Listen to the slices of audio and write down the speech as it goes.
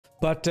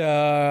But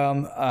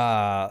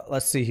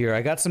let's see here.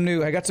 I got some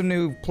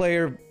new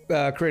player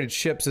created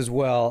ships as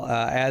well.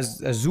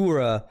 As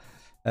Azura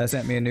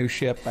sent me a new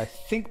ship. I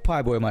think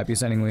Pieboy might be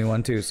sending me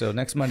one too. So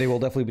next Monday we'll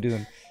definitely be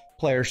doing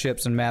player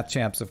ships and Math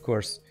Champs, of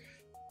course.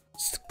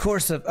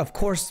 Of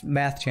course,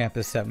 Math Champ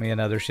has sent me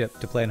another ship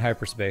to play in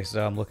hyperspace,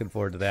 so I'm looking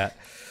forward to that.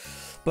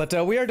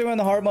 But we are doing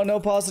the hard mode no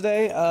pause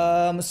today.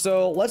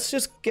 So let's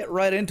just get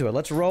right into it.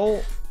 Let's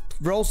roll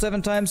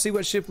 7 times, see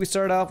what ship we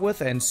start off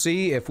with, and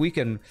see if we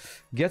can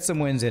get some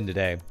wins in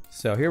today.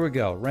 So here we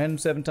go. Random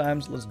 7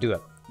 times. Let's do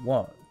it.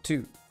 1,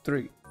 2,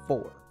 3,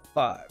 4,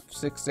 5,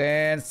 6,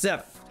 and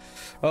 7.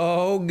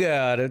 Oh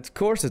god, of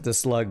course it's the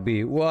Slug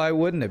B. Why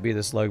wouldn't it be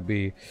the Slug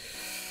B?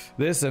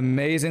 This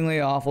amazingly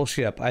awful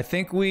ship. I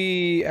think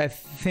where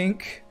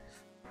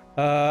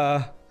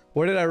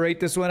did I rate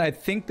this one? I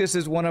think this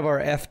is one of our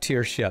F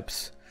tier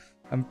ships.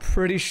 I'm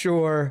pretty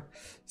sure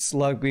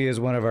Slug B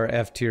is one of our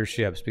F tier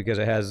ships because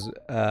it has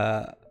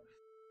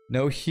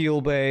no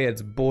heal bay,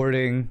 it's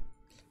boarding.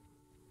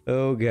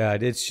 Oh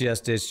god, it's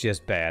just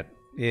bad.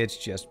 It's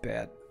just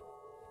bad.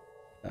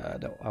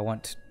 No, I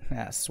want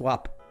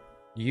swap.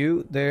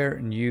 You there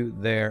and you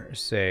there,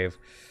 save.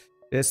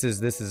 This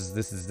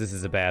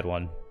is a bad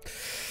one.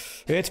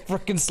 It's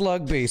frickin'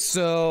 Slug B.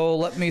 So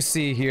let me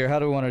see here. How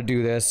do we want to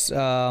do this?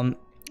 I'm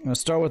gonna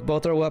start with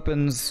both our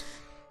weapons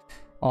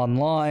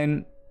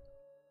online.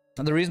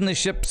 The reason the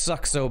ship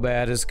sucks so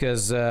bad is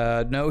because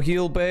no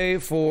heal bay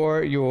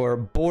for your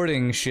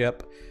boarding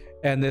ship,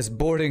 and this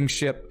boarding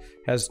ship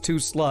has 2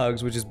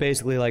 slugs, which is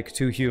basically like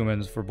 2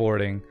 humans for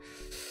boarding.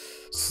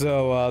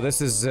 So this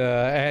is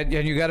and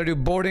you got to do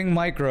boarding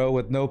micro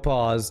with no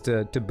pause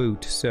to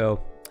boot.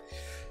 So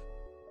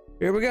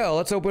here we go.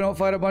 Let's hope we don't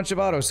fight a bunch of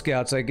auto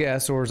scouts, I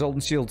guess, or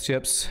resultant shield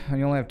ships. And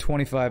you only have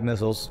 25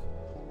 missiles.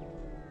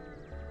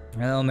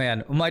 Oh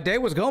man, my day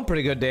was going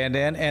pretty good, Dan,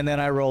 and then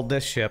I rolled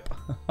this ship.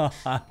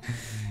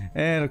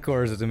 And of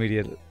course it's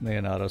immediately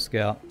an auto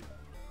scout.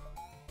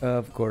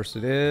 Of course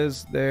it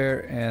is.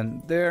 There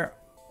and there.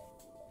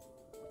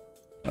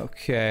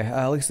 Okay,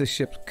 at least this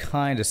ship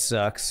kinda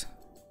sucks.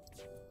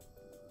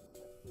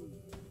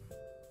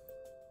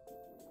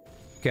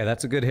 Okay,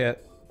 that's a good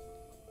hit.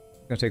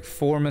 Gonna take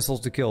 4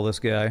 missiles to kill this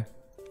guy.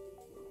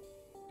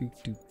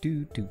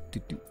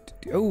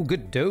 Oh,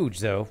 good dodge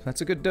though.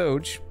 That's a good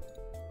dodge.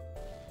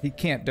 He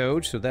can't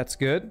dodge, so that's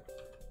good.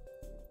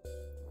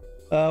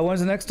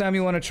 When's the next time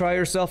you want to try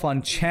yourself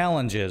on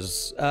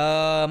challenges?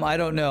 I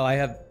don't know.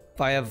 I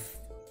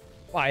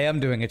am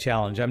doing a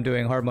challenge. I'm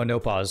doing hard mode no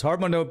pause. Hard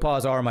mode no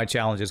pause are my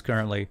challenges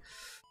currently.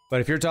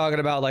 But if you're talking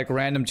about like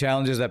random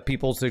challenges that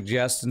people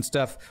suggest and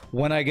stuff,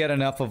 when I get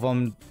enough of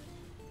them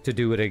to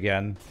do it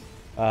again.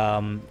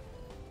 Very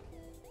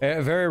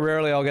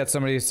rarely I'll get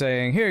somebody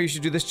saying, here, you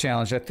should do this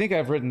challenge. I think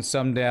I've written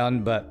some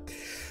down, but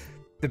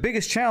the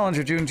biggest challenge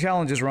of doing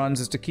challenges runs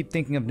is to keep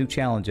thinking of new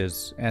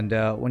challenges. And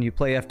when you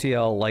play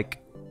FTL like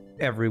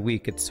every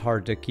week, it's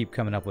hard to keep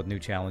coming up with new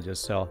challenges.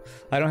 So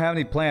I don't have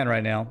any plan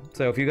right now.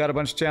 So if you got a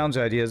bunch of challenge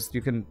ideas,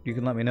 you can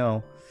let me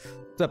know.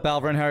 What's up,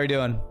 Alvin? How are you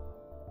doing?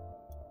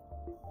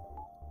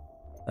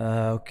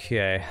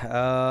 Okay.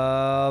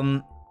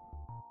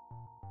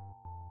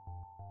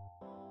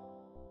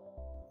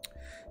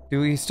 Do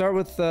we start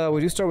with?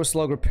 We do start with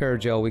slug repair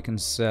gel. We can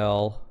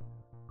sell.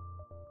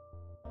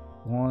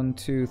 1,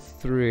 2,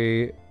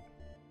 3,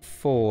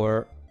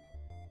 4,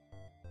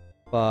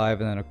 5,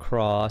 and then a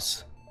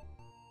cross.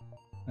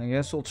 I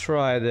guess we'll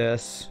try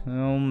this.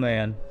 Oh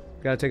man,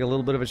 gotta take a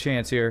little bit of a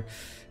chance here.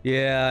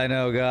 Yeah, I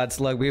know. God,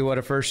 Slug B, what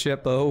a first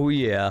ship. Oh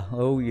yeah,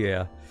 oh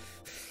yeah.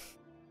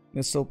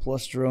 Missile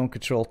plus drone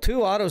control.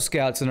 2 auto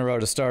scouts in a row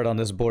to start on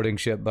this boarding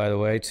ship, by the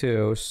way,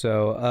 too.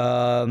 So,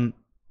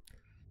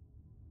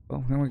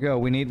 oh, here we go.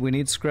 We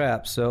need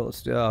scrap. So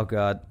let's do. Oh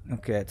god.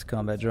 Okay, it's a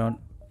combat drone.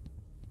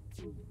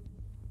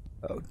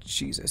 Oh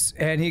Jesus!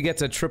 And he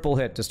gets a triple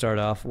hit to start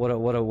off. What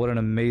an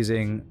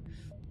amazing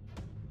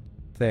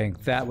thing.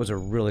 That was a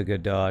really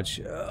good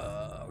dodge.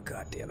 Oh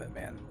god damn it,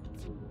 man!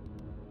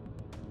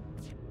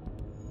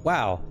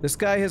 Wow, this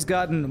guy has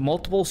gotten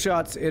multiple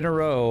shots in a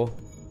row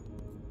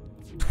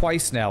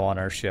twice now on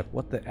our ship.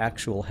 What the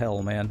actual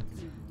hell, man?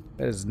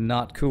 That is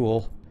not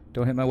cool.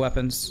 Don't hit my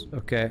weapons.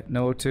 Okay,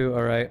 no O2.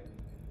 All right.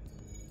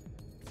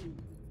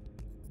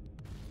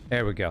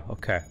 There we go.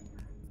 Okay.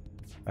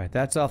 Alright,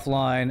 that's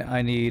offline.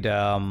 I need,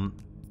 I'm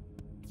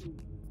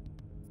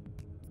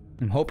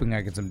hoping I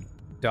get some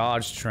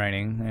dodge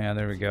training. Yeah,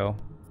 there we go.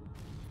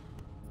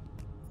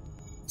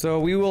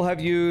 So we will have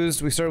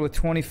used, we started with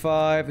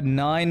 25,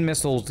 9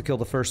 missiles to kill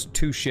the first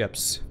 2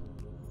 ships.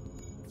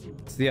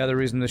 It's the other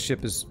reason this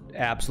ship is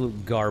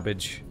absolute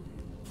garbage.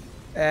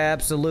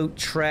 Absolute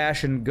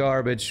trash and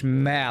garbage.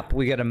 Map.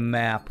 We get a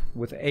map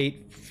with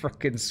 8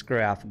 frickin'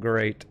 scrap.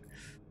 Great.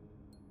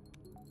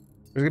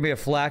 There's gonna be a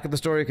flak of the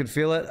store, you can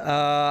feel it.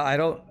 I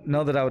don't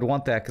know that I would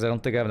want that because I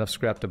don't think I have enough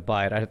scrap to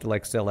buy it. I'd have to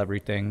like sell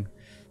everything.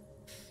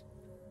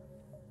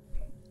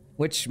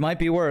 Which might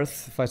be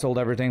worth if I sold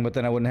everything, but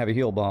then I wouldn't have a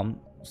heal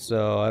bomb.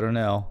 So, I don't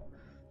know.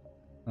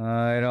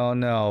 I don't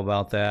know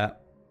about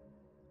that.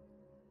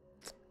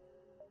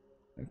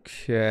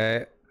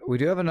 Okay. We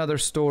do have another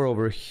store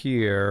over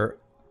here.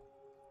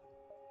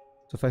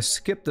 So if I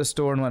skip the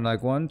store and went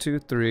like 1, 2,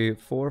 3,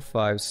 4,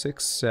 5,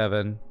 6,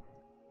 7,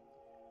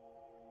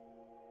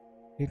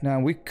 8,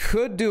 9. We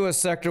could do a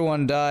Sector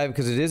 1 dive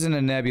because it is in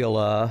a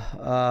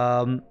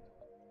nebula.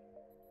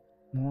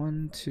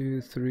 1,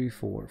 2, 3,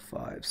 4,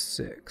 5,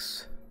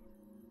 6.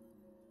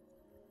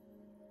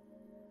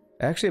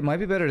 Actually, it might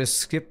be better to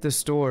skip the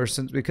store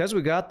because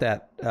we got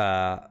that.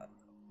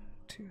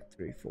 2,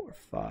 3, 4,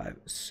 5,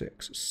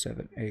 6,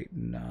 7, 8,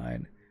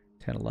 9,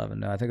 10, 11.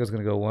 No, I think I was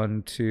going to go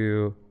 1,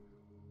 2,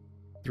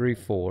 3,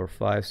 4,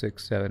 5,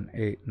 6, 7,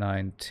 8,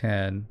 9,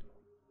 10.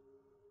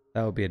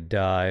 That would be a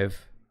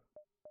dive.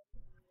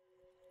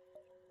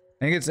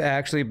 I think it's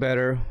actually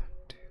better.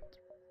 2,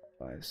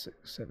 3, 5, 6,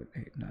 7,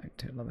 8, 9,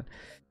 10, 11.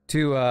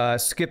 To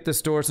skip the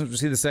store since we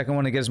see the second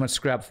one and get as much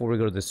scrap before we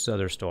go to this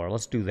other store.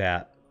 Let's do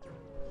that.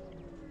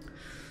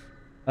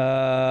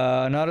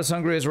 Not as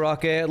hungry as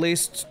Rock A, at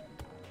least.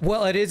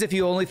 Well, it is if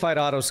you only fight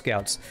auto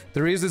scouts.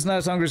 The reason it's not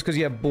as hungry is because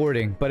you have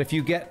boarding. But if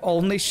you get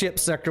only ship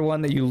Sector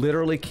 1 that you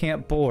literally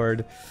can't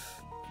board...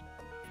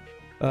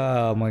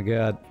 Oh my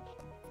god.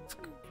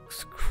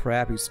 It's a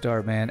crappy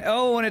start, man.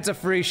 Oh, and it's a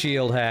free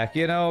shield hack.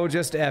 You know,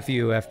 just F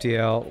you,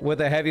 FTL. With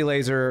a heavy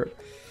laser.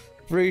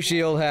 Free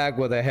shield hack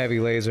with a heavy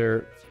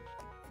laser.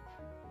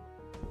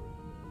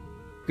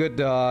 Good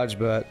dodge,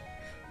 but...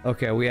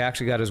 Okay, we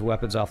actually got his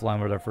weapons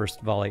offline with our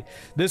first volley.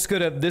 This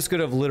could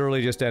have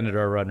literally just ended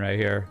our run right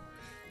here.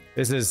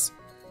 This is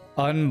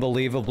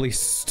unbelievably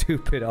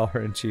stupid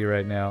RNG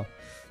right now.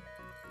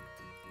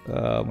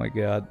 Oh my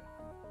god.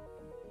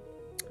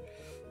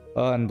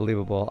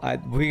 Unbelievable.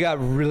 We got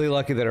really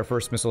lucky that our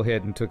first missile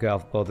hit and took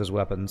out both his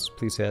weapons.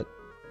 Please hit.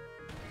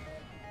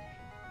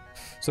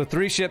 So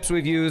 3 ships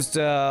we've used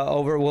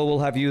we'll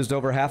have used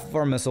over half of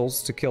our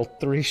missiles to kill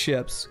 3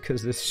 ships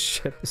because this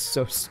ship is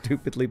so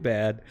stupidly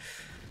bad.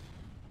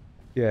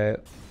 Yeah.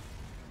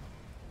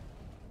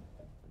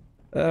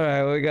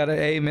 Alright, we got an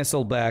A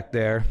missile back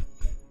there.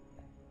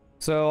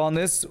 So on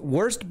this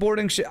worst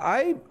boarding ship,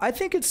 I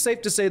think it's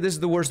safe to say this is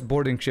the worst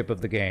boarding ship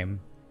of the game.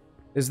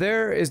 Is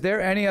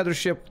there any other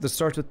ship that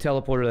starts with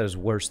teleporter that is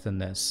worse than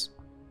this?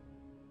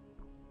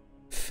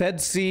 Fed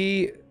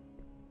C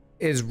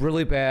is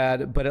really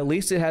bad, but at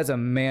least it has a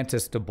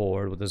Mantis to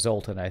board with a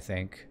Zoltan, I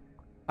think.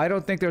 I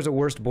don't think there's a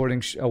worse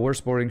boarding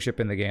ship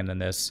in the game than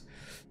this.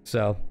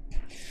 So...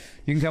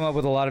 You can come up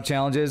with a lot of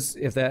challenges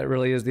if that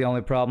really is the only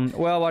problem.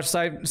 Well, watch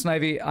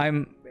Snivy.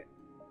 I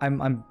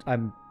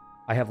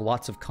have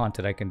lots of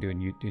content I can do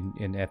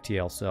in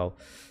FTL. So,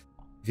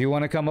 if you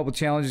want to come up with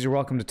challenges, you're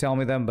welcome to tell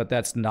me them. But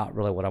that's not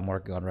really what I'm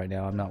working on right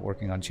now. I'm not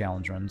working on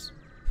challenge runs.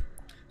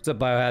 What's up,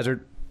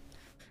 Biohazard?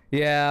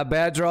 Yeah,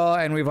 bad draw,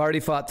 and we've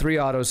already fought 3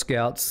 auto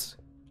scouts.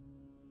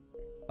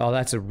 Oh,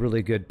 that's a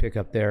really good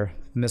pickup there.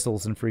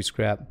 Missiles and free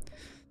scrap.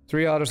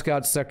 3 auto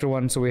scouts, Sector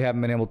 1. So we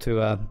haven't been able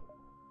to.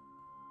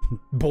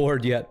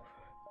 Bored yet.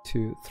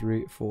 2,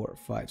 3, 4,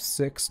 5,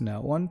 6.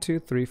 No, 1, 2,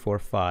 3, 4,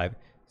 5,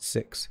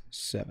 6,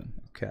 7.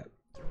 Okay.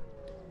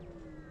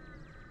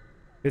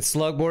 It's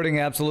slug boarding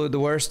absolutely the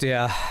worst.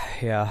 Yeah,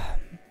 yeah.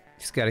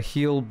 He's got a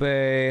heal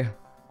bay.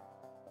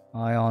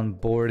 Ion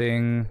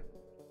boarding.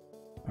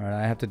 All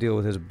right, I have to deal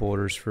with his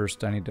boarders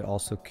first. I need to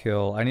also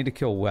kill. I need to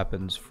kill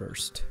weapons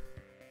first.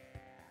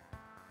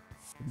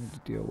 I need to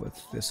deal with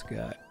this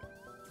guy.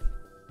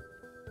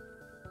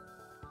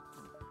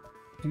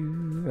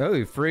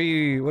 Oh,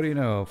 free, what do you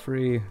know?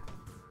 Free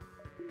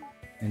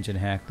engine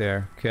hack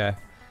there. Okay.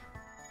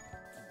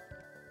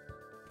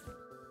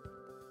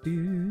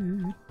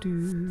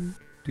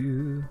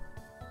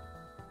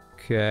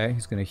 Okay,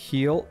 he's gonna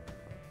heal.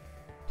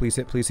 Please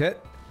hit, please hit.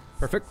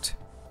 Perfect.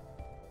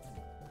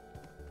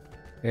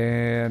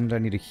 And I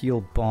need a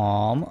heal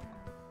bomb.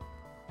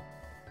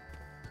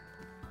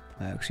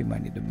 I actually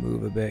might need to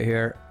move a bit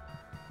here.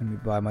 Let me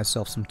buy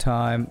myself some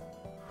time.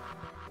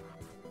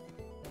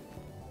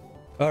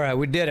 Alright,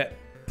 we did it.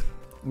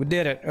 We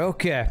did it.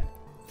 Okay.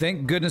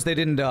 Thank goodness they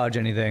didn't dodge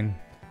anything.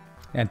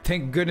 And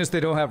thank goodness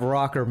they don't have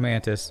Rock or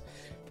Mantis.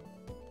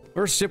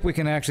 First ship we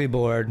can actually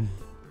board.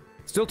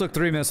 Still took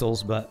 3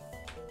 missiles, but...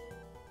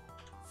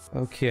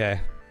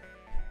 Okay.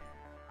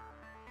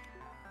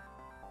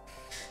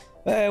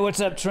 Hey,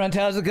 what's up, Trent?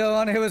 How's it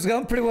going? It was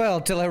going pretty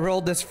well till I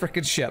rolled this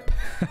frickin' ship.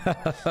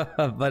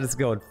 But it's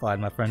going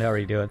fine, my friend. How are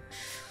you doing?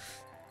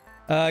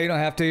 You don't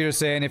have to. You're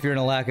saying if you're in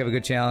a lack of a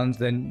good challenge,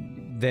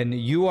 then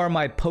you are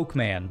my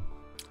Pokeman.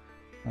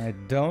 I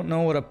don't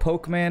know what a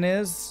Pokeman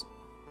is.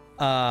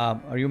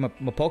 Are you my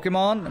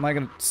Pokemon? Am I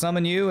gonna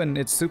summon you and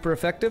it's super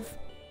effective?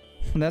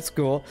 That's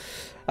cool.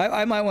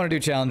 I might want to do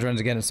challenge runs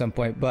again at some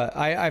point, but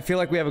I feel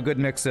like we have a good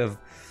mix of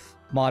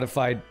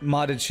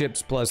modded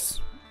ships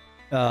plus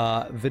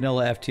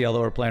vanilla FTL that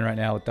we're playing right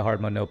now with the hard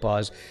mode no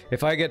pause.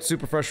 If I get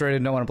super frustrated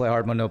and don't want to play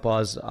hard mode no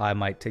pause, I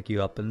might take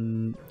you up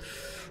and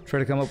try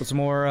to come up with some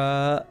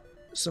more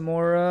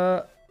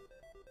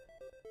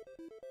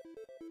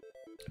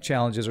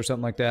challenges or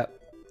something like that.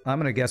 I'm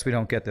gonna guess we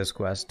don't get this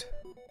quest.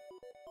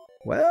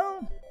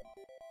 Well,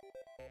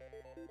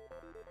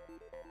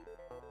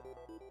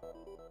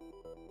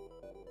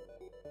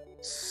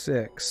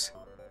 6,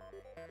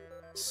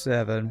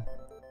 7.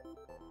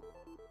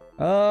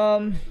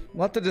 We'll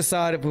have to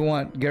decide if we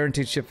want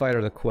guaranteed ship fight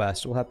or the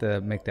quest. We'll have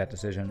to make that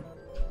decision.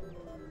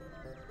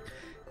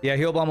 Yeah,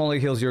 heal bomb only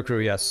heals your crew,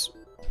 yes.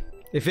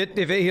 If it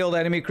healed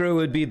enemy crew,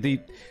 it would be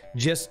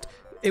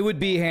it would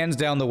be hands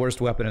down the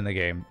worst weapon in the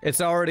game.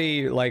 It's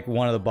already like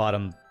one of the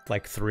bottom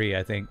like 3,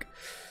 I think.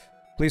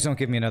 Please don't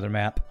give me another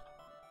map.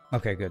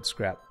 Okay, good,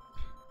 scrap.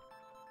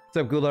 What's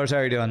up, Goulars? How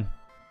are you doing?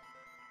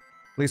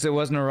 At least it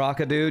wasn't a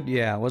rocket dude?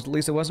 Yeah, at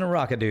least it wasn't a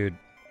rocket dude.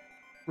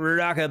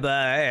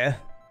 Rockabye.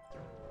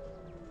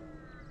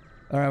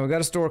 Alright, we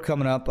got a store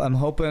coming up. I'm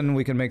hoping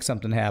we can make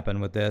something happen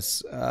with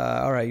this.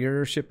 Alright,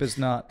 your ship is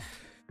not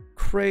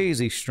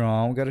crazy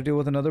strong. We got to deal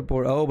with another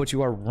board. Oh, but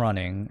you are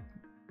running.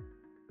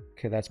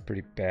 Okay, that's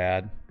pretty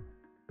bad.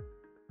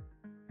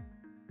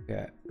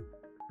 Okay.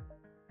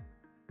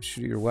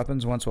 Shoot your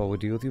weapons once while we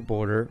deal with your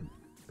border.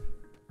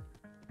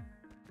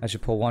 I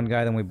should pull one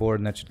guy, then we board,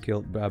 and that should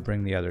kill,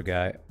 bring the other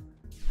guy.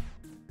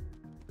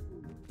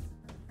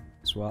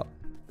 Swap.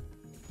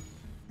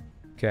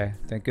 Okay,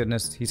 thank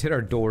goodness. He's hit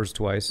our doors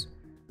twice.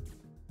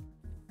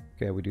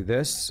 Okay, we do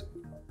this.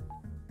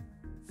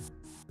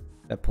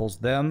 That pulls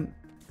them.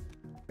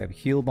 We have a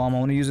heal bomb. I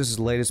want to use this as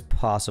late as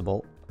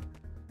possible.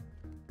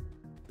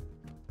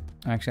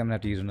 Actually, I'm gonna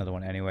have to use another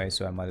one anyway,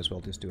 so I might as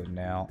well just do it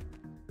now.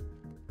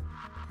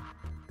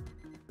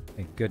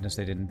 Thank goodness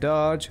they didn't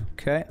dodge.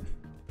 Okay.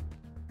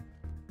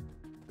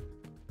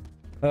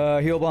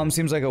 Heal bomb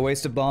seems like a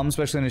waste of bomb,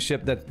 especially in a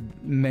ship that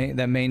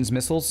mains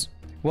missiles.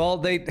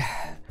 Well,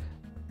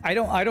 I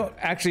don't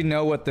actually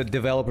know what the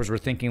developers were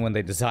thinking when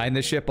they designed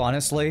the ship,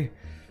 honestly.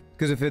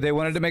 Because if they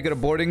wanted to make it a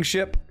boarding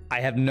ship, I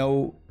have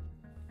no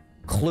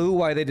clue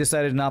why they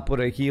decided to not put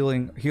a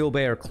heal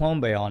bay or clone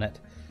bay on it.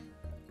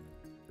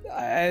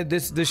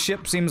 The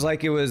ship seems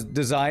like it was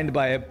designed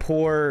by a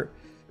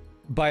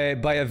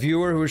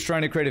viewer who was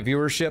trying to create a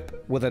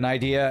viewership with an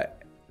idea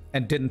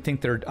and didn't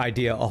think their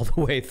idea all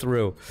the way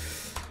through.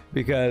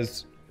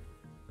 Because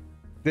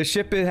the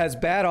ship has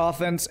bad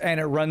offense and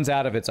it runs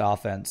out of its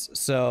offense.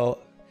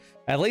 So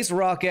at least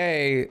Rock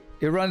A,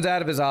 it runs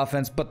out of his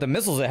offense, but the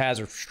missiles it has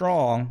are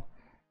strong.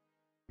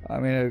 I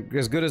mean,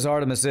 as good as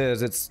Artemis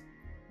is, it's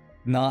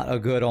not a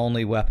good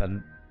only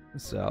weapon.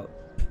 So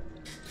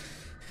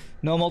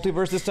no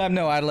multiverse this time?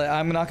 No,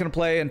 I'm not going to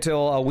play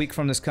until a week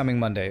from this coming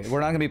Monday. We're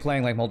not going to be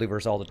playing like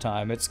multiverse all the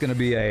time. It's going to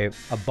be a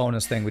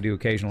bonus thing we do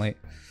occasionally.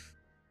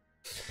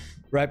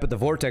 Right, but the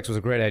Vortex was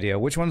a great idea.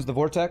 Which one's the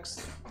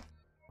Vortex?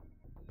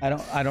 I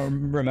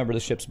don't remember the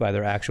ships by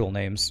their actual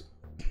names.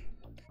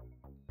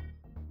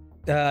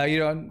 You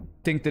don't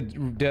think the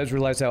devs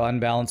realize how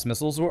unbalanced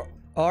missiles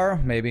are?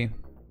 Maybe.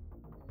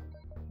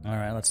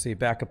 Alright, let's see.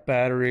 Backup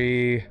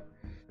battery.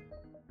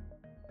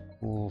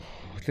 Ooh.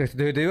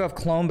 They do have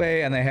Clone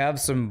Bay and they have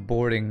some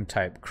boarding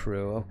type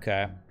crew.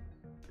 Okay.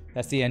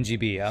 That's the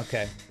NGB.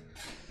 Okay.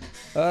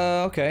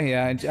 Okay,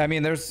 yeah. I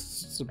mean,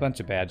 there's a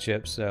bunch of bad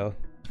ships, so.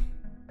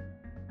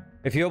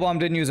 If Heal Bomb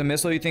didn't use a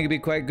missile, you think it'd be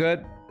quite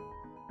good?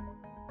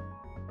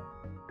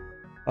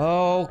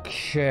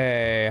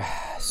 Okay.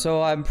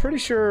 So I'm pretty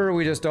sure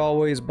we just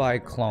always buy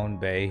Clone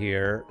Bay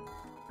here.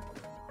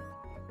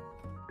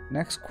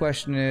 Next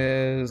question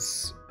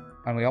is,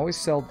 and we always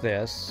sell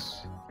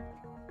this.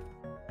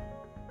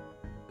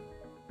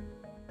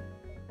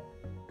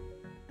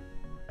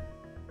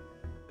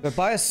 Do I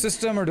buy a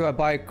system or do I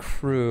buy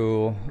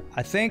crew?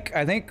 I think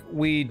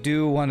we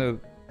do want to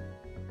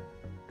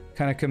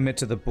kind of commit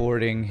to the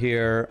boarding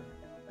here.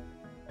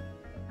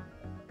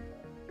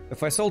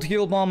 If I sold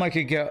Heal Bomb, I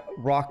could get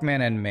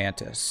Rockman and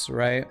Mantis,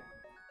 right?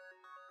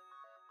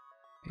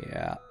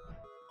 Yeah.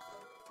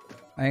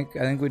 I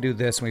think we do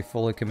this and we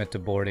fully commit to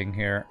boarding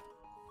here.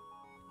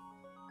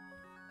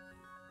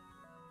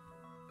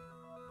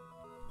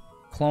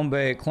 Clone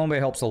Bay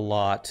helps a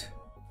lot.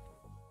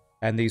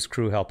 And these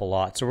crew help a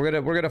lot. So we're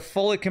gonna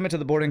fully commit to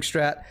the boarding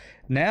strat.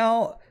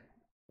 Now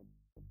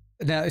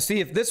see,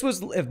 if this was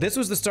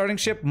the starting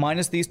ship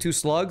minus these two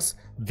slugs,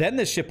 then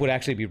this ship would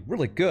actually be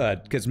really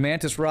good, because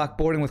Mantis Rock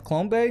boarding with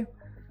Clone Bay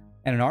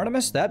and an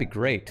Artemis, that'd be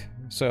great.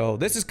 So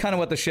this is kind of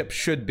what the ship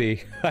should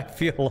be. I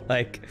feel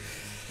like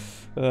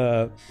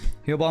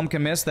Heal Bomb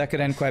can miss. That could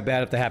end quite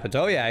bad if that happens.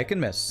 Oh yeah, it can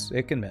miss.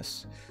 It can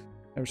miss.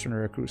 Never surrender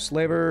to recruit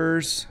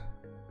slavers.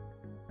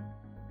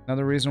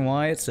 Another reason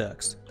why it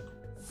sucks.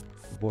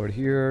 Board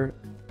here.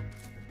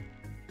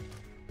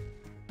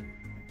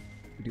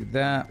 Do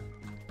that.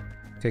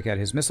 Take out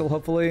his missile,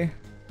 hopefully.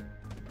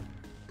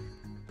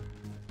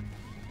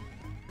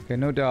 Okay,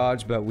 no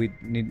dodge, but we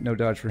need no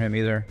dodge for him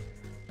either.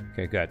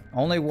 Okay, good.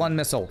 Only one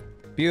missile.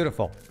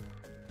 Beautiful.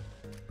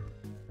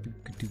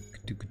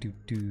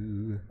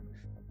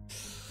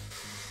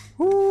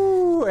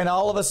 Woo! And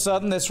all of a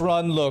sudden, this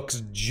run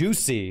looks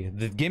juicy.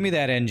 Give me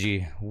that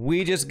NG.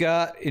 We just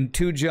got, in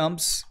 2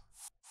 jumps,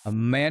 a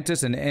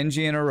Mantis, an NG,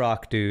 and a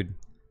Rock dude.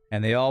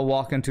 And they all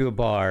walk into a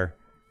bar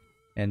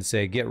and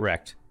say, get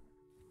wrecked.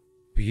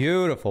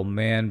 Beautiful,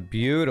 man.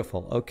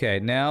 Beautiful. Okay,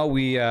 now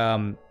we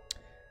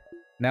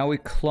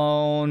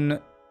clone.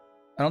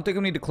 I don't think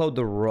we need to clone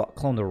the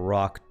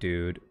Rock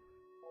dude.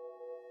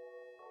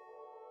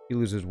 He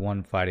loses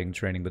 1 fighting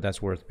training, but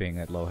that's worth being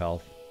at low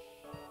health.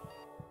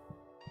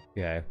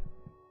 Okay.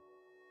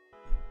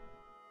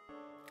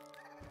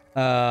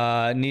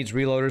 Needs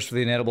reloaders for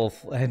the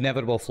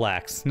inevitable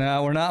flax.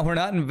 No, we're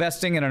not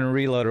investing in a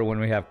reloader when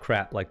we have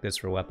crap like this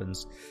for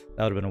weapons.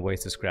 That would have been a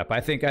waste of scrap.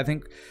 I think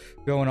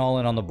going all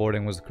in on the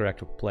boarding was the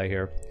correct play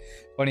here.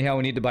 Funny how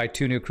we need to buy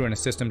 2 new crew and a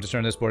system to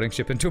turn this boarding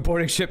ship into a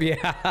boarding ship.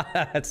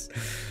 Yeah, that's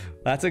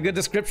a good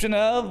description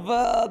of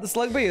the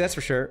Slug B, that's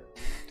for sure.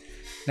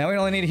 Now we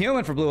only need a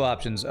human for blue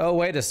options. Oh,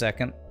 wait a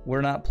second.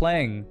 We're not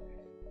playing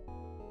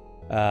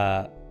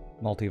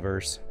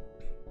multiverse.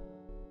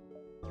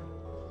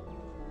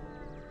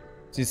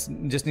 Just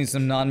need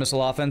some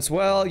non-missile offense.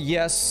 Well,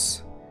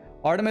 yes.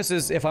 Artemis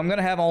is... If I'm going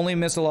to have only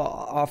missile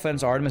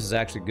offense, Artemis is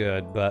actually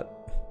good, but...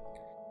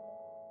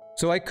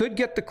 So I could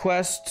get the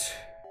quest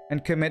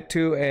and commit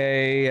to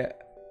a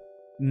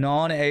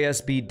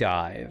non-ASB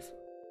dive.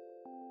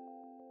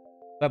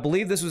 I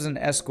believe this was an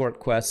escort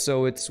quest,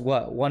 so it's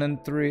what? 1 in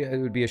 3... It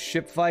would be a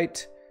ship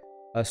fight,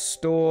 a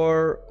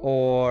store,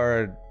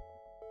 or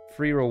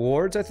free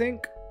rewards, I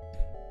think?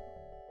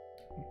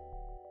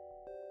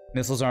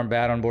 Missiles aren't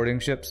bad on boarding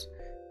ships.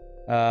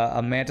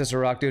 A mantis, a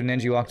rock dude,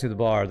 and Engie walk to the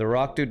bar. The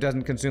rock dude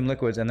doesn't consume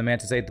liquids, and the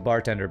mantis ate the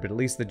bartender, but at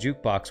least the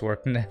jukebox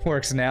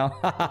works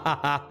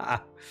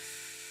now.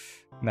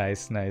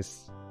 Nice,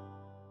 nice.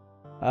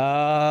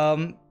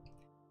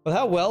 With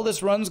how well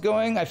this run's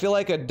going, I feel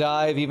like a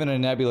dive, even a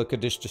nebula,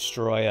 could just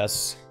destroy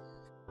us.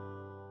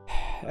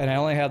 And I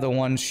only have the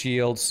 1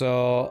 shield,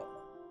 so...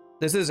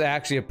 This is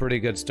actually a pretty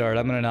good start.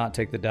 I'm gonna not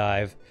take the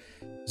dive.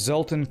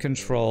 Zoltan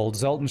controlled.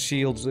 Zoltan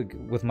shields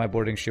with my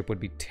boarding ship would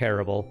be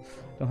terrible.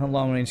 Don't have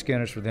long-range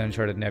scanners for the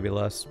Uncharted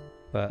Nebulas,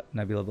 but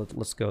Nebula,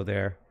 let's go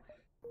there.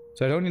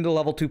 So I don't need the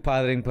level 2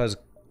 piloting because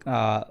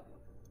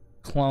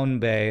Clone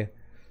Bay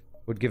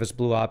would give us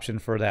blue option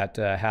for that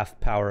half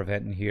power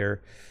event in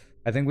here.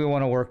 I think we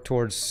want to work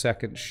towards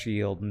second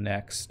shield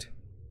next.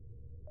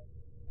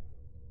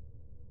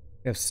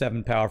 We have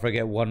 7 power. If I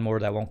get 1 more,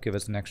 that won't give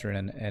us an extra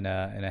in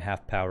a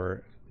half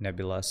power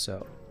Nebula,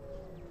 so...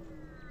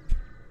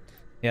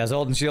 Yeah,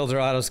 Zoltan shields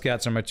or auto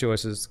scouts are my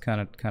choices.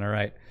 Kind of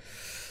right.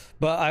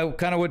 But I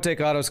kind of would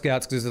take auto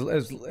scouts because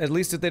at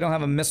least if they don't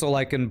have a missile,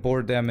 I can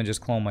board them and just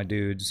clone my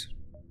dudes.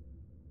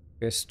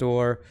 Okay,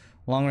 store.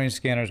 Long range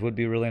scanners would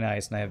be really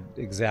nice, and I have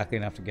exactly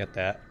enough to get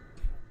that.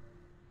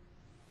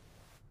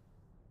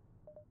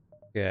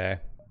 Okay.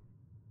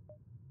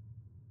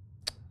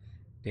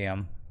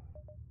 Damn.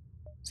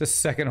 It's the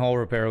second hull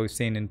repair we've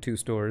seen in 2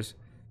 stores.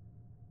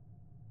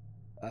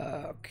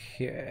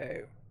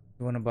 Okay.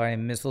 You want to buy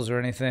any missiles or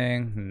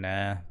anything?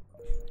 Nah.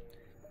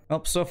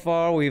 Well, so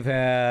far we've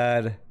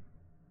had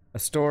a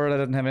store that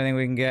doesn't have anything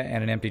we can get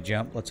and an empty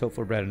jump. Let's hope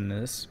we're better than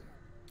this.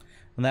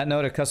 On that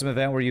note, a custom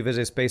event where you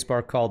visit a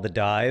spacebar called the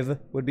Dive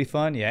would be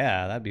fun.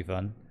 Yeah, that'd be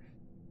fun.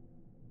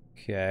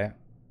 Okay.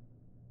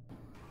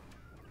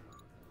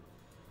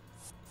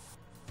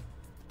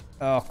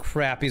 Oh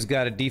crap, he's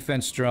got a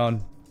defense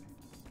drone.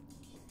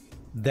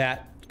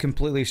 That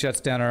completely shuts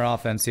down our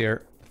offense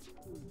here.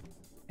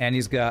 And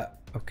he's got...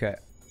 Okay.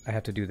 I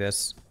have to do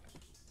this.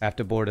 I have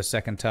to board a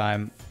second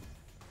time.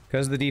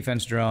 Because of the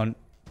defense drone.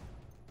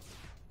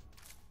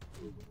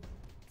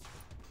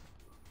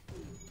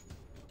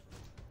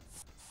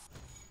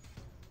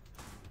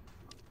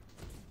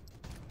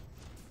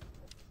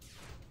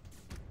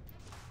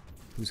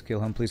 Please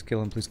kill him, please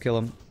kill him, please kill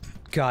him.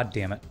 God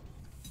damn it.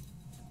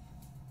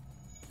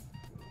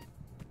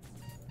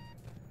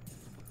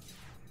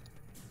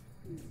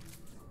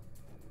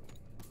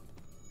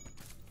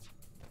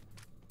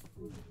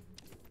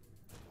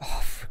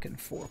 Oh, freaking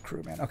 4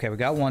 crew, man. Okay, we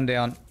got 1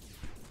 down.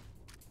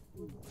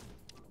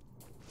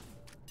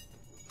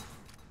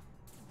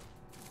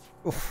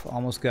 Oof,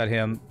 almost got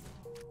him.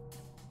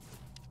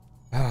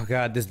 Oh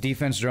god, this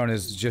defense drone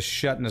is just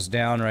shutting us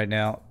down right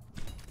now.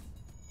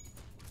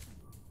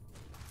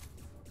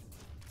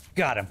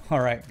 Got him.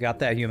 Alright, got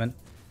that human.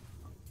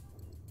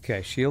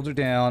 Okay, shields are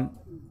down.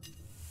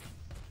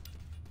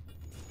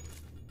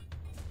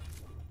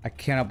 I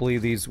cannot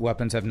believe these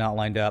weapons have not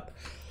lined up.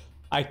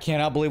 I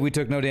cannot believe we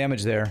took no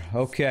damage there.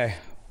 Okay.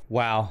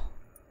 Wow.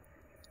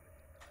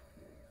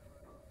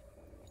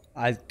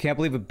 I can't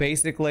believe a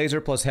basic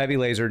laser plus heavy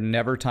laser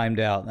never timed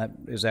out. That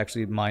is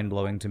actually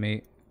mind-blowing to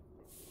me.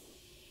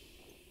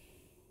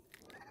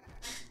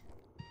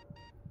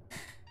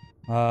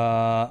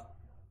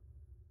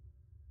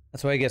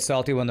 That's why he gets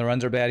salty when the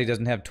runs are bad. He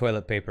doesn't have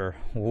toilet paper.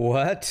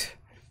 What?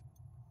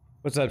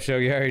 What's up,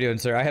 Shogi? How are you doing,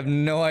 sir? I have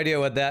no idea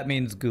what that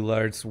means,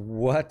 Goulards.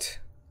 What?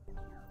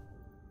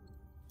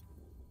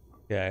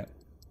 Okay.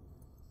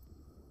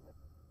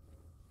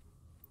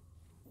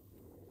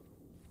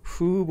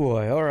 Ooh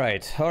boy. All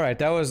right. All right.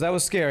 That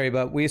was scary,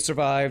 but we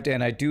survived,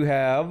 and I do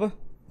have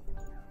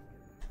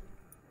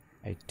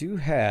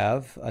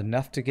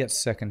enough to get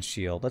second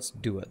shield. Let's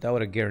do it. That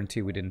would have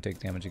guaranteed we didn't take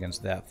damage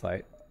against that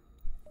fight.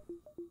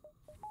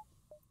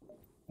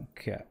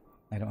 Okay.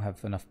 I don't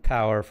have enough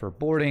power for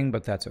boarding,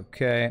 but that's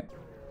okay.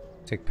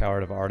 Take power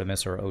out of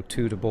Artemis or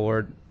O2 to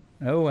board.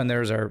 Oh, and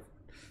there's our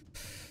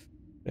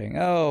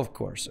Oh, of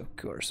course, of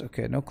course.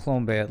 Okay, no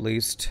clone bay at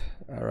least.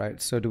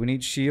 Alright, so do we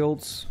need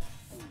shields?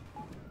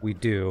 We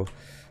do.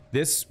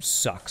 This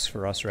sucks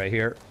for us right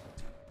here.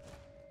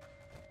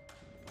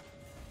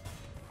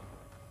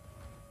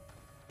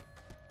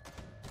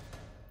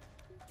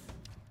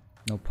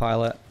 No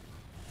pilot.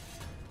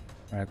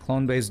 Alright,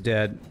 clone bay's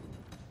dead.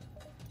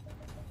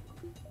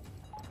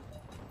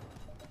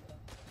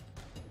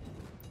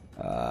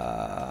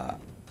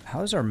 How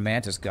has our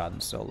mantis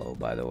gotten so low,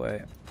 by the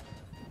way?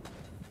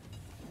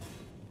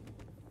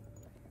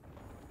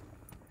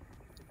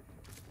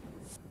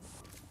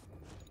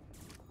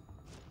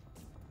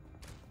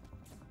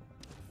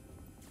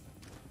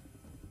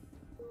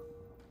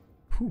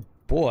 Whew,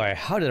 boy,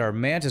 how did our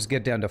mantis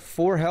get down to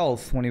 4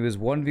 health when he was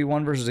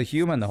 1v1 versus a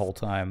human the whole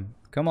time?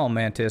 Come on,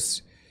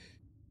 mantis.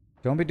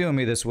 Don't be doing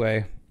me this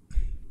way.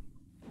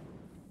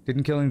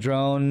 Didn't killing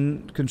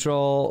drone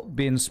control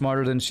being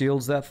smarter than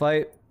shields that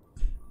fight?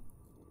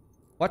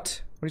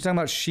 What? What are you talking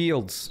about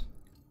shields?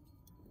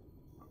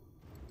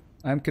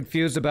 I'm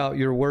confused about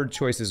your word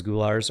choices,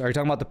 Goulars. Are you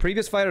talking about the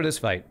previous fight or this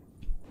fight?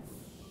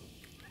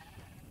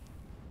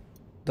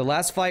 The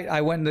last fight, I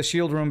went in the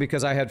shield room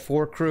because I had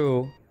 4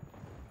 crew.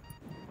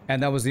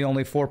 And that was the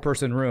only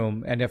 4-person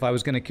room. And if I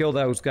was going to kill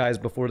those guys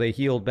before they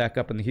healed back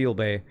up in the heal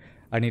bay,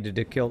 I needed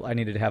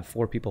to have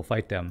 4 people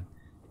fight them.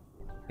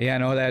 Yeah, I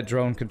know that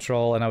drone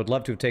control, and I would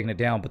love to have taken it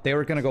down, but they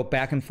were going to go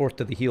back and forth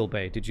to the heal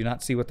bay. Did you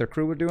not see what their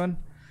crew were doing?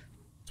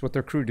 That's what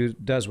their crew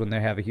does when they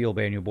have a heal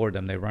bay and you board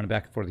them. They run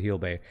back and forth to the heal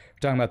bay. We're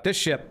talking about this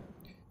ship.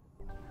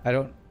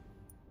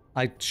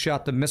 I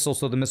shot the missile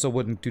so the missile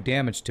wouldn't do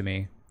damage to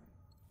me.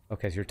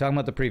 Okay, so you're talking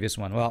about the previous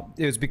one. Well,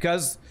 it was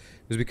because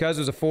it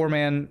was a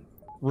 4-man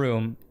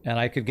room, and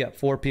I could get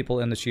 4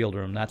 people in the shield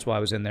room. That's why I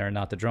was in there and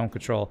not the drone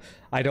control.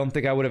 I don't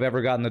think I would have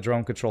ever gotten the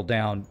drone control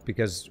down,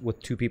 because with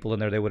 2 people in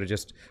there, they would have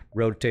just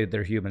rotated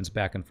their humans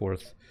back and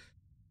forth,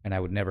 and I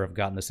would never have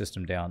gotten the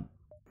system down.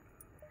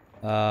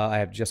 I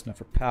have just enough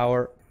for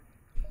power.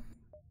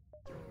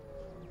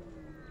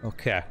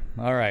 Okay,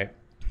 alright.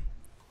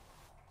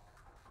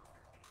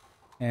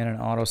 And an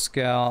auto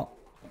scout.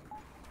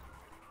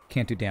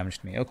 Can't do damage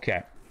to me.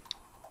 Okay.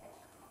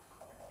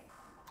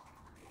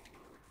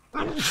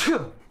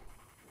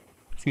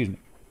 Excuse me.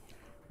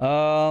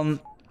 I'm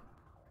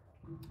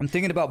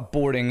thinking about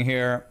boarding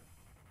here.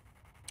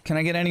 Can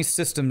I get any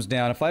systems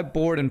down? If I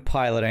board in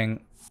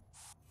piloting,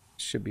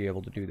 should be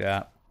able to do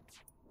that.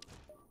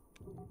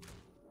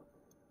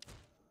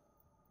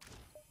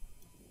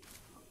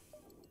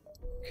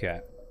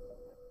 Okay.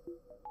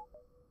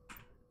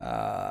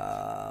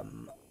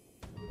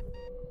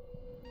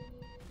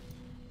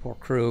 Poor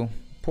crew.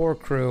 Poor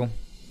crew.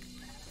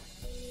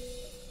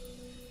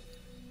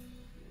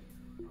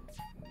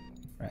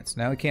 Alright,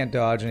 so now we can't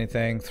dodge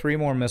anything. 3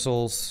 more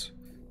missiles.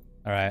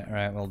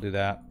 Alright, we'll do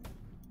that.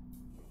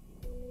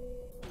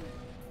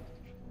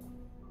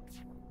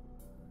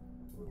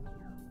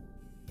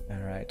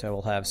 Alright, I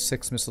will have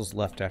 6 missiles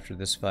left after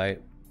this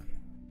fight.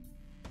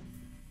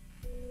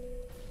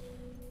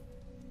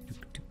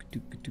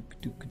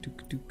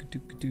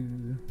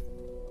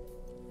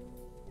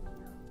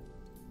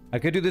 I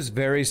could do this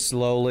very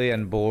slowly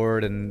and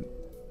board and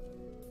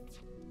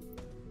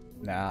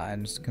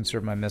just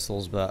conserve my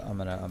missiles, but I'm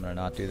gonna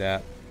not do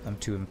that. I'm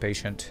too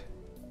impatient.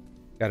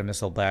 Got a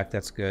missile back,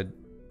 that's good.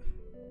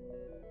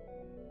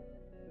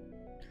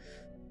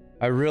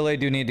 I really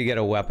do need to get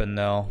a weapon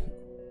though.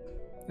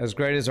 As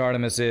great as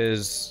Artemis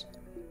is,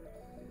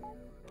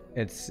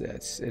 it's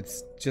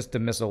just a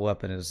missile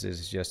weapon it's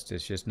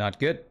just not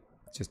good.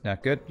 It's just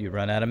not good. You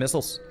run out of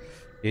missiles.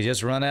 You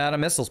just run out of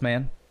missiles,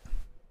 man.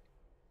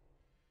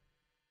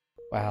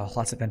 Wow,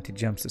 lots of empty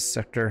jumps this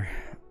sector.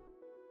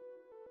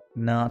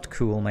 Not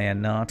cool,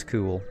 man, not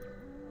cool.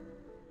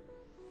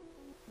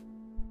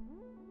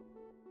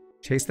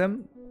 Chase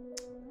them?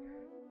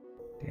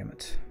 Damn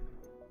it.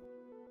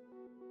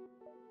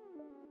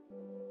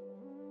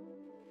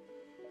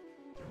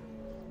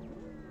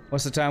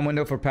 What's the time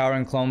window for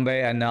powering Clone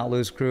Bay and not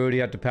lose crew? Do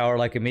you have to power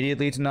like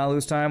immediately to not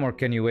lose time, or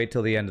can you wait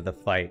till the end of the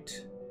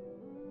fight?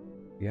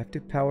 You have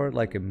to power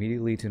like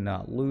immediately to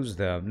not lose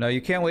them. No,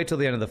 you can't wait till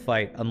the end of the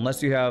fight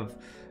unless you have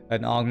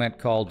an augment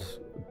called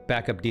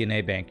backup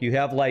DNA bank. You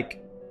have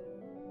like,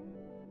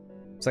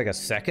 it's like a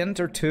second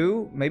or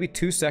 2, maybe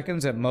 2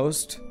 seconds at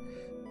most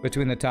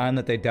between the time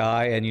that they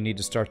die and you need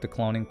to start the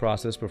cloning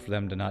process for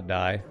them to not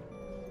die.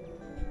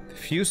 A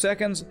few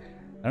seconds?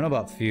 I don't know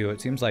about few. It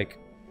seems like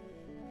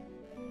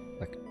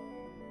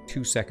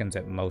 2 seconds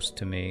at most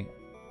to me.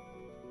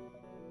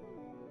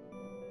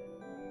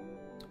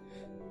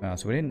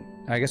 So we didn't.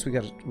 I guess we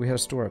had a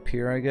store up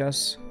here, I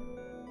guess.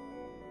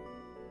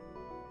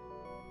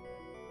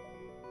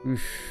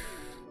 Oof.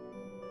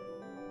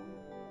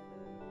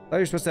 I thought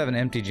you're supposed to have an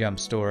empty jump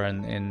store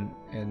in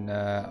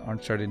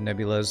Uncharted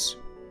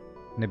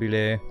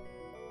Nebulae.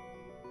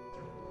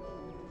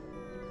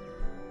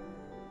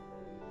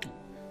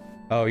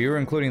 Oh, you were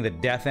including the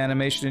death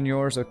animation in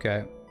yours?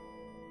 Okay.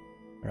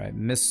 Alright,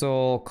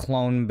 missile,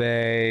 clone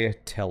bay,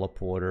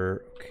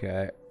 teleporter.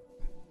 Okay.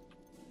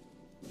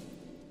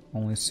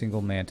 Only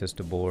single mantis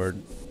to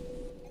board.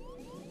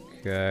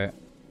 Okay.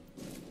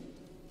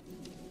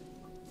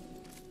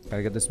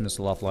 Gotta get this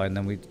missile offline,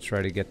 then we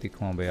try to get the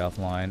clone bay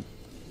offline.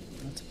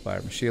 That's a fire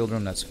from shield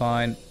room, that's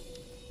fine.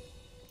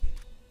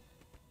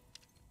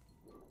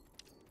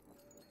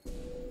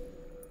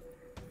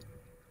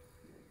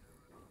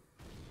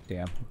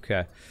 Damn,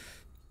 okay.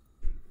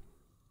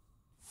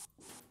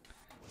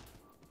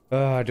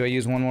 Do I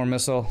use one more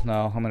missile?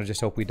 No, I'm gonna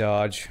just hope we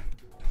dodge.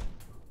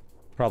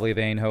 Probably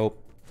vain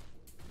hope.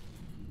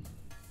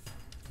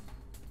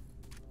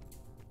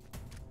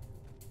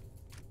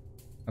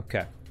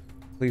 Okay.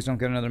 Please don't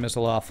get another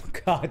missile off.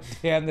 God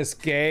damn this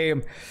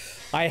game.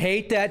 I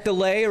hate that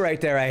delay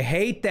right there. I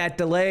hate that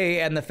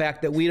delay and the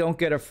fact that we don't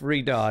get a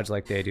free dodge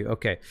like they do.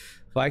 Okay.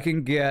 If I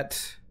can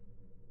get...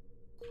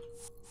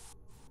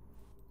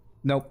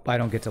 Nope, I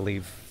don't get to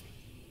leave.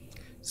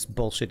 It's a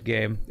bullshit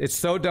game. It's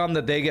so dumb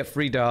that they get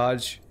free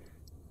dodge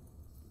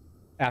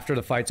after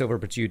the fight's over,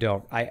 but you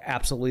don't. I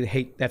absolutely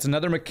hate... That's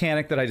another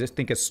mechanic that I just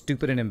think is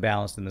stupid and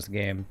imbalanced in this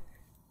game.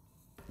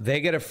 They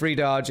get a free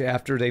dodge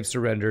after they've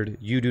surrendered.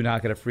 You do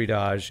not get a free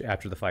dodge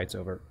after the fight's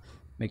over.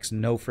 Makes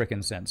no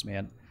frickin' sense,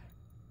 man.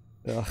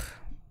 Ugh.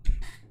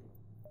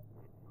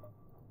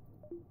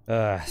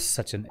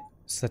 Such a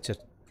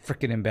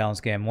frickin'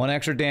 imbalanced game. One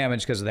extra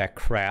damage because of that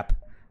crap.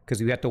 Because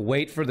you have to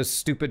wait for the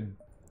stupid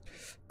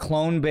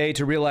clone bay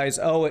to realize,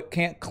 oh, it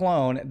can't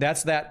clone.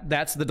 That's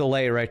the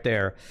delay right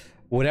there.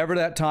 Whatever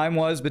that time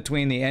was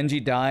between the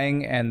NG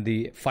dying and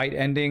the fight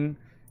ending,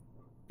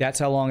 that's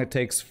how long it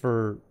takes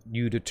for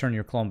you to turn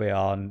your clone bay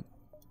on,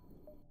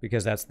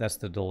 because that's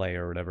the delay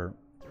or whatever.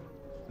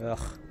 Ugh.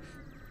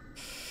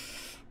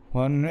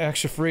 One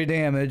extra free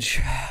damage.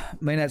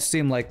 May not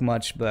seem like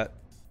much, but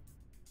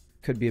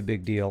could be a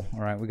big deal.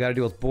 Alright, we gotta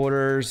deal with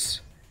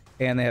borders,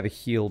 and they have a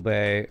heal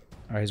bay.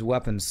 Alright, his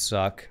weapons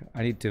suck.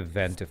 I need to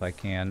vent if I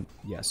can.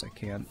 Yes, I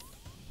can.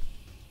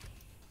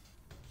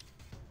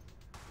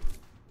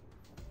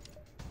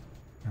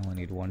 I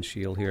only need one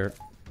shield here.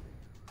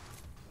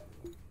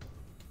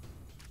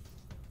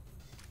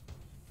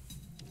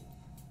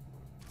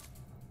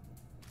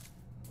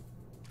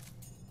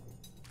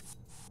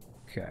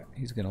 Okay,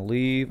 he's gonna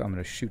leave. I'm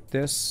gonna shoot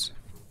this.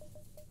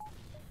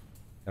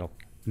 That'll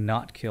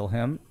not kill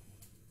him.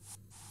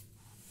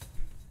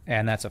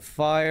 And that's a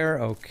fire.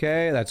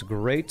 Okay, that's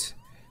great.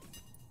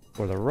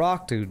 For the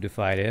rock to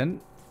fight in.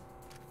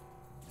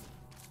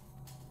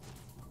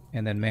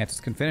 And then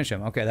Mantis can finish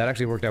him. Okay, that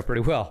actually worked out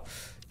pretty well.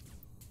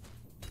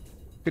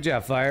 Good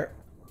job, fire.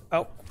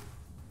 Oh,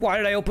 why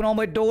did I open all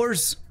my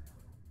doors?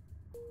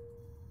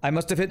 I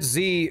must have hit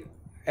Z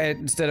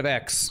instead of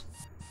X.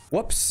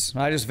 Whoops,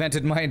 I just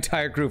vented my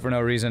entire crew for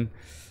no reason.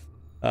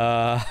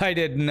 I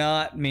did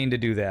not mean to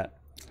do that.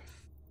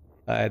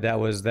 That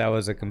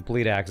was a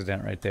complete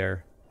accident right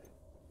there.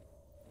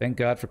 Thank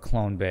God for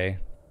Clone Bay.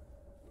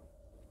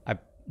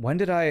 When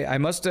did I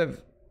must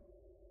have...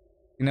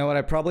 You know what,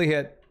 I probably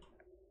hit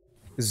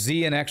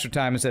Z an extra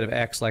time instead of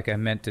X like I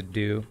meant to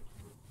do.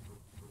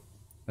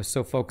 I was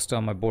so focused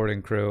on my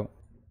boarding crew.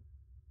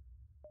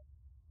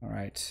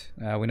 Alright,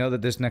 we know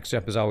that this next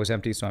jump is always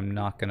empty, so I'm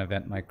not gonna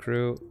vent my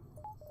crew.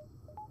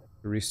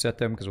 Reset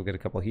them because we'll get a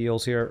couple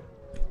heals here.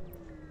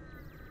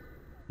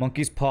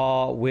 Monkey's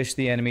Paw, wish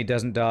the enemy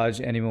doesn't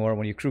dodge anymore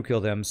when you crew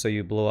kill them, so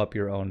you blow up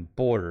your own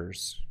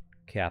borders.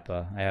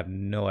 Kappa. I have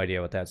no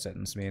idea what that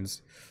sentence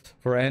means.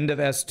 For end of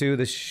S2,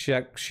 the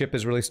ship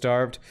is really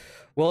starved.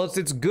 Well,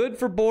 it's good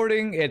for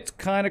boarding. It's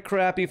kind of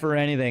crappy for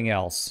anything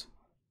else.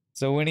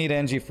 So we need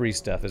NG free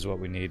stuff is what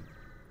we need.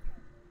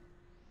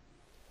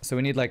 So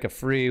we need like a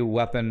free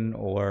weapon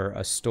or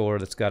a store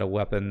that's got a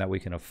weapon that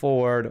we can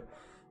afford.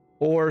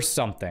 Or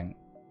something.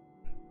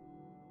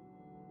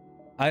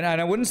 And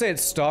I wouldn't say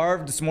it's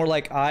starved, it's more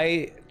like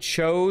I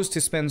chose to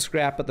spend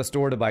scrap at the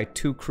store to buy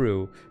 2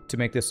 crew to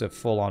make this a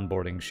full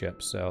onboarding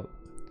ship, so...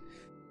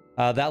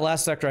 that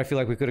last sector, I feel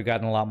like we could have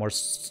gotten a lot more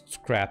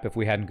scrap if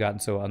we hadn't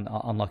gotten so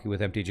unlucky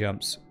with empty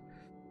jumps.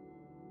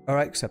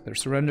 Alright, accept their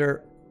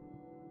surrender.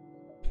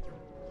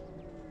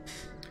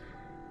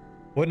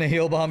 Wouldn't a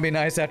heal bomb be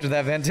nice after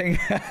that venting?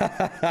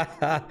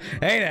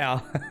 Hey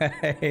now!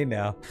 Hey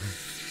now.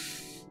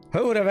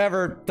 Who would have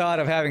ever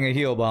thought of having a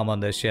heal bomb on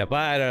this ship?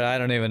 I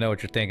don't even know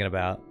what you're thinking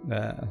about.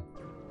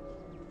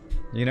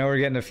 You know we're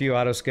getting a few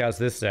auto scouts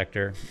this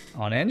sector.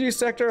 On NG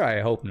sector?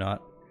 I hope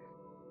not.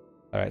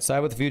 Alright, side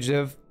with the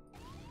fugitive.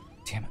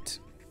 Damn it.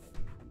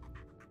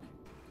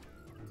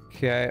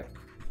 Okay.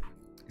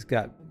 He's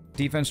got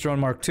defense drone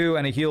Mark II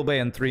and a heal bay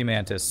and 3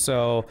 mantis.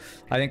 So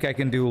I think I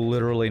can do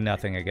literally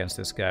nothing against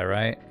this guy,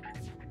 right?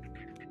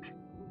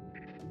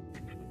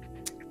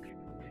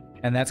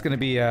 And that's going to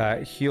be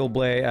a heal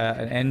bay,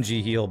 an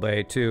NG heal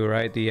bay too,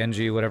 right? The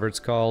NG, whatever it's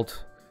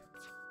called.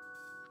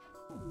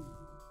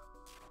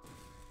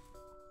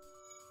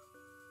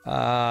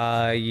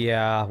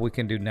 Yeah, we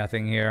can do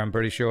nothing here, I'm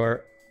pretty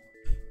sure.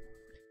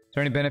 Is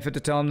there any benefit to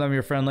telling them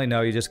you're friendly?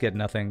 No, you just get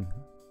nothing,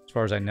 as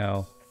far as I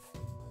know.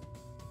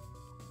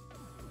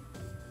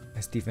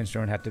 This defense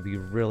drone had to be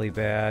really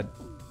bad.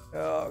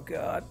 Oh,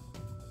 God.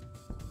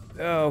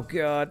 Oh,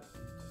 God.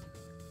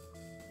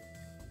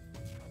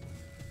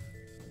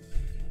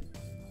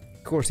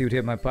 Of course he would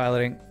hit my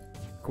piloting.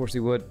 Of course he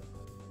would.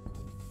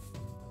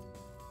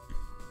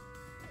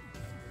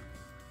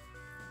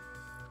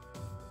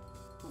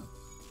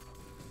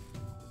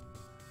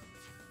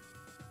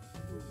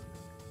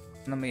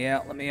 Let me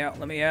out, let me out,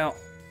 let me out.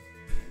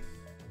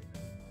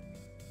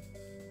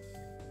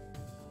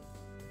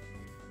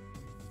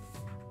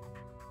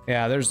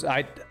 Yeah,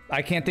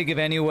 I can't think of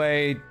any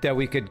way that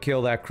we could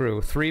kill that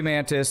crew. 3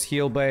 Mantis,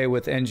 Heal Bay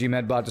with NG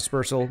Medbot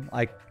Dispersal.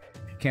 I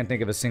can't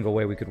think of a single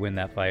way we could win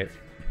that fight.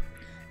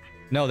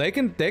 No, they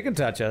can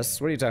touch us.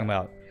 What are you talking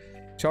about?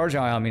 Charge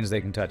Ion means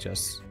they can touch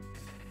us.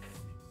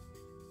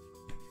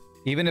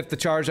 Even if the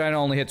Charge Ion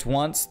only hits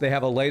once, they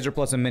have a laser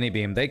plus a mini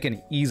beam. They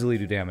can easily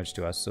do damage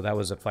to us, so that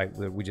was a fight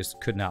that we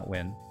just could not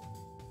win.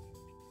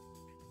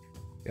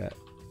 Yeah.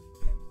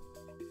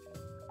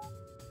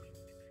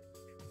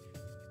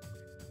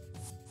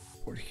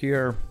 We're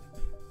here.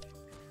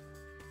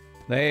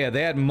 They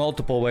had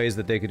multiple ways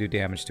that they could do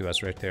damage to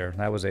us right there.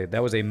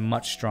 That was a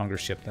much stronger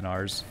ship than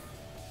ours.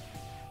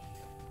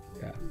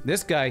 Yeah.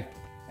 This guy,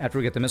 after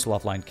we get the missile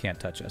offline, can't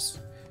touch us.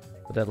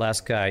 But that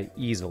last guy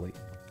easily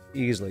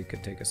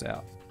could take us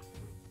out.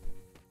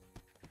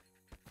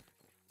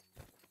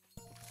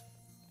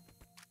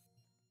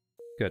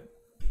 Good.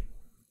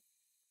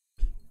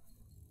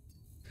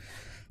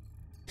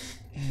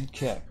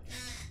 Okay.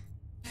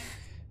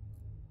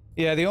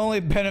 Yeah, the only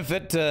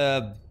benefit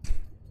to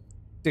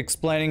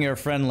explaining you're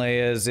friendly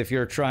is if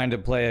you're trying to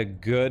play a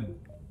good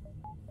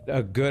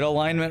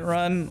alignment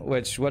run,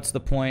 which, what's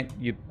the point?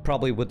 You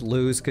probably would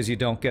lose because you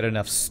don't get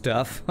enough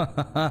stuff.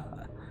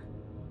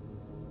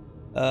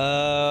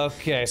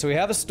 Okay, so we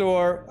have a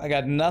store. I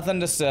got nothing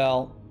to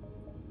sell.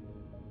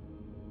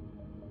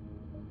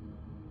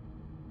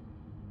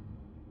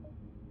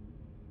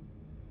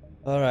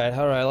 Alright,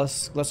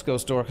 let's go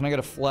store. Can I get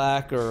a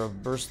flak or a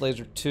burst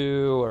laser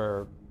 2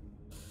 or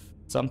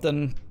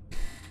something?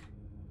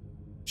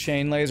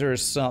 Chain laser or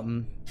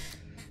something.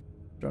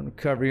 Drone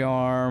recovery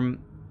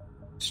arm.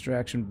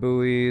 Distraction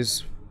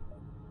buoys.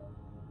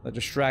 The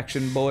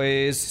distraction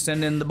boys.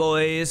 Send in the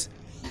boys.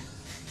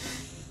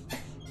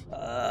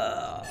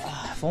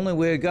 If only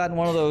we had gotten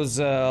one of those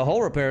hull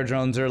repair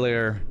drones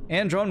earlier,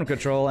 and drone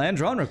control, and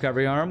drone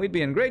recovery arm, we'd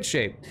be in great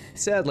shape.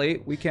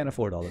 Sadly, we can't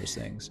afford all those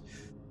things.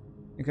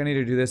 I think I need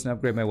to do this and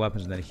upgrade my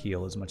weapons and then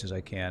heal as much as I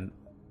can.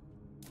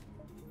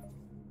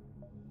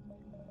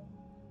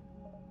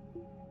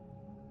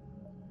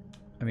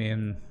 I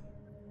mean,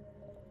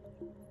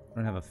 I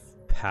don't have a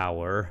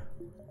power.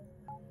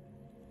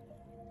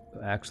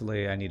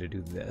 Actually, I need to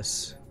do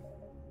this.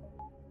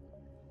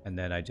 And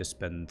then I just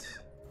spend...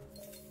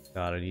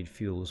 God, I need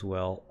fuel as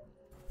well.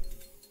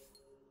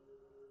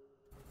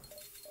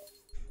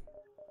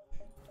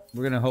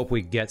 We're gonna hope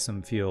we get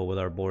some fuel with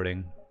our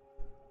boarding.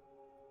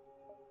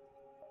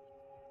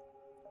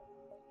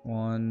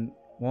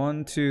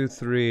 One, 2,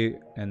 3,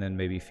 and then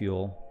maybe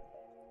fuel.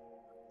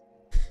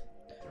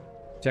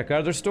 Check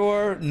other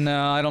store?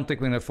 No, I don't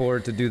think we can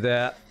afford to do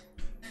that.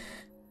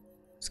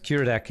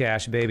 Secure that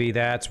cash, baby.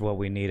 That's what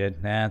we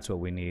needed. That's what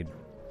we need.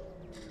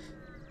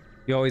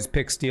 You always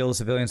pick steel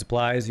civilian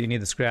supplies. You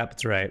need the scrap.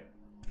 That's right.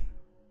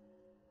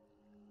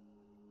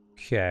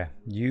 Okay.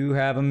 You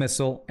have a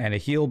missile and a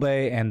heal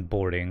bay and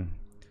boarding.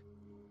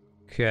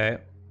 Okay.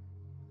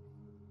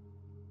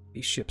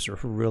 These ships are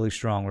really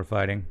strong we're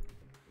fighting.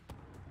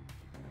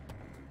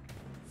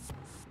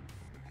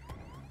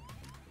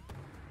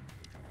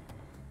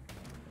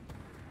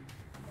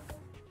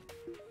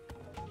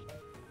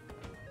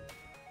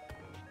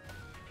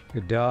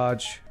 Good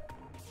dodge.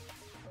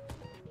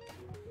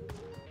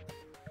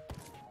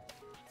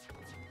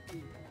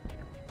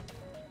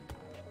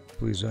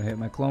 Please don't hit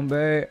my clone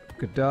bay.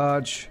 Good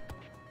dodge.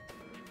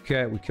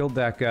 Okay, we killed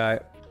that guy.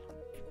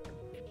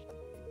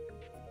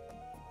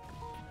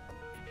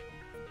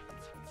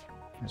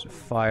 There's a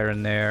fire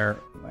in there.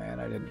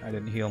 Man, I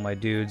didn't heal my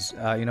dudes.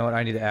 You know what?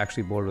 I need to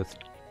actually board with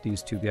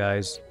these two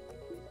guys.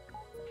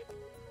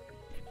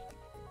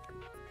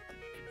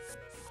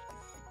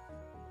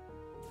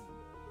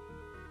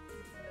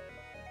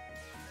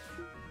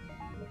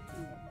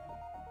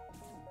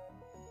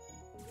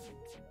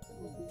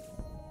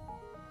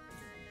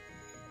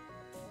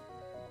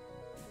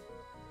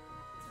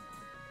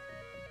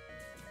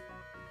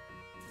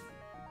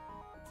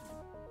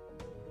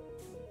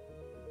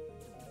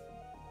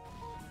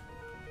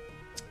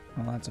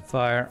 Well, that's a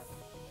fire.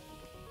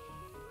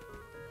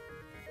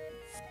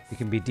 We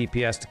can be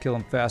DPS to kill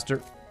him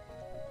faster.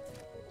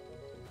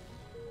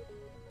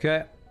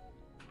 Okay.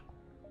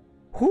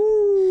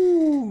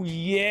 Whoo!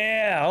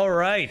 Yeah!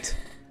 Alright!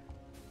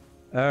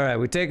 Alright,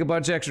 we take a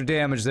bunch of extra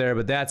damage there,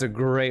 but that's a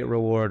great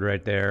reward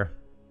right there.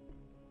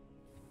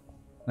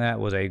 That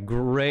was a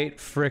great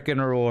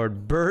frickin'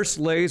 reward. Burst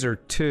Laser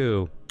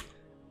 2.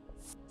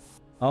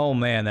 Oh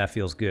man, that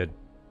feels good.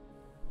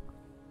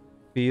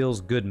 Feels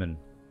goodman.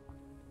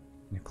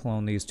 You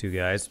clone these two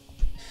guys.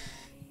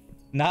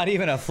 Not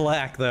even a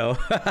flak, though.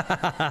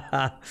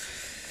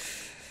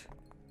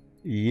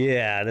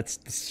 Yeah,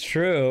 that's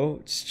true.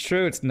 It's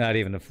true it's not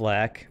even a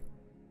flak.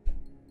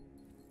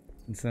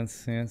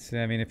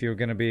 I mean, if you're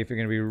gonna be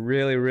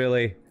really,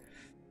 really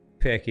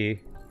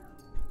picky,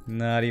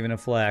 not even a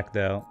flak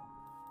though.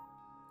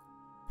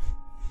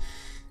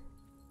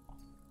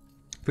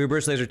 Free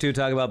Burst Laser 2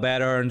 talk about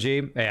bad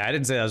RNG. Hey, I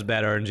didn't say that was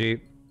bad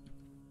RNG.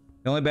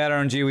 The only bad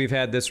RNG we've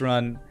had this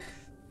run,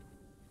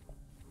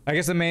 I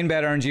guess the main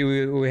bad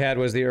RNG we had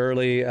was the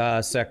early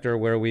sector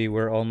where we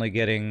were only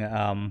getting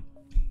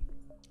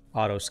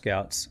auto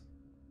scouts.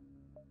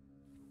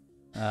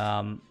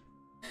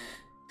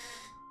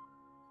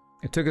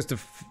 It took us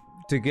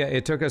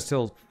it took us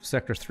till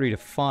sector 3 to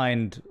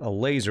find a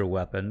laser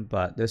weapon,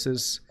 but this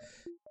is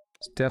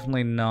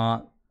definitely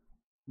not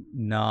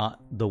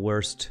the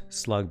worst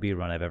Slug B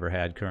run I've ever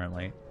had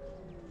currently.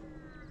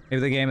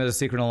 Maybe the game has a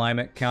secret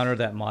alignment counter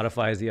that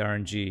modifies the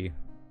RNG.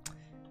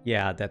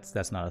 Yeah,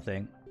 that's not a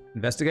thing.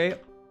 Investigate.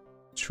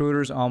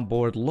 Intruders on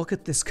board. Look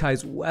at this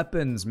guy's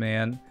weapons,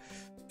 man.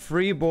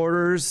 Free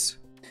borders.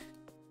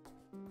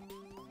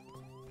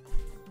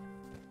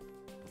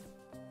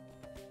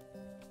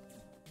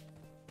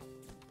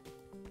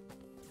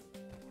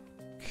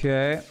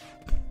 Okay.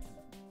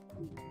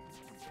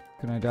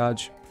 Can I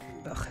dodge?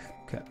 Ugh,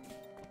 okay.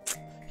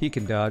 He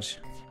can dodge.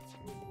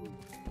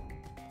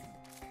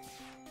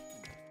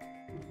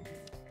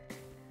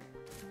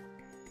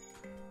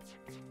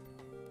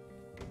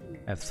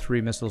 I have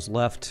 3 missiles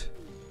left.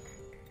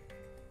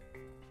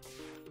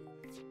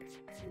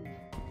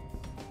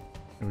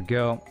 There we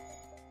go.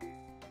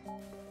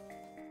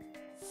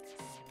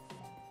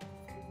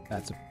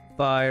 That's a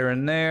fire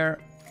in there.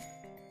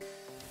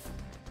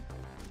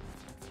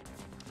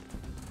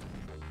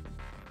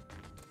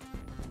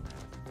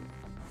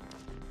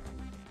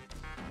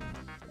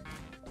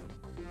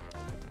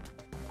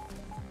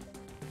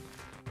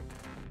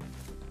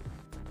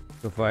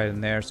 Go fight in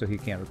there so he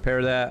can't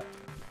repair that.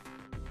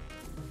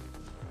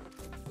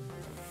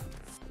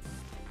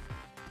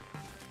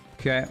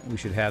 Okay, we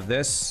should have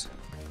this.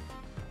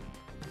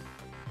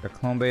 Our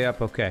clone bay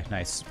up. Okay,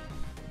 nice.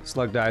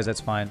 Slug dies,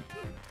 that's fine.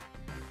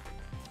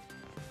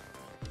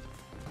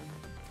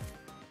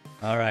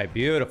 Alright,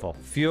 beautiful.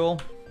 Fuel.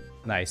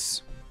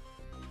 Nice.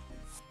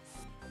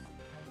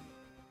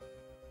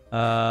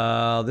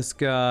 This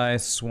guy,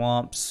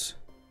 swamps.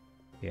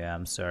 Yeah,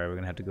 I'm sorry, we're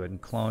gonna have to go ahead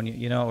and clone you.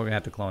 You know, we're gonna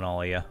have to clone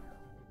all of you.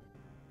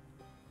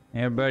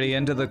 Everybody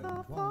into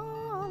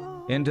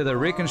the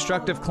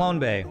reconstructive clone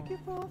bay.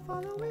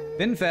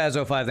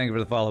 BinFaz05, thank you for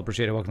the follow.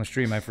 Appreciate it. Welcome to the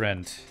stream, my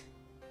friend.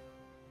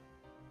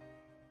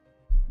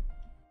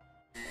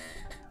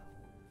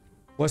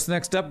 What's the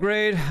next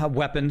upgrade?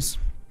 Weapons.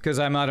 Because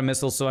I'm out of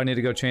missiles, so I need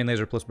to go chain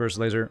laser plus burst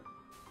laser.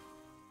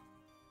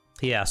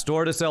 Yeah,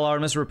 store to sell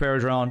Artemis repair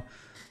drone.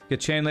 Get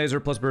chain laser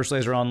plus burst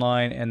laser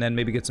online, and then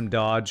maybe get some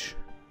dodge.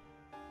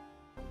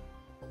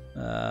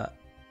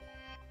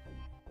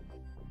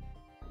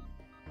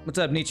 What's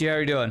up, Nietzsche? How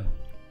are you doing?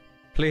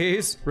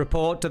 Please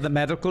report to the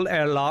medical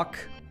airlock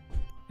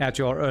at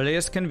your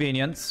earliest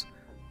convenience,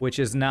 which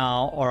is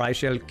now, or I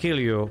shall kill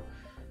you.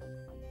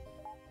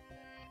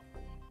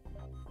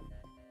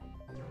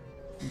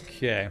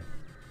 Okay.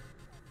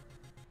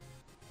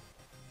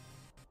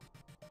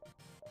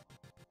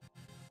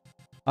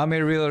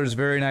 Automated reloader is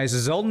very nice.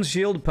 Zoltan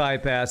shield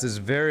bypass is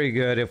very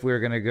good if we're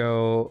gonna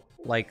go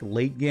like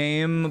late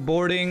game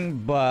boarding,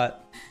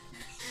 but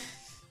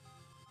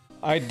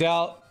I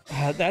doubt.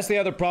 That's the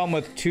other problem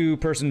with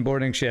 2-person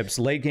boarding ships.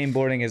 Late game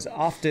boarding is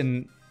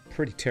often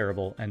pretty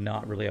terrible and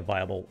not really a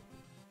viable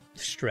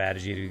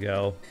strategy to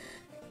go.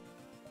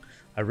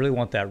 I really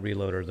want that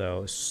reloader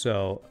though,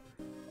 so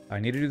I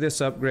need to do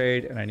this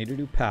upgrade and I need to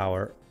do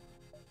power.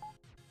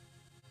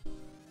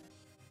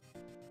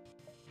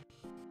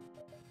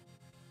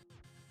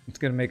 It's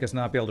gonna make us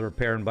not be able to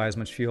repair and buy as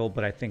much fuel,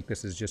 but I think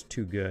this is just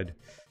too good.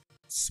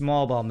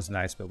 Small bomb's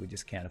nice, but we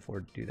just can't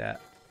afford to do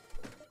that.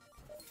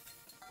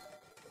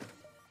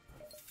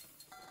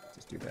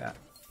 Just do that.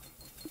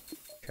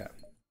 Okay.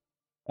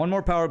 One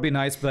more power would be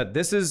nice, but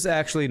this is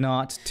actually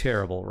not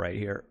terrible right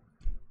here.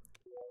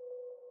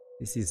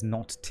 This is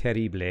not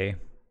terrible.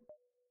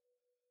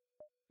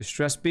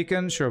 Distress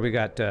beacon? Sure, we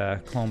got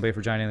clone bay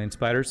for giant alien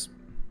spiders.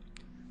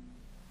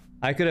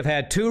 I could have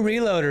had 2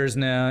 reloaders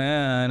now.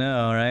 Yeah, I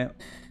know, right?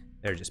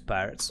 They're just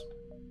pirates.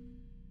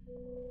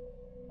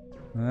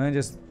 I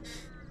just...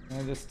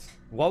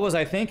 What was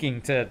I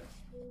thinking to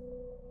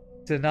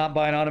not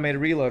buy an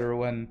automated reloader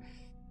when...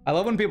 I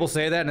love when people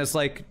say that and it's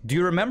like, do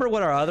you remember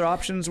what our other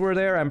options were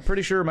there? I'm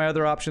pretty sure my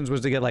other options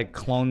was to get like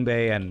clone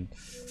bay and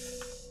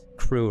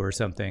crew or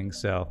something,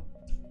 so...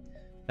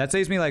 That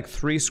saves me like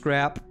 3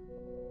 scrap,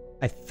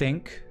 I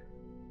think.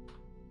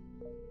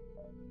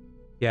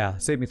 Yeah,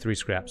 saved me 3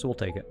 scrap, so we'll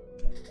take it.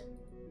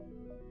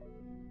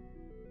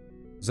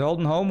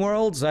 Zoltan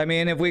Homeworlds? I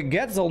mean, if we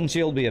get Zoltan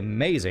Shield, be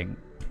amazing.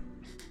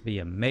 Be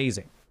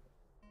amazing.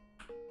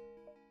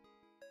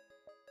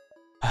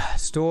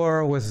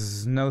 Store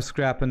with no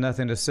scrap and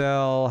nothing to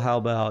sell. How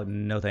about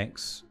no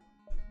thanks?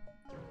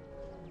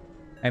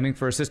 Aiming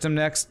for a system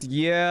next?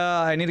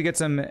 Yeah, I need to get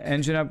some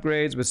engine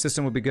upgrades, but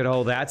system would be good.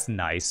 Oh, that's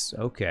nice.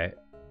 Okay.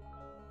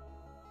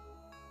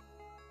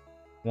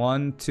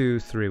 1, 2,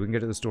 3. We can get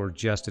to the store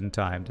just in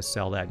time to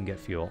sell that and get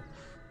fuel.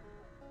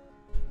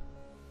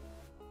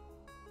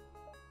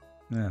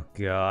 Oh,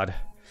 God.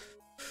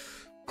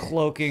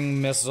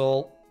 Cloaking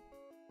missile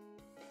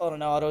on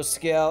an auto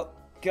scout.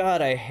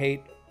 God, I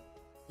hate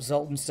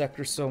Zoltan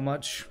Sector so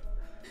much.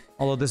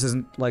 Although this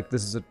isn't like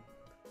this is a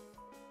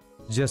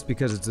just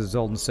because it's a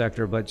Zoltan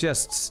Sector, but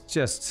just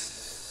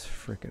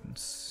freaking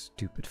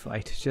stupid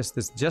fight. Just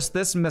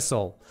this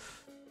missile.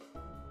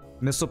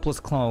 Missile plus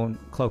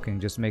cloaking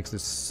just makes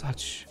this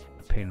such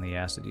a pain in the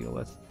ass to deal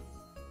with.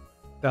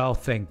 Oh,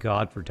 thank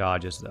God for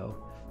dodges though.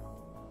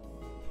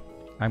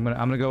 I'm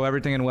gonna go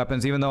everything in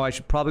weapons, even though I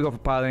should probably go for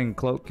piloting and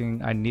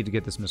cloaking. I need to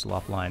get this missile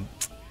offline.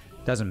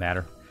 Doesn't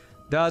matter.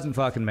 Doesn't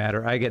fucking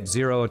matter. I get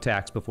 0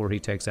 attacks before he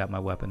takes out my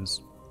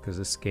weapons, because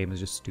this game is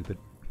just stupid.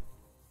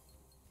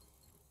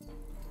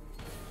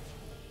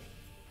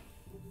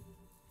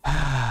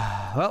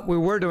 Well, we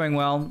were doing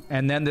well,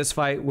 and then this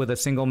fight with a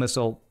single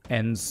missile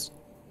ends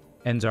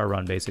our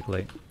run,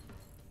 basically.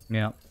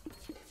 Yeah.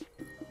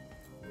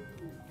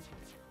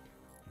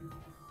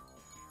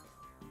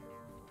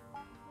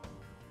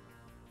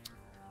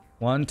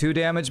 One 2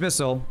 damage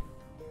missile.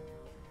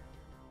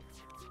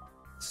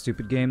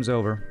 Stupid game's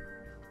over.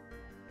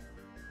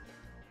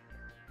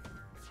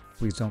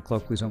 Please don't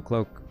cloak, please don't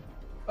cloak.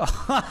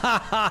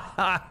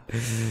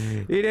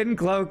 He didn't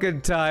cloak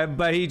in time,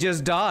 but he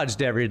just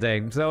dodged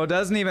everything. So it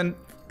doesn't even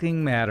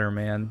fucking matter,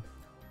 man.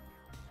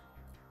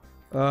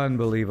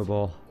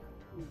 Unbelievable.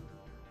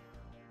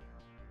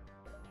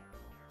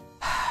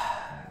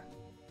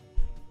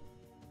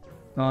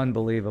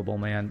 Unbelievable,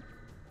 man.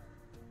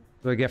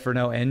 What do I get for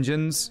no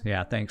engines?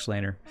 Yeah, thanks,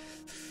 Laner.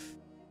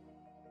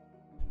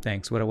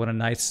 Thanks. What a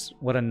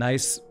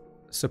nice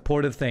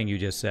supportive thing you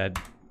just said.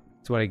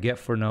 That's what I get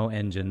for no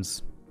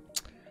engines.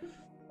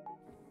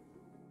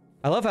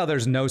 I love how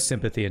there's no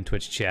sympathy in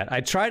Twitch chat. I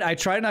try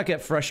to not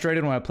get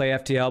frustrated when I play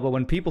FTL, but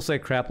when people say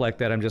crap like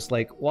that, I'm just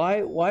like, why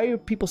are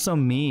people so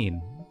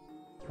mean?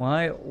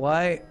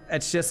 Why?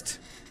 It's just,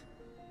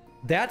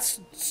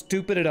 that's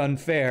stupid and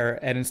unfair,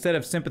 and instead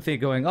of sympathy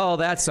going, oh,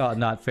 that's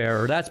not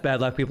fair, or that's bad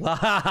luck, people, ha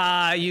ha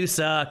ha, you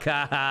suck,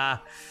 ha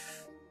ha.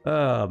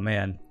 Oh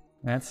man,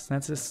 that's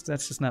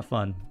just not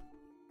fun.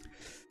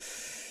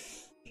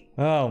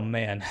 Oh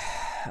man.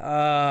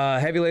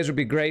 Heavy laser would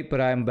be great, but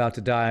I'm about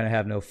to die and I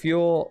have no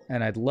fuel,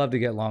 and I'd love to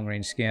get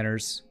long-range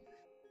scanners.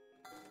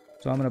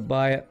 So I'm gonna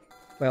buy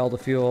all the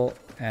fuel,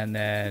 and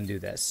then do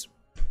this.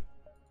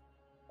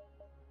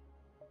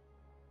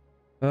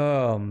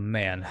 Oh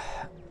man.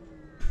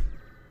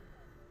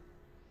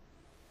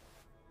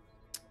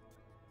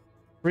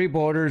 Free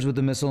borders with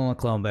the missile and the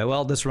clone bay.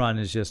 Well, this run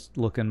is just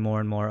looking more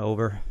and more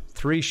over.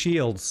 3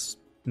 shields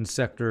in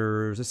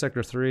sector, is this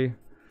sector 3?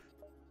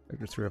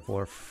 Sector 3 or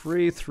 4.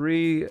 Free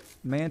 3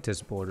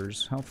 Mantis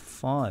borders. How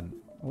fun.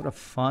 What a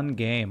fun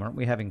game. Aren't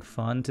we having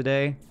fun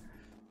today?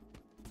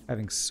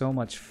 Having so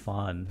much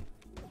fun.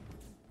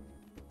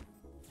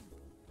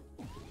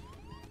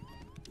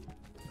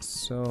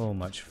 So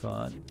much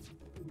fun.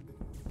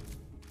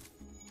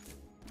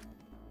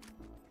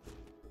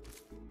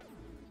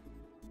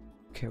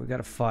 Okay, we got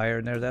a fire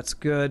in there. That's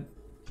good.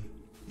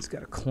 He's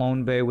got a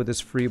clone bay with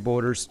his free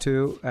borders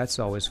too. That's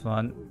always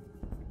fun.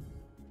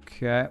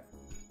 Okay.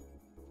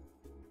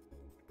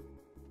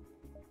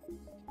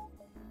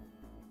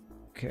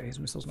 Okay, his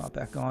missile's not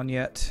back on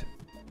yet.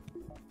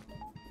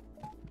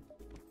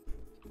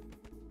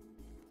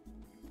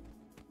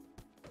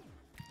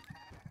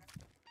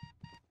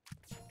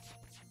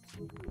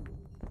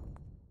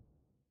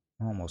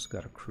 Almost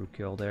got a crew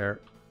kill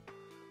there.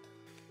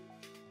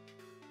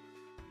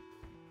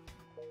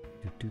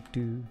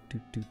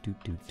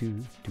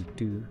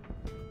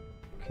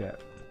 Okay.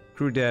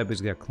 Crew dead, but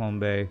he's got clone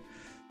bay.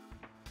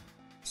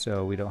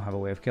 So we don't have a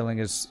way of killing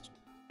his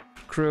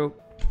crew.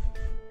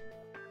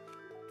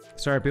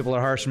 Sorry, people are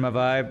harsh on my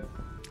vibe.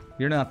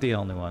 You're not the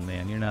only one,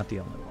 man. You're not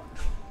the only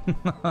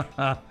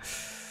one.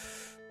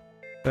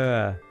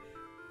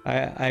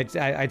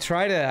 I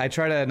try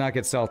to not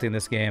get salty in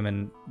this game,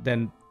 and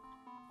then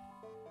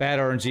bad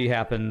RNG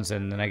happens,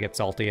 and then I get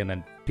salty, and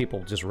then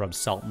people just rub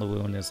salt in the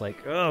wound. It's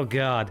like, oh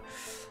god.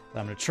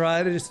 I'm gonna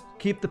try to just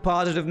keep the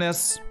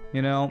positiveness,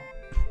 you know.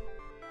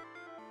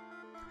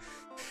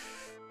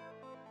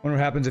 Wonder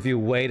what happens if you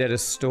wait at a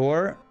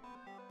store.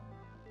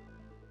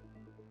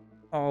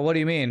 Oh, what do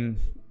you mean?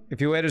 If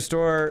you wait at a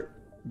store,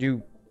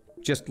 you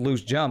just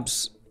lose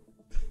jumps.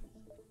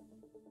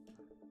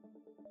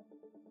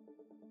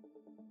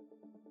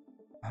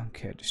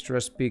 Okay,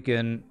 distress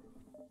beacon.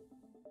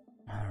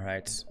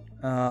 Alright.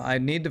 I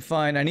need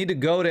to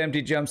go to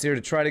empty jumps here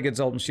to try to get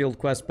Zoltan Shield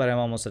quest, but I'm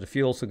almost out of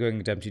fuel, so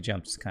going to empty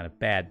jumps is kind of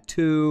bad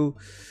too.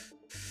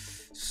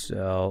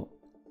 So,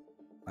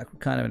 I'm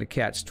kind of in a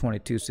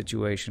catch-22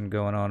 situation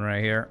going on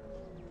right here.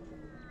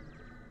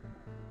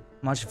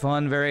 Much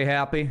fun, very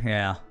happy.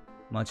 Yeah,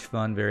 much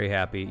fun, very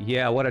happy.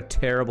 Yeah, what a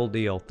terrible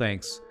deal.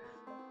 Thanks.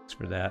 Thanks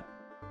for that.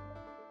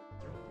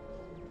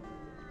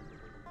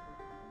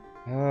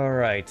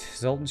 Alright,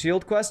 Zoltan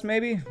Shield quest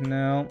maybe?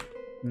 No.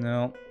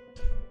 No.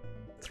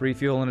 3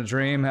 fuel and a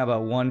dream. How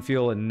about 1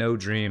 fuel and no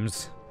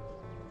dreams?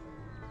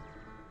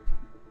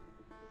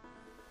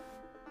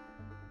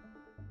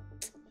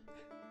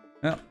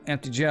 Oh,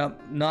 empty jump.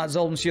 Not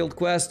Zoltan Shield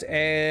quest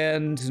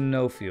and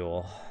no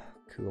fuel.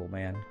 Cool,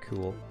 man.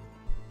 Cool.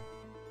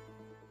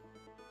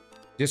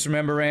 Just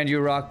remember, Rand, you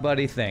rock,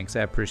 buddy. Thanks.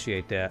 I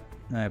appreciate that.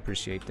 I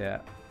appreciate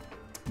that.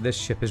 This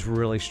ship is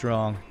really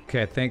strong.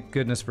 Okay, thank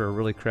goodness for a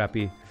really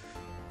crappy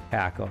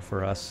hack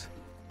for us.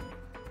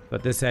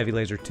 But this heavy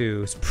laser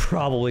 2 is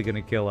probably going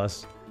to kill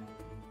us.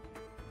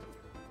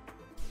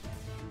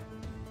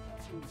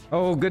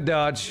 Oh, good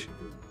dodge.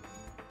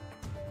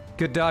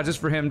 Good dodges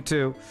for him,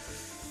 too.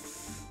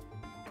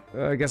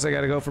 I guess I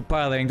gotta go for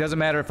piloting. Doesn't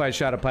matter if I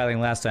shot at piloting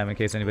last time in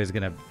case anybody's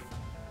gonna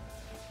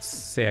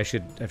say I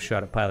should have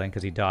shot at piloting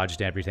because he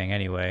dodged everything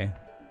anyway.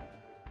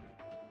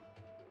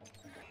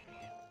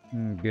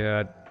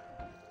 Good.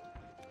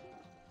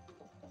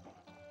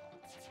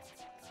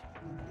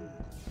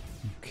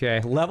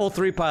 Okay, level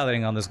 3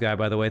 piloting on this guy,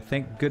 by the way.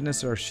 Thank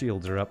goodness our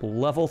shields are up.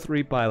 Level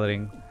 3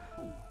 piloting.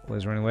 Well,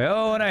 he's running away.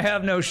 Oh, and I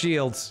have no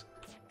shields.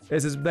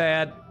 This is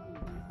bad.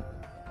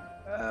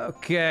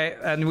 Okay,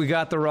 and we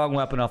got the wrong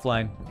weapon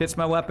offline. Hits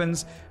my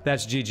weapons,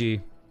 that's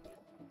GG.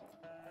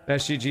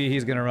 That's GG,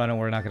 he's gonna run and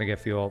we're not gonna get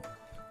fuel.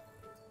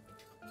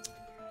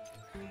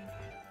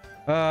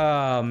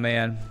 Oh,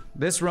 man.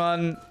 This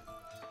run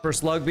for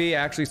Slug B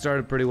actually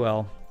started pretty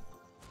well.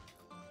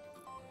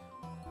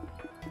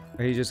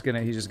 He's just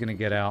gonna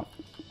get out.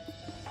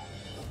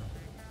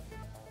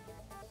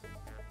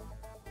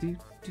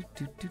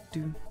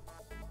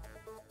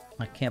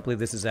 I can't believe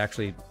this is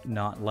actually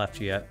not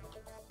left yet.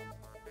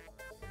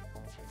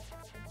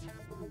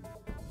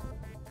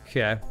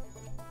 Okay.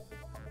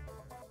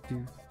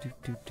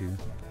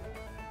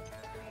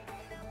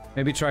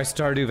 Maybe try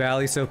Stardew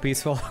Valley, so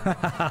peaceful. Well,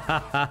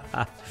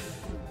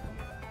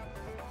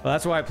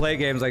 that's why I play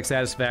games like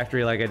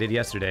Satisfactory like I did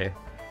yesterday.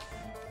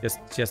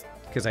 Just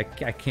because I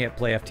can't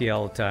play FTL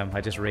all the time. I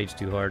just rage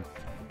too hard.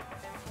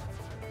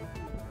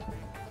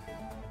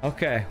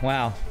 Okay,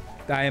 wow.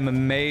 I am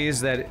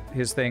amazed that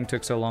his thing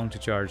took so long to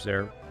charge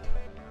there.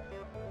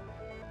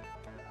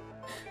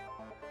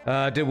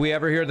 Did we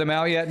ever hear them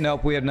out yet?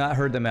 Nope, we have not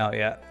heard them out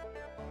yet.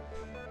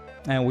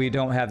 And we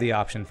don't have the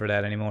option for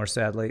that anymore,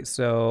 sadly.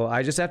 So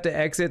I just have to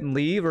exit and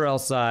leave, or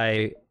else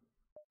I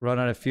run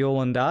out of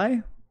fuel and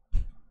die?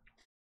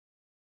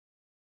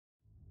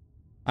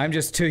 I'm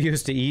just too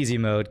used to easy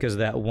mode because of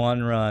that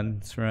one run.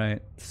 That's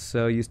right.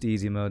 So used to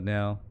easy mode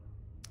now.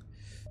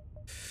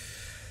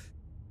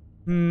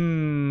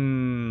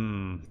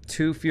 2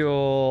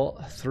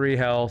 fuel, 3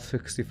 health,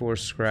 64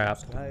 scrap.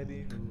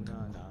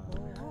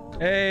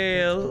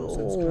 Hey,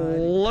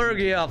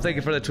 Lurgiel, thank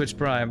you for the Twitch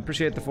Prime.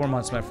 Appreciate the 4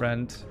 months, my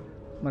friend.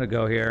 I'm gonna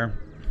go here.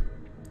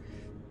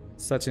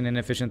 Such an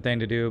inefficient thing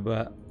to do,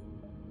 but...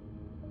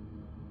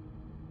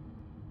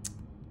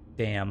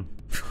 Damn.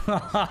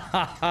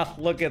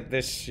 Look at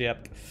this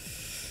ship.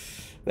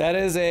 That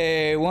is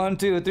a 1,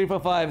 2, 3, 4,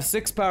 5,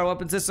 6 power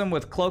weapon system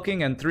with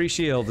cloaking and 3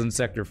 shields in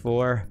Sector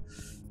 4.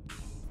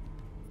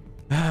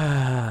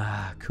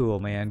 Cool,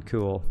 man,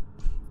 cool.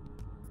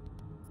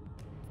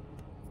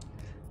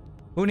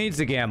 Who needs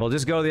to gamble?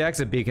 Just go to the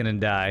exit beacon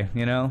and die,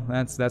 you know?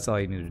 That's all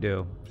you need to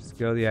do. Just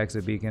go to the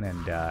exit beacon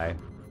and die.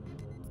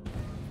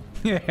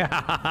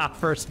 Yeah,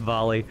 first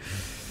volley.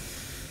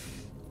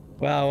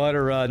 Wow, what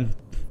a run.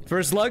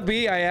 For Slug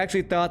B, I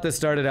actually thought this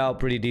started out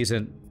pretty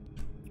decent.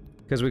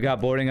 Because we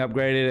got boarding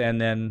upgraded and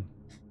then...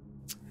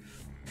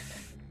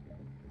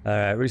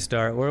 Alright,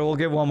 restart. We'll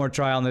give one more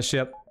try on this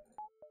ship.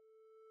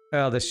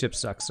 Oh, this ship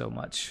sucks so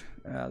much.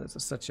 Oh, this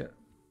is such a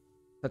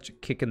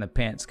kick in the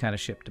pants kind of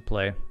ship to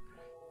play.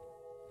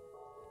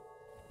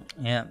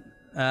 Yeah,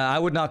 I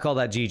would not call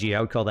that GG.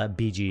 I would call that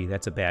BG.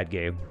 That's a bad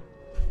game.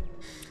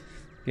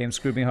 Game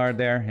screwed me hard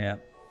there. Yeah,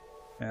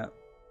 yeah.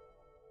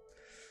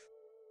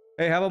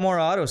 Hey, how about more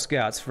auto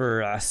scouts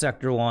for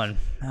Sector 1?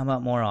 How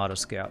about more auto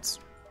scouts?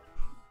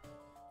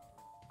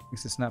 At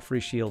least it's not free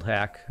shield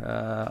hack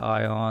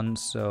ion,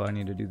 so I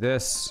need to do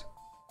this.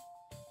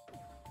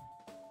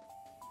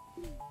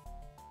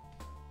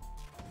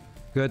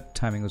 Good,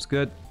 timing was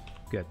good.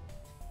 Good.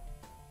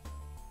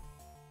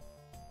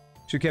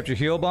 Should've kept your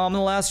heal bomb in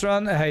the last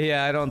run?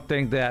 Yeah, I don't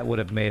think that would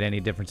have made any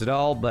difference at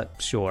all,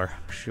 but sure.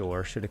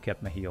 Should have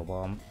kept my heal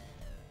bomb.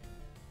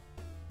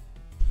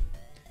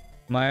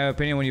 My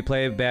opinion, when you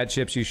play bad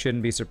ships, you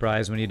shouldn't be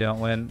surprised when you don't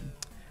win.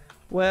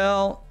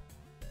 Well,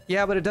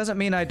 yeah, but it doesn't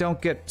mean I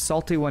don't get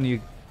salty when you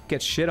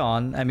get shit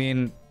on. I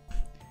mean...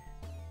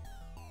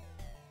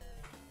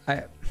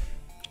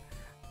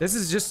 This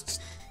is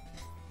just...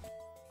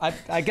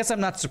 I guess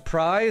I'm not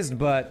surprised,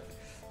 but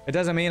it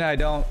doesn't mean I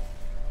don't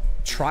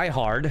try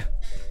hard.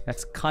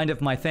 That's kind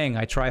of my thing.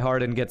 I try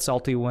hard and get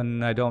salty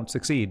when I don't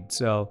succeed,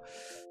 so...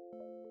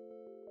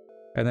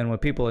 And then when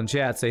people in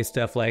chat say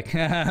stuff like,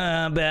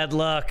 bad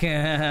luck,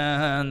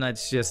 and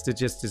it's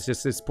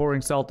just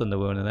pouring salt in the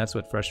wound, and that's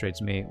what frustrates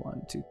me.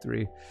 1, 2, 3.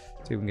 See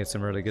if we can get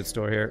some really good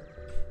store here.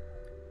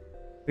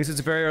 At least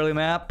it's a very early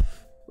map.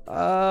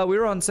 We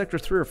were on Sector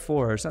 3 or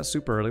 4. It's not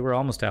super early. We're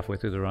almost halfway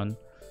through the run.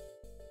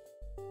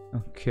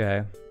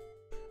 Okay.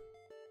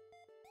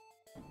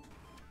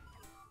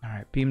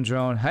 Alright, beam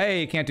drone.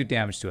 Hey, you can't do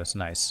damage to us.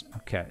 Nice.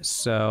 Okay,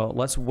 so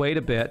let's wait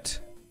a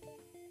bit.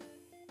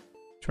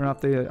 Turn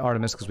off the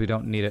Artemis because we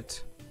don't need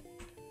it.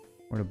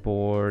 We're going to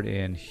board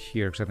in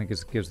here because I think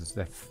it gives us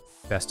the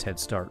best head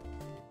start.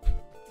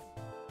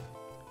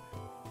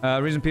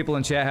 Reason people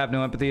in chat have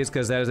no empathy is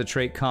because that is a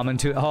trait common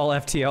to all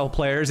FTL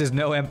players is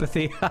no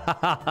empathy.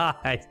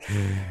 Alright,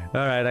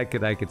 I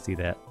could see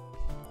that.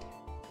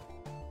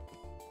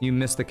 You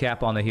missed the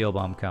cap on the heal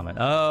bomb comment.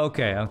 Oh,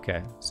 okay,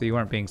 okay. So you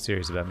weren't being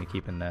serious about me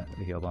keeping the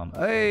heal bomb.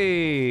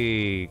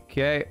 Hey,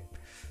 okay.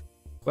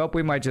 Well,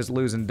 we might just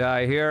lose and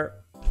die here.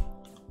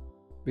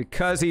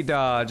 Because he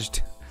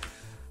dodged.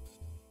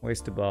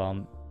 Waste a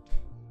bomb.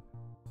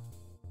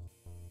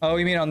 Oh,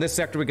 you mean on this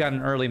sector we got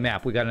an early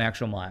map. We got an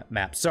actual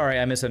map. Sorry,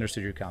 I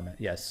misunderstood your comment.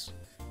 Yes.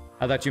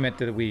 I thought you meant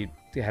that we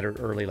had an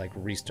early, like,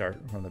 restart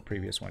from the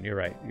previous one. You're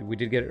right. We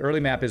did get... Early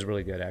map is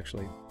really good,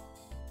 actually.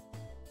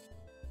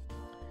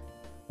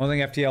 One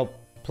thing FTL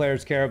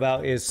players care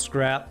about is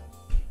scrap.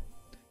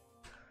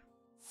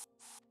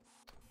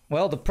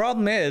 Well, the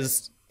problem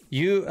is,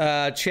 you,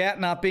 chat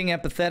not being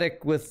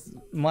empathetic with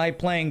my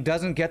playing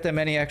doesn't get them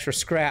any extra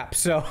scrap,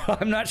 so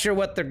I'm not sure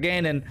what they're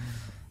gaining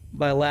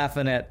by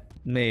laughing at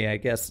me. I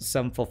guess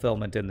some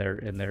fulfillment in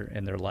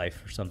their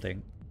life or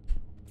something.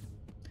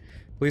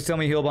 Please tell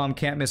me heal bomb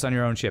can't miss on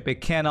your own ship.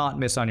 It cannot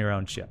miss on your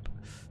own ship.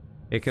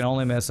 It can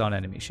only miss on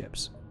enemy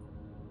ships.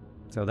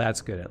 So that's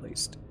good at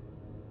least.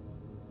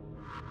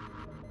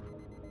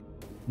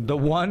 The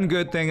one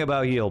good thing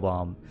about heal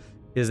bomb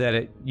is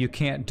that you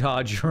can't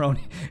dodge your own.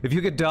 If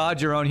you could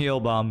dodge your own heal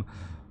bomb,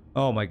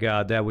 oh my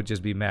god, that would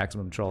just be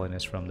maximum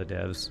trolliness from the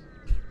devs.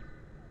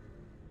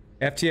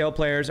 FTL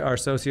players are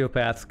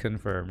sociopaths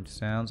confirmed.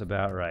 Sounds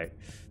about right.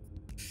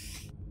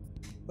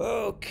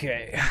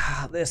 Okay,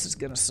 this is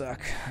gonna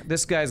suck.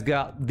 This guy's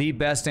got the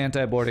best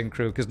anti-boarding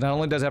crew because not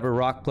only does he have a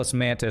rock plus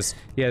mantis,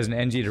 he has an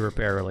NG to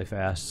repair really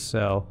fast.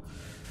 So.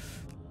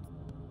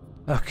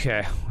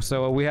 Okay,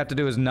 so what we have to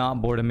do is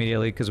not board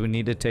immediately because we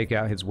need to take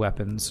out his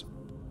weapons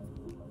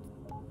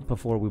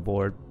before we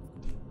board.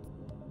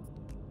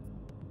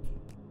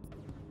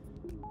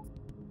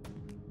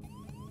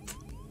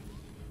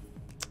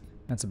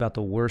 That's about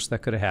the worst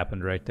that could have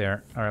happened right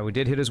there. Alright, we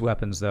did hit his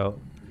weapons though.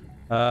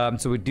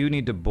 So we do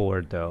need to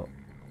board though.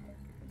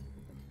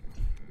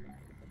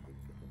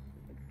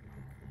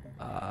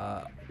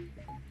 Can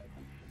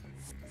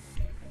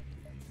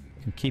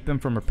keep him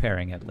from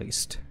repairing at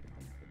least.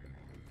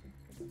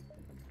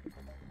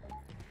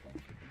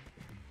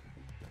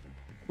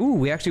 Ooh,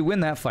 we actually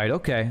win that fight.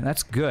 Okay,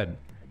 that's good.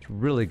 It's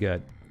really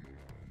good.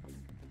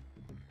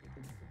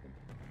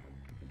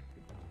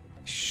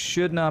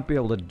 Should not be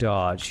able to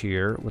dodge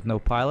here with no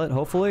pilot,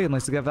 hopefully,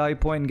 unless he got value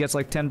point and gets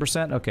like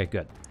 10%. Okay,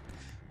 good.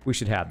 We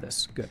should have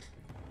this. Good.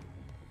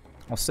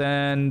 I'll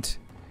send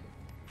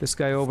this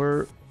guy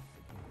over.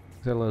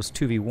 Zelos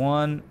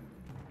 2v1.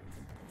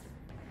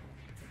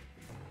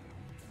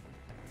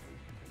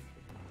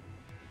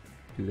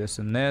 Do this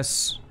and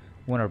this.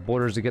 We want our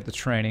borders to get the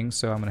training,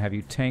 so I'm gonna have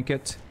you tank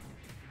it,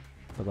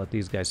 but let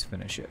these guys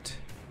finish it.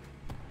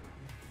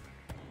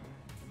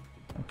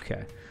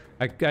 Okay,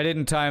 I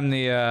didn't time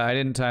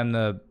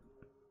the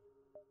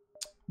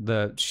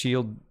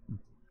shield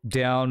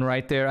down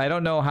right there. I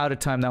don't know how to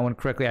time that one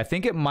correctly. I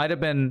think it might have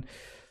been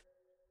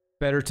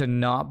better to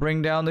not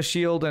bring down the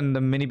shield, and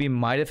the mini beam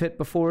might have hit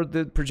before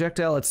the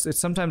projectile. It's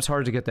sometimes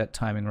hard to get that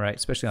timing right,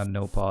 especially on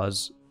no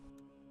pause.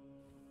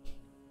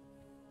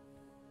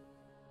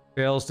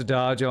 Fails to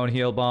dodge own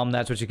heal bomb.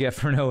 That's what you get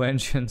for no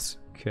engines.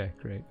 Okay,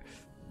 great.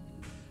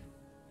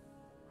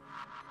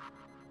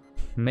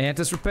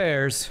 Mantis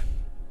repairs.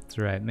 That's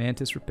right,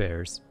 Mantis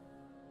repairs.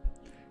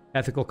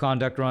 Ethical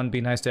conduct run.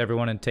 Be nice to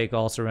everyone and take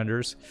all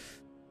surrenders.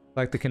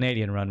 Like the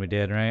Canadian run we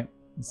did, right?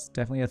 It's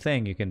definitely a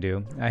thing you can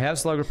do. I have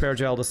slug repair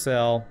gel to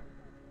sell.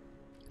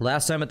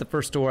 Last time at the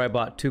first store I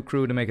bought 2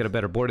 crew to make it a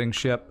better boarding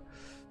ship.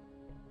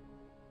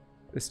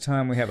 This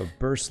time we have a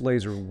burst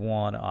laser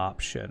 1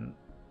 option.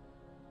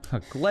 A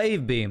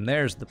glaive beam,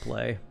 there's the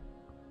play.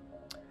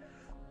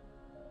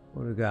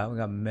 What do we got? We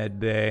got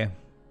med bay.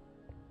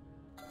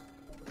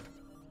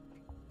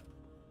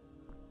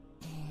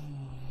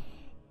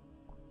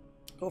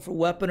 Go for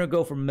weapon or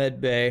go for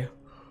med bay?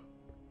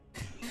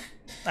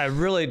 I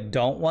really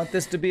don't want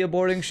this to be a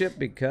boarding ship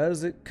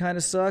because it kind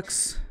of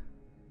sucks.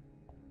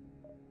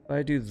 If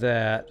I do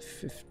that,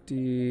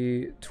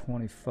 50,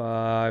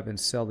 25, and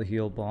sell the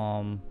heal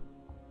bomb.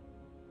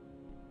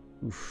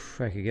 Oof,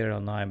 I could get it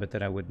online, but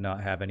then I would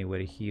not have any way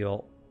to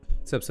heal.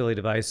 What's up, silly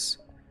device?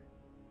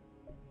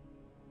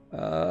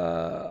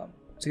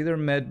 It's either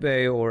med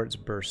bay or it's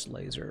burst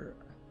laser.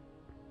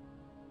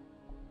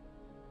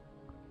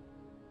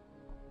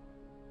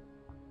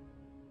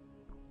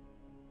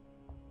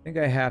 I think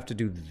I have to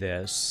do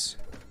this.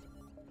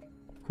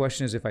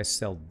 Question is if I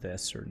sell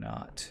this or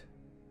not.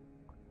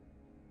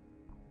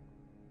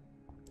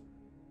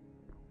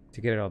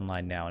 To get it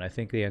online now, and I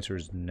think the answer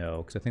is no,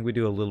 because I think we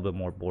do a little bit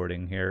more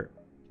boarding here.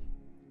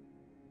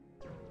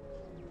 I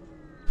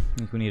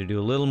think we need to do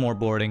a little more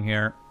boarding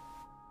here.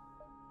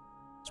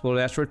 Explode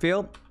asteroid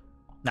field.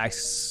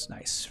 Nice,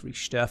 nice. Free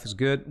stuff is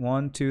good.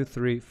 1, 2,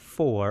 3,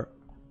 4,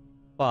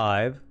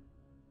 5.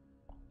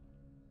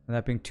 And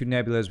that being 2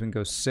 nebulas, we can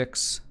go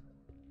 6.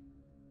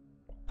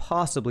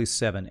 Possibly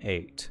 7,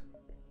 8.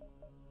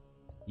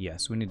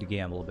 Yes, we need to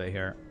gamble a bit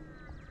here.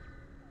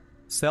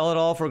 Sell it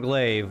all for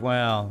glaive.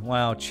 Wow,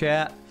 wow,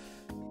 chat.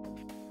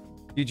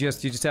 You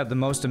just have the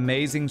most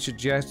amazing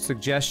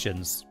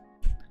suggestions.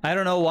 I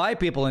don't know why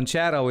people in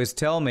chat always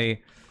tell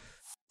me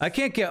I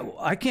can't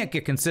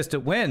get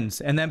consistent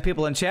wins, and then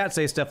people in chat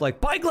say stuff like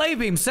buy glaive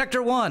beam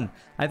sector 1.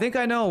 I think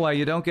I know why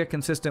you don't get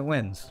consistent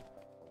wins.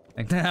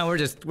 Like, nah, we're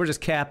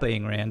just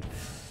capping, Rand.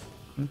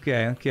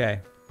 Okay, okay.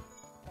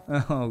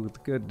 Oh,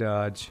 good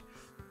dodge.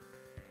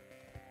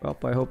 Well,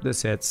 I hope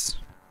this hits.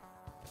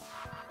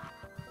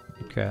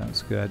 Okay,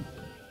 that's good.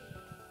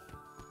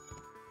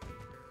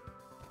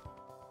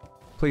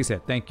 Please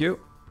hit. Thank you.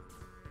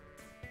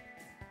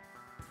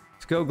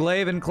 Let's go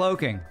glaive and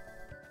cloaking.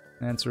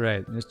 That's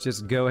right. Let's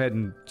just go ahead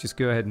and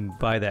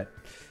buy that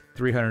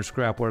 300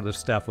 scrap worth of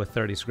stuff with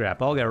 30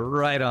 scrap. I'll get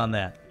right on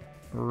that.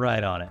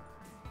 Right on it.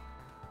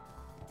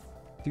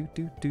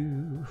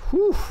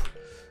 Whew.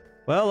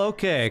 Well,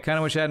 okay. Kind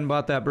of wish I hadn't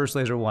bought that burst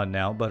laser 1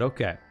 now, but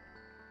okay.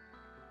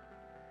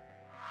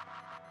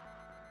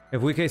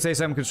 If we can say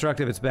something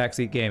constructive, it's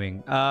backseat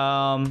gaming.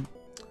 I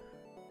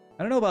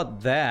don't know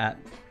about that.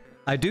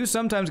 I do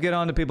sometimes get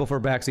on to people for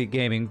backseat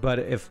gaming, but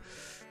if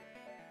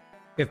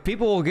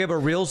people will give a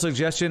real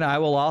suggestion, I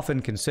will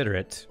often consider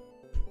it.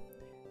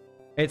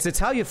 It's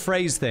how you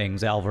phrase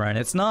things, Alvarin.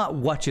 It's not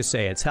what you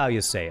say, it's how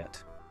you say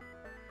it.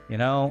 You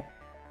know?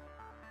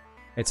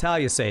 It's how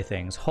you say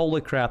things.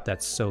 Holy crap,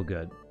 that's so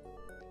good.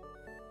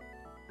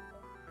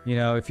 You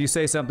know, if you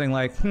say something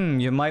like,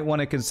 you might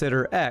want to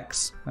consider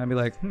X, I'd be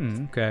like,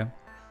 okay.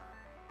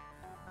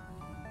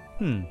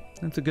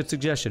 That's a good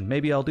suggestion.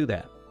 Maybe I'll do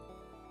that.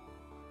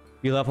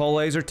 You love Hole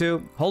Laser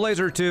 2? Hole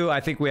Laser 2, I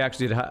think we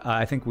actually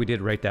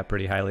did rate that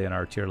pretty highly in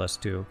our tier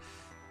list too.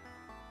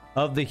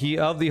 Of the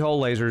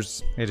Hole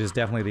Lasers, it is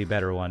definitely the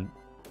better one.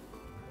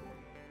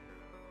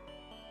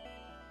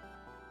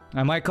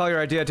 I might call your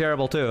idea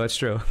terrible too, that's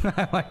true.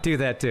 I might do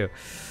that too.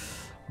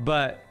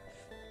 But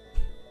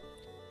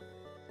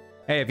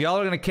hey, if y'all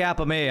are gonna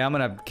kappa me, I'm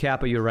gonna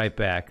kappa you right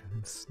back.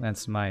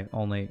 That's my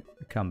only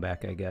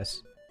comeback, I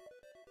guess.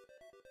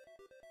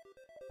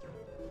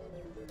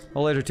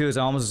 Hole Laser 2 is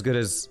almost as good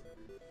as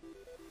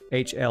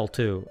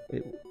HL2.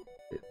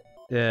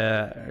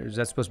 Is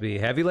that supposed to be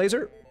heavy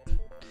laser?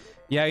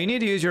 Yeah, you need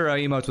to use your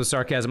emotes with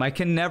sarcasm. I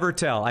can never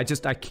tell. I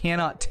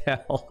cannot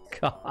tell.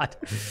 God.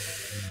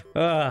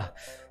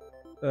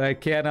 I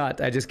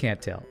just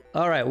can't tell.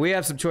 Alright, we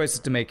have some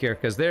choices to make here,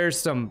 because there's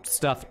some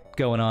stuff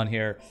going on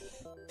here.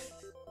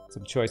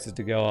 Some choices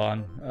to go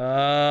on.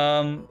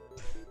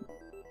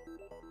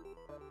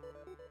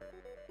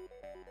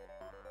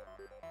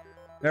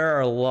 There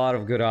are a lot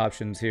of good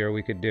options here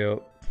we could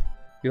do.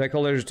 You like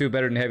Hole Laser 2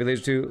 better than Heavy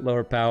Laser 2?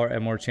 Lower power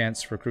and more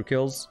chance for crew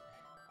kills?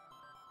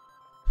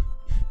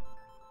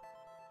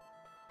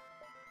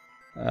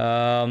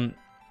 15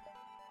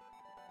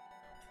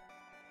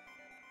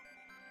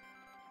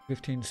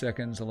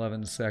 seconds,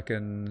 11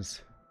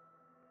 seconds.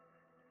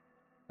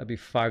 That'd be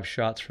 5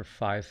 shots for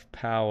 5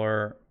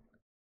 power.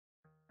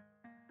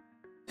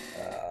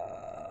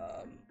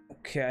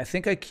 Okay, I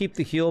think I keep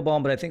the heal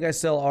bomb, but I think I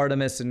sell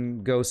Artemis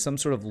and go some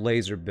sort of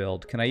laser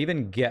build. Can I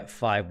even get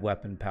 5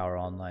 weapon power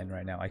online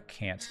right now? I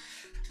can't.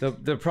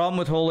 The problem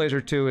with Hole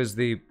Laser 2 is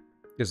the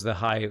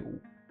high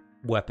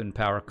weapon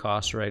power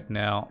cost right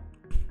now.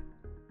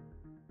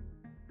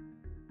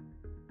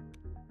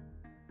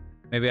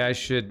 Maybe I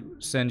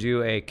should send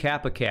you a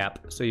Kappa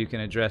Cap so you can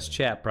address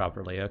chat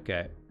properly.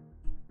 Okay.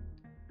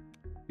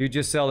 You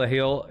just sell the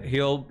heal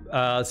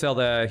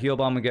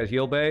bomb and get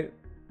heal bay.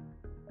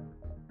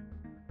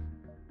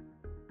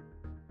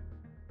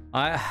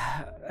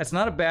 That's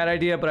not a bad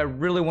idea, but I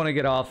really want to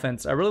get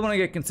offense. I really want to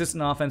get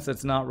consistent offense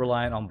that's not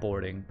reliant on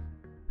boarding.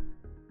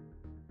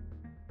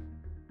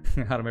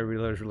 How to make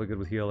reload is really good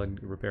with heal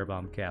and repair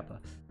bomb Kappa.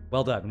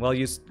 Well done. Well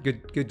used.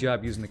 Good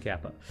job using the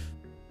Kappa.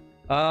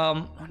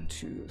 1,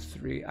 2,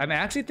 3. I'm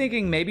actually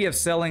thinking maybe of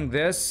selling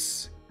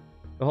this,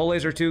 the Hole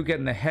Laser 2,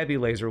 getting the Heavy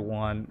Laser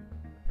 1.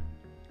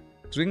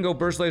 So we can go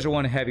Burst Laser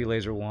 1, Heavy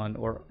Laser 1,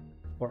 or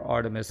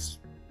Artemis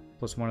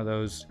plus one of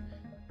those.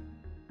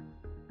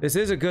 This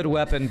is a good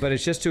weapon, but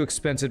it's just too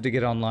expensive to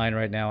get online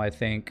right now, I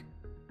think.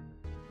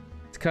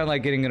 It's kind of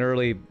like getting an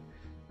early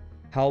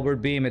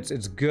halberd beam.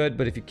 It's good,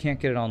 but if you can't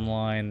get it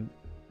online,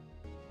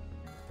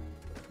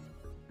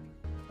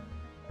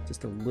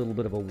 just a little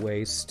bit of a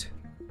waste.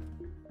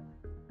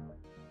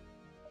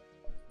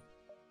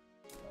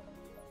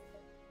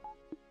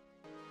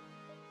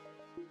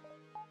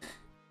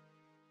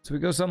 So we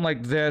go something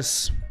like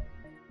this.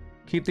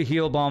 Keep the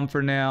heal bomb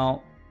for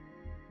now.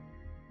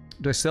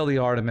 Do I sell the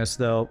Artemis,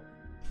 though?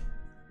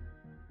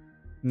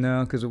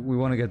 No, because we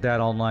want to get that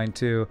online,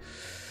 too.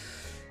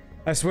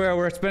 I swear,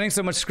 we're spending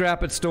so much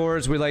scrap at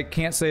stores, we, like,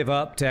 can't save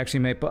up to actually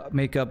make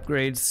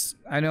upgrades.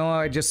 I know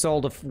I just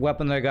sold a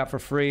weapon that I got for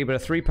free, but a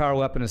 3-power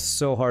weapon is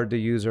so hard to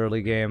use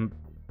early game.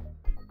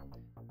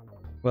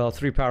 Well,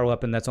 3 power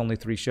weapon, that's only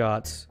 3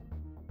 shots.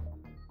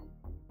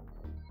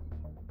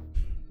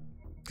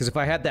 Because if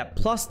I had that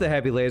plus the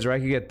heavy laser, I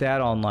could get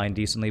that online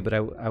decently, but I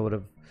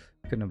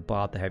couldn't have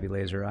bought the heavy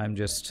laser. I'm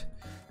just...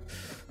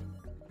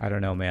 I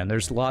don't know, man.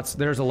 There's lots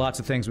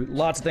of things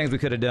we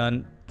could have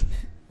done.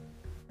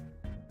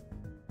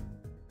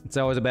 It's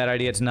always a bad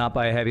idea to not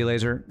buy a heavy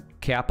laser.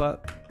 Kappa,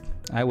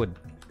 I would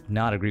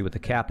not agree with the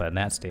Kappa in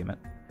that statement.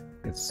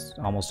 It's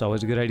almost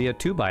always a good idea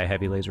to buy a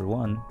heavy laser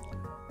 1.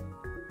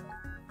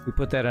 We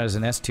put that as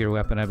an S tier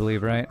weapon, I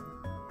believe, right?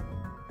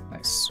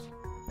 Nice.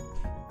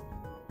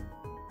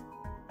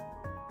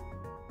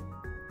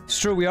 It's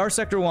true, we are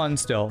Sector 1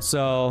 still,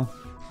 so...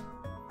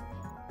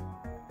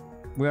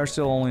 We are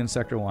still only in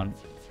Sector 1.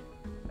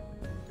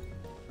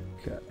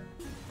 Okay.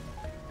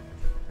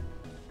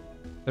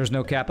 There's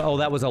no Kappa. Oh,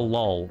 that was a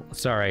lull.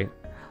 Sorry.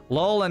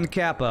 Lull and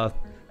Kappa,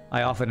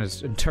 I often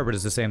interpret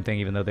as the same thing,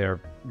 even though they're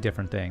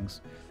different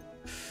things.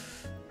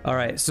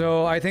 Alright,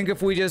 so I think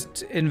if we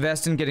just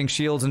invest in getting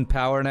shields and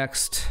power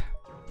next,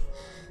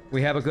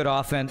 we have a good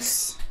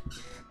offense.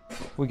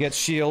 If we get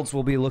shields,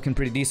 we'll be looking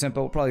pretty decent,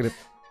 but we'll probably,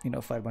 you know,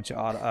 fight a bunch of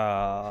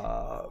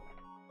odd,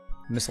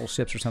 missile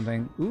ships or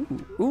something.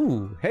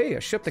 Ooh, hey,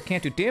 a ship that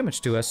can't do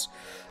damage to us.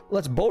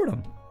 Let's board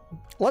them.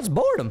 Let's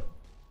board them.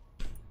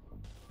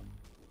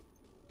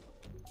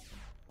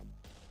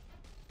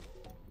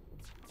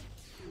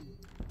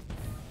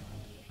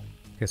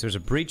 Guess there's a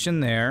breach in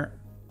there.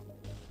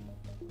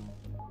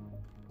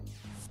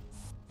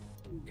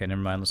 Okay,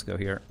 never mind, let's go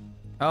here.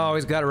 Oh,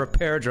 he's got a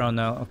repair drone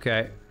though,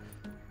 okay.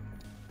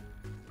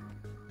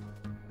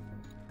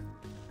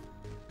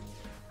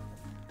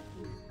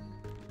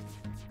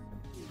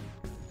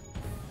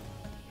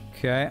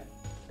 Okay.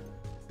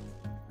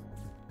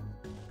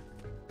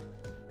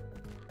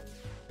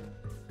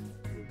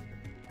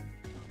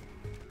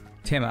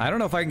 Damn it, I don't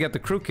know if I can get the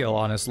crew kill,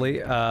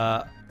 honestly.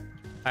 I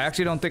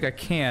actually don't think I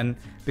can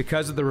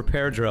because of the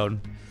repair drone.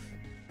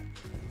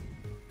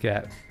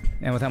 Okay,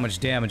 and with how much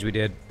damage we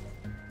did.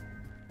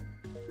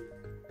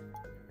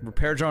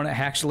 Repair drone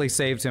actually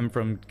saved him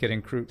from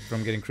getting crew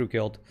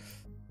killed.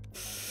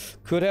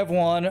 Could have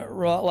won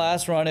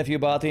last run if you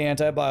bought the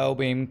anti-bio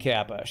beam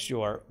Kappa,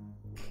 sure.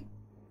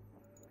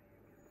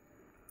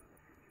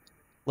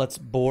 Let's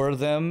bore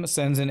them,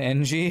 sends an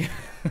NG.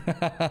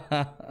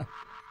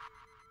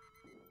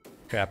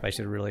 Crap, I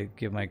should really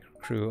give my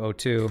crew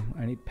O2.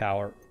 I need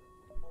power.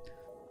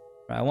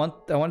 I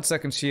want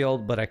second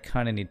shield, but I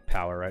kind of need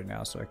power right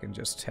now so I can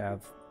just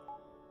have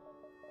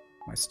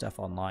my stuff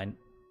online.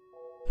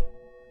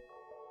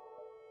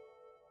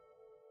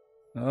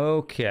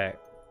 Okay.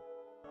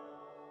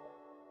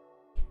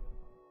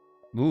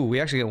 Ooh, we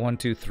actually get 1,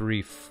 2,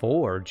 3,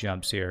 4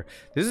 jumps here.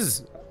 This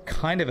is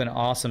kind of an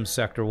awesome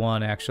Sector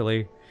 1,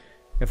 actually.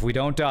 If we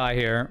don't die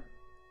here.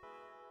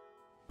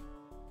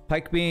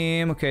 Pike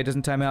beam. Okay,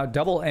 doesn't time out.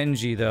 Double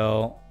NG,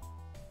 though.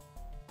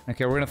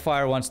 Okay, we're gonna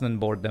fire once and then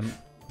board them.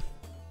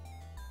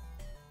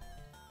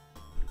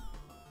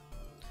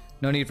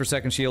 No need for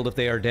second shield if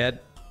they are dead.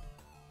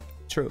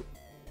 True.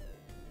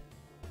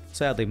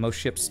 Sadly, most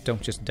ships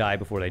don't just die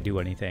before they do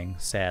anything,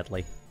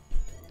 sadly.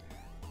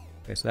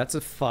 Okay, so that's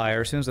a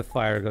fire. As soon as the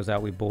fire goes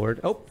out, we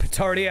board. Oh, it's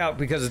already out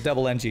because it's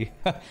double NG.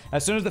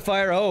 As soon as the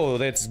fire... Oh,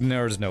 there's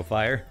no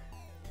fire.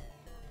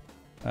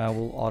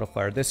 We'll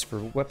auto-fire this for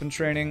weapon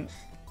training.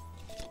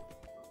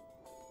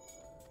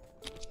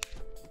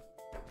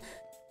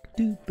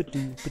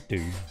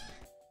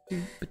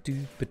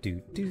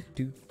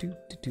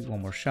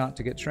 One more shot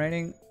to get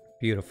training.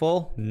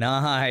 Beautiful.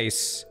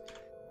 Nice.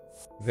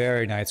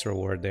 Very nice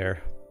reward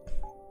there.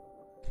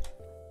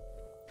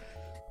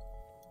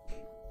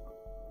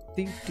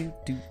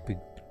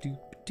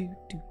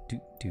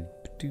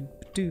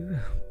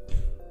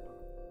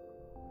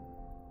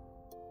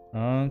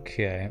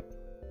 Okay.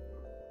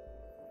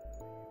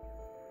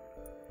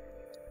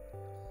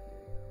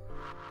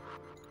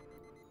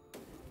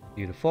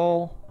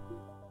 Beautiful.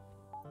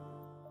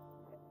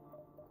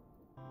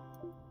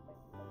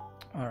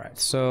 Alright,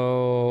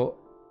 so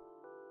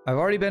I've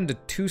already been to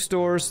 2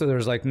 stores, so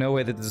there's like no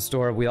way that this is a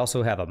store. We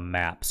also have a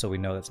map, so we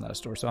know that's not a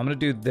store. So I'm gonna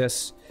do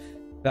this.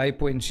 Value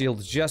point and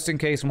shields, just in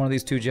case one of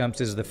these 2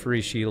 jumps is the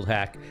free shield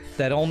hack.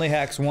 That only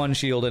hacks 1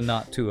 shield and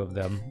not 2 of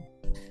them.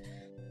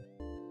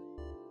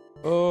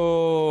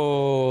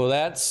 Oh,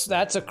 that's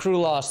a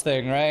crew loss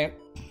thing, right?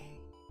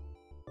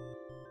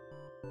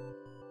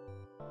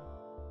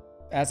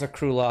 That's a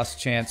crew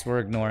loss chance. We're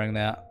ignoring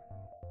that.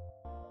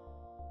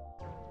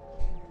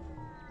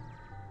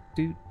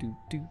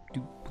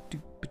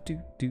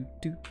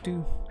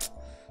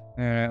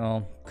 Alright,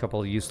 well, a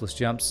couple of useless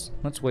jumps.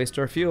 Let's waste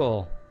our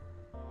fuel.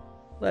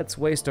 Let's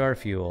waste our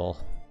fuel.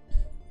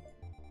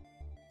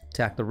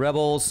 Attack the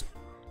rebels.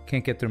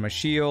 Can't get through my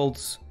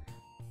shields.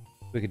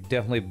 We could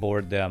definitely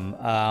board them.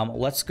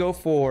 Let's go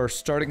for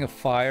starting a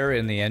fire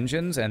in the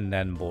engines and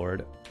then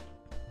board.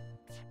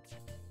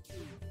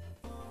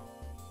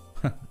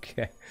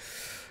 Okay.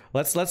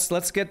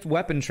 Let's get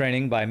weapon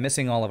training by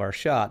missing all of our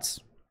shots.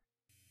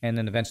 And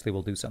then eventually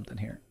we'll do something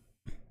here.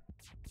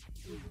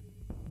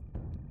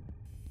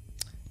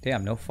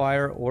 Damn, no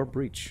fire or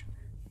breach.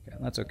 Okay,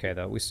 that's okay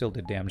though. We still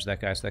did damage to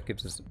that guy, so that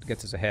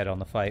gets us ahead on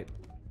the fight.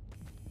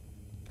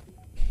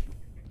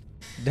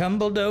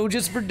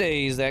 Dumbledooges for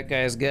days that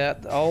guy's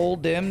got. All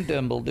them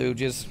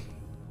Dumbledooges.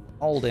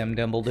 All them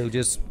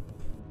Dumbledooges.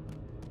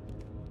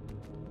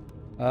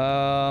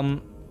 I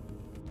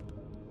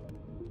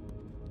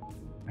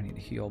need a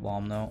heal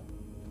bomb though.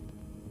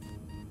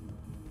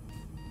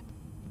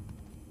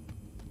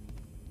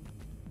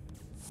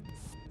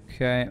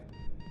 Okay.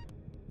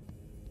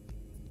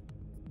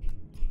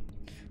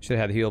 Should have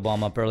had the heal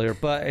bomb up earlier,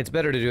 but it's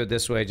better to do it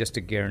this way just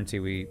to guarantee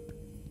we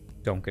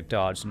don't get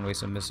dodged and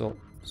waste a missile.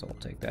 So I'll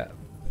take that.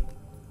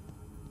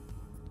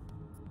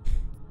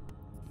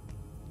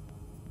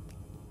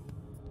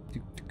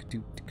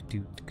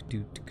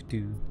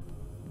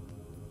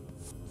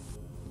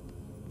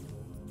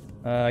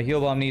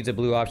 Heal bomb needs a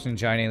blue option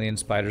giant alien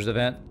spiders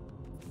event.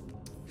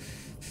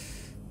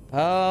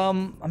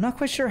 I'm not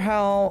quite sure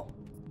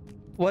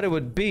what it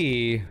would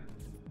be.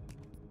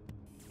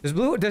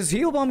 Does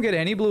heal bomb get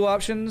any blue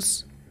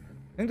options?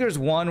 I think there's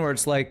one where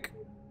it's like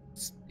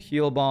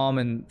heal bomb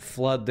and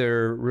flood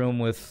their room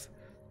with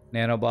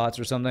nanobots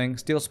or something.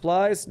 Steel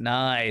supplies?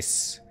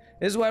 Nice.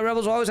 This is why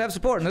rebels will always have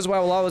support, and this is why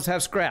we'll always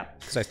have scrap.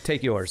 Because I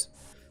take yours.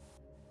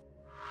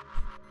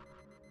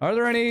 Are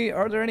there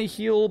any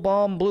heal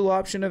bomb blue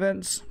option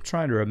events? I'm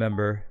trying to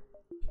remember.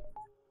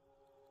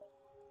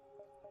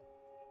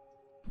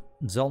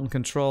 Zoltan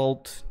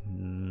controlled.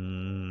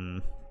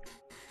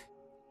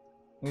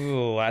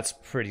 Ooh, that's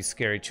pretty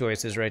scary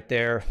choices right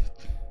there.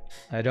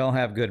 I don't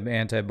have good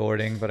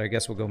anti-boarding, but I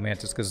guess we'll go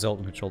Mantis because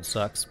Zoltan controlled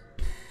sucks.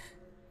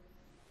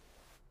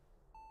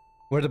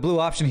 Where the blue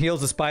option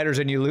heals the spiders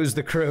and you lose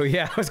the crew.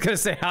 Yeah, I was gonna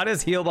say, how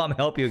does heal bomb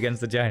help you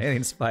against the giant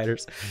alien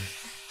spiders?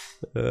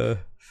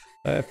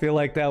 I feel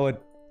like that would...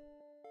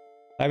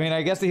 I mean,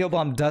 I guess the heal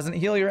bomb doesn't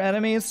heal your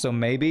enemies, so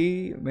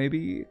maybe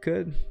it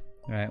could.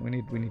 All right, we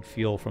need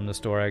fuel from the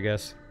store, I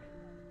guess.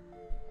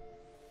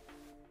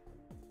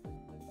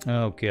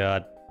 Oh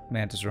god,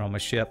 Mantis are on my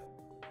ship.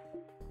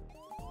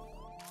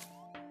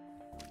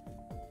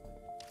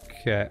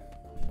 Okay.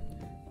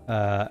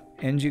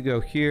 NG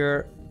go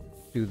here.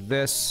 Do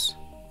this.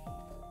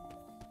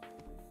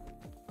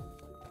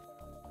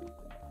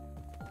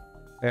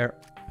 There.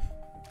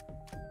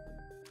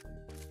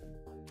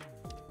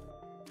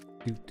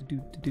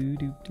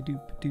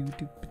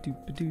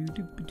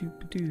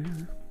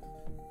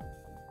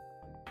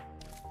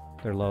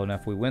 They're low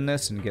enough we win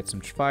this and get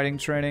some fighting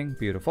training.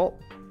 Beautiful.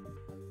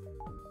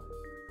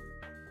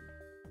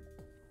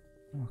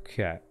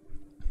 Okay.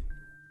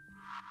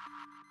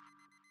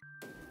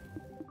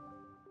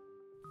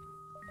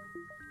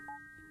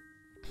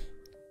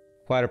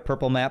 Quite a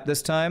purple map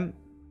this time.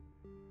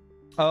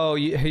 Oh,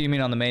 you mean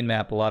on the main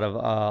map? A lot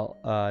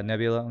of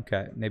nebula.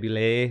 Okay,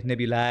 nebulae.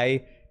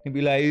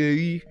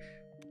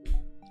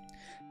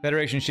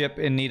 Federation ship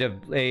in need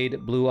of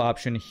aid. Blue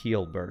option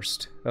heal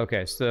burst.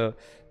 Okay, so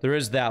there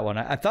is that one.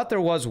 I thought there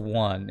was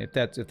one. If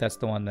that's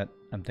the one that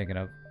I'm thinking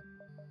of.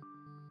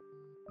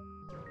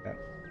 Okay.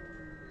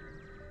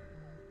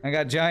 I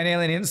got giant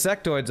alien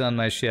insectoids on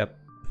my ship.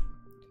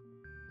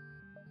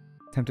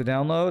 Attempt to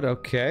download.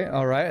 Okay,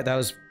 all right. That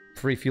was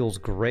free fuel's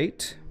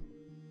great.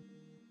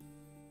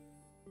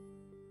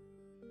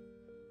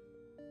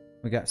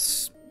 We got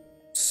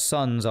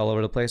suns all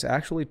over the place.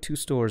 Actually, 2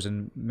 stores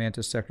in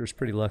Mantis sector is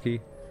pretty lucky.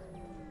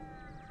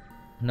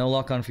 No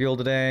luck on fuel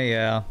today,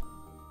 yeah.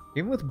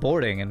 Even with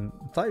boarding, and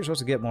I thought you were supposed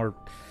to get more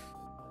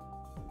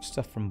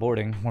stuff from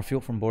boarding, more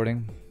fuel from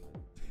boarding.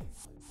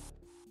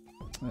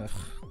 Ugh,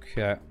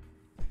 okay.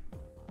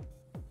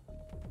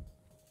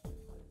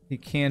 He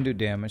can do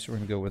damage, so we're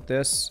gonna go with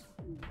this.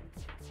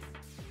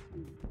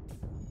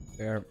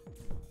 There.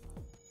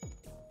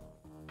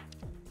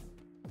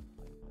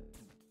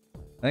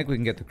 I think we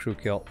can get the crew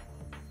kill.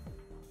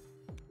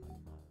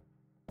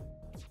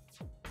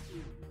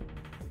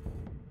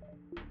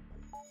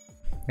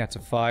 That's a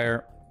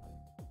fire.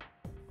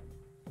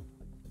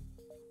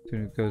 As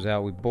soon as it goes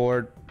out, we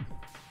board.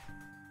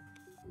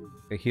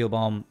 The heal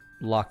bomb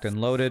locked and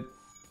loaded.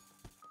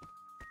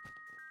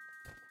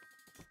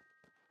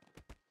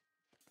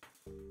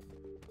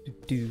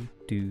 I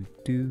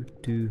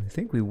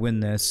think we win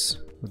this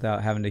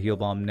without having to heal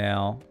bomb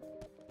now,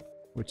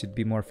 which would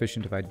be more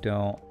efficient if I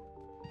don't.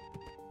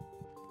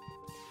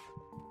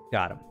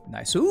 Got him.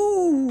 Nice.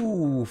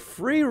 Ooh,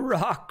 free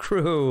rock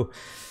crew.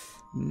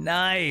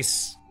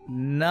 Nice.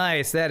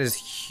 Nice. That is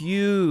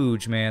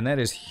huge, man. That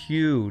is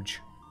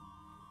huge.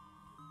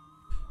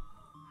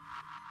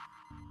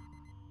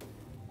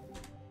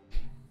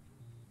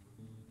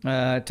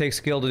 It takes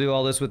skill to do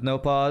all this with no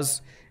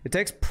pause. It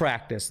takes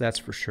practice, that's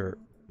for sure.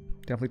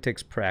 Definitely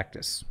takes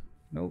practice.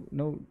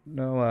 No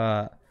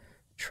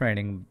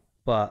training,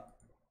 but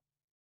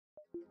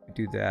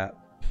do that.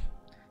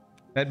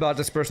 Medbot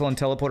dispersal and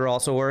teleporter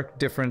also work.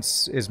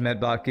 Difference is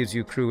Medbot gives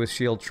you crew with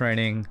shield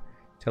training,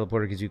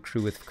 teleporter gives you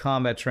crew with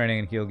combat training,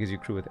 and heal gives you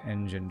crew with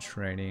engine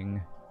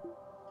training.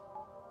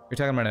 You're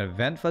talking about an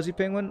event, Fuzzy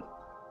Penguin?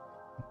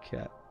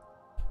 Okay.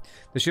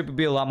 The ship would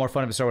be a lot more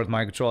fun if it started with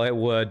mind control. It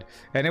would,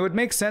 and it would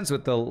make sense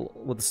with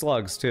the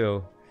slugs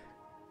too.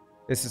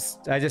 This is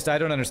I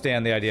don't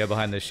understand the idea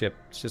behind this ship.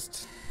 It's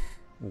just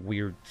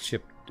weird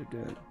ship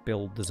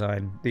build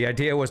design. The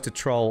idea was to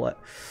troll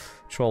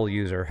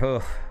user.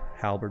 Oh,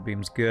 halberd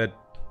beam's good.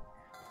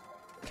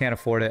 Can't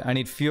afford it. I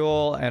need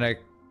fuel, and I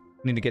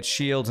need to get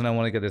shields, and I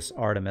want to get this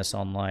Artemis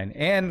online.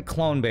 And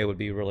Clone Bay would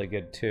be really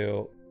good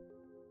too.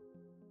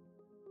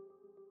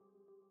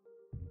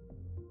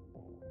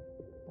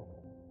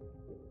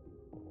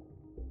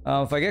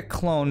 If I get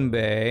Clone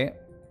Bay,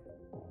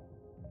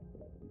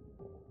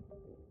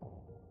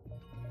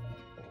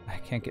 I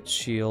can't get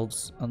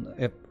shields.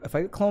 If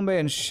I get Clone Bay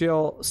and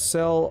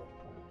sell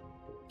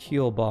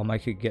Heal Bomb, I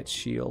could get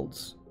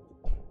shields.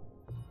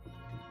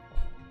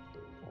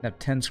 I have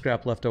 10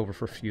 scrap left over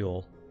for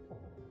fuel.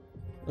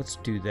 Let's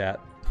do that.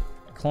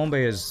 Clone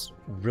Bay is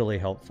really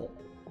helpful.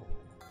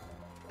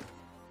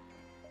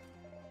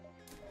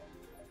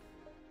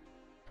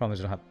 Probably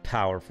don't have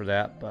power for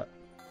that, but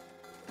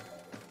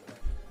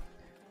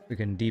we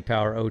can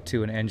depower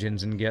O2 and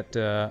engines and get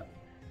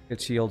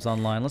shields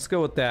online. Let's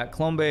go with that.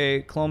 Clone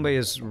Bay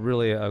is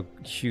really a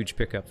huge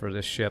pickup for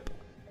this ship.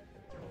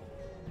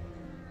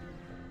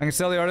 I can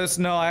sell the Artemis.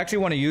 No, I actually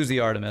want to use the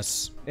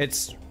Artemis.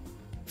 It's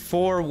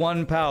for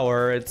 1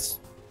 power. It's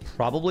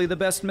probably the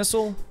best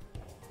missile.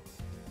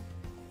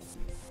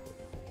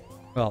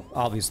 Well,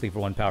 obviously for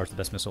 1 power it's the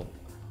best missile,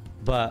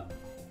 but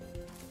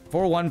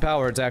for 1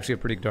 power it's actually a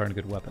pretty darn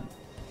good weapon.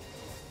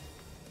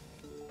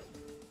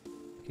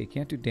 Okay,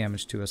 can't do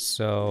damage to us,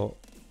 so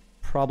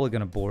probably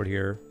gonna board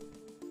here.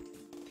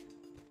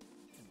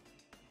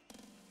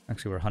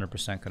 Actually, we're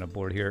 100% gonna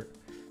board here.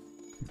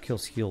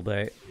 Kills Heal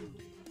Bay.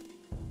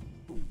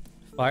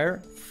 Fire?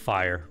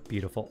 Fire.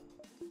 Beautiful.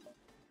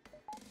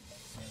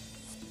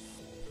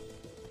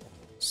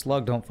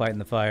 Slug don't fight in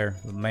the fire.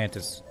 The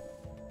Mantis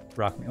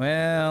rock me.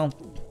 Well,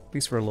 at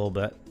least for a little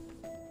bit.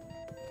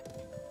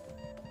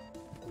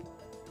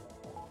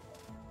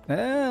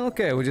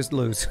 Okay, we just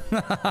lose.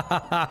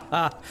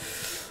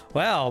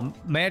 Well,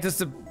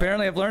 Mantis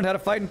apparently have learned how to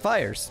fight in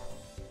fires.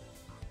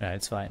 Alright,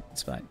 it's fine.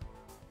 It's fine.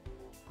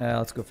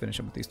 Let's go finish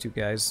up with these 2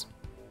 guys.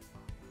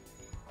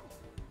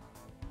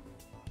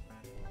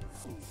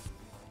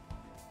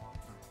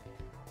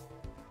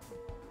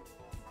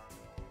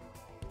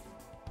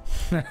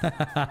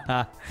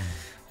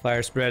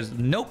 Fire spreads.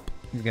 Nope.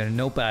 He's got a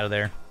nope out of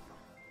there.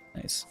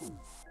 Nice.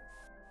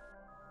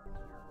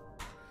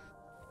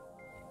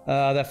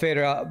 That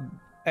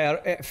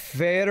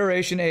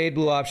Federation aid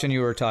blue option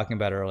you were talking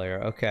about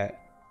earlier. Okay.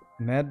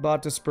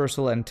 Medbot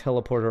dispersal and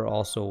teleporter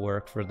also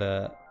work for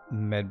the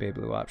medbay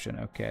blue option.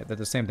 Okay. That's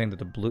the same thing that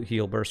the blue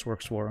heal burst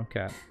works for.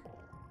 Okay.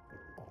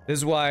 This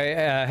is why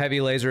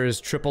heavy laser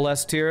is triple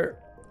S tier.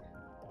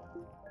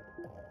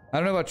 I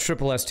don't know about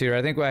triple S tier.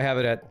 I think I have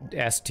it at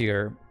S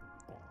tier.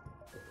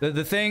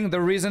 The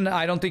reason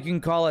I don't think you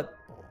can call it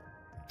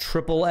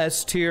triple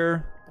S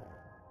tier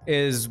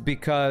is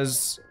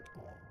because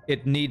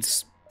it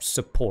needs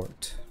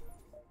support.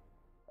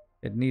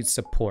 It needs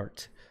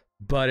support,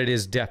 but it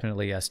is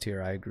definitely S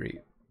tier, I agree.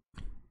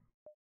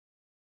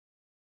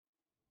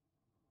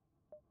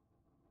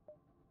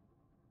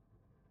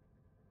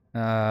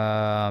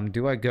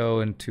 Do I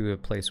go into a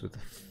place with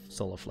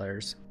solar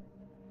flares?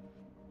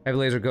 Heavy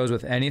laser goes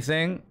with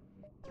anything.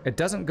 It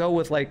doesn't go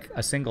with like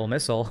a single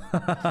missile.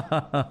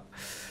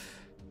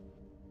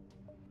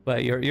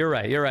 But you're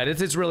right. You're right.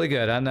 It's really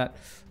good. I'm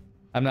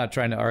not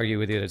trying to argue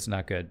with you that it's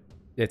not good.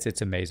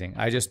 It's amazing.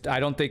 I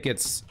don't think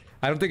it's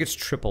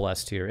triple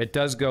S tier. It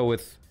does go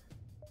with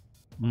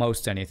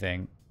most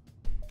anything.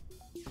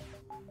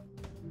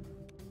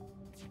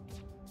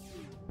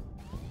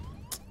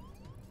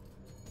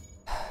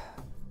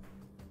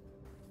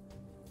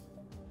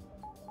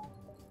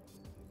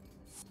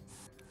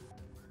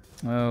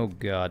 Oh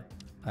god,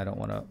 I don't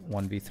want to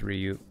 1v3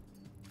 you.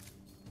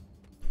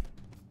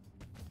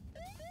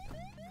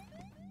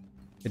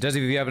 It does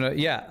if you have another,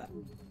 yeah.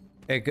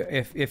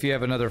 If you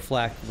have another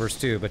flak verse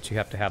 2, but you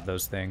have to have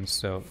those things.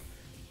 So,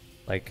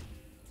 like,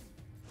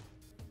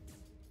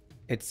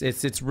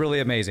 it's really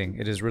amazing.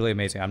 It is really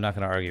amazing. I'm not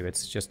going to argue.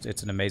 It's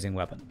an amazing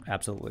weapon.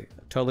 Absolutely,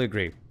 totally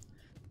agree.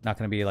 Not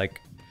going to be like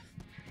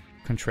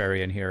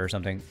contrarian here or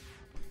something.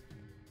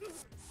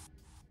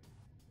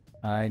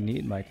 I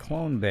need my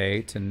clone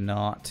bay to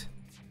not...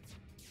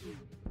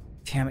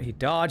 Damn it, he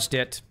dodged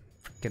it.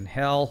 Freaking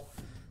hell.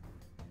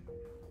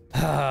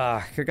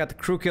 Ah, could've got the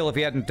crew kill if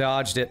he hadn't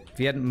dodged it. If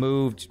he hadn't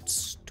moved.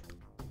 Stupid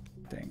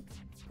thing.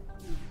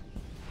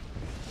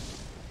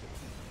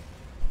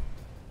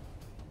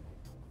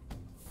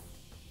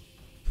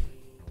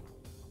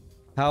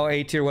 How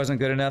A tier wasn't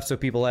good enough, so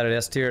people added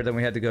S tier, then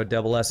we had to go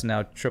double S and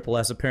now triple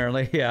S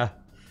apparently. Yeah.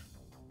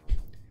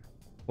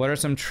 What are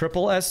some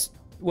triple S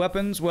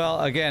weapons?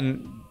 Well,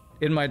 again,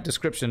 in my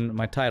description,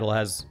 my title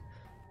has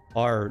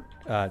our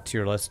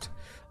tier list.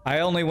 I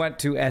only went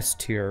to S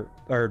tier,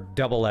 or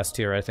double S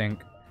tier, I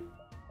think.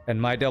 And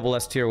my double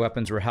S tier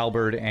weapons were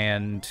halberd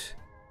and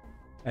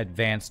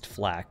advanced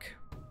flak.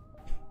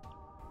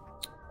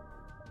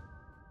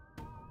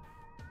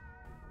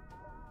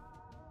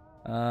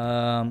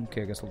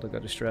 Okay, I guess we'll go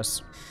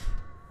distress.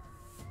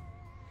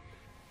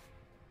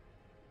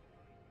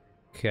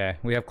 Okay,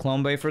 we have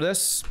Clone Bay for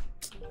this.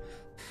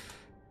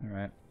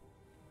 Alright.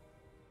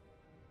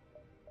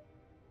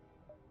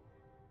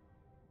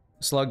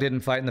 Slug didn't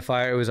fight in the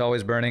fire, it was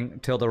always burning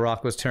till the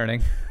rock was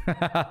turning.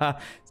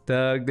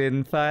 Slug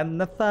didn't fight in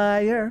the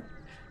fire,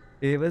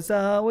 it was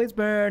always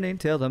burning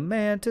till the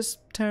mantis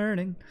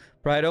turning.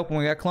 Pried open,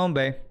 we got Clone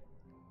Bay.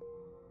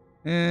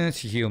 It's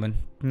human.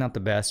 Not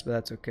the best, but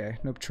that's okay.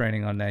 No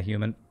training on that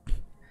human.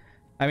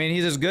 I mean,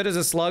 he's as good as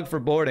a slug for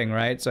boarding,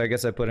 right? So I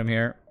guess I put him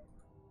here.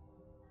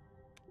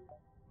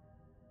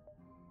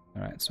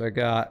 Alright, so I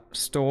got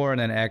store and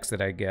then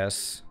exit, I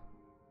guess.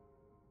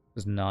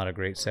 This is not a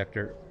great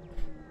sector.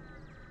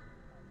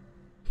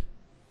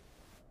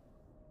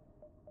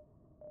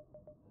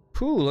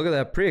 Ooh, look at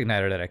that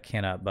pre-igniter that I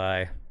cannot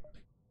buy.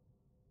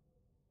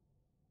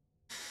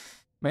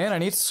 Man, I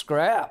need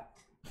scrap.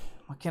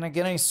 Why can't I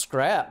get any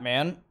scrap,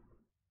 man?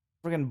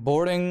 Friggin'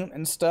 boarding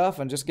and stuff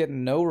and just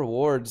getting no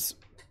rewards.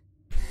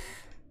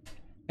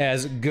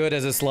 As good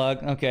as a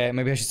slug. Okay,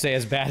 maybe I should say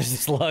as bad as a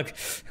slug.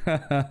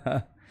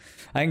 I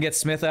can get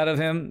Smith out of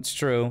him. It's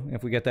true.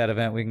 If we get that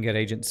event, we can get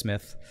Agent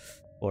Smith.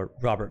 Or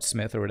Robert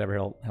Smith, or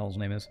whatever hell's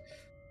name is.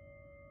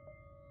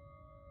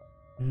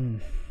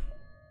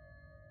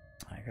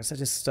 I guess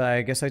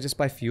I just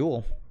buy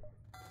fuel.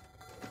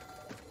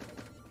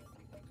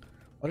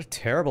 What a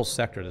terrible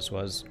sector this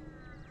was.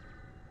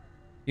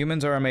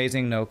 Humans are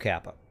amazing, no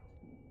kappa.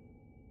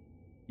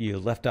 You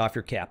left off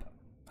your kappa.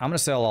 I'm gonna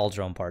sell all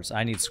drone parts.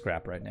 I need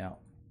scrap right now.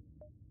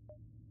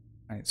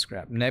 I need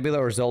scrap. Nebula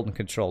or Zoltan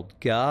controlled.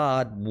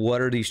 God, what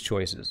are these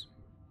choices?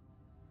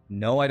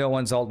 No, I don't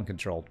want Zoltan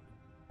controlled.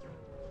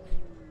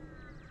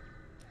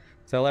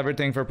 Sell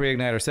everything for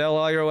pre-igniter. Sell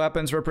all your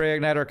weapons for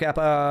pre-igniter.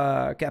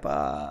 Kappa!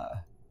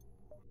 Kappa!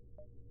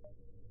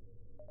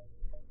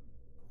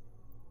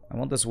 I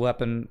want this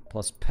weapon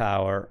plus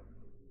power.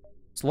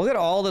 So look at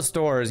all the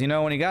stores. You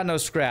know, when you got no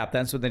scrap,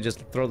 that's when they just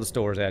throw the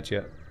stores at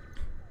you.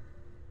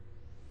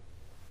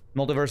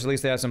 Multiverse, at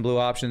least they have some blue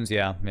options.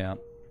 Yeah, yeah.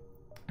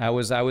 I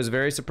was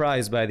very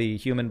surprised by the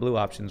human blue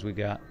options we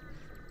got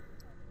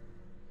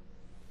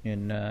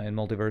in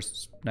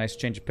Multiverse. Nice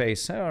change of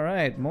pace. All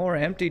right, more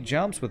empty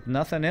jumps with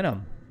nothing in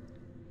them.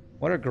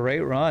 What a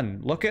great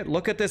run! Look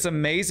at this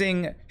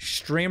amazing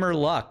streamer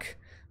luck.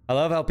 I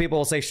love how people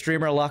will say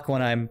streamer luck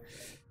when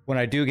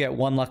I do get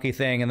one lucky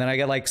thing, and then I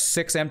get like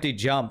 6 empty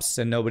jumps,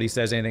 and nobody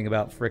says anything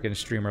about frickin'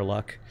 streamer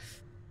luck.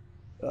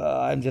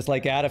 I'm just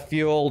like out of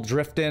fuel,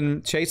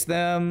 drifting, chase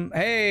them.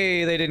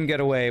 Hey, they didn't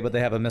get away, but they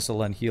have a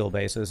missile and heal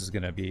base, so this is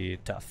gonna be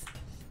tough.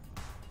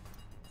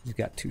 He's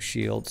got 2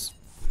 shields.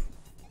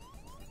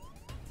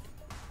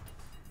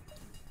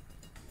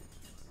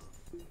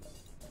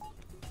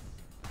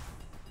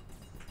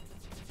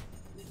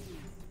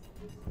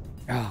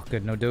 Oh,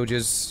 good, no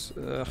doges.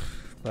 Ugh,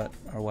 but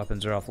our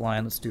weapons are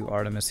offline. Let's do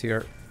Artemis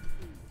here.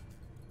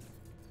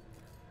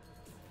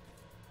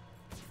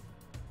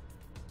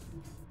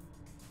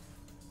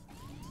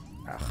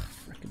 Ugh,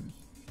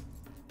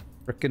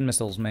 frickin'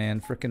 missiles,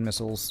 man. Frickin'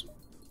 missiles.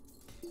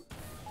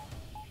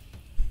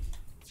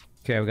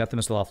 Okay, we got the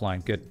missile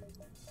offline. Good.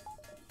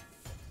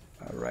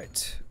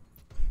 Alright.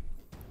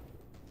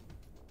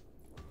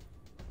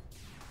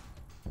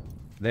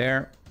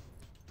 There.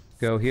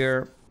 Go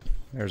here.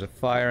 There's a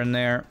fire in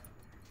there.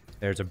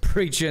 There's a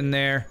breach in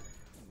there.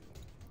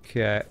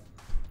 Okay.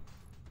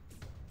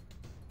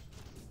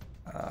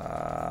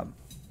 Oh,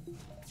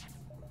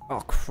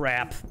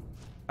 crap.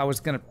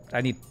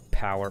 I need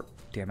power.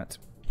 Damn it.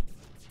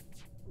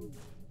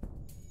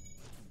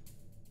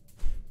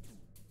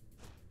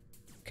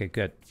 Okay,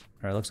 good.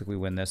 Alright, looks like we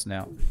win this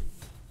now.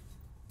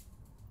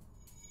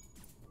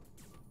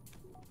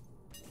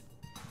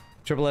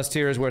 Triple S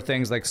tier is where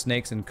things like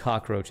snakes and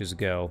cockroaches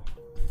go.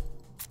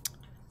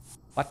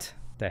 What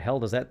the hell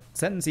does that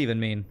sentence even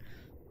mean?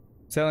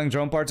 Selling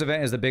drone parts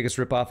event is the biggest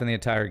ripoff in the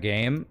entire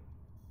game.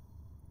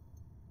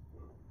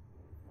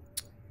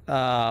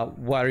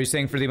 What are you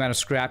saying for the amount of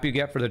scrap you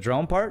get for the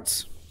drone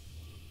parts?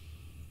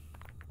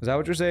 Is that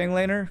what you're saying,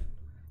 Laner?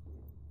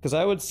 Because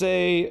I would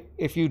say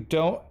if you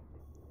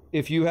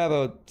have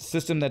a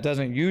system that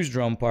doesn't use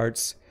drone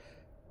parts,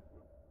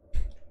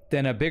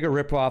 then a bigger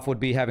ripoff would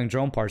be having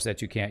drone parts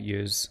that you can't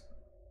use.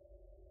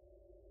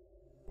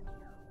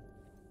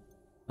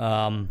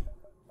 Of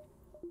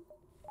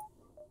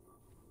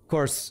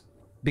course,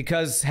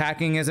 because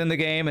hacking is in the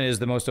game and is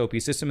the most OP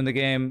system in the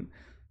game,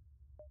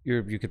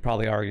 you could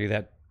probably argue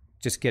that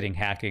just getting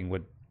hacking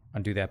would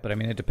undo that. But I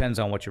mean, it depends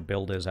on what your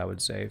build is, I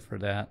would say, for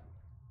that.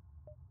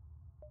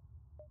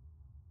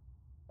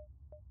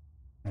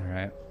 All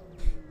right.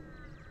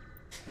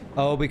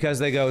 Oh, because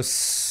they go...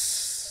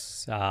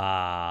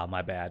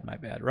 my bad, my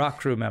bad.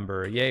 Rock crew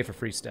member, yay for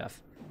free stuff.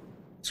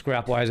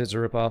 Scrap-wise, it's a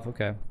ripoff,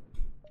 okay.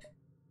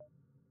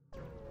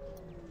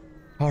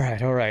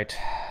 Alright, alright.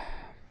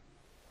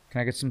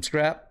 Can I get some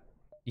scrap?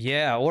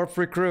 Yeah, or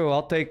free crew,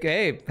 I'll take...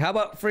 Hey, how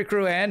about free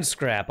crew and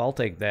scrap? I'll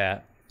take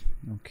that.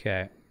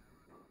 Okay.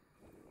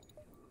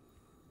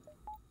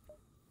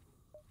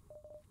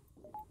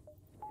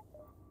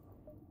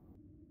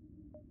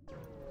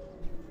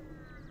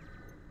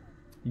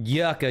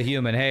 Yuck, a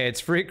human. Hey, it's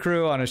free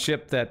crew on a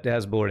ship that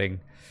has boarding.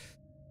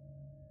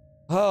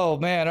 Oh,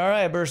 man. All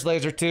right, burst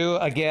laser 2.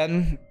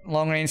 Again,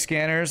 long-range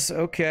scanners.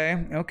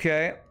 Okay,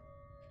 okay.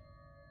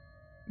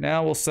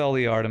 Now we'll sell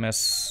the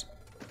Artemis.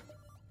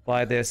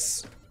 Buy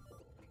this.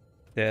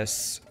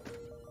 This.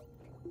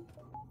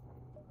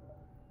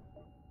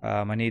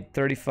 I need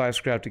 35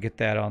 scrap to get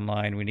that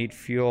online. We need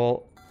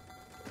fuel.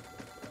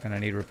 And I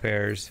need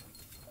repairs.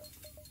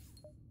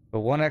 But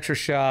 1 extra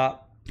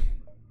shot.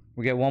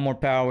 We get 1 more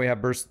power. We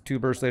have 2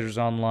 burst lasers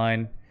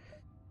online.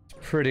 It's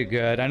pretty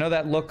good. I know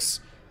that looks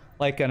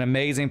like an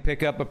amazing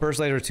pickup, but burst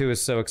laser 2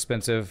 is so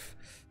expensive.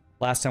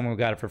 Last time we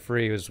got it for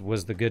free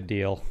was the good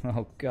deal.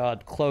 Oh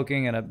god,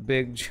 cloaking and a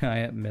big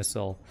giant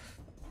missile.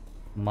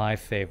 My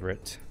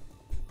favorite.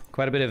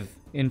 Quite a bit of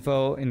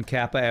info in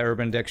Kappa at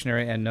Urban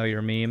Dictionary and Know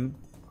Your Meme.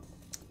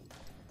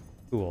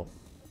 Cool.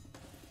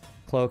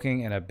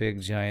 Cloaking and a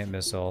big giant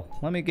missile.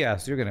 Let me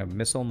guess, you're gonna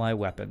missile my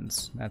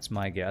weapons. That's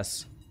my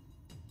guess.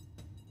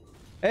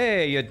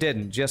 Hey, you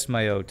didn't. Just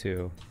my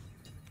O2.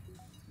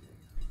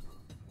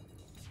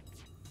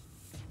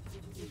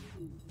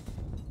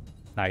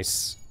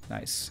 Nice.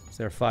 Nice. Is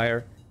there a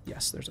fire?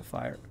 Yes, there's a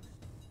fire.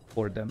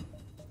 Board them.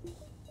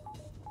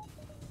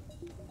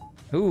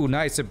 Ooh,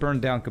 nice. It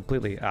burned down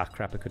completely. Ah,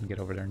 crap. I couldn't get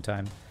over there in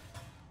time.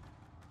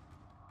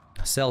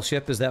 Cell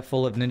ship. Is that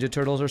full of Ninja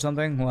Turtles or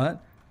something?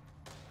 What?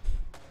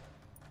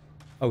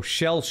 Oh,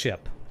 shell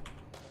ship.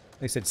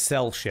 They said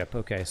cell ship.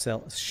 Okay,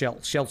 shell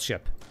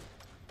ship.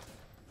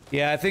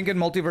 Yeah, I think in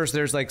Multiverse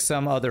there's like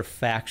some other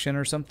faction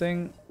or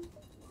something.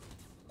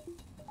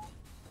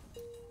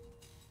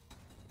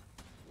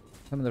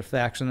 Some other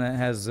faction that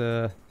has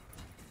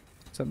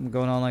something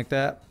going on like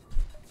that.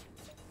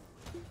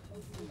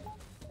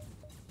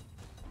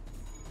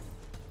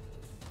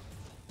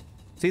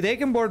 See, they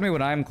can board me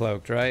when I'm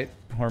cloaked, right?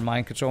 Or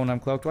mind control when I'm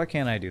cloaked. Why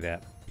can't I do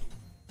that?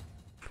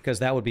 Because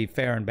that would be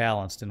fair and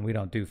balanced, and we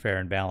don't do fair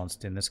and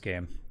balanced in this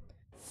game.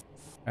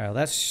 Alright,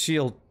 that's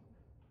shield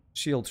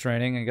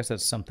training. I guess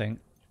that's something.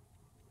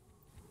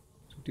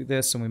 So do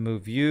this, and we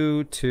move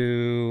you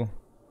to...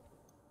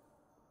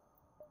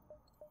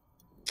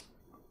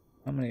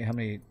 How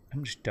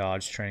much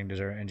dodge training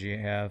does our NG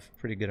have?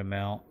 Pretty good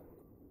amount.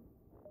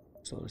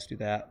 So let's do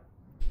that.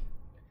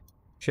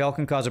 Shell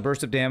can cause a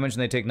burst of damage,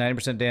 and they take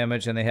 90%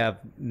 damage, and they have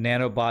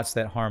nanobots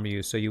that harm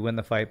you, so you win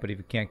the fight, but if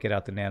you can't get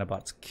out, the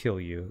nanobots kill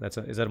you. Is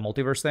that a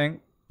multiverse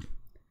thing?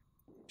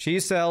 She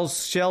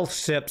sells shell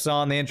ships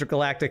on the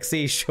intergalactic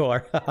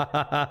seashore.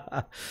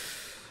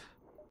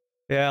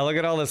 Yeah, look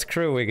at all this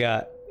crew we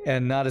got,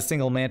 and not a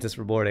single mantis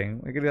for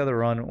boarding. Look at the other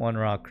one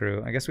rock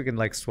crew. I guess we can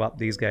like swap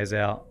these guys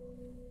out.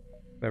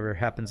 Whoever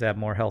happens to have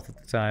more health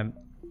at the time.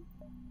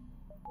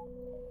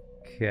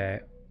 Okay.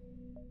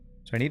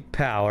 So I need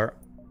power.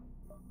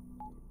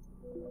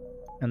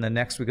 And then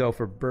next we go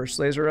for burst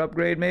laser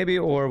upgrade maybe,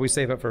 or we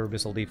save it for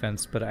missile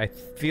defense, but I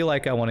feel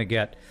like I want to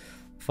get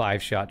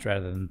 5 shots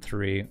rather than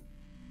 3.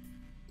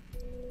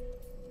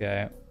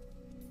 Okay.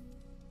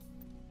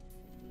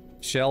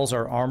 Shells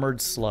are armored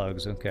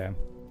slugs, okay.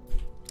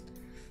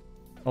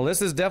 Well,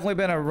 this has definitely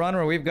been a run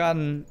where we've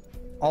gotten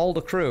all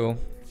the crew.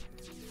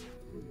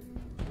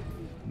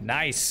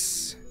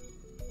 Nice!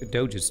 Good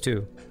doges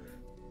too.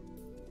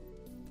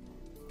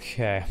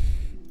 Okay.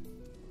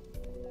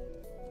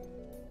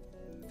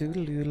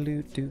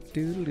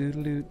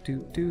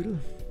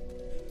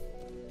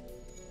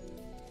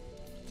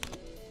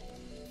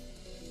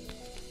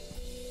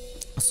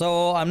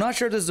 So, I'm not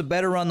sure this is a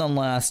better run than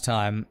last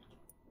time.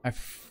 I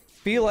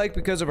feel like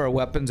because of our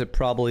weapons, it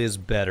probably is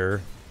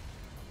better.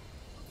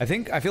 I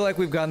feel like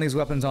we've gotten these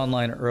weapons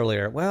online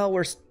earlier. Well,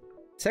 we're...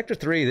 Sector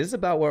 3, this is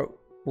about what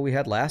we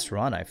had last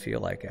run, I feel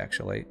like,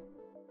 actually.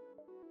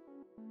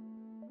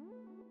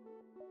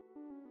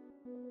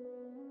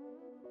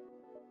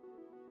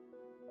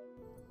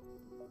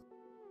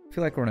 I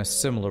feel like we're in a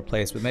similar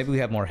place, but maybe we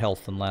have more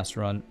health than last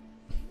run.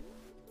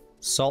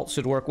 Salt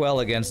should work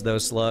well against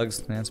those slugs.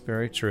 That's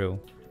very true.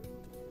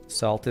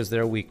 Salt is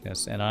their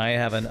weakness, and I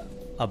have an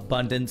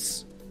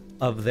abundance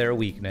of their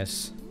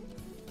weakness.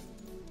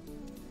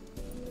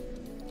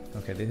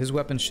 Okay, his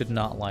weapons should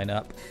not line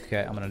up.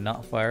 Okay, I'm gonna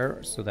not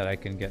fire so that I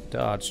can get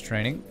dodge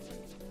training.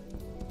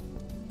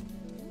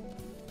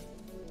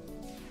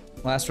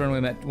 Last run we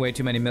met way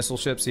too many missile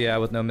ships. Yeah,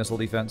 with no missile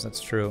defense,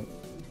 that's true.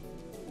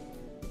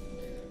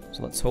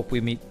 So let's hope we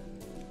meet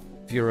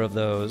fewer of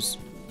those.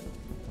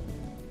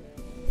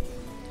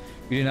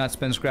 You do not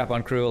spend scrap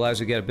on crew, allows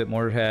you to get a bit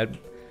more head.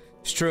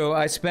 It's true,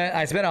 I spent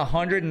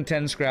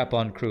 110 scrap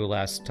on crew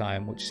last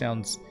time, which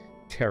sounds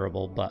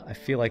terrible, but I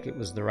feel like it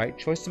was the right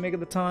choice to make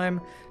at the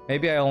time.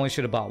 Maybe I only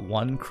should have bought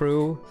 1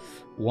 crew.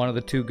 One of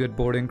the 2 good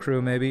boarding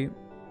crew, maybe.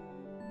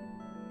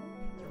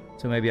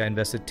 So maybe I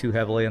invested too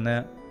heavily in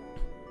that.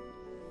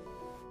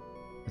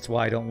 That's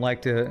why I don't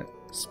like to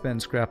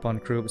spend scrap on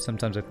crew, but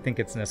sometimes I think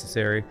it's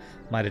necessary.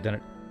 Might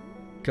have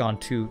gone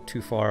too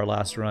far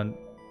last run.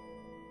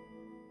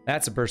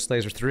 That's a burst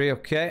laser 3,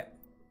 okay.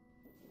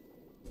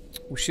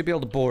 We should be able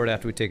to board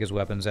after we take his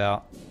weapons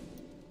out.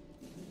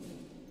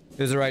 It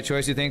was the right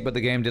choice, you think, but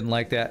the game didn't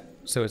like that.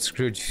 so it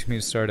screwed me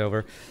to start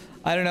over.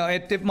 I don't know.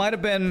 It might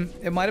have been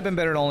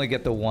better to only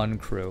get the one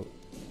crew.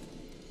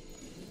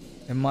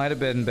 It might have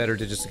been better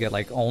to just get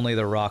like only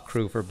the rock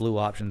crew for blue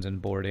options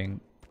and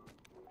boarding.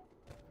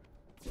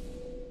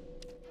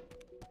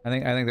 I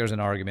think there's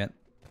an argument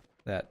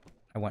that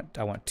I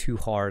went too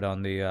hard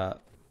on the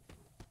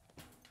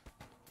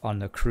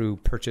crew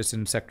purchase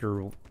in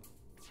sector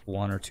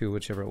 1 or 2,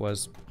 whichever it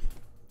was.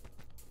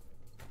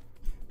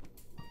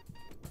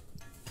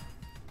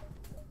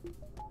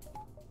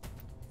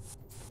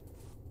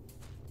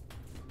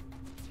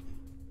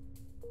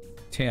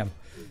 Damn.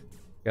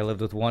 I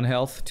lived with 1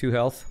 health, 2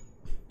 health.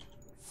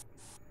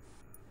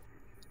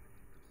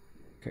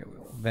 Okay,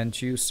 we'll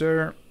vent you,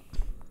 sir.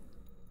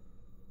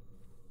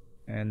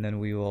 And then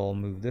we will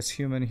move this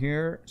human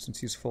here, since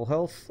he's full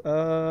health.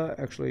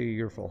 Actually,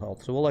 you're full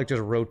health. So we'll, like,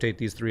 just rotate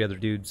these 3 other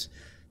dudes.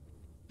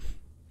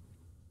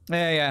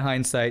 Yeah,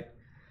 hindsight.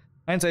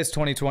 Hindsight's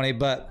 20/20,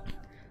 but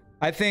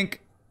I think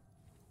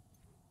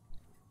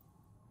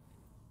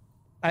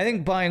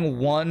buying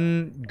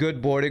 1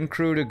 good boarding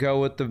crew to go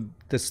with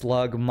the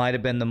slug might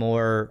have been the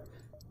more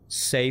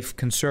safe,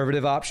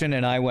 conservative option,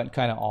 and I went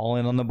kind of all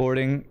in on the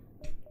boarding.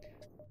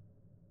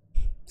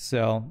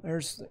 So,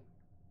 there's...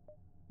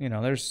 You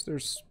know,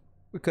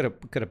 we could have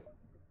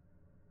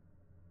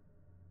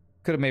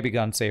maybe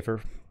gone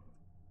safer.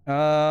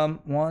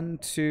 1,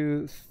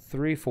 2,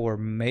 3, 4,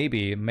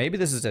 maybe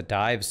this is a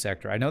dive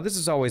sector. I know this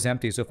is always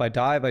empty, so if I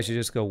dive, I should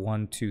just go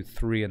 1, 2,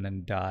 3, and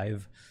then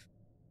dive.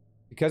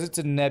 Because it's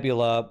a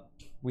nebula,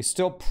 we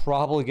still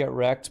probably get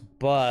wrecked,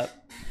 but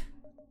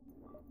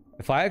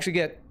if I actually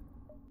get...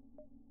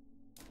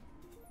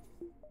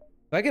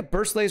 If I get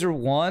Burst Laser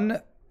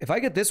 1, if I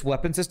get this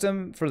weapon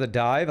system for the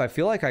dive, I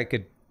feel like I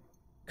could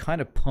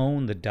kind of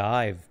pwn the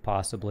dive,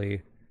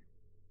 possibly.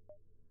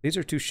 These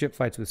are 2 ship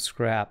fights with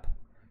scrap. I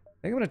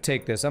think I'm going to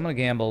take this. I'm going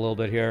to gamble a little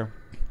bit here.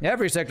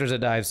 Every sector's a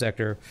dive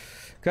sector.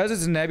 Because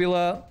it's a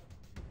nebula,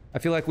 I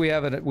feel like we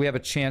have a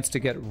chance to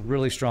get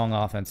really strong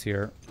offense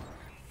here.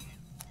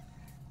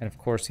 And of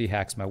course he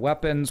hacks my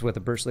weapons with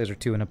a Burst Laser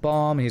 2 and a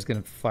bomb. He's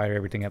going to fire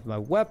everything up with my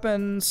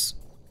weapons.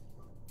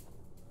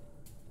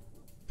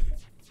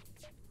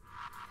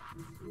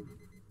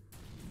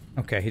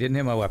 Okay, he didn't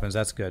hit my weapons.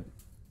 That's good.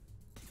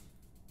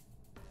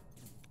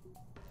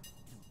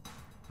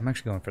 I'm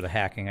actually going for the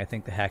hacking. I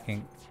think the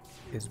hacking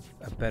is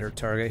a better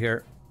target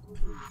here. I'm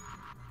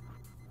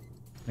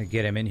gonna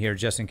get him in here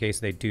just in case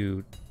they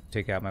do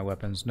take out my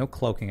weapons. No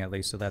cloaking at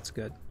least, so that's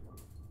good.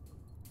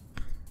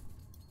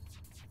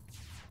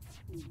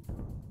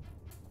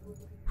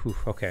 Whew,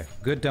 okay,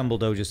 good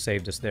Dumbledore just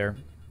saved us there.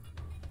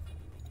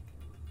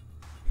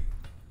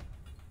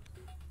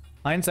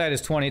 Hindsight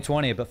is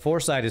 20/20, but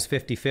foresight is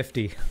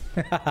 50/50.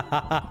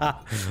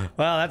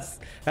 Well,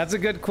 that's a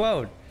good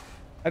quote.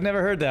 I've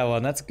never heard that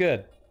one. That's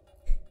good.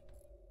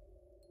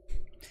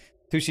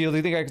 2 shield, do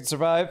you think I can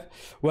survive?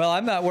 Well,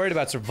 I'm not worried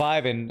about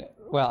surviving.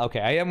 Well,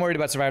 okay, I am worried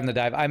about surviving the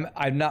dive.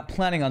 I'm not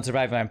planning on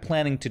surviving. I'm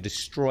planning to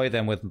destroy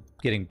them with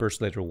getting Burst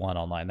Laser 1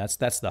 online. That's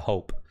the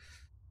hope.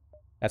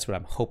 That's what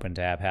I'm hoping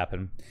to have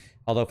happen.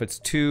 Although if it's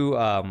too,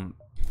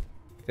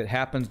 if it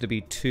happens to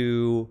be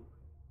 2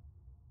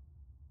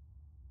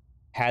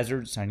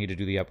 hazards, I need to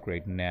do the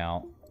upgrade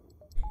now.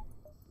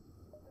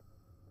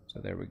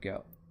 So there we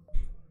go.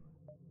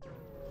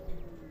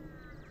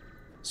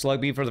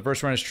 Slug B for the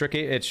first run is tricky.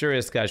 It sure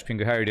is, Scotch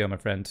Pingu. How are you doing, my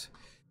friend?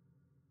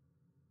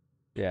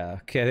 Yeah,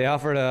 okay, they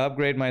offer to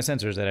upgrade my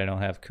sensors that I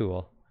don't have.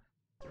 Cool.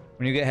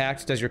 When you get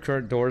hacked, does your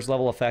current doors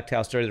level affect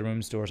how sturdy the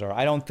room's doors are?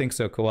 I don't think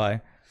so,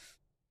 Kawhi.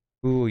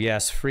 Ooh,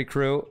 yes, free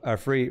crew,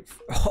 free...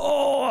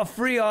 Oh, a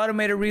free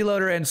automated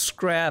reloader and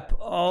scrap.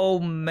 Oh,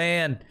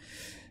 man.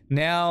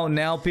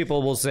 Now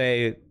people will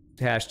say,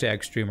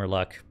 hashtag streamer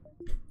luck.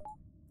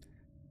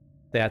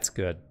 That's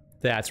good.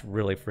 That's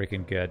really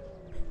freaking good.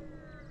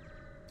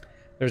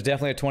 There's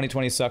definitely a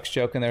 2020 sucks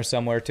joke in there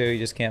somewhere too. You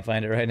just can't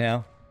find it right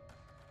now.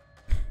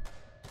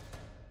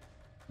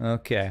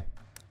 Okay.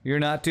 You're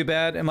not too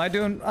bad. I'm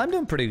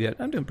doing pretty good.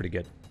 I'm doing pretty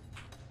good.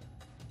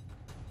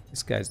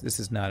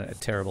 This is not a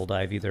terrible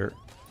dive either.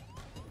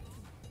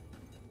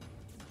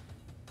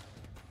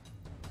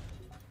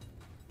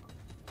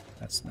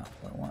 That's not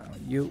what I want. I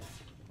want you.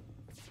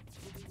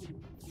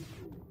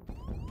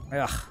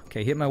 Ugh.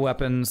 Okay, hit my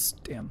weapons.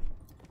 Damn.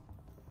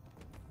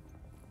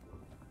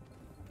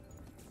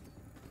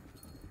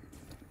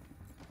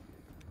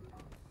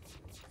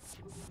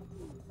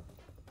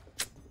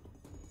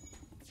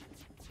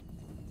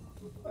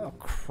 Oh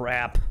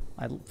crap!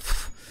 I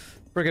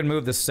friggin'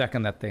 moved the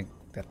second that thing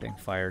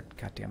fired.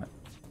 God damn it!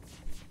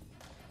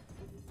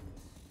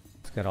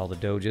 It's got all the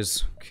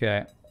doges.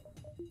 Okay.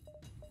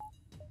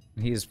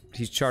 He's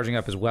charging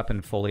up his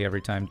weapon fully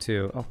every time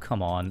too. Oh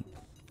come on!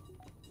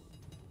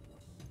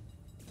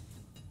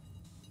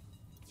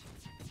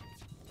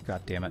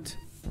 God damn it!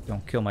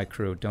 Don't kill my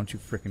crew! Don't you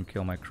frickin'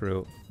 kill my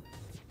crew!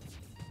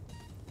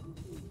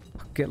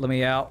 Let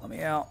me out! Let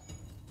me out!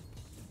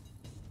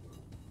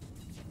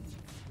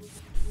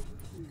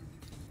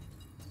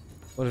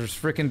 What is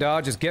freaking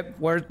dodge? Just get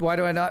where? Why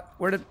do I not?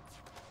 Where?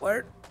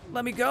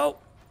 Let me go!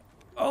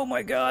 Oh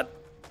my god.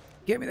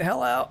 Get me the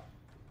hell out.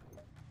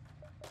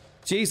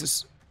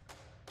 Jesus.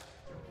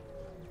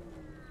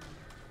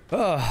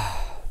 Ugh.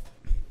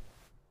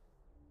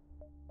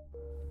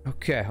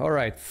 Okay,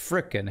 alright.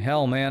 Frickin'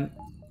 hell, man.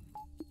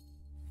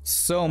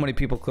 So many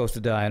people close to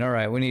dying.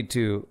 Alright, we need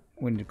to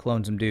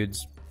clone some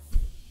dudes.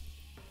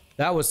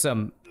 That was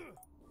some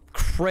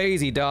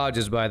crazy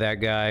dodges by that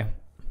guy.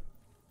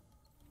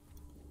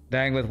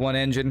 Dying with one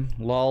engine.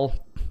 Lol.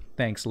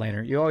 Thanks,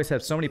 Laner. You always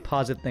have so many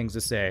positive things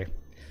to say.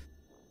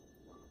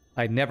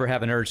 I never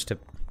have an urge to...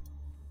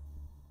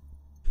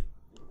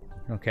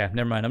 Okay,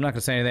 never mind. I'm not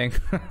gonna say anything.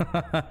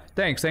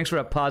 Thanks for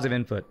that positive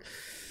input.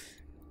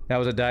 That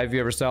was a dive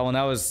you ever saw one.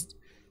 That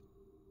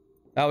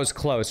was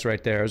close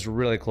right there. It was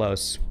really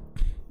close.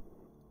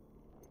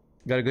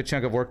 Got a good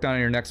chunk of work done on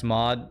your next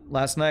mod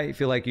last night. You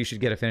feel like you should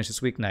get it finished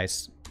this week?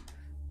 Nice.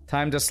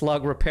 Time to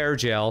slug repair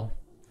gel.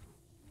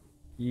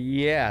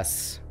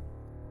 Yes.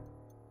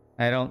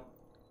 I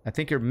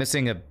think you're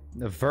missing a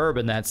verb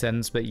in that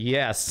sentence, but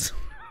yes.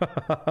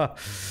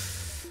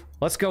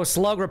 Let's go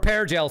slug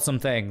repair gel some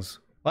things.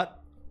 What?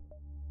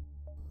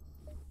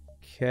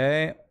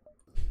 Okay.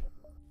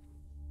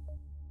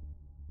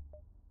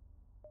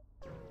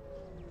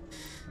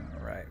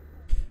 Alright.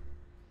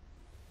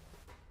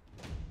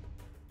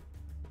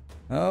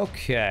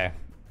 Okay.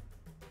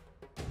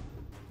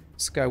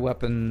 Sky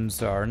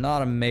weapons are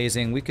not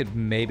amazing. We could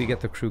maybe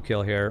get the crew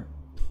kill here.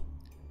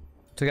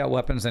 Took out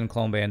weapons and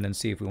clone bay and then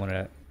see if we want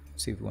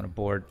to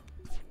board.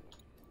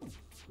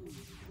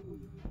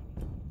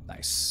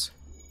 Nice.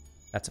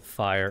 That's a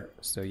fire.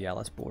 So yeah,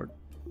 let's board.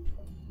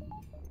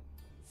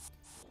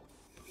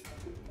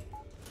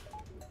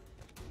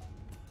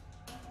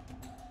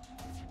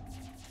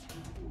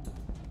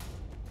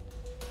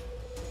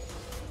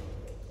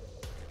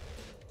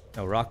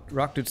 No,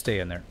 rock dude, stay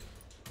in there.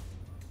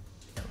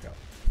 There we go.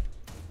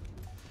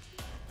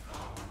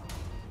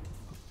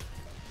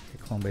 Okay,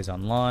 clone bay's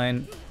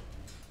online.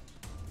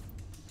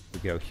 We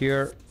go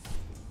here.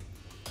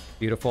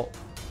 Beautiful.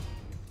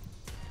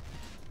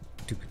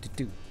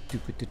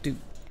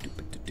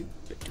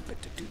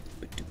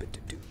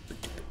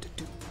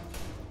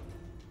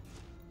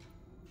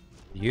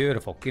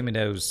 Beautiful. Give me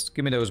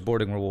those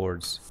boarding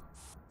rewards.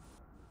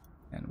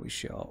 And we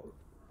shall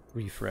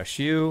refresh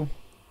you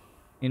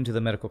into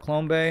the medical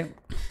clone bay.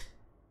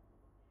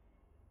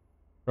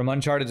 From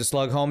Uncharted to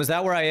Slug Home. Is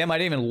that where I am? I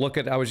didn't even look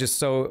at... I was just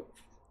so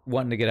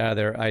wanting to get out of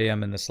there. I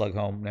am in the Slug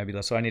Home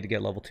Nebula, so I need to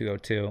get level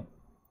 202. I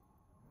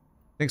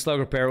think Slug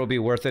Repair will be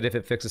worth it if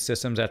it fixes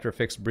systems after it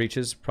fixes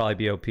breaches. Probably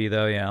be OP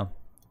though, yeah.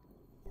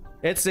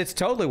 It's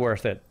totally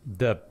worth it.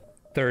 The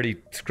 30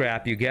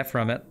 scrap you get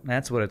from it.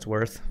 That's what it's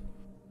worth.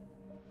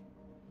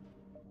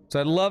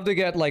 So I'd love to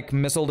get like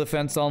missile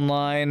defense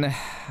online.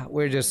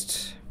 We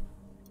just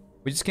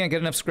can't get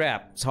enough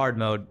scrap. It's hard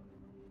mode.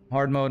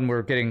 Hard mode, and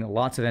we're getting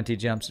lots of NT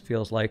jumps, it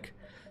feels like.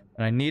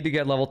 And I need to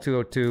get level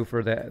 202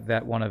 for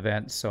that one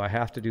event, so I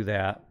have to do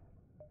that.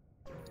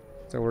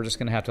 So we're just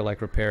gonna have to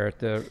like repair at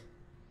the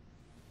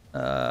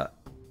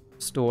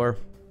store.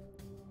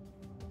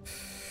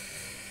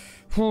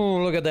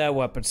 Ooh, look at that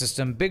weapon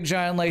system. Big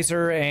giant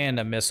laser and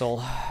a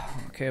missile.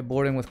 Okay,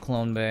 boarding with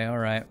clone bay,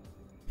 alright.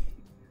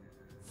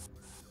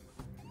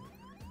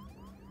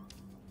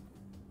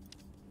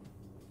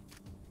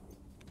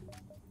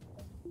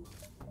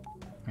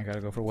 I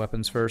gotta go for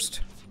weapons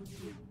first.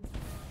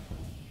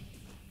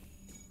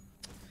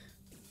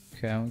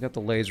 Okay, we got the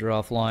laser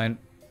offline.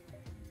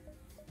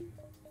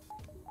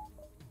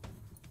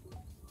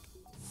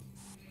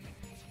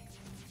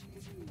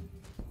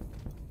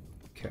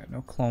 Okay,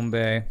 no clone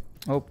bay.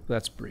 Oh,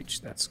 that's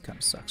breach. That's kind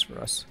of sucks for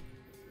us.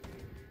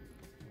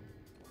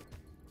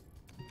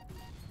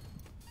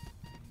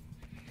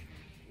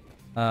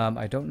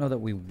 I don't know that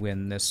we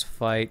win this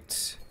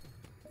fight.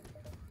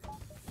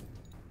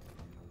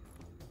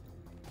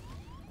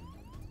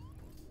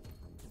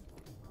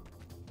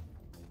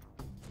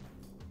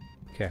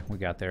 Okay, we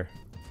got there.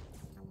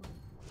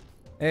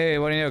 Hey,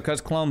 what do you know? Cuz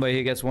clone bay,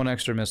 he gets one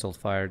extra missile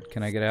fired.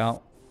 Can I get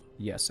out?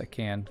 Yes, I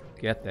can.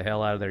 Get the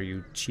hell out of there,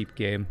 you cheap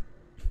game.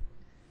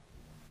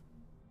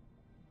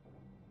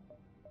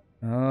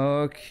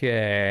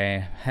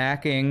 Okay,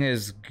 hacking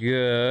is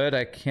good.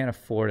 I can't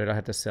afford it. I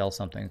have to sell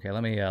something. Okay,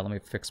 let me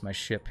fix my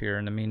ship here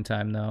in the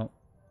meantime, though.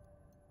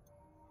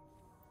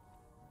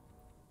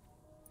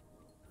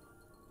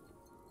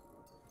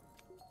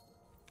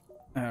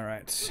 All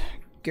right,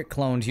 get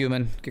cloned,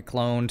 human. Get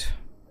cloned.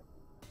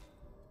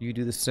 You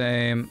do the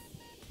same.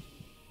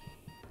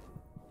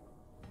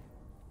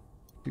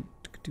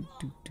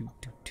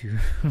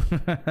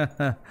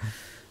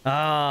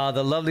 Ah,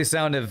 the lovely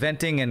sound of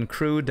venting and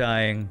crew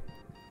dying.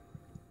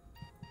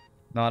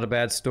 Not a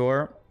bad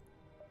store.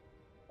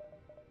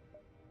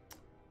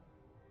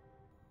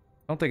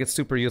 I don't think it's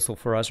super useful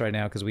for us right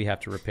now because we have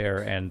to repair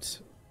and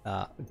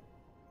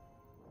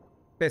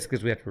basically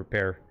because we have to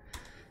repair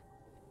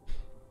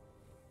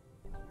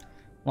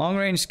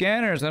long-range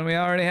scanners, and we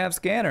already have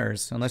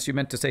scanners, unless you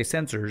meant to say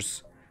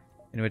sensors,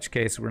 in which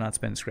case we're not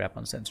spending scrap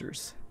on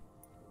sensors.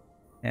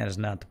 That is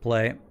not the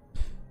play.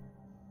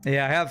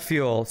 Yeah, I have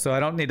fuel, so I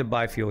don't need to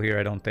buy fuel here,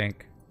 I don't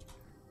think.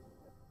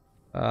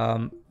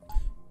 Kind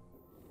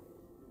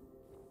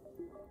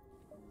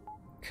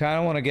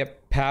of want to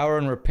get power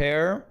and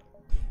repair.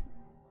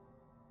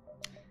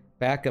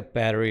 Backup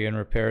battery and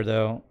repair,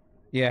 though.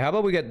 Yeah, how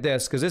about we get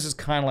this? Because this is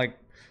kind of like...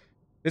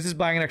 This is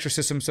buying an extra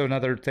system, so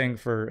another thing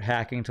for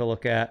hacking to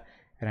look at.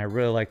 And I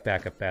really like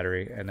backup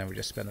battery. And then we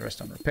just spend the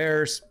rest on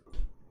repairs.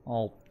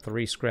 All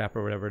 3 scrap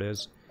or whatever it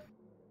is.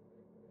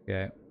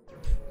 Okay.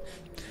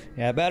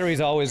 Yeah,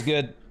 battery's always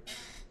good.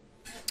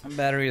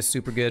 Battery is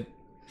super good.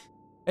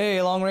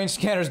 Hey, long-range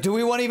scanners. Do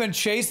we want to even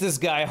chase this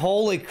guy?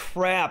 Holy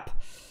crap.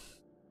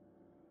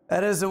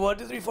 That is a 1,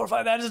 2, 3, 4,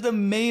 5. That is an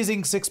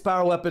amazing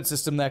 6-power weapon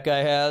system that guy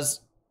has.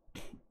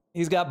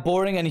 He's got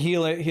boarding and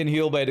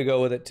heal bay to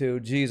go with it too.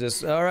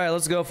 Jesus. Alright,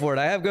 let's go for it.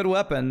 I have good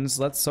weapons.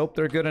 Let's hope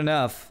they're good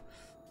enough.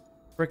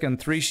 Frickin'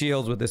 3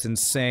 shields with this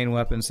insane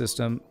weapon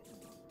system.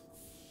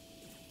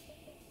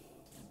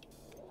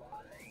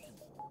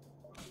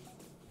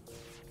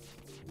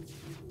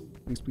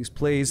 Please, please,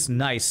 please.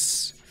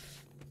 Nice.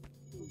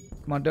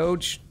 Come on,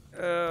 Doge.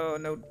 Oh,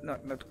 no,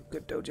 not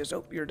good, Doges.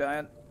 Oh, you're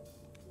dying.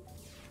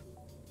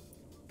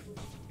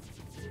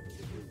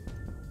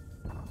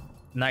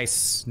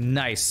 Nice,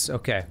 nice.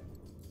 Okay.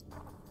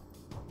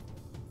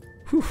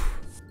 Whew.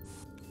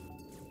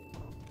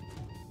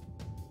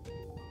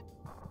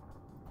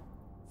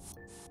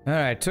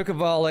 Alright, took a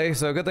volley,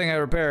 so good thing I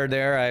repaired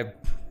there. I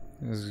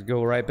just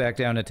go right back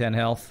down to 10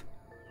 health.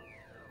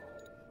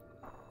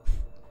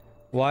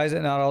 Why is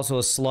it not also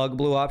a slug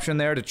blue option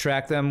there to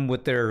track them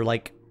with their,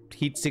 like,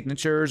 heat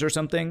signatures or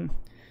something?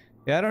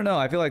 Yeah, I don't know.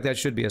 I feel like that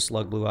should be a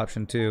slug blue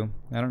option too.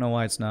 I don't know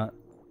why it's not.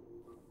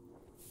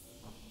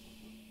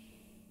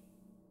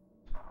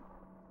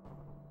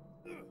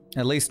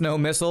 At least no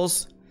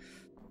missiles.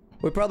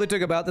 We probably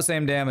took about the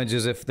same damage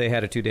as if they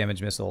had a 2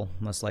 damage missile,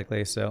 most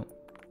likely, so.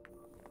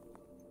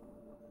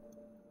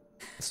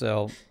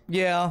 So,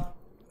 yeah.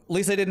 At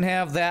least they didn't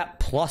have that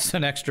plus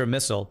an extra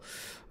missile.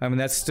 I mean,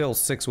 that's still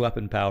 6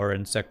 weapon power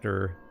in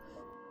Sector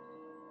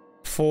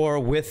 4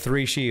 with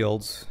 3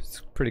 shields.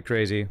 It's pretty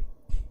crazy.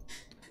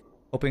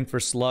 Hoping for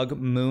Slug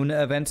Moon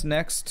event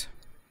next.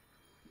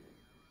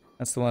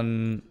 That's the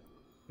one...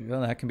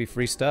 Well, that can be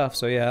free stuff,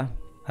 so yeah.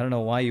 I don't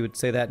know why you would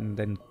say that and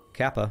then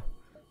Kappa.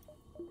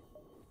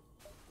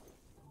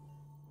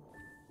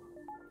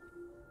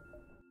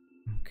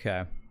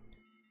 Okay.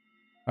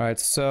 Alright,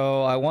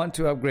 so I want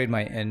to upgrade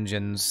my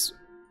engines.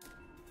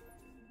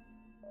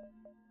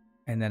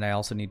 And then I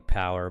also need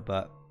power,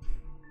 but...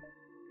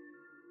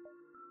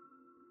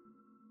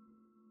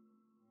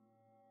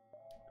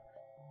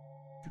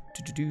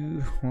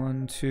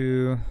 1,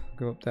 2...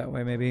 Go up that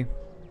way, maybe.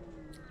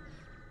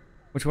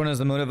 Which one is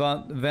the moon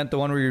event? The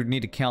one where you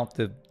need to count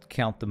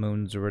the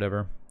moons or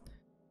whatever.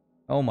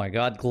 Oh my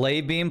god.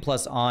 Glaive beam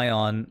plus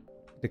ion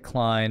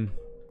decline.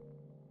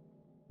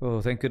 Oh,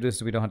 thank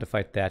goodness we don't have to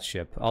fight that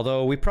ship.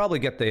 Although we probably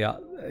get the...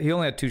 he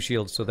only had 2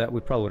 shields, so that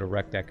we probably would have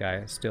wrecked that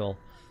guy. Still.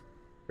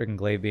 Freaking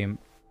glaive beam.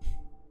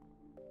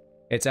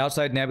 It's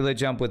outside nebula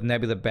jump with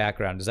nebula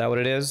background. Is that what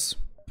it is?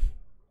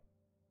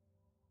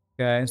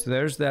 Okay, so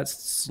there's that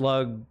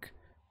slug...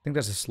 I think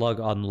that's a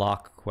slug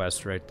unlock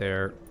quest right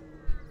there.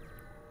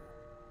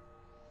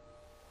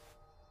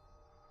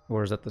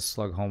 Or is that the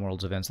Slug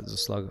Homeworlds events? It's a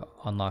Slug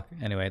unlock.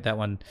 Anyway, that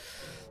one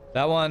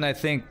I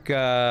think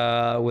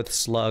with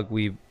Slug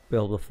we be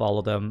able to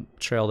follow them,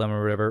 trail them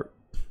or whatever.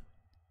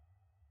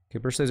 Okay,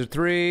 Burst Laser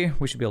 3.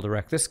 We should be able to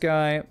wreck this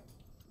guy.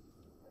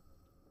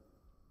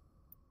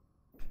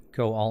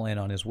 Go all in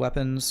on his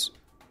weapons.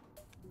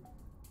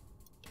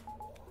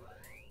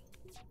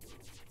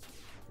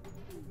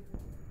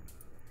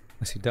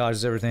 Unless he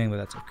dodges everything, but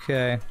that's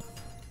okay.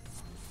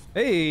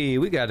 Hey,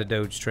 we got a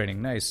Doge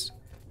training. Nice.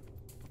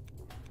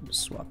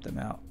 Just swap them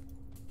out.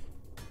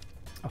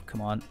 Oh,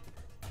 come on.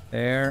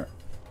 There.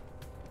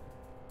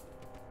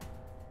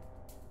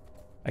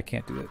 I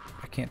can't do it.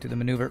 I can't do the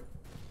maneuver.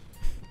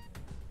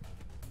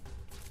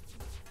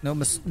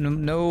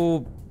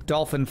 No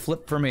dolphin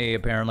flip for me,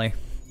 apparently.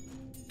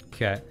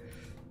 Okay.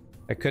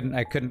 I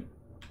couldn't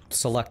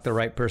select the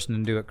right person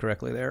and do it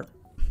correctly there.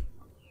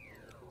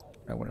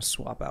 I want to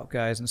swap out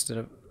guys instead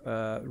of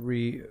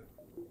recreating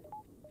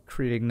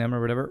them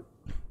or whatever.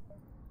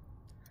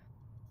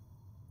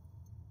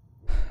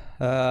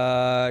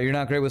 You're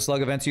not great with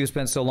slug events. You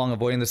spent so long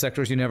avoiding the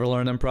sectors you never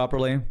learned them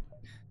properly.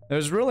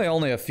 There's really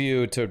only a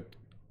few to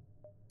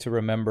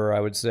remember, I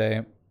would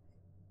say.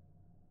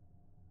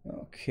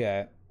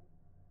 Okay.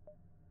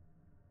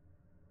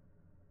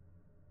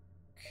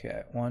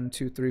 Okay, 1,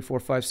 2, 3, 4,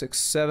 5, 6,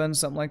 7,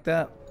 something like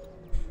that.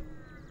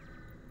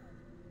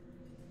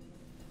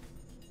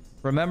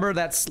 Remember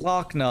that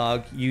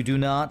Slocknog, you do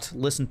not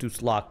listen to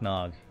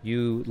Slocknog.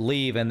 You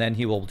leave and then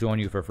he will join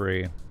you for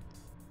free.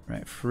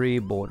 Right, free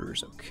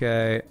borders,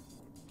 okay.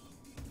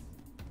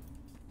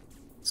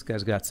 This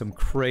guy's got some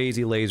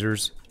crazy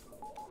lasers.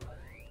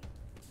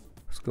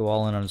 Let's go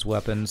all in on his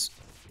weapons.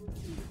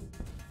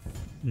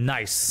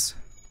 Nice.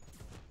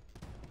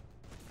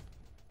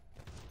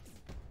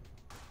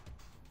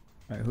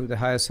 Alright, who the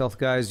highest health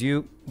guy is?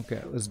 You?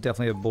 Okay, this is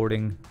definitely a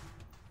boarding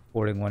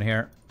one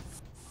here.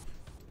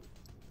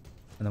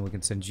 And then we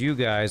can send you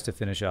guys to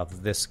finish off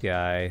this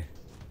guy.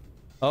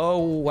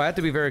 Oh, I have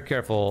to be very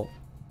careful.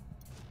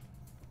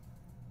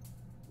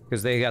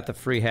 Because they got the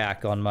free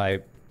hack on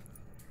my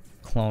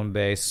clone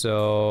base,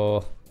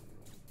 so...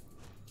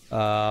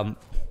 I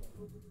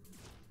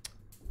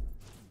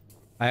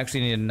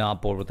actually need to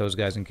not board with those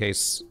guys in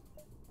case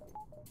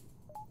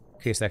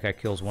that guy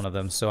kills one of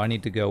them. So I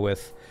need to go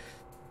with...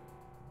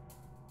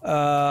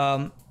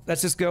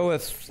 let's just go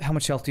with... How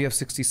much health do you have?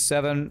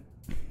 67.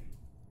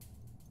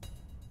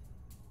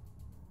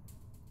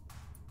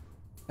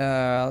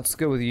 Let's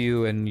go with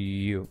you and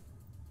you.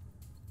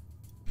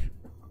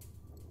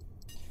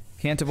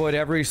 Can't avoid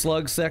every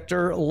slug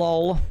sector,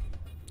 lol.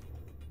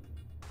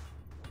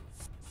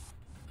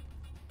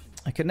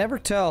 I can never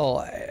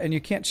tell, and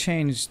you can't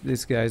change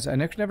these guys. I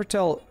can never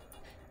tell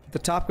if the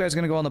top guy's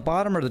gonna go on the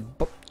bottom or the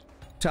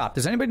top.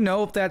 Does anybody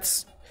know if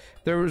that's...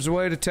 There's a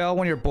way to tell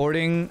when you're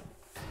boarding,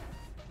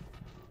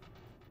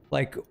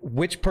 like,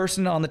 which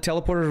person on the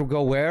teleporter will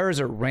go where? Or is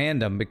it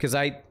random? Because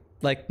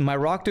like, my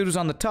rock dude was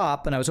on the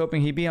top, and I was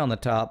hoping he'd be on the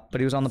top,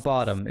 but he was on the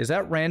bottom. Is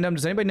that random?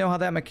 Does anybody know how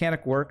that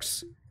mechanic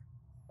works?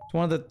 It's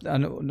one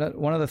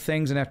of the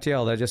things in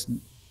FTL that I just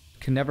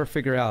can never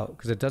figure out,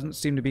 because it doesn't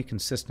seem to be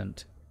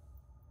consistent.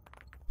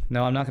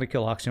 No, I'm not going to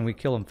kill Oxygen. We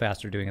kill him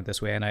faster doing it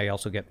this way, and I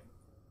also get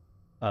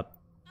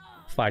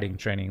fighting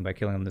training by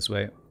killing him this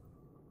way.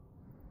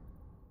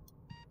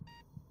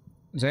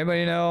 Does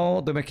anybody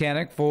know the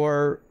mechanic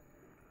for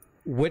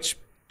which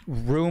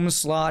room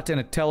slot in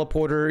a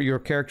teleporter your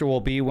character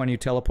will be when you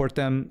teleport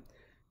them?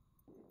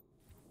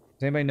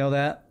 Does anybody know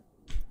that?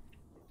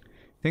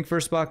 Think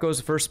first spot goes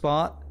to first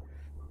spot?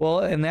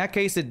 Well, in that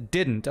case it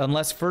didn't,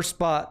 unless first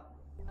spot...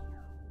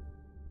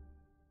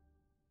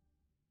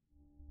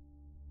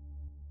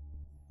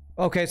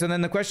 Okay, so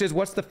then the question is,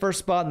 what's the first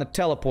spot in the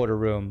teleporter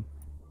room?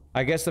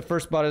 I guess the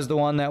first spot is the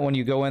one that when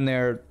you go in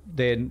there,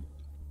 the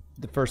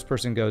first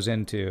person goes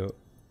into.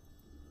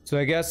 So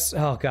I guess...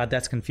 Oh god,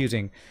 that's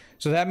confusing.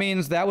 So that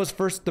means that was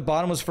first... The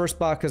bottom was first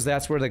spot because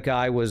that's where the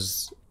guy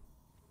was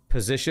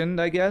positioned,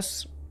 I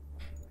guess?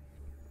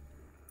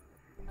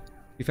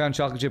 You found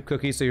chocolate chip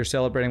cookies, so you're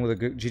celebrating with a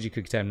good GG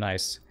cookie time.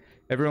 Nice.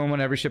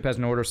 Every ship has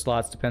an order of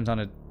slots. Depends on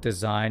a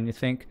design, you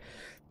think?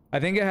 I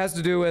think it has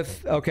to do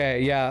with...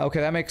 Okay, yeah, okay,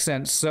 that makes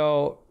sense.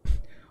 So,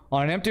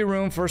 on an empty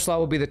room, first slot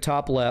will be the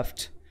top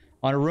left.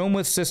 On a room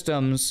with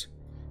systems,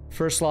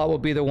 first slot will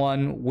be the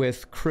one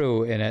with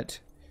crew in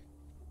it.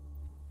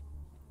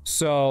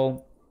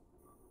 So,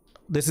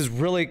 this is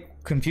really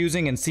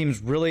confusing and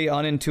seems really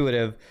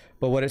unintuitive,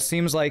 but what it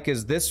seems like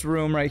is this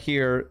room right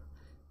here,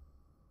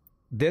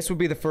 this would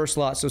be the first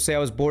slot. So say I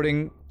was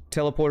boarding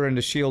teleporter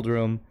into shield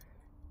room,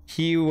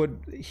 he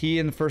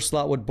in the first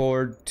slot would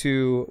board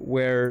to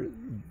where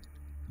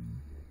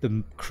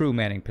the crew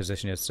manning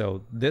position is.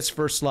 So this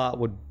first slot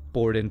would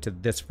board into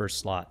this first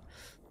slot,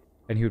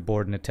 and he would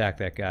board and attack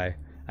that guy.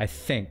 I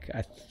think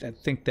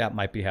that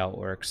might be how it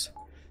works.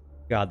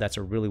 God, that's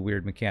a really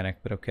weird mechanic,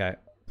 but okay.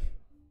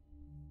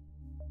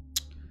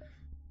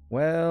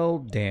 Well,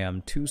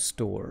 damn, 2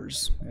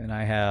 stores, and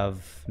I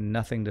have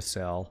nothing to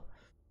sell.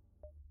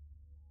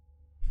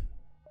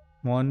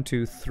 1,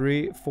 2,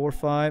 3, 4,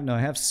 5. No, I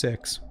have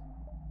 6.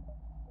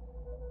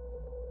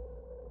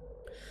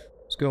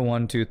 Let's go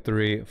 1, 2,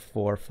 3,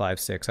 4, 5,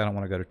 6. I don't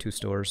want to go to 2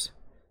 stores.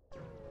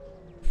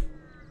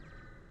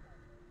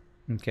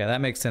 Okay, that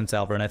makes sense,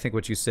 Albert, and I think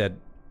what you said,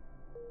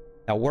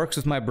 that works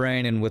with my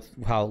brain and with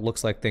how it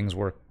looks like things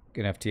work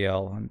in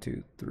FTL. 1,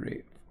 2,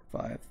 3,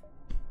 4, 5.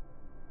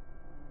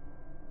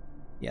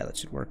 Yeah, that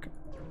should work.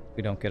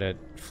 We don't get a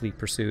fleet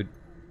pursued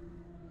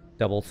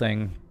double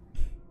thing.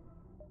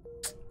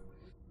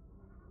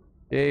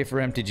 Yay for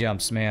empty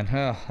jumps, man.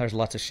 Oh, there's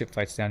lots of ship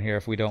fights down here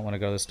if we don't want to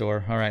go to the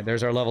store. Alright,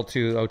 there's our level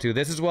 202.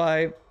 This is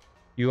why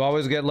you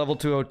always get level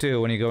 202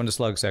 when you go into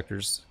slug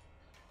sectors.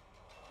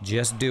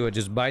 Just do it.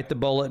 Just bite the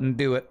bullet and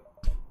do it.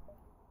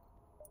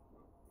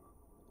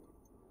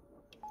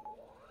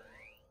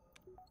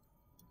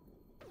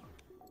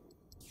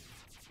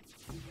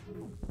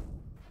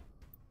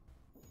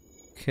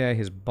 Okay,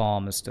 his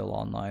bomb is still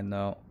online,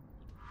 though.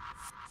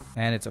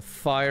 And it's a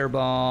fire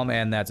bomb,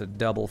 and that's a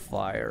double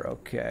fire.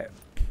 Okay.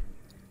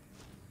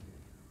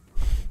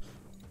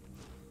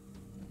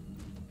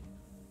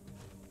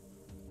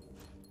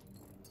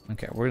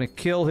 Okay, we're gonna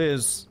kill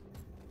his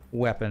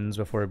weapons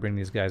before we bring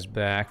these guys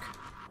back.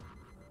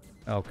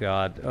 Oh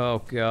god,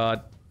 oh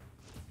god.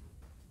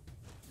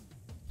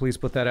 Please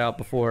put that out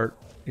before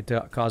it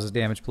causes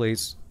damage,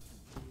 please.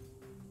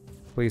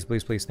 Please,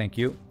 please, please, thank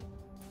you.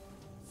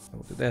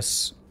 We'll do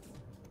this.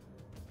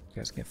 You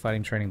guys can get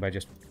fighting training by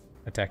just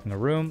attacking a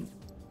room.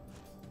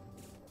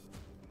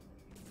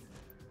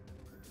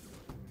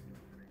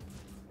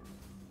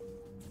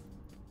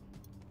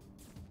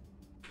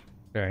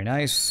 Very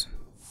nice.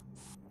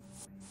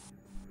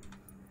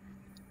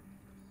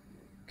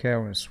 Okay,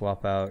 we're gonna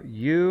swap out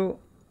you.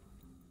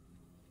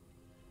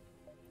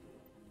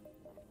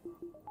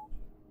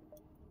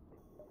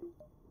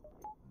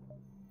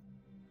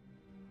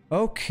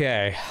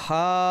 Okay.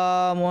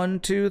 1,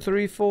 2,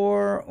 3,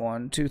 4.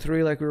 1, 2,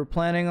 3 like we were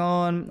planning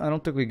on. I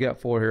don't think we got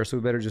 4 here, so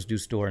we better just do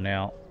store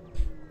now.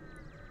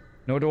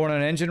 No door in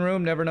an engine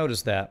room? Never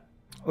noticed that.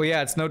 Oh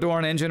yeah, it's no door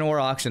in engine or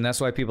auction.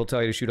 That's why people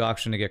tell you to shoot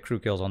auction to get crew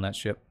kills on that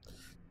ship.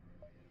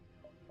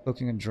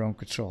 Looking at drone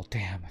control.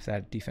 Damn, if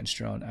that defense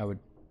drone,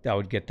 I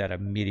would get that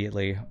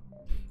immediately.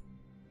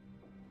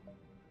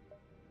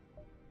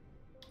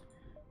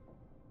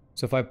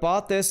 So if I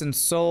bought this and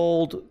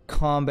sold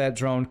combat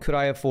drone, could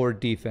I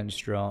afford defense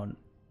drone?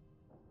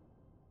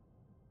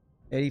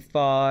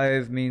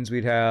 85 means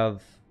we'd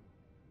have...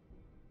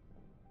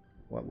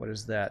 What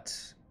is that?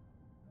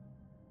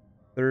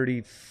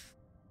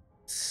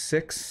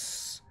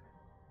 36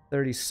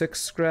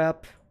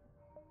 scrap.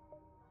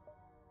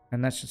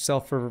 And that should sell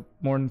for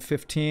more than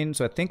 15,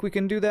 so I think we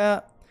can do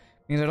that.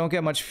 Means I don't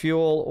get much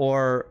fuel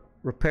or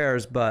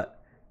repairs,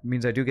 but it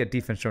means I do get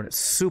defense drone. It's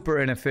super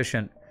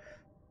inefficient,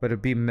 but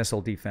it'd be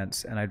missile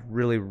defense, and I'd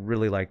really,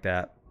 really like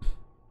that.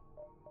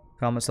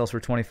 Comet sells for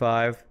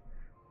 25.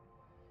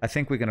 I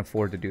think we can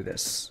afford to do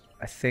this.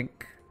 I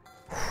think...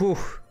 Whew.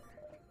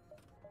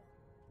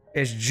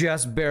 It's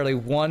just barely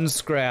 1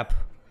 scrap.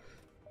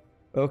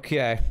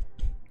 Okay.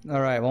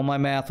 Alright, well my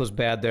math was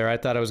bad there. I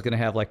thought I was going to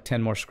have like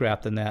 10 more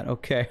scrap than that.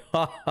 Okay.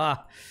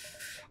 Haha.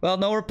 Well,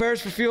 no repairs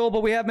for fuel,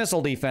 but we have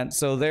missile defense,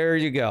 so there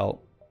you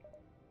go.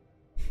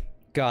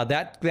 God,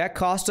 that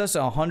cost us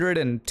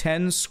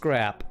 110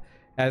 scrap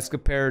as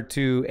compared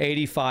to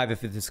 85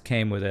 if it just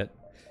came with it.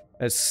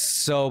 It's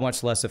so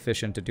much less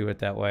efficient to do it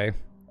that way.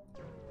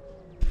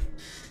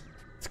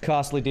 It's a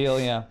costly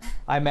deal, yeah.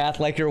 I math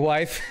like your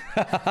wife.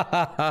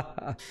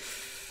 I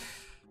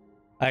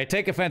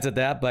take offense at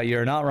that, but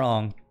you're not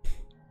wrong.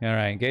 All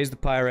right, engage the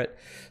pirate.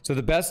 So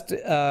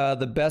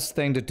the best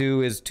thing to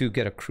do is to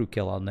get a crew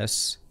kill on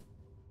this.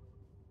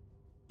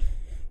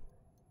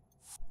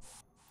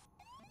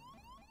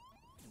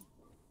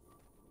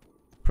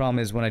 Problem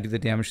is when I do the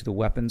damage to the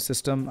weapon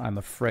system, I'm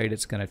afraid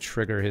it's going to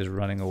trigger his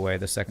running away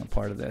the second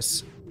part of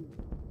this.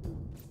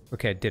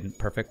 Okay, it didn't.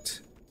 Perfect.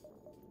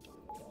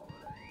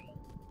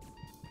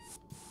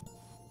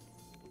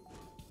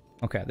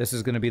 Okay, this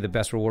is going to be the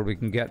best reward we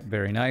can get.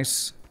 Very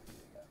nice.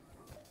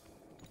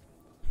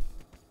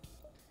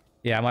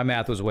 Yeah, my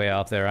math was way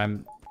off there.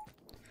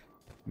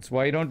 That's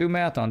why you don't do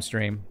math on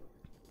stream.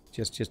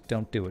 Just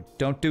don't do it.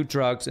 Don't do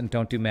drugs and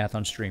don't do math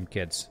on stream,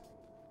 kids.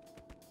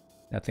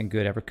 Nothing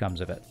good ever comes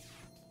of it.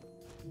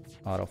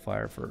 Auto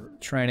fire for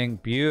training.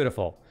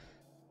 Beautiful.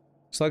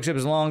 Slug ship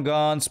is long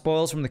gone.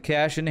 Spoils from the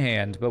cash in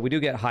hand. But we do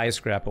get high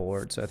scrap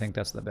awards, so I think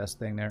that's the best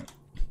thing there.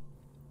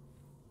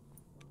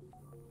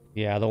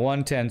 Yeah, the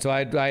 110. So I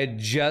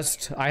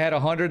had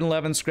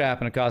 111 scrap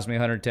and it cost me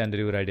 110 to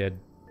do what I did.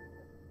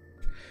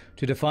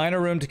 To define a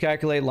room to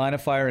calculate line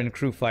of fire in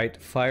crew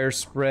fight, fire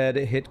spread,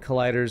 hit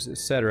colliders,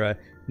 etc.,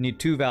 you need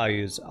 2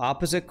 values.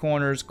 Opposite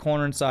corners,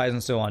 corner and size,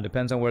 and so on.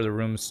 Depends on where the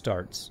room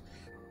starts.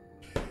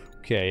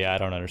 Okay, yeah, I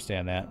don't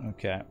understand that.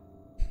 Okay.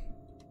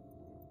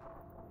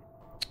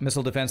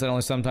 Missile defense that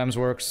only sometimes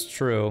works.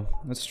 True.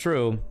 That's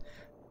true.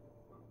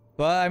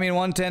 But, I mean,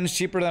 110 is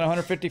cheaper than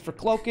 150 for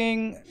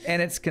cloaking,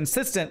 and it's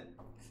consistent.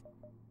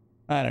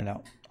 I don't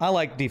know. I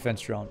like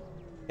defense drone.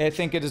 I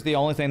think it is the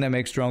only thing that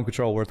makes drone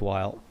control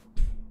worthwhile.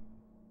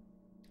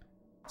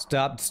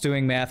 Stop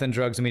doing math and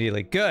drugs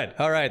immediately. Good.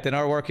 All right, then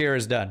our work here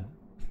is done.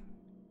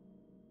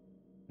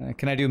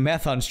 Can I do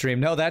meth on stream?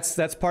 No, that's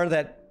part of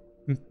that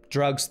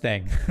drugs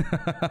thing.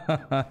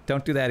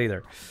 Don't do that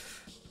either.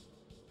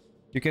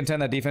 You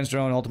contend that defense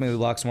drone ultimately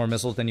blocks more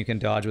missiles than you can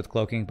dodge with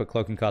cloaking, but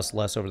cloaking costs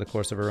less over the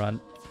course of a run.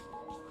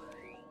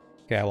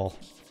 Okay, I will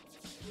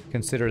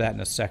consider that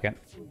in a second.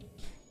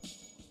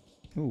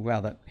 Ooh, wow,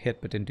 that hit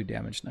but didn't do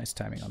damage. Nice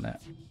timing on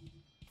that.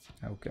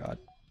 Oh, God.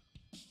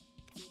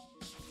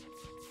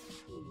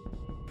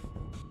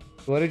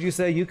 What did you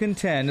say? You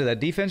contend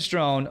that defense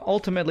drone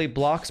ultimately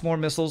blocks more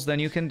missiles than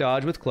you can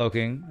dodge with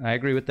cloaking. I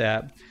agree with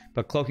that.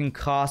 But cloaking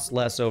costs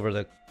less over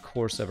the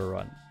course of a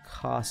run.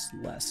 Costs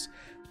less.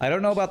 I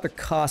don't know about the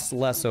cost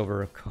less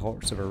over a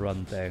course of a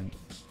run thing.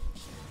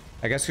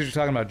 I guess because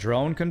you're talking about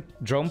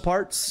drone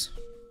parts?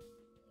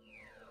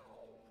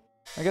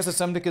 I guess it's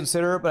something to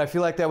consider, but I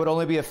feel like that would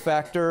only be a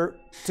factor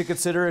to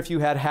consider if you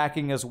had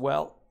hacking as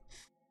well.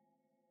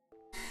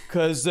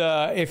 Because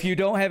if you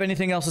don't have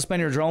anything else to spend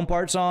your drone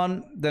parts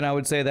on, then I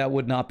would say that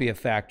would not be a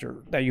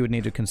factor that you would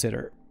need to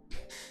consider.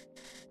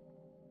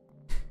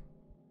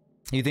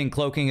 You think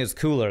cloaking is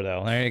cooler,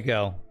 though. There you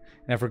go.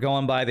 And if we're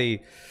going by the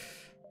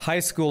high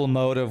school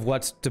mode of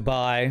what's to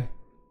buy,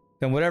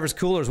 then whatever's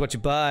cooler is what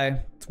you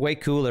buy. It's way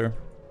cooler.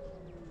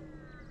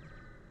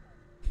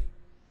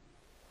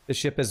 The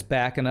ship is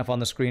back enough on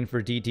the screen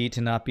for DD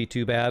to not be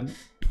too bad.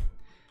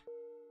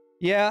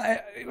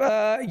 Yeah,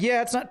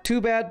 yeah, it's not too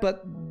bad,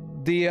 but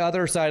the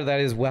other side of that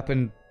is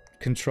weapon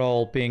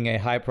control being a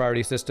high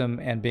priority system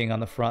and being on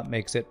the front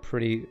makes it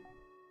pretty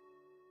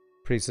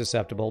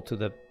susceptible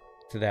to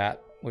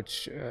that,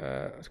 which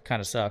kind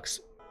of sucks.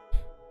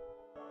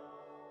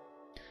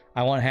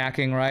 I want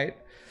hacking, right?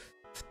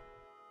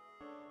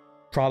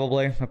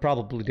 Probably. I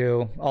probably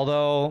do.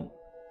 Although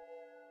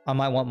I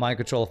might want mind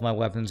control if my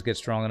weapons get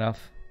strong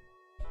enough.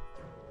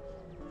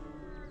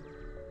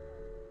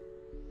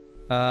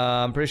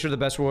 I'm pretty sure the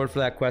best reward for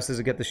that quest is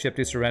to get the ship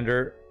to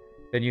surrender.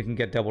 Then you can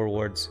get double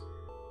rewards.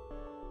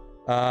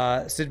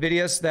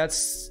 Sidvidius,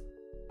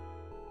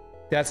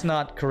 that's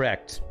not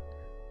correct.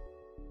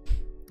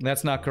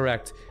 That's not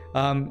correct.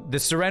 The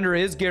surrender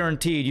is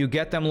guaranteed. You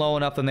get them low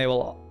enough and they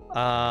will...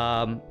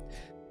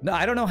 no,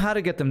 I don't know how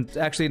to get them.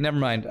 Actually, never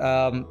mind.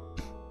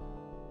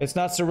 It's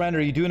not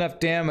surrender. You do enough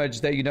damage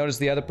that you notice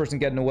the other person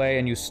getting away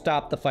and you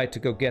stop the fight to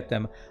go get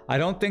them. I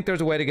don't think there's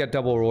a way to get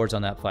double rewards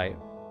on that fight.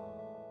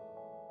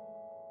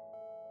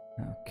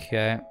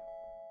 Okay.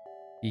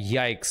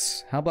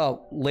 Yikes. How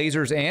about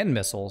lasers and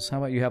missiles? How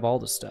about you have all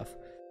this stuff?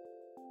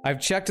 I've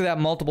checked that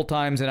multiple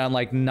times and I'm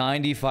like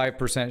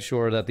 95%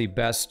 sure that the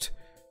best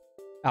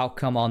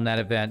outcome on that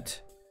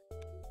event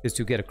is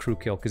to get a crew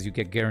kill because you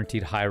get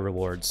guaranteed high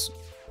rewards.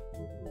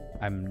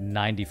 I'm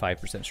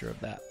 95% sure of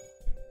that.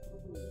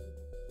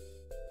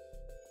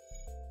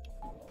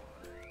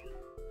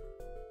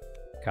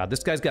 God,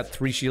 this guy's got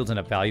 3 shields and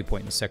a value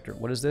point in the sector.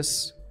 What is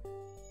this?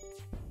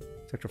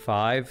 Sector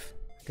 5?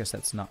 I guess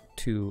that's not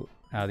too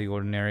out of the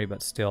ordinary,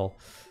 but still.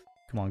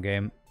 Come on,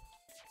 game.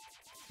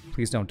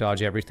 Please don't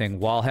dodge everything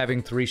while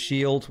having 3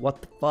 shields.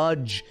 What the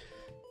fudge?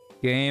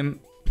 Game.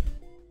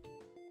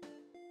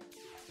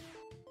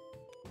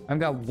 I've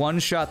got 1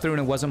 shot through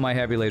and it wasn't my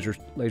heavy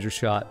laser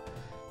shot.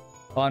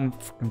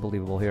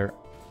 Unbelievable here.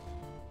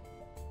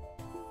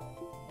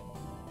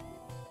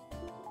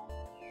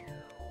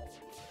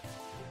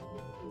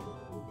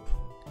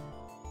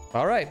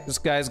 Alright, this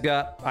guy's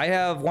got... I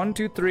have 1,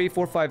 2, 3,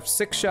 4, 5,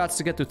 6 shots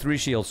to get through 3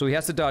 shields, so he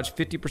has to dodge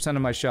 50%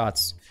 of my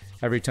shots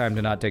every time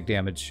to not take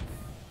damage.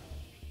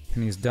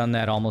 And he's done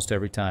that almost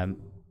every time.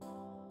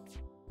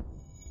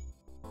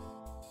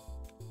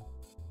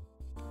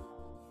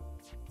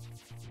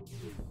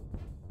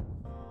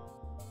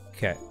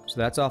 Okay, so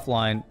that's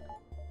offline.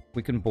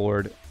 We can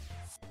board.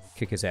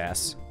 Kick his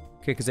ass.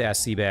 Kick his ass,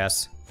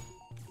 Seabass.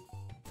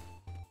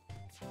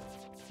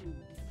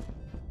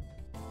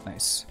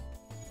 Nice.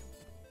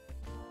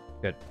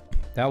 Good.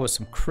 That was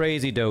some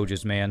crazy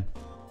doges, man.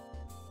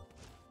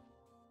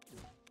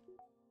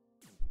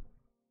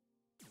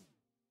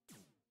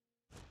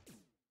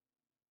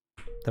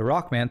 The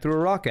rock man threw a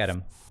rock at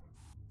him.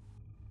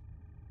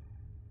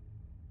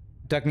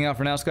 Ducking out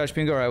for now, Scottish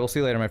Pingo. Alright, we'll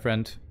see you later, my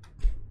friend.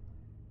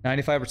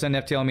 95%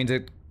 FTL means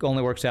it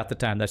only works half the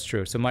time. That's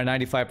true. So my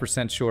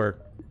 95% sure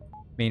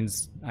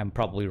means I'm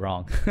probably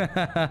wrong.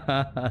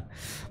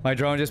 My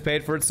drone just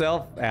paid for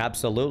itself?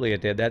 Absolutely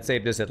it did. That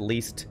saved us at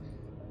least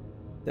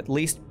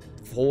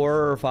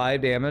 4 or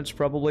 5 damage,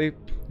 probably.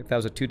 If that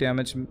was a 3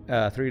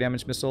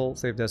 damage missile,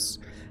 saved us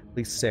at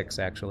least 6,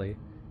 actually.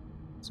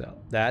 So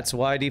that's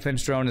why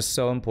defense drone is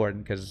so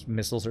important, because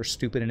missiles are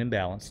stupid and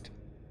imbalanced,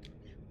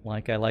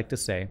 like I like to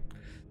say.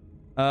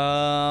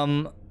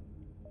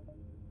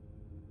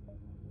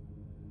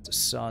 The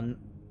sun.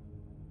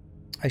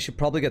 I should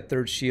probably get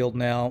 3rd shield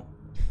now.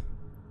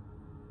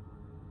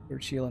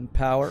 3rd shield and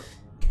power.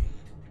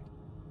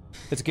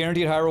 It's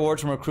guaranteed high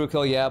rewards from a crew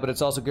kill, yeah, but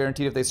it's also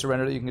guaranteed if they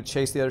surrender that you can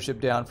chase the other ship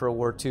down for a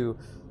war too.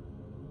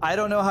 I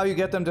don't know how you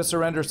get them to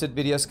surrender,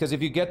 Sidvidius, because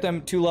if you get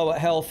them too low at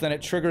health, then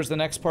it triggers the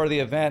next part of the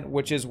event,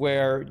 which is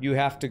where you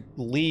have to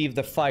leave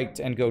the fight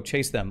and go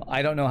chase them.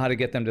 I don't know how to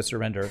get them to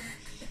surrender.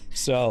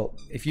 So,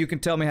 if you can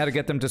tell me how to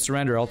get them to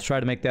surrender, I'll try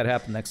to make that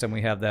happen next time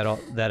we have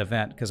that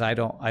event, because I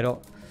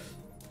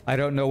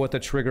don't know what the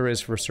trigger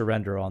is for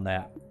surrender on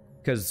that.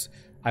 Because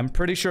I'm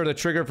pretty sure the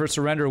trigger for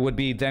surrender would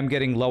be them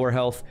getting lower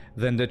health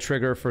than the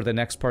trigger for the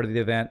next part of the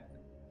event,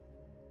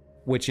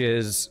 which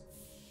is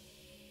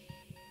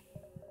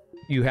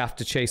you have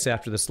to chase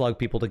after the slug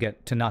people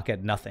to not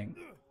get nothing.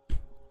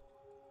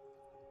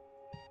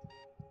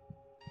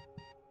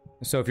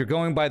 So if you're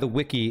going by the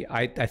wiki,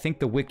 I think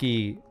the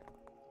wiki,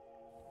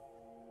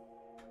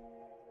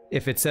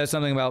 if it says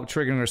something about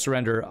triggering or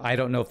surrender, I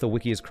don't know if the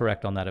wiki is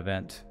correct on that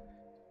event.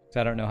 So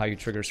I don't know how you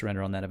trigger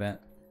surrender on that event.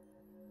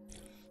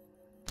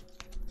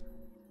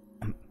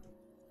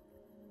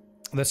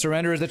 The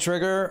surrender is the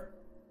trigger.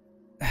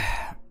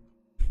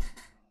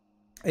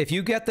 If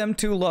you get them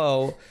too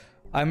low,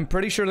 I'm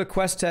pretty sure the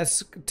quest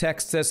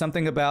text says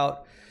something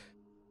about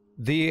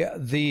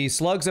the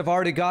slugs have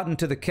already gotten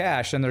to the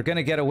cache and they're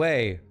gonna get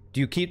away.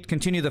 Do you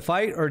continue the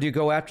fight or do you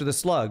go after the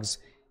slugs?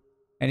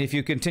 And if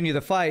you continue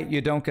the fight,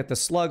 you don't get the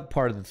slug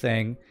part of the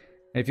thing.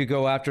 And if you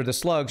go after the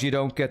slugs, you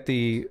don't get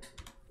the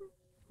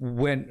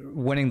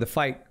winning the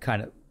fight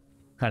kind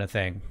of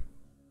thing.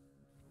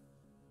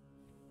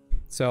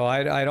 So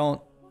I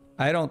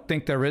don't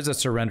think there is a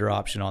surrender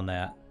option on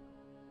that.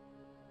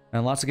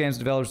 And lots of games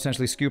developers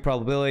essentially skew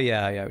probability.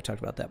 Yeah, we talked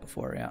about that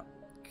before, yeah.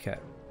 Okay.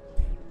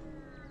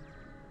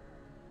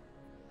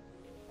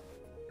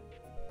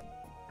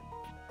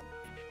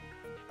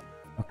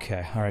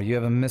 Okay, alright, you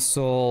have a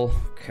missile.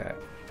 Okay.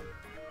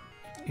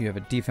 You have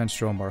a defense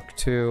drone Mark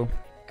II.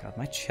 God,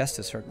 my chest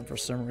is hurting for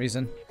some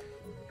reason.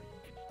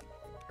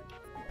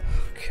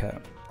 Okay.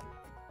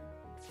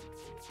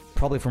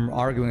 Probably from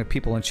arguing with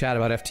people in chat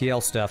about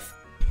FTL stuff.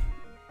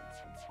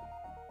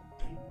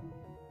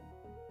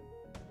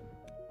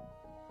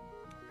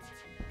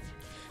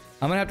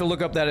 I'm gonna have to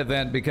look up that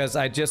event because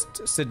I just,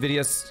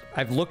 Sidvidius,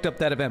 I've looked up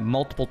that event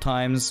multiple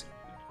times.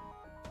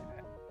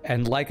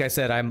 And like I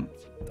said, I'm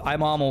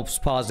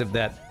almost positive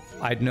that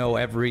I'd know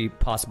every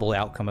possible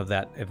outcome of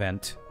that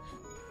event.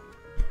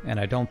 And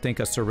I don't think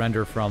a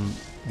surrender from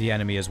the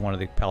enemy is one of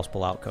the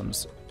possible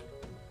outcomes.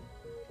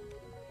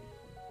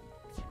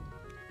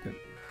 Good.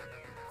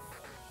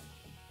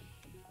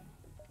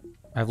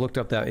 I've looked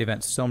up that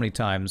event so many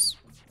times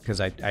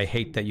because I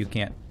hate that you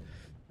can't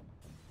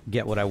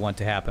get what I want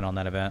to happen on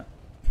that event.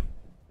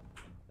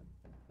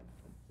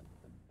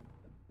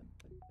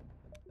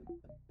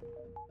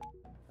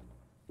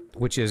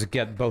 Which is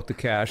get both the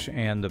cash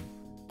and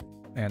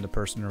the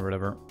person or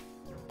whatever.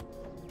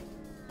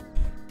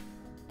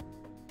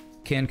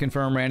 Can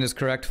confirm Rand is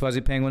correct,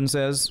 Fuzzy Penguin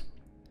says.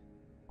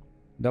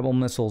 Double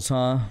missiles,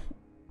 huh?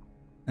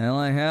 Well,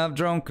 I have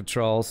drone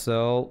control,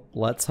 so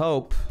let's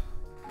hope.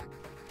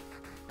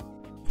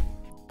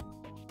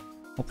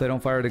 Hope they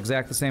don't fire at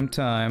exact the same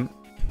time.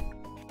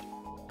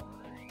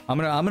 I'm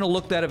gonna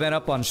look that event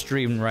up on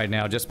stream right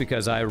now just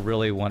because I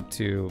really want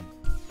to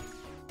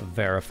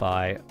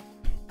verify.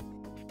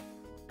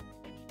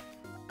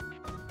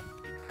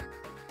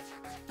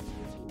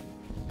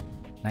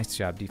 Nice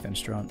job,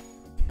 defense drone.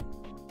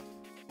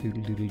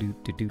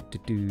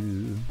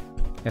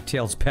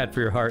 FTL's bad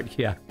for your heart.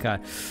 Yeah,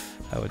 God,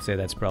 I would say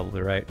that's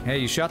probably right. Hey,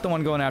 you shot the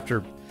one going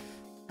after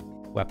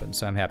weapons,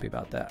 so I'm happy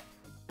about that.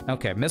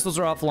 Okay, missiles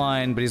are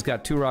offline, but he's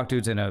got 2 rock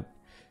dudes and a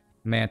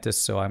mantis,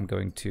 so I'm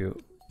going to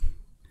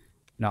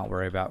not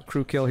worry about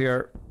crew kill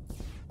here.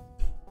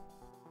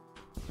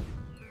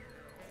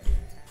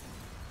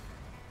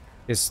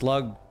 Is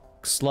Slug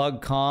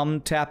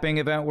comm tapping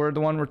event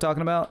the one we're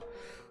talking about?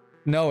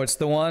 No, it's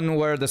the one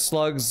where the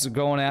slug's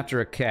going after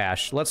a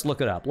cache. Let's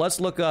look it up.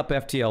 Let's look up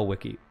FTL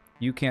Wiki.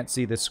 You can't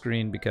see the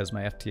screen because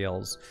my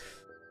FTL's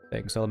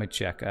thing, so let me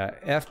check.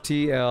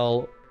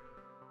 FTL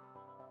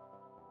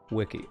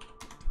Wiki.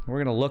 We're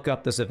gonna look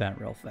up this event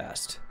real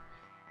fast.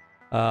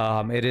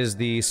 It is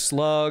the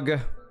Slug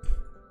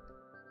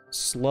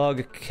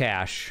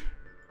cache.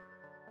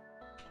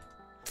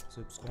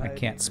 I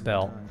can't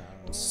spell.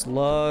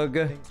 Slug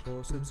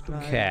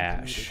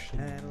cache.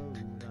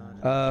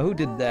 Who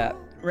did that?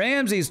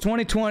 Ramses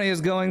 2020 is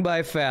going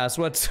by fast.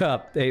 What's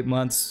up? 8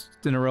 months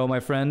in a row,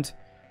 my friend.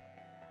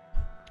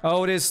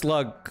 Oh, it is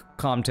Slug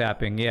comm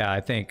tapping. Yeah,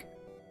 I think.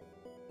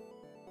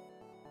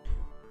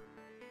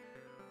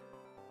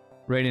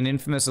 Raid an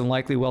infamous and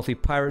likely wealthy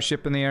pirate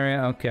ship in the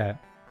area. Okay.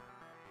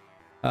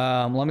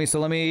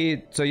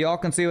 So y'all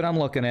can see what I'm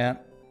looking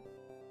at.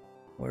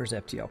 Where's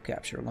FTL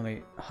capture? Let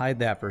me hide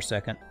that for a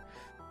second.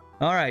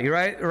 All right, you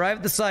arrive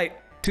at the site.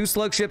 2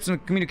 slug ships in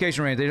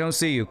communication range. They don't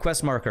see you.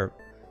 Quest marker.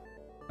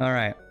 All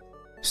right.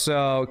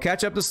 So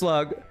catch up the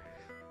slug.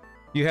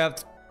 You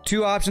have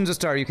 2 options to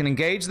start. You can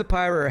engage the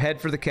pirate or head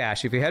for the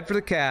cache. If you head for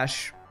the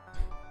cache,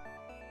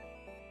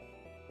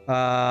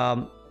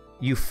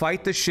 you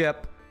fight the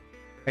ship,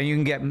 and you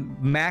can get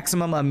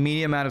maximum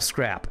immediate amount of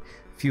scrap.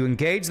 If you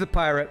engage the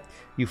pirate,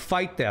 you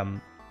fight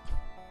them.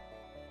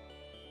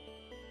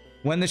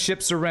 When the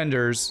ship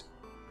surrenders,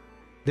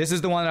 this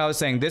is the one that I was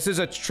saying. This is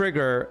a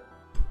trigger.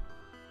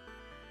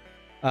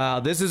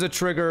 This is a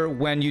trigger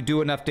when you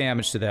do enough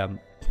damage to them.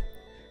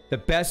 The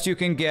best you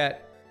can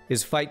get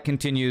is fight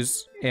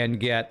continues and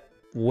get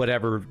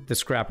whatever the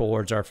scrap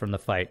rewards are from the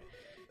fight.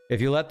 If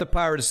you let the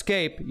pirate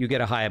escape, you get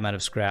a high amount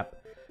of scrap.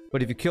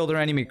 But if you kill their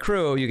enemy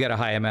crew, you get a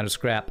high amount of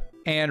scrap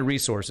and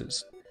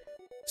resources.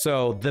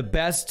 So the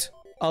best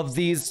of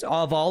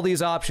all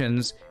these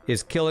options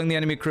is killing the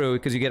enemy crew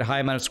because you get a high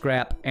amount of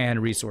scrap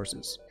and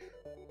resources.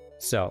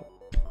 So,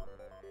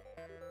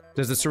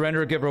 does the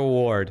surrender give a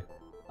reward?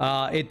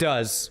 It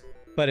does,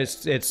 but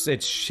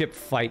it's ship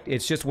fight.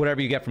 It's just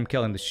whatever you get from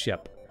killing the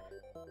ship.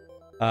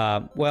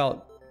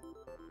 Well,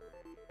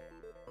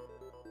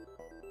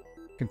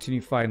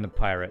 continue fighting the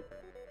pirate.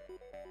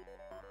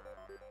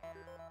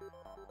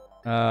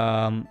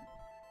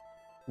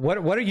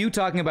 What are you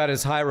talking about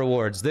as high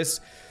rewards?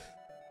 This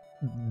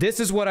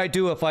is what I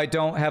do if I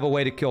don't have a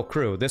way to kill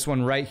crew. This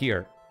one right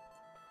here.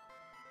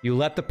 You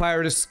let the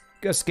pirate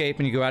escape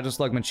and you go out to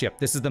Slugman ship.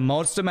 This is the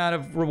most amount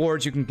of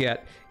rewards you can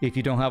get if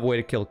you don't have a way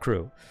to kill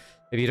crew.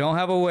 If you do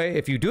have a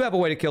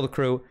way to kill the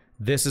crew,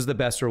 this is the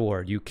best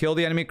reward. You kill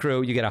the enemy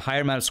crew, you get a higher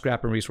amount of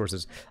scrap and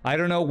resources. I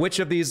don't know which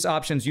of these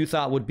options you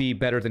thought would be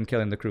better than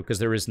killing the crew, because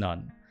there is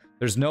none.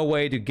 There's no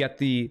way to get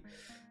the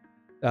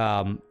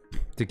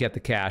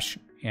cash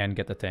and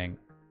get the thing.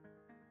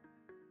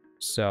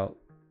 So,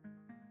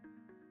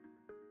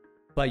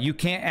 but you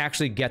can't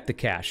actually get the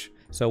cash.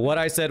 So what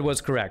I said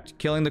was correct.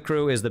 Killing the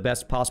crew is the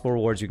best possible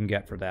rewards you can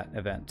get for that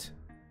event,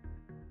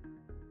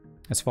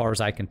 as far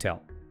as I can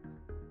tell.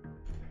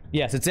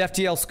 Yes, it's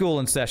FTL school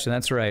in session.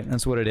 That's right.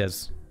 That's what it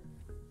is.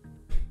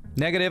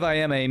 Negative, I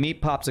am a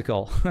meat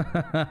popsicle.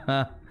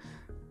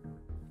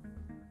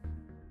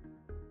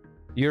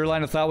 Your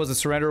line of thought was a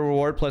surrender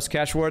reward plus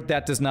cash reward.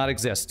 That does not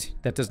exist.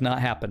 That does not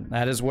happen.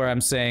 That is where I'm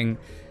saying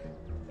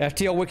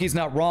FTL Wiki's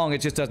not wrong.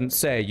 It just doesn't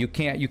say. You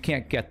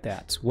can't get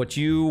that. What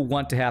you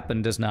want to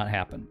happen does not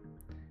happen.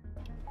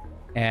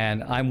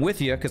 And I'm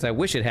with you because I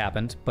wish it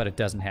happened, but it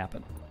doesn't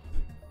happen.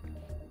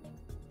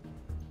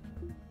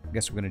 I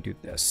guess we're gonna do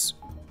this.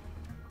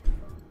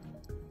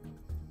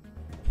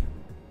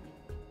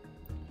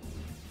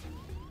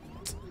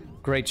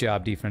 Great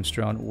job, defense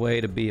drone.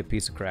 Way to be a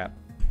piece of crap.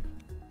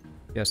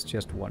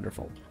 Just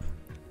wonderful.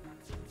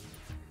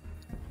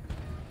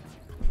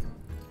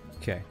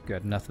 Okay,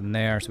 good. Nothing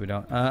there, so we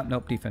don't...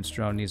 nope, defense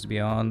drone needs to be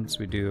on, so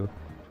we do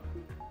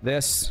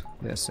this,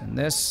 this, and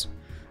this.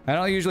 I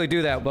don't usually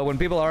do that, but when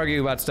people argue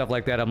about stuff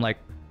like that, I'm like...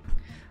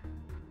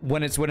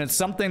 When it's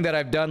something that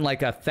I've done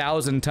like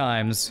 1,000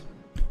 times,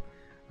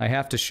 I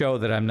have to show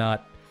that I'm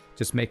not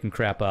just making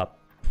crap up.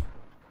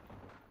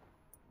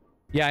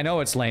 Yeah, I know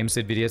it's lame,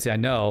 SidVidius, I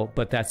know,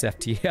 but that's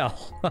FTL.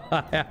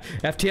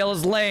 FTL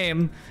is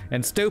lame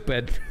and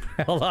stupid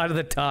a lot of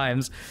the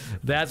times.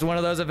 That's one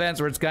of those events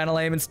where it's kind of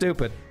lame and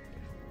stupid.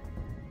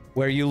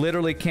 Where you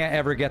literally can't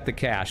ever get the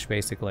cash,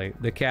 basically.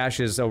 The cash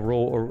is a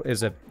rule, or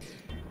is a...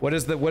 What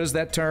is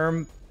that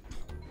term?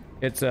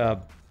 It's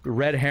a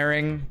red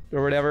herring,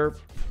 or whatever.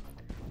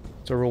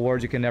 It's a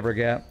reward you can never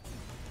get.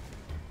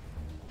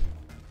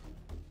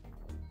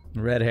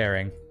 Red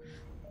herring.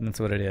 That's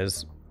what it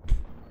is.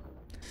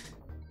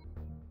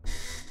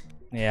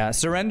 Yeah,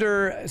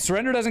 surrender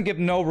doesn't give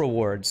no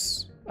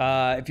rewards.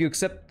 If you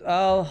accept,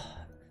 I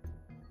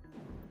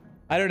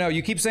don't know,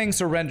 you keep saying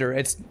surrender,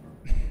 it's...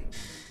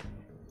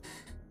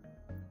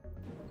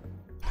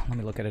 Let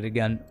me look at it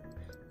again.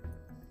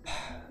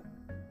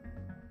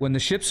 When the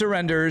ship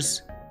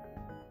surrenders,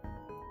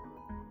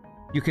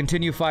 you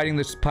continue fighting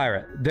this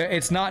pirate.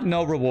 It's not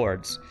no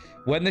rewards.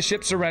 When the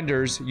ship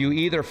surrenders, you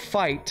either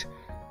fight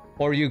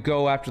or you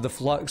go after the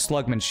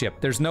slugman ship.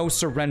 There's no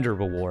surrender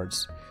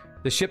rewards.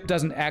 The ship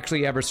doesn't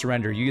actually ever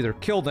surrender. You either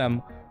kill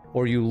them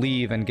or you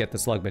leave and get the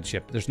slugman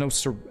ship. There's no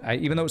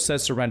even though it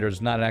says surrender,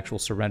 there's not an actual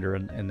surrender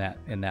in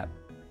that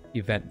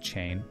event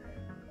chain.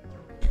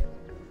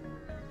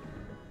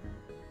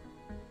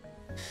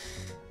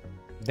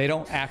 They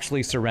don't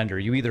actually surrender.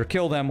 You either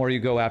kill them or you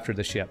go after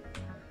the ship.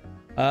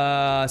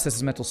 Says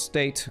his mental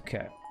state.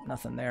 Okay,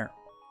 nothing there.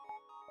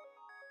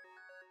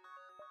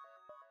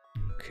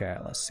 Okay,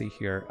 let's see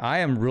here. I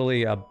am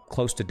really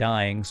close to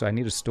dying, so I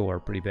need a store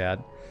pretty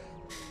bad.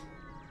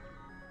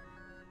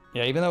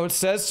 Yeah, even though it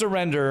says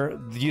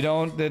surrender, you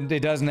don't, it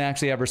doesn't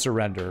actually ever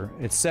surrender.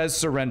 It says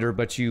surrender,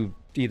 but you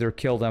either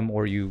kill them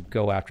or you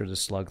go after the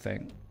slug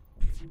thing.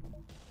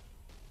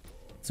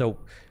 So,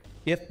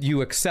 if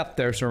you accept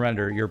their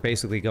surrender, you're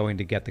basically going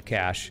to get the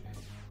cash,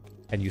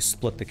 and you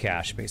split the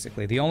cash,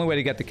 basically. The only way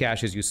to get the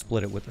cash is you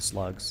split it with the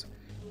slugs.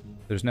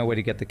 There's no way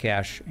to get the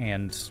cash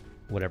and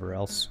whatever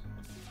else.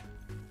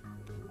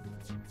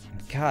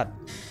 God,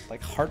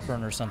 like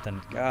heartburn or something.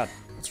 God,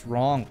 what's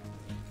wrong?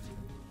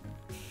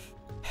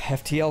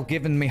 FTL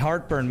giving me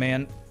heartburn,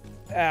 man.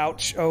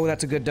 Ouch. Oh,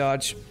 that's a good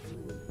dodge.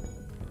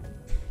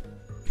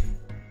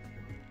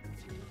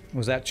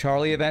 Was that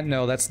Charlie event?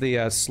 No, that's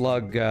the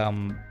slug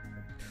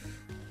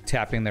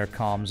tapping their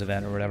comms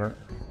event or whatever.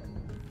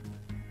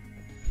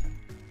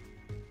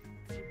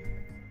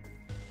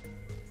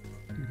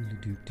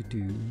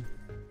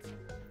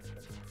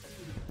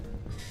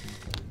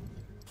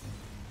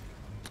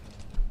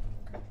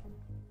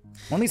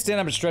 Let me stand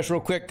up and stretch real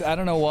quick. I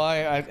don't know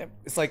why.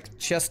 It's like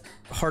chest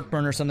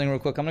heartburn or something real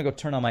quick. I'm gonna go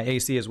turn on my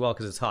AC as well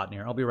because it's hot in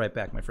here. I'll be right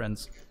back, my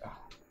friends.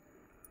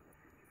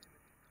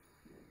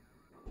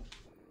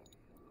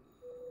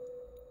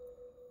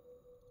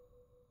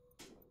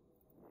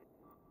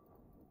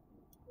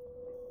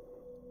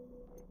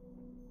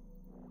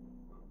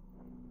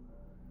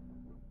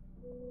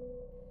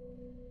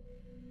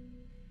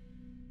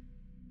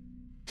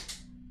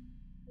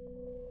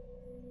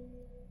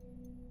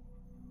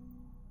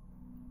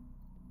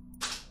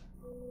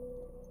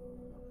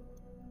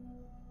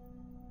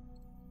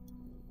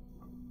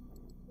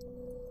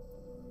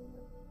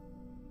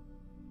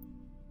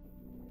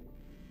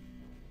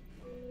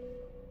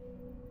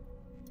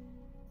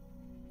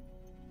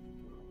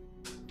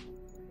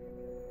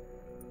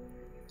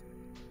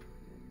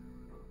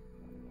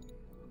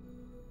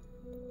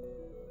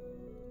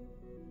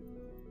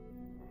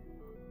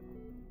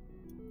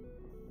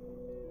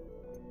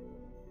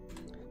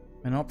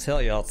 And I'll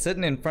tell y'all,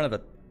 sitting in front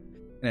of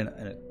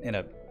in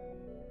a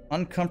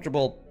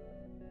uncomfortable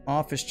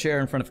office chair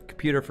in front of a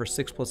computer for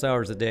 6+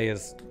 hours a day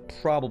is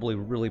probably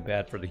really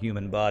bad for the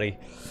human body.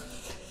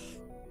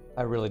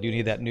 I really do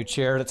need that new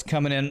chair that's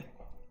coming in.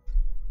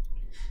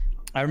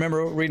 I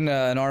remember reading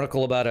an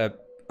article about a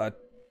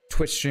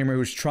Twitch streamer who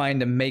was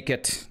trying to make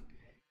it,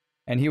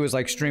 and he was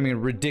like streaming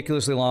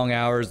ridiculously long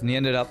hours, and he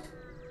ended up,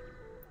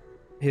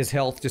 his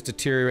health just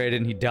deteriorated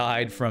and he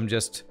died from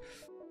just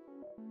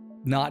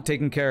not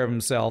taking care of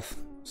himself.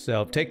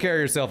 So take care of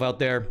yourself out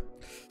there.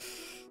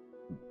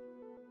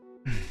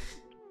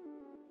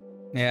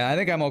 Yeah, I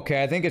think I'm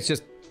okay. I think it's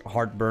just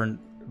heartburn,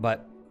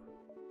 but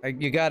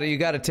you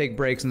gotta take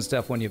breaks and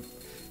stuff when you're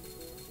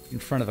in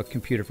front of a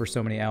computer for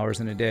so many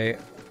hours in a day.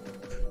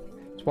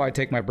 That's why I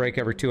take my break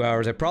every 2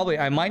 hours.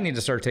 I might need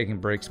to start taking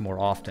breaks more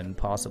often,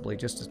 possibly,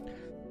 just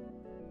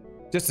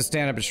to Just to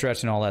stand up and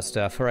stretch and all that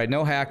stuff. Alright,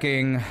 no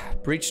hacking.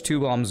 Breach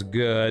 2 bomb's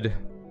good.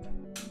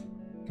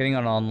 Getting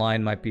on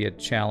online might be a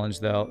challenge,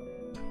 though.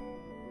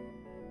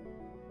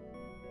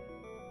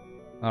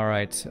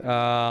 Alright,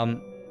 I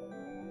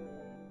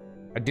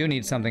do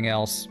need something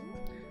else.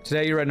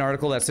 Today you read an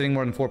article that sitting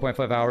more than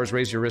 4.5 hours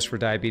raised your risk for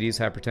diabetes,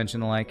 hypertension,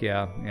 and the like.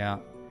 Yeah.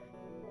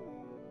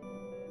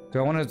 Do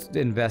I want to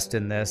invest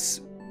in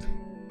this?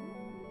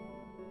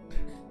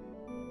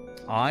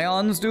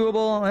 Ion's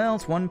doable? Well,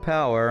 it's 1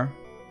 power.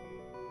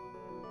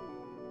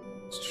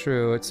 It's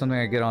true, it's something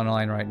I get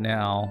online right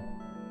now.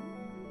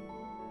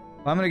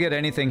 If I'm gonna get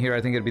anything here, I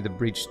think it'd be the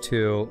Breach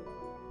 2.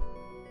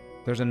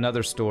 There's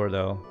another store,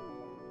 though.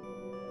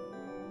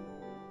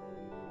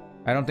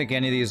 I don't think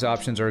any of these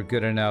options are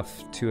good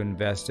enough to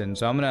invest in,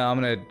 so I'm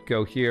gonna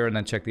go here and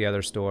then check the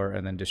other store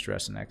and then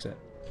distress and exit.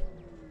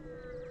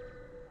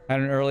 I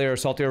had an earlier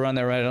saltier run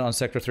that ran on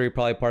Sector 3,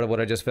 probably part of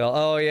what I just felt.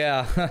 Oh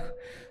yeah,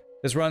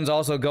 this run's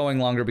also going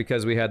longer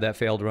because we had that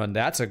failed run.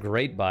 That's a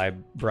great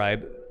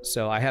bribe.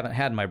 So I haven't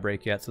had my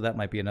break yet, so that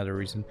might be another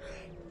reason.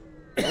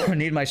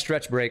 Need my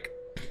stretch break.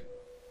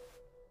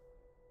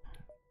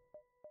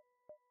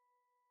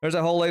 There's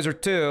a whole laser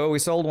 2. We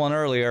sold one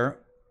earlier.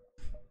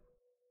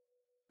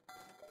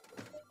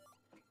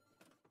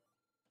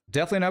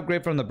 Definitely an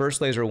upgrade from the burst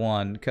laser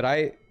 1. Could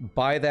I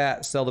buy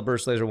that, sell the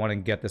burst laser 1,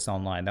 and get this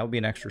online? That would be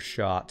an extra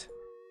shot.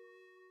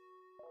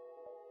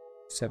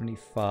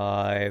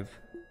 75.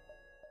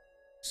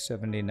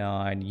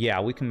 79.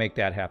 Yeah, we can make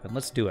that happen.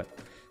 Let's do it.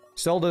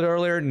 Sold it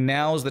earlier.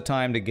 Now's the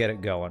time to get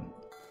it going.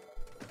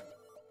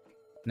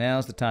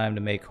 Now's the time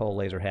to make whole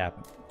laser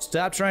happen.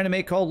 Stop trying to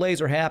make whole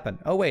laser happen.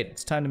 Oh wait,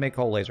 it's time to make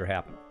whole laser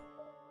happen.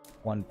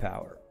 1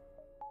 power.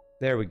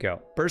 There we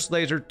go. Burst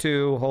laser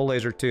 2, whole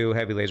laser 2,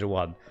 heavy laser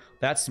 1.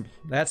 That's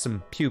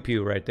some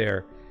pew-pew right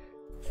there.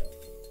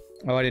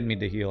 Oh, I didn't mean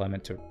to heal. I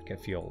meant to get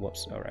fuel.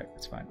 Whoops. Alright,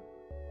 that's fine.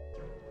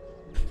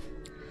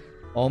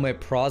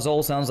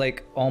 Omeprazole sounds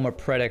like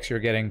Omepredix you're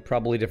getting.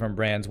 Probably different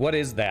brands. What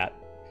is that?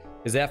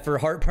 Is that for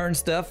heartburn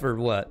stuff or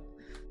what?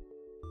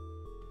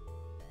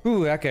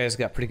 Ooh, that guy's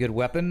got pretty good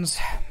weapons.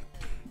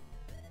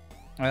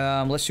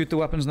 Let's shoot the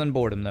weapons and then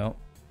board him, though.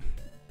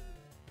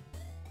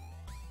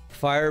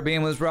 Fire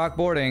beam was rock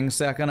boarding.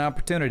 Second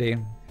opportunity.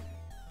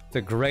 It's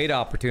a great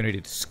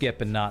opportunity to skip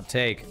and not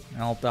take.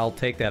 I'll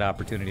take that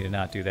opportunity to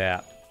not do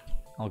that.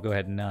 I'll go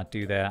ahead and not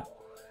do that.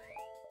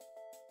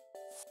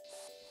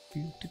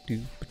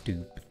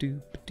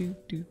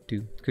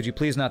 Could you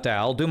please not die?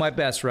 I'll do my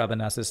best,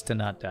 Rabanassus, to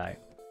not die.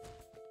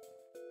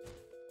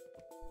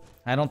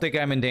 I don't think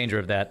I'm in danger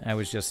of that. I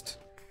was just...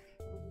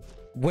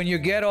 When you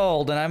get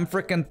old, and I'm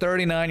freaking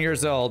 39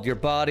 years old, your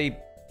body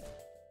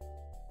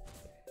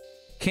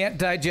can't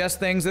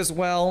digest things as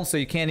well, so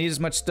you can't eat as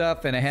much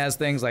stuff, and it has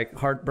things like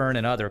heartburn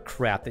and other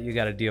crap that you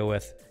gotta deal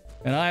with.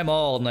 And I'm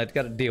old, and I've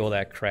gotta deal with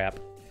that crap.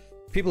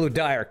 People who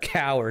die are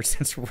cowards,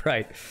 that's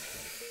right.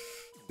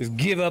 Just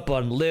give up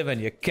on living,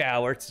 you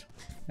cowards.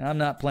 I'm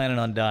not planning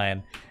on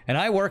dying. And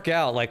I work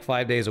out like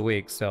 5 days a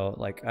week, so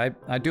like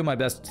I do my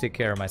best to take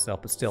care of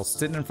myself, but still,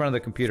 sitting in front of the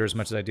computer as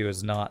much as I do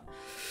is not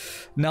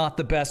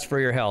the best for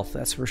your health,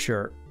 that's for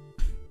sure.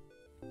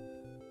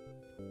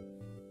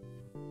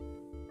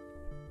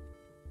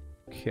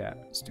 Okay,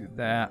 let's do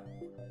that.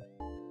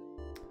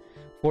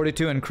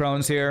 42 in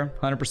Crohn's here,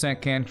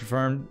 100% can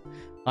confirm.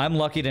 I'm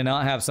lucky to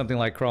not have something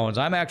like Crohn's.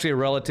 I'm actually a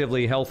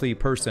relatively healthy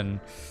person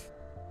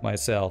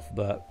myself,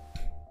 but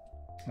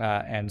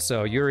and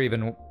so you're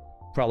even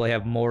probably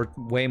have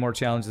way more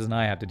challenges than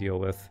I have to deal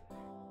with.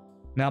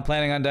 Not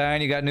planning on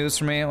dying, you got news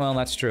for me? Well,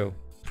 that's true.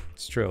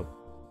 It's true.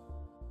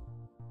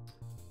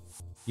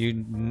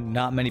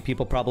 Not many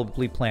people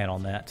probably plan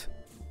on that.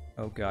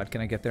 Oh god, can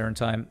I get there in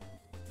time?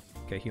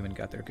 Okay, human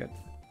got there, good.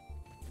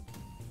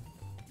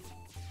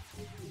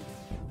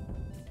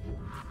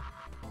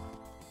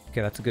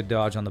 Okay, that's a good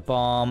dodge on the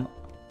bomb.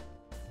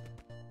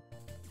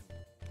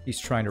 He's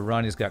trying to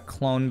run, he's got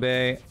Clone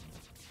Bay.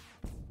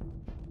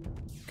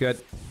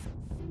 Good.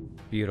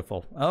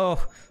 Beautiful.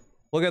 Oh,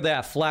 look at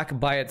that. Flak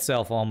by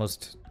itself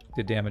almost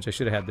did damage. I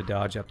should have had the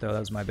dodge up, though. That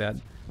was my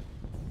bad.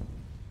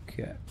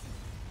 Okay.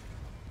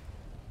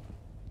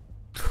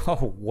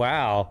 Oh,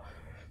 wow.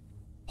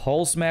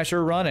 Hull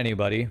Smasher run,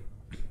 anybody?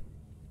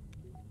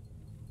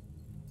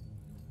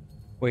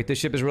 Wait, this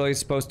ship is really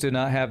supposed to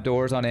not have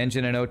doors on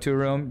engine and O2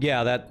 room?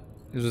 Yeah,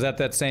 was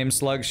that same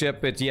slug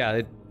ship?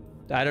 I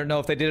don't know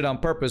if they did it on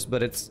purpose,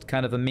 but it's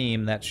kind of a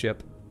meme, that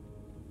ship.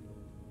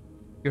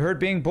 You heard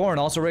being born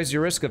also raises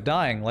your risk of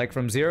dying, like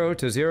from 0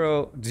 to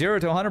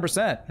 100%.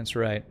 That's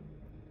right.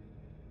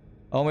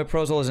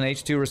 Omeprazole is an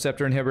H2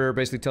 receptor inhibitor,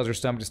 basically tells your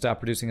stomach to stop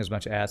producing as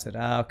much acid.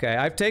 Ah, okay.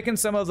 I've taken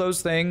some of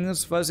those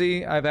things,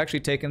 Fuzzy. I've actually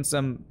taken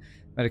some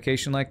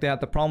medication like that.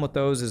 The problem with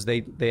those is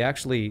they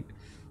actually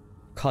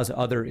cause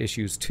other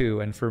issues too,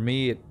 and for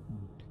me,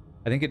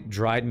 I think it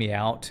dried me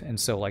out, and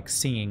so like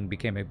singing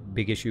became a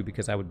big issue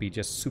because I would be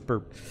just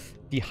super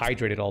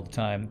dehydrated all the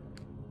time.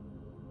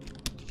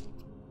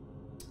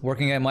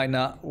 Working out might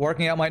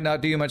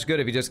not do you much good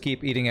if you just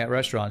keep eating at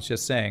restaurants,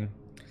 just saying.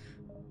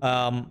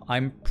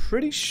 I'm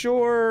pretty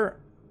sure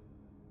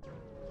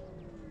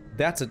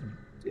That's an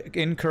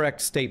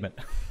incorrect statement.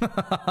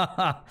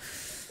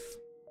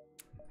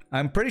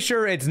 I'm pretty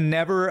sure it's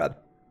never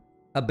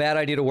a bad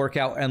idea to work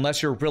out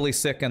unless you're really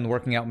sick and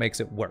working out makes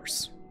it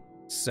worse.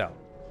 So.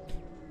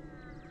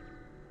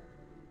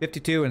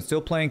 52 and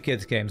still playing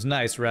kids games.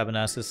 Nice,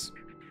 Ravenasis.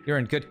 You're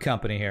in good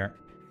company here.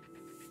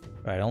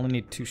 Alright, I only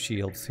need 2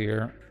 shields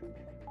here.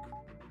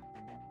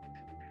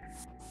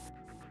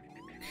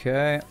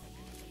 Okay.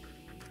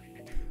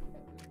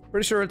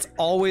 Pretty sure it's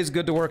always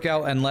good to work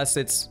out unless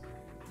it's...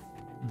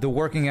 the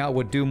working out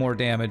would do more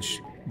damage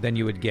than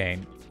you would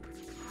gain.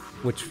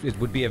 Which it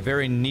would be a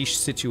very niche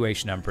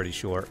situation, I'm pretty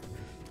sure.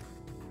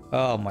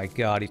 Oh my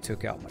god, he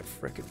took out my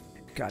frickin'...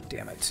 God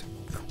damn it.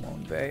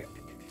 Clone Bay.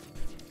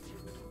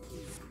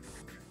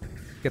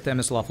 Get that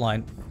missile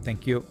offline.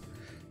 Thank you.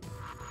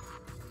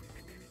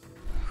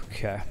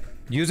 Okay.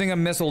 Using a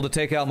missile to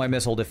take out my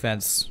missile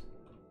defense.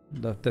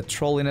 The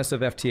trolliness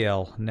of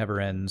FTL never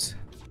ends.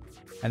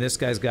 And this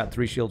guy's got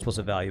 3 shields plus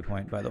a value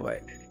point, by the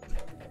way.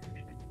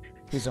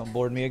 Please don't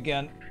board me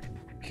again.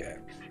 Okay.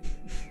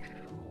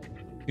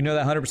 You know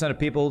that 100% of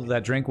people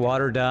that drink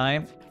water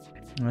die?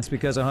 That's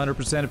because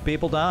 100% of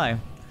people die.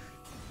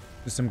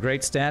 There's some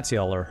great stats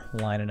y'all are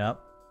lining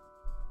up.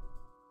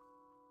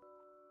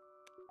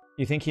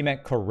 You think he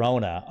meant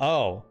Corona?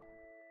 Oh.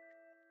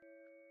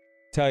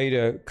 Tell you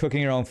to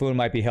cooking your own food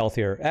might be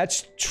healthier.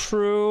 That's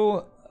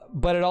true,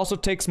 but it also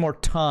takes more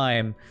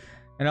time.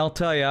 And I'll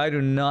tell you, I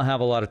do not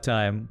have a lot of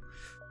time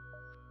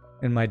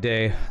in my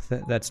day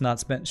that's not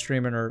spent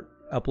streaming or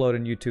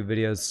uploading YouTube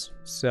videos.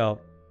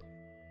 So,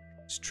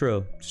 it's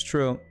true. It's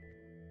true.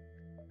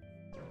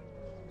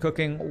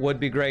 Cooking would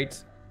be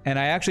great. And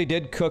I actually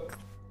did cook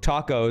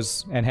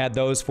tacos and had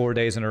those 4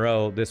 days in a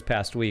row this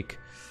past week.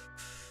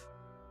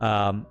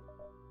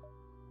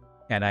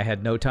 And I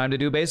had no time to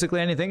do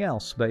basically anything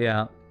else, but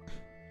yeah.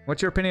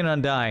 What's your opinion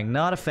on dying?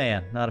 Not a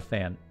fan, not a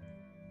fan.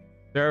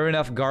 Is there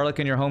enough garlic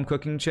in your home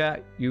cooking,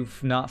 chat?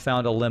 You've not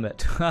found a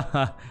limit.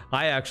 I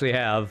actually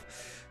have.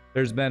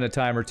 There's been a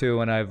time or two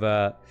when I've,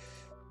 I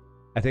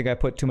think I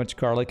put too much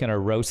garlic in a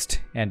roast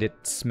and it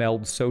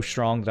smelled so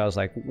strong that I was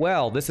like,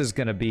 well, this is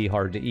gonna be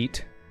hard to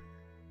eat.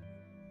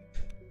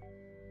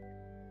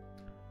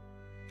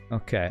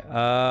 Okay,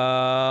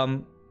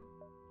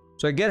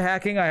 so I get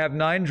hacking, I have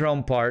 9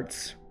 drone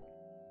parts.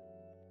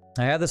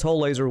 I have this whole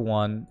laser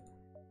 1.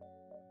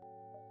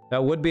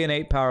 That would be an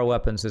 8 power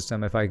weapon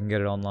system if I can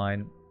get it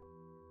online.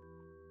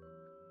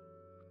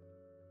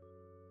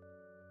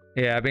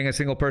 Yeah, being a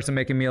single person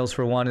making meals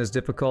for 1 is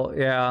difficult.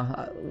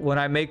 Yeah, when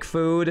I make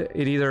food,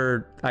 it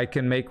either I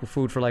can make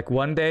food for like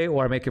 1 day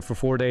or I make it for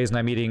 4 days and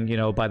I'm eating, you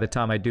know, by the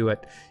time I do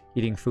it,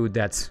 eating food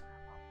that's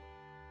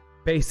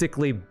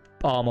basically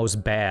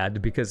almost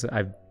bad because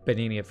I've been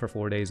eating it for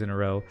 4 days in a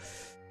row.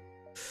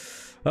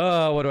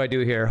 Oh, what do I do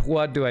here?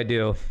 What do I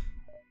do?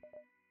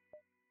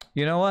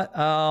 You know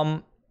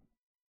what?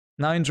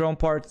 9 drone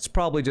parts, it's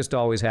probably just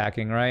always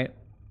hacking, right?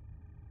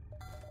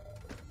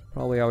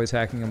 Probably always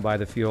hacking and buy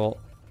the fuel.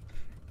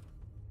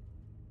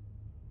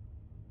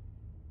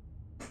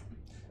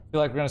 Feel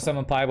like we're gonna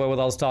summon Pieboy with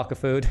all this talk of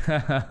food.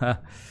 Alright,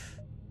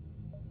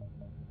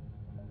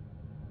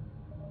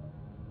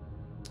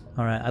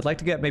 I'd like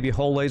to get maybe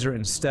whole laser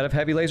instead of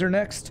heavy laser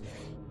next.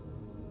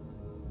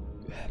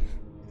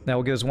 That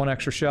will give us 1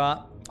 extra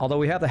shot. Although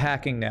we have the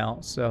hacking now,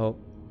 so...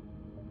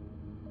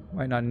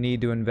 might not need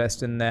to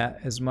invest in that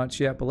as much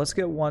yet, but let's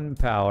get 1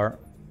 power.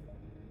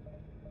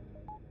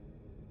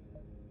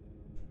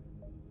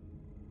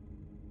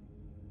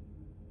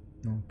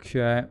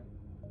 Okay.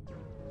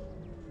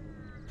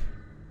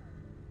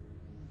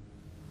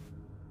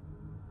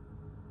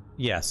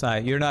 Yes,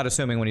 you're not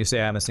assuming when you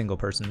say I'm a single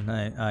person.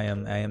 I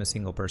am a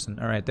single person.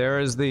 Alright, there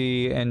is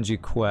the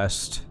NG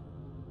quest.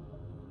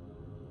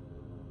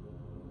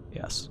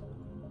 Yes.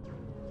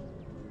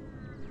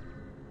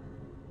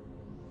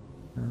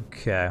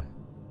 Okay.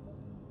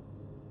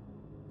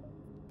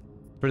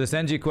 For this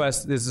NG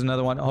quest, this is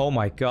another one. Oh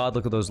my god,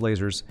 look at those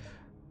lasers.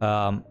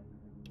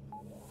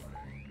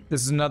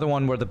 This is another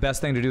one where the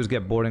best thing to do is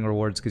get boarding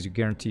rewards because you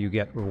guarantee you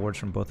get rewards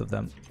from both of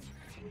them.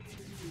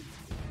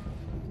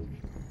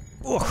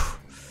 Oh,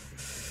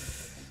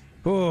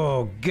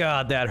 oh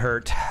god, that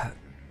hurt.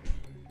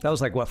 That was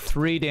like, what,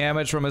 3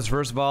 damage from his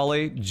first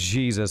volley?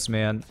 Jesus,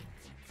 man.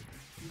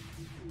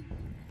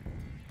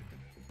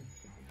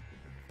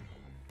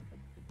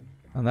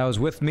 And that was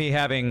with me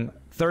having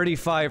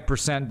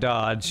 35%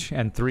 dodge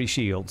and 3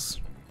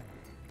 shields.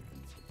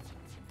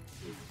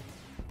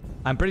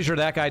 I'm pretty sure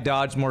that guy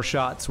dodged more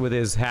shots with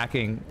his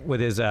hacking,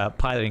 with his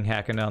piloting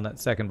hacking on that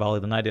second volley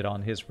than I did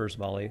on his first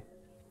volley.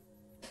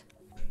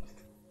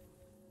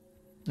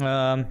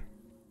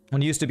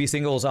 When you used to be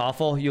single is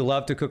awful. You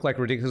love to cook like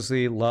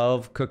ridiculously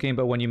love cooking,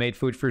 but when you made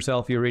food for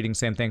yourself, you were eating the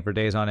same thing for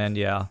days on end,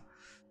 yeah.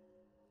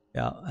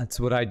 Yeah, that's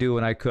what I do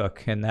when I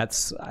cook, and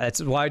that's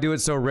why I do it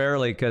so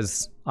rarely,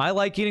 because I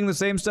like eating the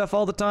same stuff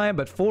all the time,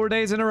 but 4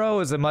 days in a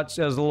row is a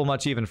little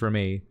much even for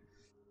me.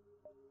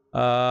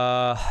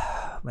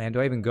 Man,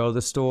 do I even go to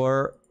the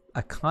store?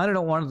 I kind of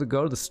don't want to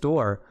go to the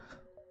store.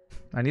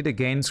 I need to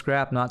gain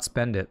scrap, not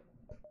spend it.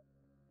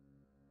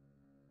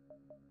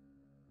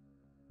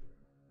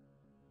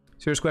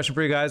 Serious question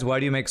for you guys. Why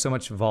do you make so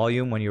much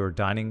volume when you are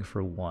dining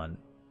for one?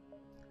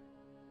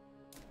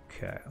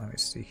 Okay, let me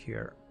see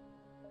here.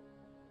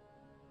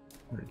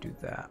 I'm gonna do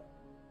that.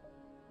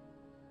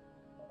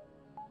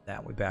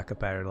 That we back up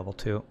battery level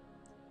 2.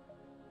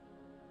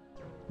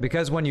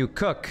 Because when you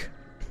cook,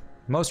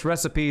 most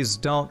recipes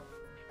don't...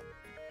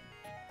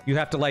 You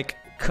have to, like,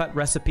 cut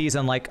recipes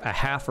on, like, a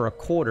half or a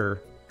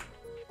quarter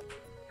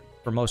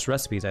for most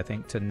recipes, I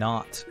think, to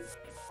not...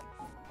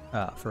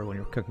 for when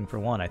you're cooking for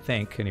one, I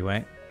think,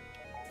 anyway.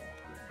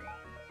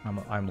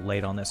 I'm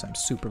late on this. I'm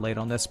super late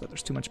on this, but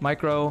there's too much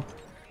micro.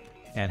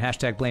 And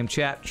hashtag blame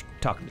chat.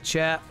 Talking to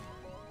chat.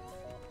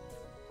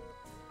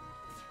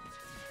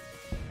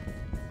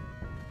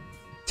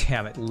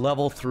 Damn it.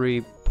 Level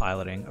 3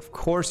 piloting. Of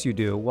course you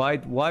do. Why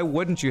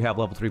wouldn't you have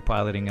level 3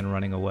 piloting and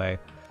running away?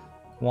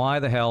 Why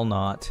the hell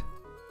not?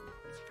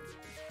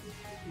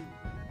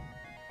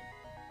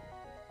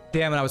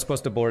 Damn it, I was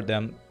supposed to board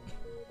them.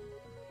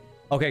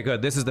 Okay,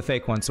 good. This is the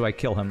fake one, so I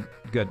kill him.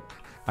 Good.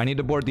 I need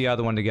to board the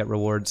other one to get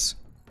rewards.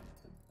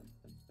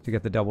 To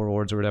get the double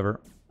rewards or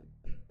whatever.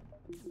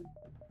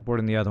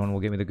 Boarding the other one will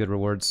get me the good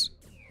rewards.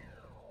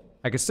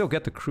 I can still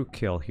get the crew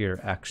kill here,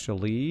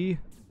 actually.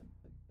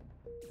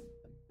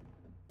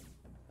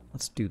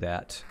 Let's do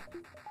that.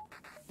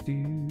 At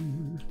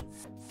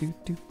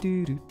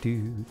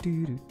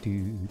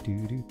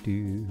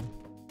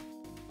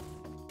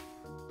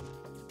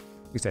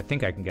least I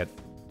think I can get...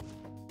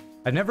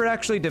 I've never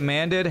actually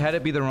demanded, had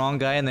it be the wrong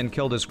guy and then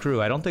killed his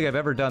crew. I don't think I've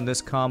ever done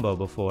this combo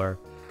before.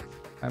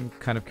 I'm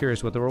kind of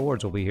curious what the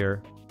rewards will be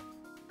here.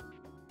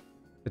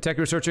 The tech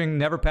you're searching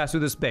never passed through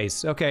this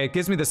base. Okay, it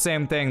gives me the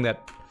same thing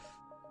that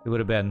it would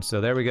have been.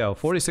 So there we go.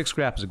 46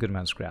 scrap is a good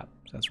amount of scrap.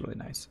 So that's really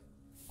nice.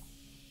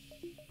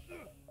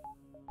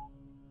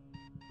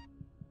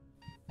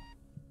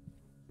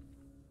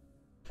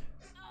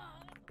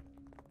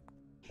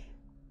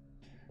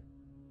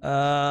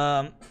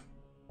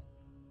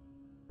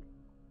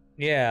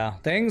 Yeah,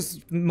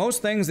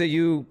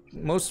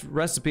 most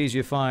recipes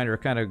you find are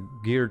kind of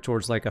geared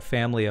towards like a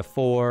family of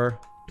 4.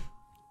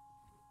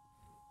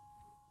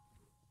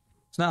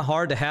 It's not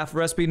hard to half a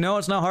recipe. No,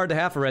 it's not hard to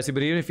half a recipe,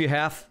 but even if you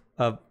half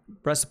a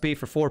recipe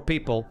for 4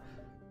 people,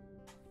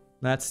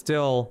 that's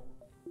still,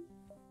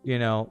 you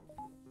know,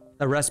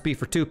 a recipe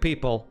for 2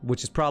 people,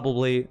 which is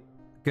probably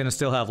gonna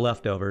still have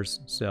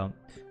leftovers, so.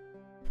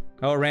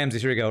 Oh, Ramsey,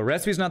 here we go.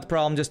 Recipe's not the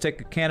problem, just take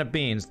a can of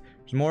beans.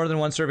 There's more than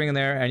one serving in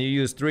there, and you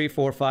use 3,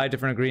 4, 5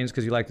 different ingredients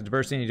because you like the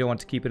diversity and you don't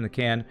want to keep it in the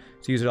can,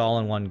 so use it all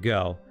in one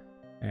go.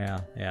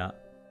 Yeah.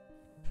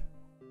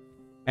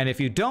 And if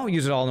you don't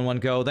use it all in one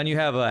go, then you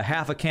have a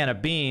half a can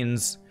of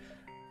beans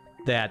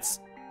that's,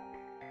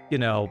 you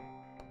know,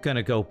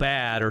 gonna go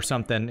bad or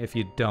something if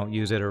you don't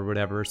use it or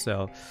whatever,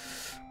 so...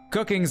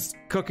 Cooking's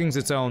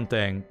its own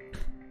thing.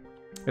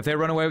 If they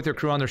run away with your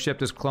crew on their ship,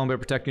 does clone bear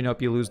protect you?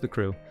 Nope, you lose the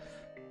crew.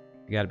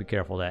 You gotta be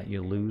careful of that.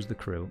 You lose the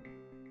crew.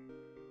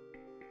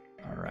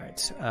 Alright,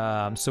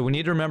 so we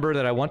need to remember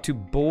that I want to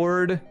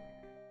board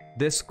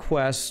this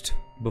quest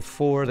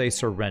before they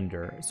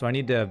surrender. So I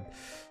need to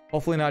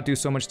hopefully not do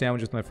so much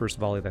damage with my first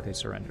volley that they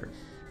surrender.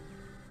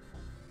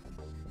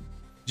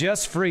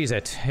 Just freeze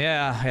it.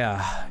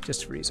 Yeah,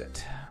 just freeze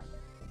it.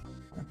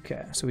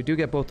 Okay, so we do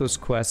get both those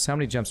quests. How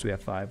many jumps do we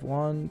have? 5.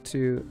 1,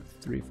 2,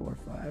 3, 4,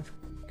 5.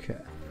 Okay.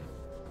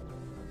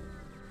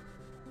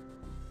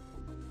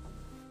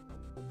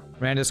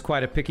 Randa's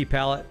quite a picky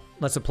palate.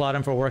 Let's applaud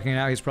him for working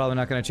out. He's probably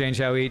not going to change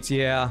how he eats.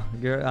 Yeah.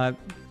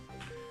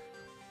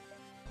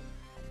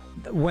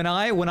 When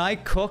I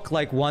cook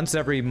like once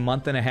every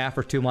month and a half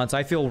or 2 months,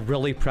 I feel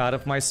really proud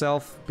of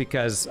myself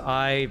because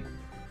I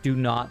do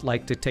not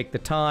like to take the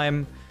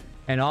time,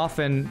 and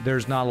often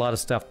there's not a lot of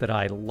stuff that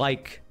I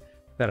like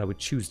that I would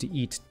choose to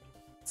eat.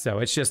 So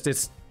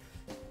it's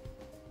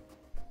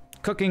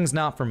cooking's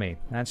not for me.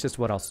 That's just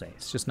what I'll say.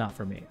 It's just not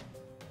for me.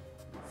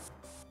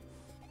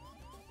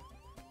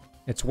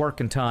 It's work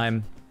and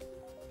time.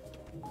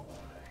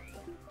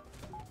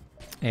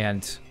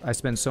 And I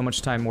spend so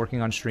much time working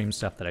on stream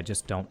stuff that I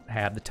just don't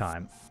have the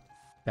time.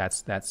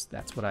 That's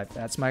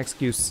my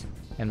excuse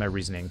and my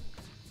reasoning.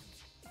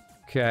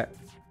 Okay.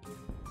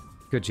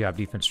 Good job,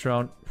 defense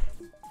drone.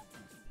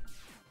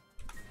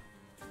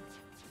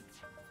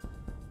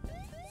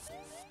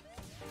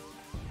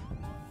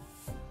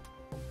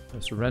 So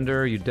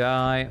surrender, you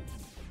die.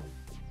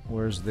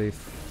 Where's the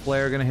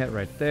flare gonna hit?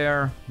 Right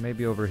there.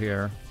 Maybe over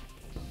here.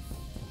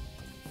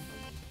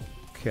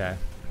 Okay.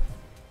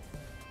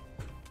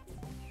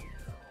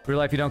 Real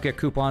life, you don't get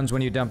coupons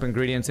when you dump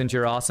ingredients into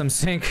your awesome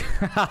sink.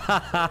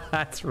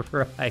 That's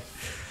right.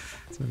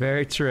 It's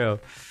very true.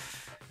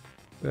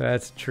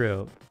 That's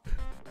true.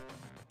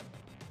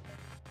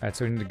 Alright,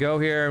 so we need to go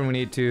here and we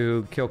need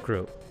to kill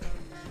crew.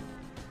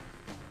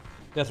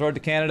 Death Road to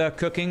Canada,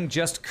 cooking,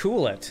 just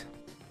cool it.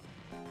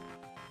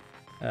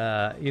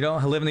 You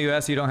don't live in the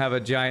US, you don't have a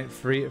giant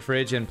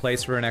fridge and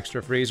place for an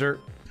extra freezer.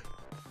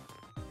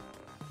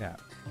 Yeah.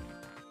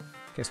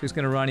 Okay, so he's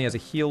gonna run, he has a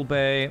heal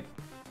bay.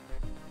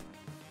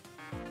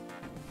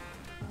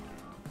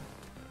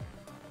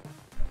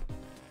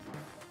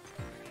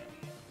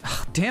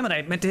 damn it,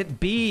 I meant to hit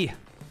B.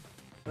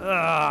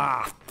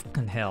 Ah,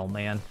 fucking hell,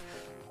 man.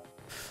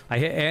 I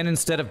hit N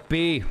instead of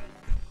B.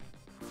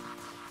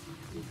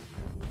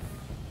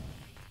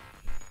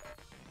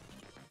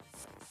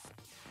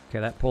 Okay,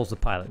 that pulls the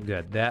pilot.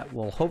 Good. That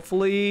will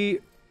hopefully...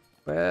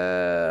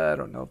 I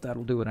don't know if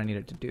that'll do what I need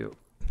it to do.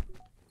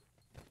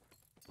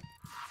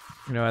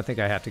 You know, I think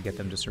I have to get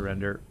them to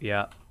surrender.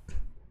 Yeah.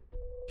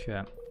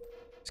 Okay.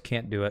 Just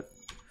can't do it.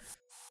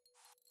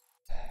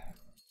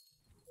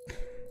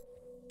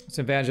 It's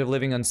an advantage of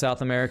living in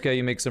South America.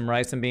 You make some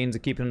rice and beans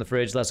and keep it in the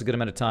fridge. Lasts a good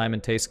amount of time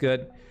and tastes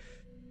good.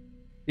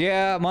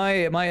 Yeah,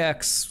 my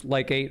ex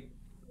like ate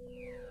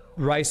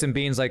rice and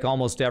beans like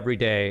almost every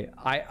day.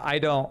 I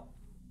don't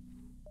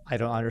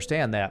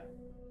understand that.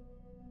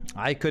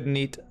 I couldn't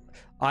eat.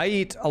 I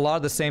eat a lot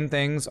of the same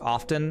things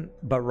often,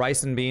 but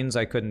rice and beans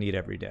I couldn't eat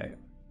every day.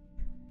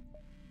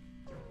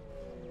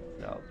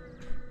 So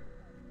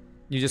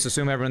you just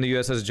assume everyone in the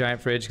U.S. has a giant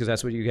fridge because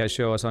that's what you guys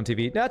show us on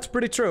TV. That's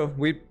pretty true.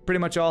 We pretty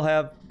much all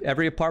have.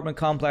 Every apartment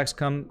complex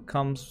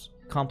comes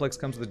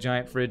with a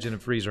giant fridge and a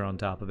freezer on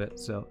top of it.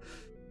 So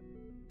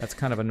that's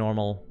kind of a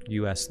normal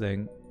U.S.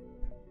 thing.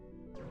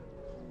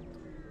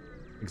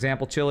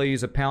 Example: chili.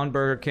 Use a pound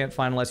burger. Can't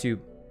find unless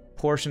you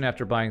portion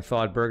after buying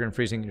thawed burger and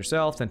freezing it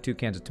yourself. Then 2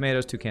 cans of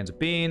tomatoes, 2 cans of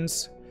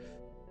beans.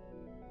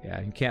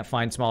 Yeah, you can't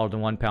find smaller than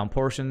 1 pound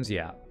portions.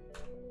 Yeah.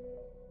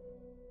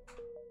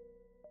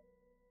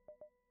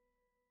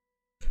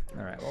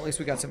 Alright, well at least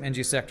we got some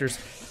NG sectors.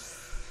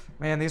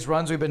 Man, these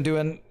runs we've been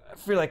doing, I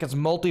feel like it's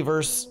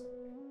multiverse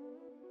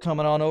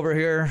coming on over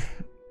here.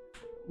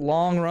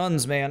 Long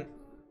runs, man.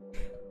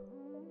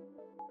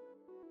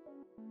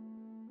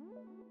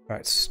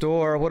 Alright,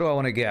 store, what do I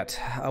want to get?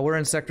 We're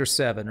in sector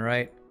 7,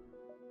 right?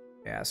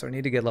 Yeah, so I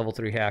need to get level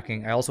 3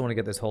 hacking. I also want to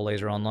get this whole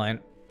laser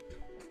online.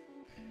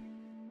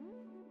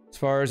 As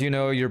far as you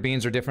know, your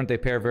beans are different. They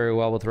pair very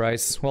well with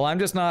rice. Well, I'm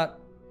just not...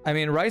 I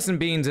mean, rice and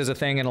beans is a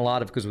thing in a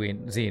lot of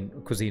cuisine.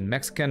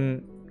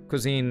 Mexican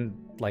cuisine,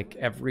 like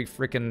every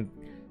freaking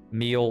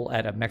meal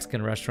at a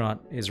Mexican restaurant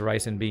is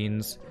rice and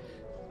beans.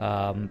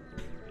 I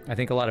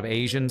think a lot of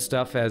Asian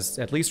stuff has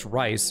at least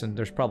rice, and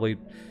there's probably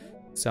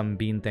some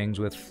bean things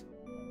with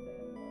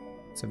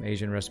some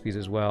Asian recipes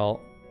as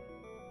well.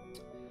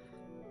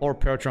 Or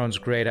Perotrone's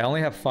great. I only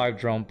have 5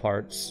 drone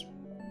parts.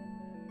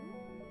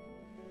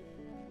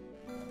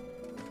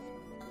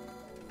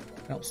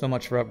 Not so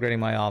much for upgrading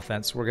my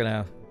offense. We're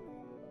gonna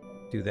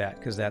do that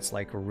because that's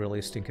like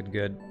really stinking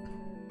good.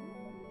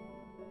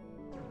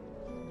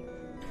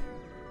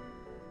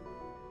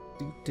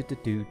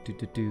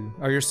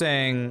 Oh, you're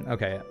saying,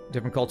 okay,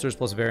 different cultures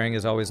plus varying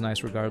is always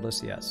nice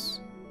regardless.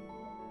 Yes.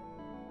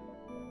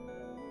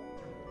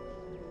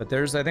 But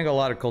there's, I think, a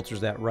lot of cultures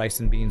that rice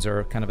and beans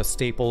are kind of a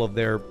staple of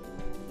their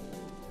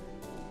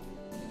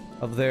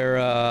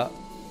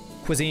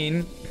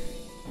cuisine.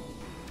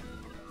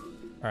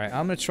 Alright,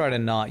 I'm gonna try to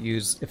not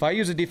use... If I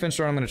use a defense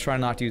drone, I'm gonna try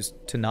not to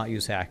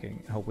use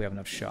hacking. I hope we have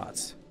enough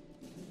shots.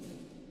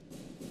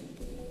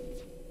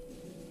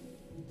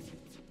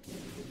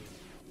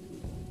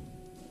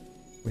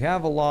 We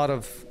have a lot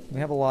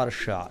of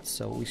shots,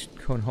 so we should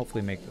go and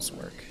hopefully make this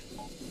work.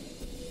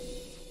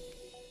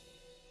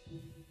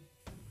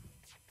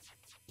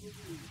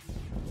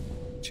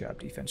 Good job,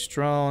 defense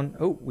drone.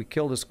 Oh, we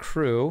killed his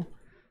crew.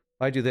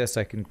 If I do this,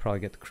 I can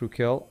probably get the crew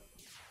kill.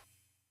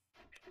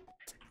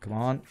 Come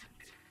on.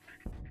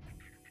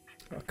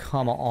 Oh,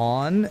 come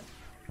on.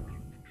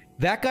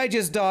 That guy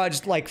just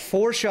dodged like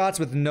 4 shots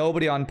with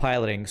nobody on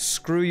piloting.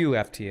 Screw you,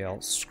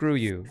 FTL. Screw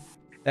you.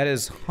 That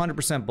is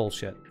 100%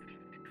 bullshit.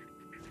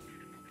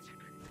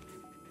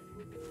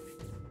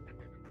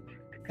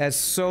 That's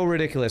so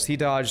ridiculous. He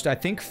dodged, I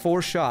think,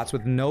 4 shots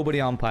with nobody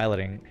on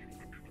piloting.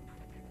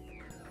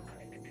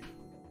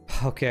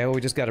 Okay, well,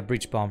 we just got a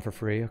breach bomb for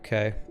free.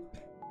 Okay.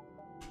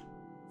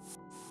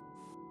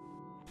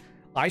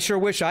 I sure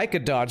wish I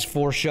could dodge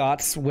 4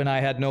 shots when I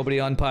had nobody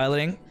on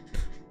piloting.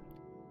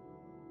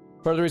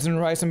 Part of the reason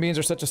rice and beans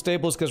are such a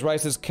staple is because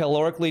rice is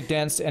calorically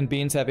dense and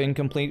beans have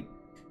incomplete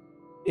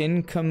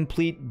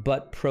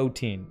but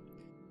protein.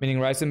 Meaning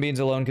rice and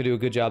beans alone could do a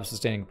good job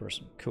sustaining a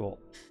person. Cool.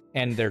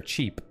 And they're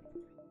cheap.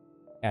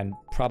 And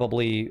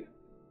probably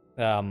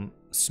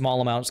small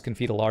amounts can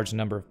feed a large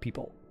number of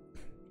people.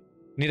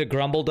 Need a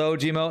grumble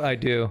doge emote? I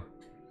do.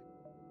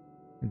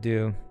 I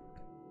do.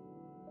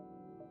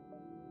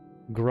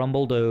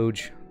 Grumble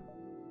doge.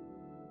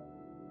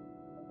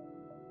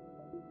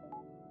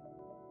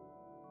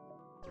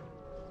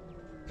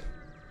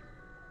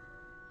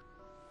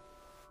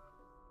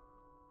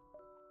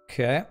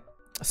 Okay.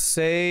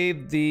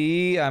 Save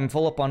the... I'm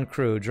full up on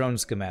crew. Drone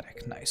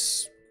schematic.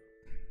 Nice.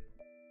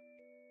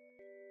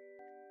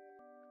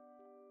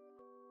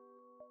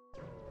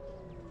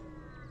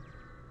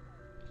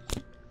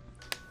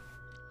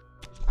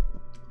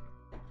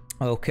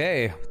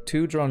 Okay,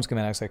 2 drone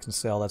schematics I can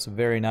sell. That's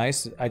very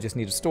nice. I just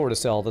need a store to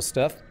sell this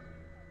stuff.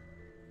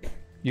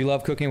 You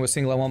love cooking with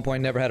single at one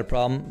point, never had a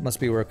problem. Must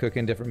be we're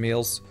cooking different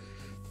meals.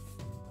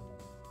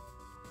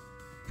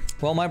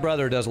 Well, my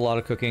brother does a lot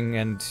of cooking,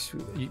 and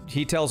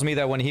he tells me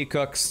that when he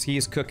cooks,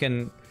 he's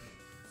cooking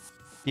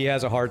He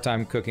has a hard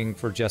time cooking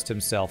for just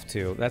himself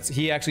too.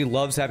 He actually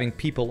loves having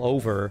people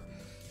over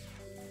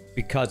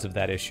because of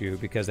that issue,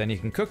 because then he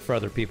can cook for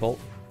other people.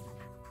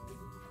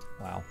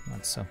 Wow,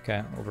 that's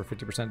okay. Over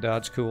 50%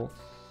 dodge, cool.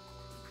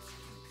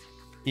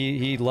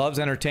 He loves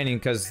entertaining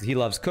because he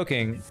loves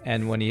cooking,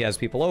 and when he has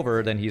people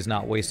over, then he's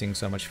not wasting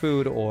so much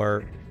food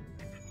or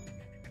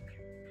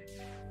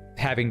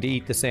having to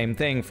eat the same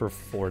thing for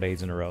 4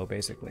 days in a row,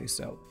 basically.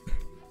 So,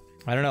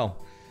 I don't know.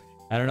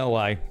 I don't know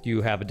why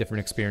you have a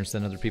different experience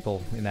than other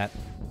people in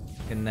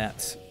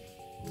that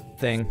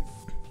thing.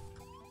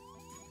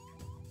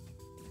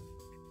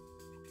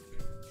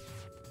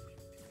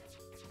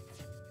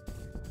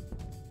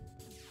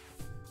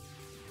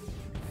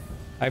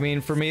 I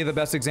mean, for me, the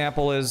best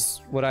example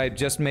is what I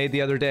just made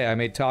the other day. I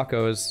made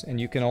tacos,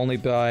 and you can only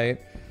buy...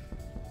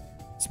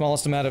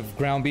 smallest amount of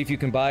ground beef you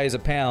can buy is a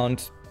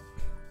pound.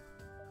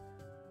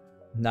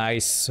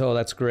 Nice. Oh,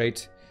 that's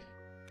great.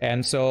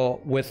 And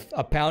so, with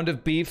a pound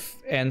of beef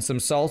and some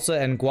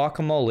salsa and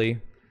guacamole,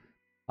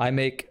 I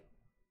make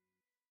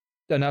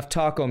enough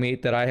taco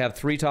meat that I have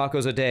 3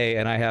 tacos a day,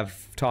 and I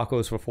have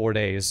tacos for 4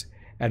 days.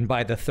 And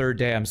by the 3rd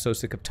day, I'm so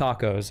sick of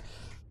tacos.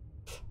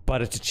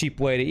 But it's a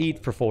cheap way to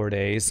eat for 4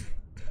 days.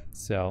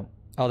 So,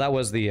 oh, that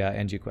was the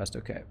NG quest,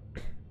 okay.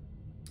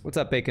 What's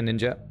up, Bacon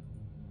Ninja?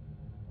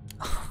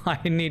 I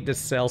need to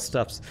sell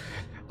stuff.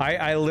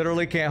 I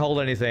literally can't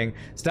hold anything.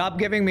 Stop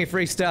giving me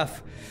free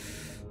stuff.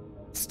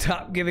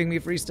 Stop giving me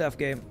free stuff,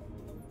 game.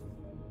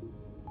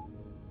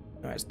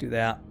 Alright, let's do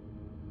that.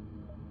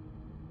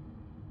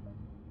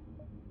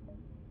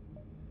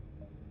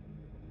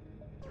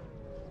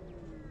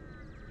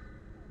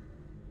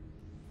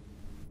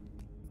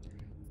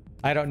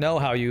 I don't know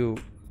how you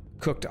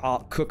cook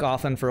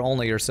often for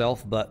only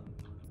yourself, but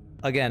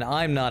again,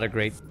 I'm not a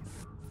great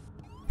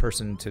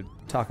person to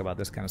talk about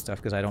this kind of stuff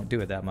because I don't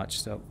do it that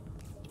much, so...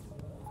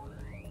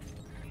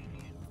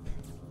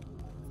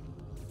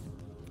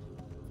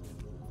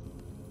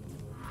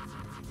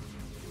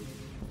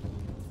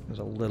 It was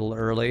a little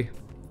early.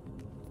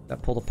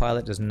 That pull the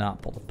pilot does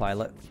not pull the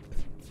pilot.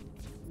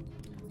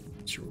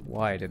 Not sure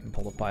why I didn't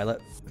pull the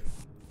pilot.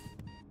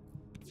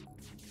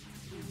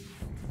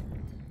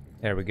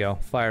 There we go.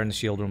 Fire in the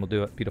shield room will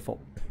do it.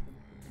 Beautiful.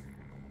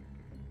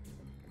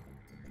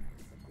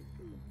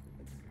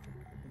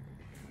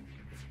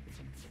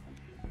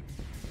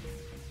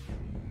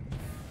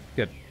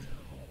 Good.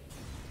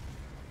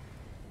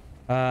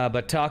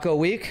 But Taco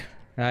Week?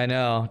 I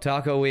know.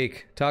 Taco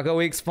Week. Taco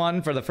Week's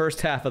fun for the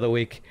first half of the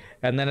week.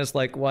 And then it's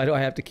like, why do I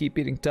have to keep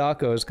eating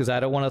tacos? Because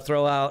I don't want to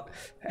throw out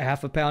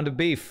half a pound of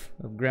beef,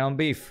 of ground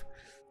beef.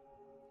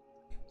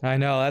 I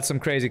know, that's some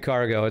crazy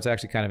cargo. It's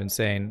actually kind of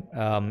insane.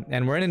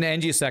 And we're in an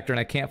NG sector and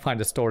I can't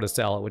find a store to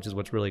sell it, which is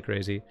what's really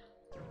crazy.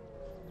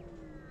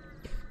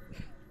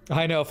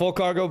 I know, full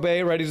cargo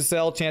bay, ready to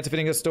sell, chance of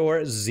hitting a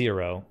store,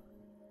 0.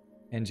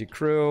 NG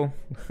crew.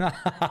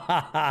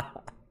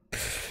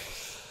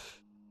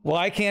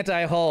 Why can't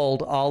I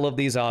hold all of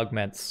these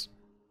augments?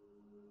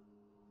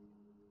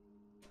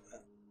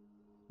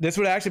 This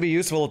would actually be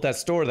useful if that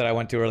store that I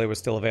went to earlier was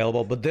still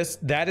available, but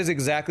that is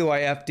exactly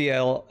why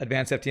FTL,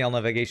 Advanced FTL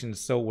Navigation is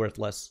so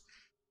worthless.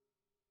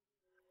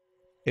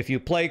 If you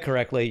play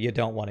correctly, you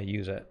don't want to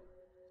use it.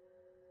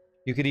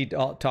 You could eat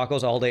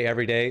tacos all day,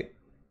 every day.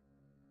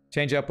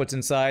 Change up what's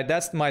inside.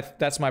 That's my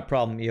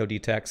problem,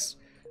 EOD Tex.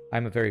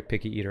 I'm a very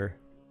picky eater.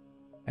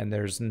 And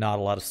there's not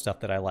a lot of stuff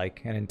that I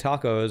like. And in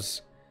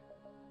tacos...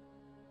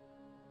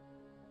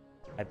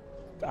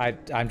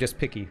 I'm just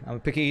picky. I'm a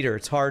picky eater.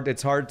 It's hard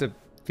to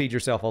feed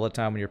yourself all the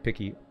time when you're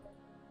picky.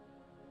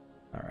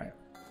 Alright.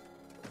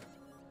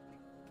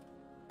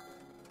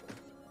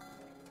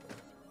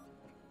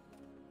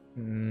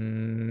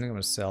 I'm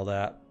gonna sell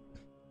that.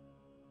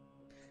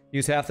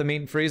 Use half the meat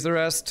and freeze the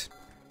rest.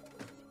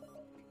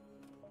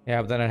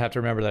 Yeah, but then I'd have to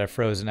remember that I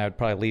froze, and I'd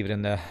probably leave it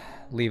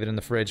in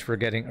the fridge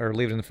forgetting, or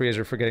leave it in the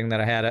freezer forgetting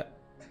that I had it.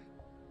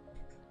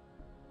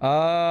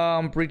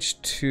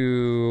 Breach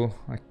 2.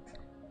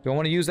 Do I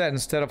want to use that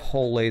instead of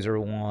Whole Laser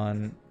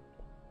 1?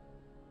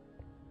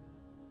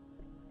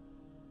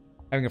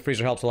 Having a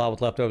freezer helps a lot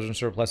with leftovers and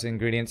surplus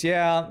ingredients.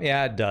 Yeah,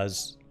 it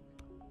does.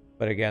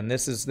 But again,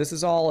 this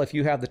is all if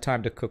you have the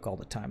time to cook all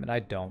the time, and I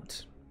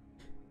don't.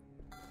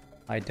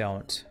 I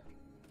don't.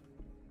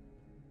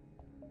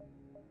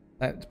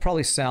 That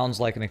probably sounds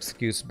like an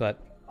excuse, but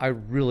I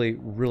really,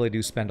 really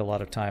do spend a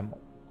lot of time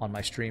on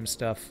my stream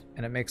stuff,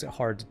 and it makes it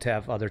hard to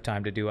have other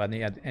time to do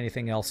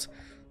anything else.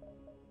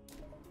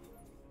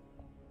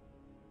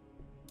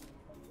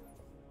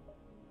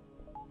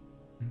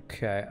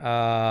 Okay,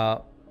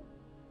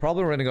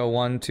 probably we're gonna go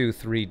 1, 2,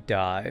 3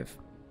 dive.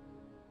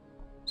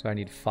 So I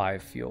need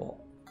 5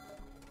 fuel.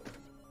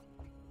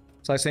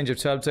 Slice change of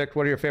subject.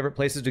 What are your favorite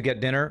places to get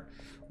dinner?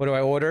 What do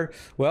I order?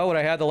 Well, what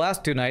I had the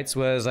last 2 nights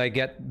was I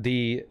get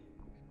the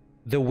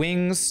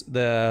wings,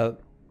 the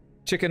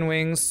chicken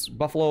wings,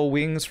 buffalo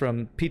wings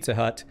from Pizza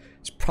Hut.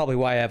 It's probably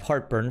why I have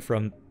heartburn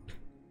from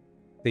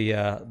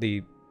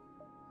the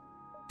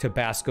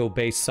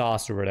Tabasco-based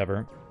sauce or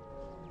whatever.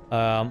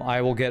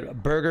 I will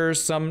get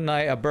burgers some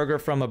night, a burger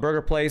from a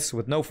burger place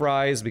with no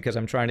fries because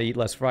I'm trying to eat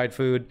less fried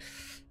food.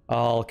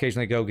 I'll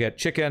occasionally go get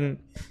chicken,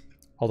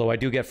 although I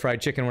do get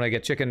fried chicken when I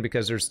get chicken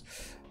because there's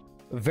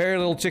very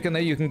little chicken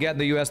that you can get in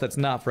the US that's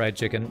not fried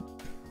chicken.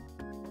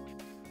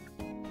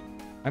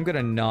 I'm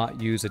gonna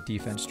not use a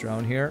defense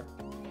drone here.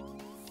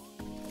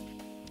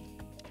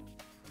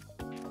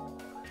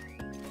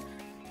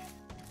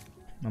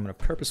 I'm gonna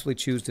purposefully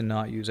choose to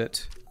not use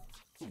it.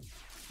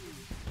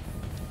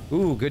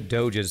 Ooh, good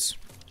doges.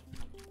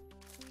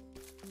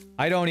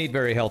 I don't eat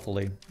very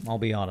healthily, I'll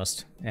be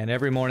honest. And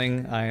every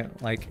morning, I,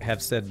 like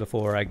have said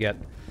before, I get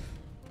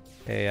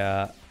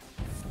a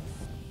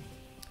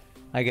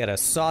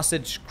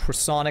sausage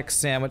croissant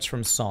sandwich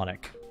from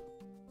Sonic.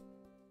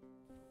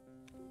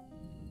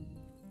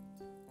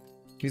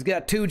 He's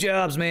got 2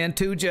 jobs, man,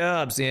 2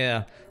 jobs,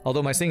 yeah.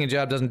 Although my singing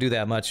job doesn't do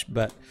that much,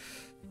 but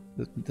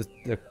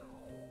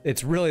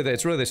it's really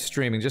the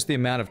streaming, just the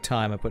amount of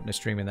time I put into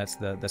streaming. That's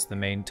the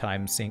main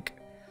time sink.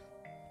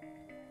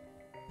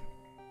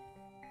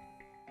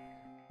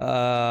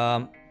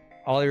 All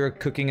your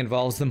cooking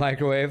involves the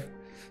microwave.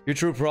 Your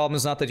true problem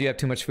is not that you have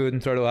too much food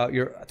and throw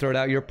it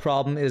out. Your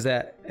problem is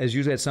that, as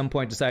usually at some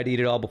point, decide to eat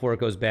it all before it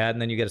goes bad,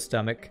 and then you get a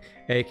stomach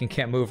ache and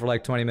can't move for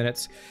like 20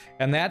 minutes.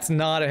 And that's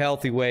not a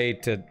healthy way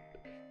to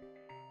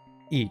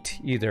eat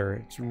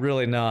either. It's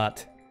really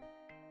not.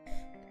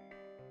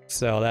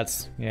 So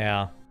that's,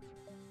 yeah.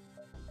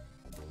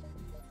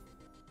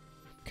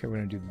 Okay, we're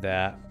gonna do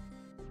that.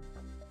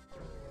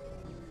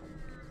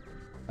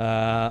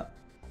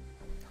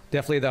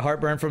 Definitely the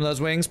heartburn from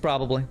those wings,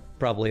 probably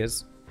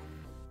is.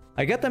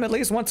 I get them at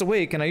least once a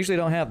week, and I usually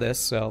don't have this,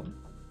 so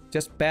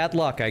just bad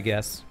luck, I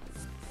guess.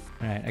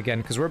 All right,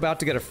 again, because we're about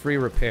to get a free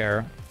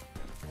repair.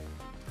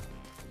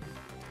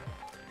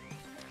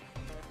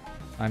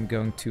 I'm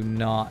going to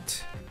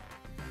not...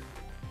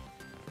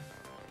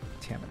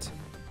 Damn it.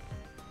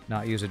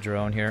 Not use a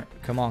drone here.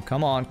 Come on,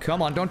 come on,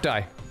 come on, don't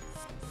die.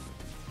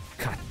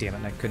 God damn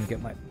it, I couldn't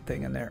get my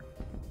thing in there.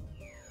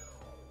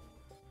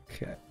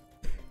 Okay.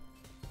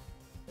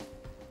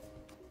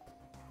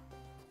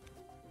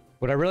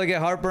 Would I really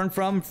get heartburn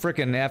from?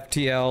 Frickin'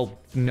 FTL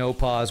no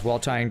pause while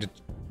trying to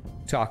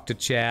talk to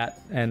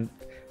chat and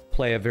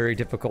play a very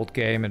difficult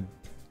game and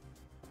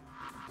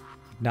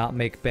not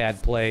make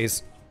bad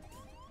plays.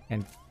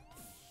 And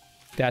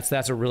that's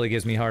what really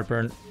gives me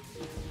heartburn.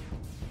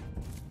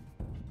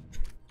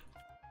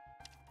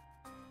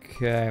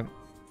 Okay.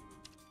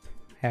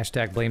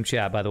 Hashtag blame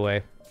chat, by the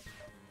way.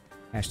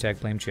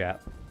 Hashtag blame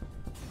chat.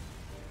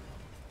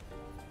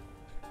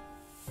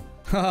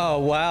 Oh,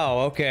 wow,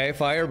 okay.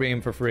 Fire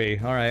beam for free.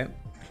 Alright.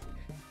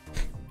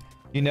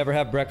 You never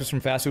have breakfast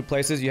from fast food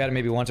places? You had it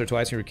maybe once or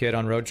twice when you were a kid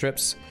on road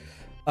trips?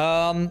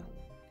 Yeah,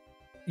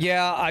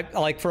 I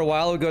like for a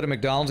while I would go to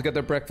McDonald's to get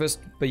their breakfast,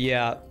 but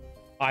yeah,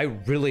 I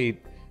really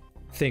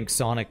think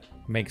Sonic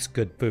makes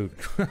good food.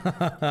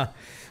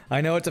 I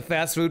know it's a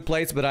fast food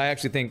place, but I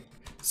actually think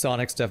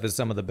Sonic stuff is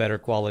some of the better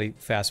quality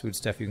fast food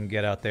stuff you can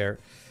get out there.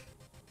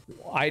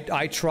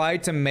 I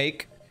tried to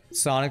make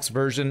Sonic's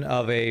version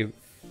of a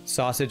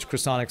sausage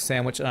croissant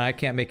sandwich, and I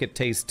can't make it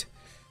taste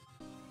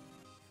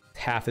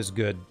half as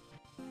good.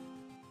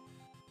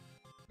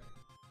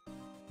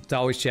 It's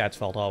always chat's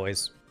fault,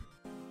 always.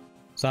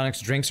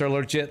 Sonic's drinks are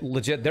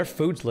legit. Their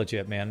food's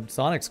legit, man.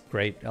 Sonic's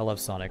great. I love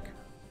Sonic.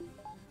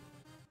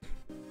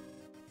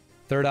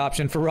 Third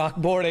option for rock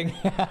boarding.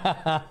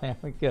 There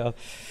we go.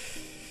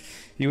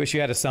 You wish you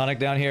had a Sonic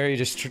down here, you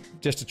just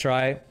to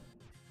try.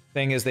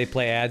 Thing is, they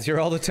play ads here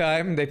all the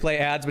time. They play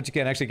ads, but you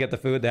can't actually get the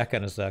food. That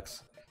kind of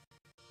sucks.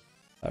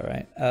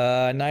 Alright,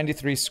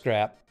 93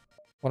 scrap.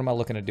 What am I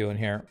looking to do in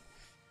here?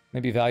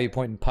 Maybe value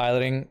point in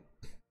piloting.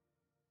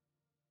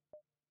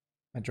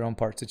 My drone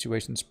part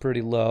situation's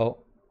pretty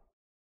low.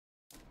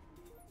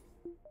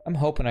 I'm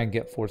hoping I can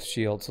get 4th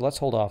shield, so let's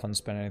hold off on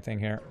spending anything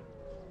here.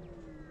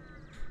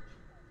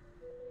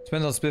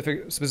 Spending on a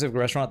specific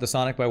restaurant at the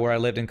Sonic by where I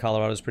lived in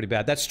Colorado is pretty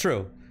bad. That's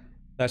true.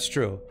 That's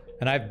true.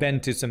 And I've been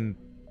to some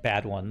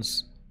bad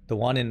ones. The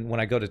one in when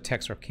I go to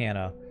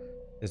Texarkana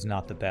is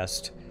not the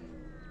best.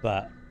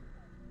 But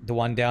the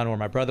one down where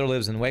my brother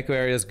lives in the Waco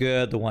area is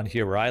good. The one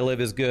here where I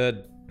live is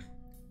good.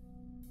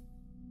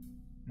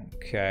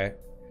 Okay.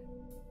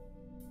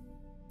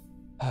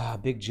 Ah,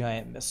 big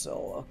giant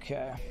missile.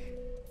 Okay.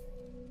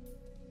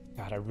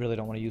 God, I really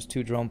don't want to use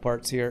 2 drone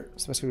parts here,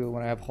 especially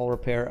when I have hull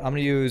repair. I'm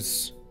gonna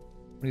use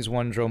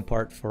 1 drone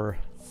part for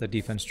the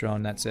defense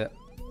drone. That's it.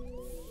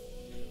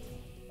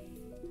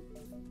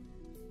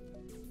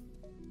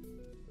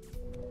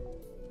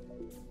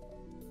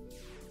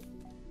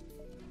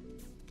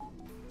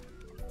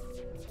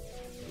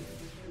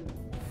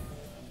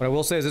 What I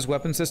will say is this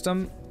weapon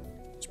system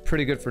is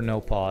pretty good for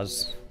no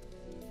pause.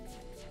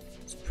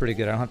 It's pretty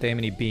good. I don't have to aim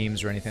any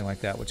beams or anything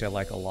like that, which I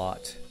like a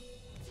lot.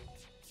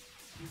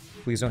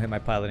 Please don't hit my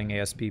piloting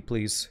ASP,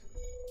 please.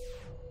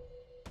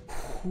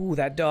 Ooh,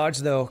 that dodge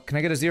though. Can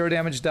I get a 0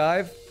 damage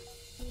dive?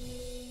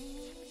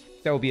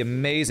 That would be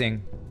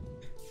amazing.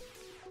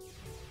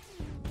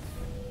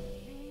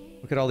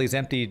 Look at all these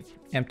empty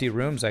empty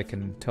rooms I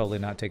can totally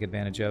not take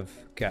advantage of.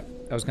 Okay,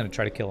 I was gonna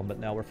try to kill him, but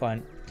now we're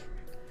fine.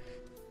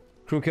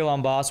 Crew kill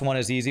on boss 1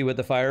 is easy with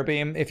the fire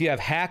beam. If you have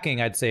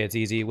hacking, I'd say it's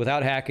easy.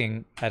 Without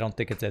hacking, I don't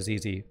think it's as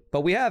easy.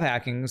 But we have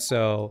hacking,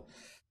 so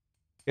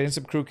getting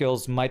some crew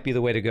kills might be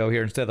the way to go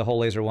here instead of the whole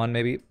laser 1,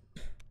 maybe.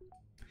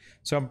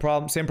 So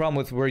same problem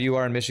with where you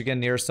are in Michigan.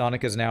 Near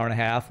Sonic is an hour and a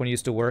half when you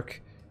used to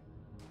work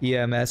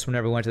EMS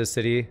whenever we went to the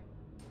city.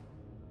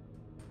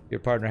 Your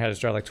partner had to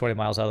drive like 20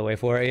 miles out of the way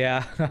for it,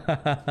 yeah.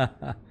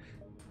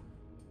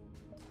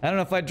 I don't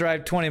know if I'd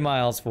drive 20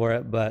 miles for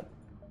it, but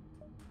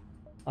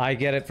I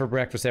get it for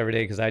breakfast every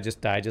day because I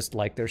just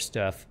like their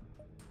stuff.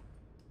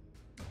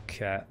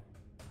 Okay.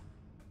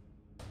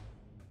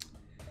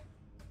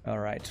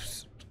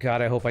 Alright.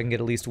 God, I hope I can get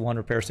at least 1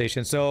 repair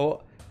station.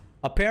 So,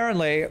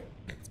 apparently,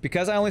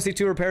 because I only see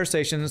 2 repair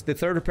stations, the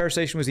 3rd repair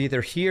station was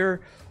either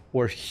here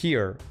or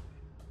here.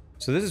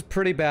 So this is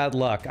pretty bad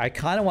luck. I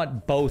kind of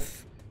want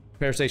both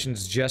repair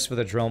stations just for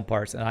the drone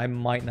parts, and I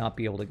might not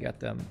be able to get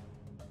them.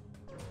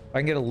 If I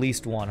can get at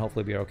least 1,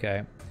 hopefully it'll be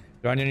okay.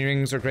 The onion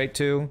rings are great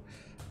too.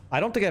 I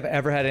don't think I've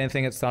ever had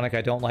anything at Sonic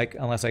I don't like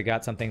unless I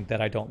got something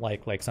that I don't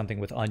like something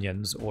with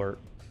onions or,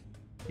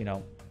 you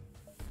know,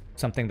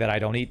 something that I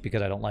don't eat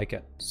because I don't like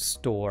it.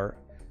 Store.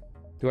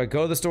 Do I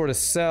go to the store to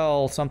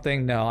sell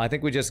something? No, I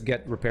think we just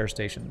get repair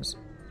stations.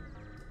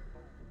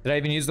 Did I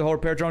even use the whole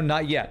repair drone?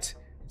 Not yet.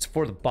 It's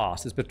for the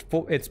boss.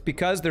 It's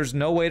because there's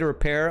no way to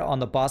repair on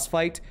the boss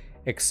fight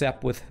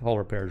except with whole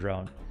repair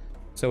drone.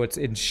 So it's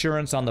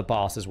insurance on the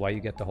boss is why you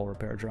get the whole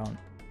repair drone.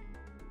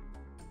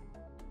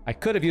 I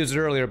could have used it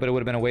earlier, but it would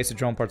have been a waste of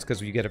drone parts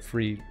because you get a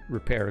free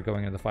repair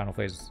going into the final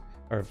phase,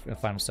 or the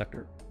final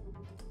sector.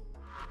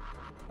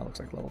 That looks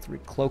like level 3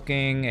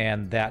 cloaking,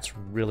 and that's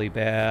really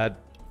bad.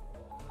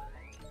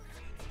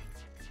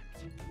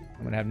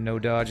 I'm gonna have no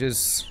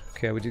dodges.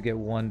 Okay, we did get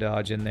 1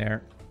 dodge in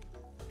there.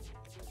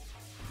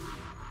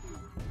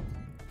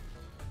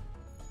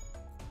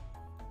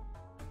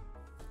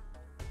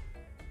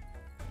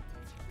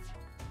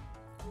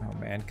 Oh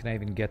man, can I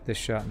even get this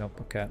shot? Nope,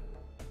 okay.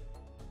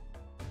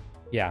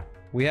 Yeah,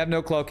 we have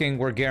no cloaking.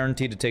 We're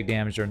guaranteed to take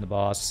damage during the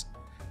boss.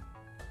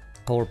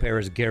 Hull repair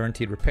is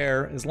guaranteed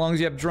repair, as long as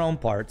you have drone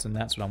parts, and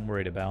that's what I'm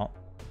worried about.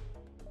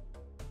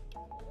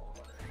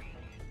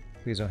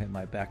 Please don't hit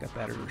my backup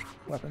battery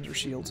weapons or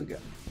shields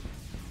again.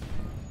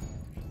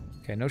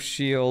 Okay, no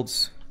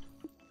shields.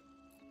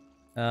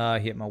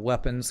 Hit my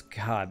weapons.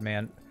 God,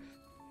 man.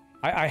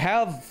 I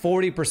have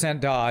 40%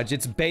 dodge.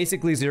 It's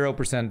basically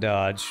 0%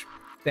 dodge.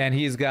 And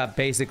he's got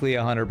basically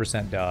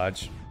 100%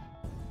 dodge.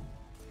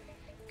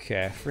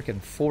 Okay,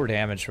 freaking 4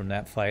 damage from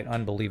that fight.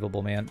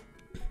 Unbelievable, man.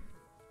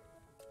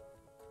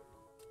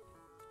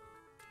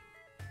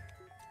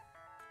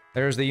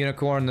 There's the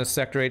unicorn, the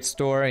Sector 8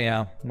 store.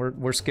 Yeah,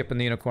 we're skipping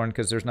the unicorn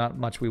because there's not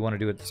much we want to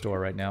do at the store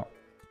right now.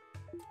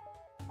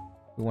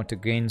 We want to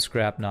gain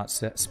scrap, not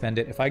spend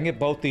it. If I can get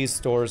both these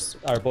stores,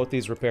 or both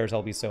these repairs,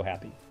 I'll be so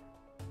happy.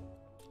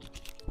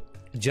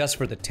 Just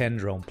for the 10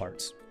 drone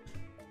parts.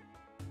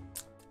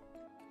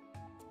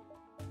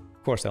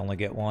 Of course I only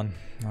get 1.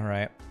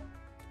 Alright.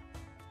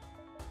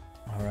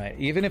 Alright,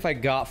 even if I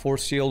got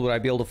Force Shield, would I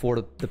be able to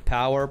afford the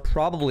power?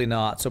 Probably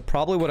not. So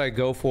probably what I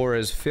go for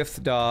is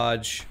 5th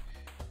dodge,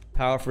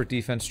 power for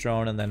defense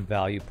drone, and then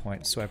value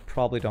points. So I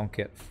probably don't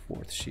get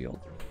 4th shield.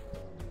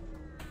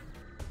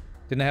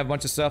 Didn't I have a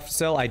bunch of stuff to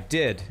sell? I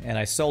did, and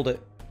I sold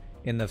it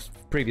in the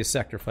previous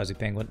sector, Fuzzy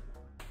Penguin.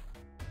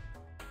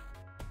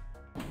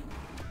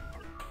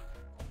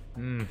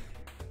 Alright,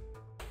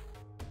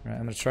 I'm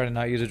gonna try to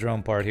not use a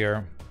drone part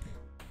here.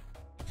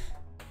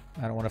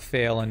 I don't want to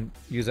fail and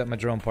use up my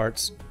drone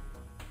parts.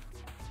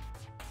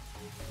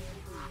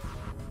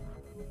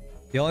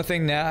 The only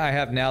thing now I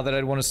have now that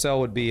I'd want to sell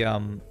would be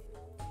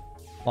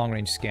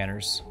long-range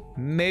scanners.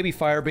 Maybe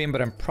Firebeam,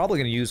 but I'm probably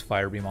going to use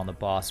Firebeam on the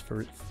boss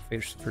for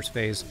first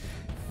phase.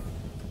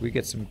 If we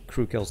get some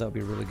crew kills, that would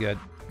be really good.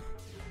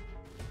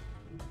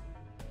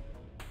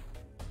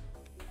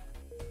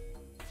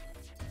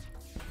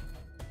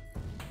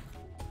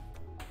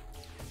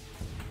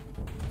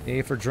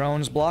 A for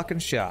drones blocking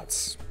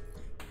shots.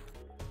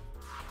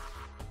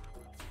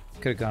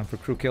 Could have gone for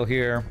crew kill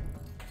here.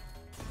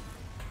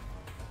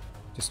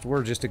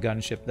 We're just a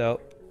gunship though.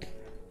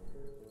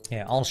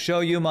 Yeah, I'll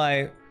show you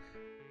my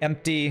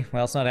empty.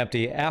 Well, it's not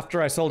empty.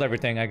 After I sold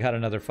everything, I got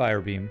another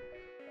fire beam.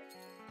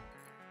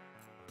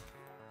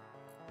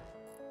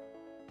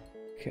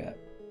 Okay.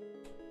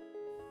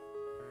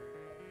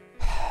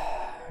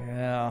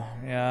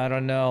 Yeah, I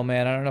don't know,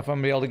 man. I don't know if I'm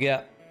gonna be able to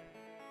get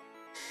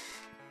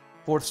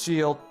 4th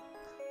shield.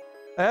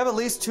 I have at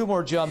least 2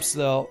 more jumps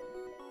though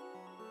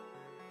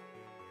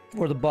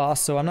for the boss,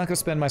 so I'm not gonna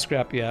spend my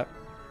scrap yet.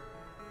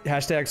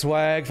 Hashtag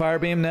swag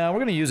firebeam. Now we're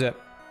gonna use it.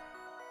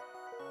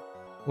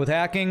 With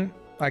hacking,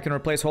 I can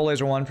replace Whole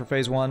Laser 1 for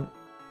phase 1.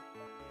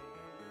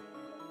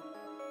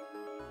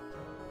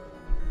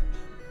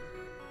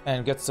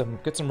 And get some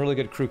really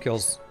good crew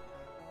kills.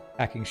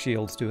 Hacking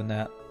shields doing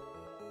that.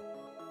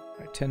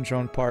 Alright, 10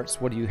 drone parts.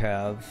 What do you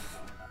have?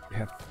 You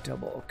have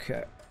double,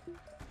 okay.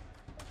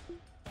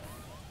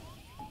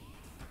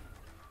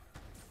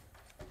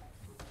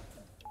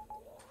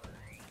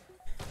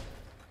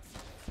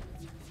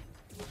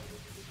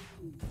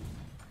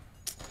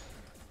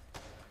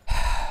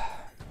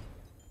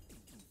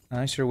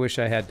 I sure wish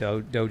I had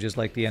doges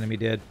like the enemy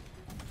did.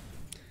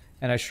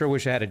 And I sure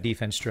wish I had a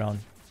defense drone.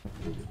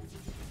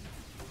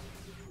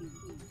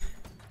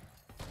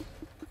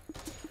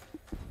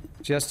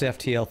 Just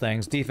FTL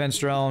things. Defense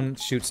drone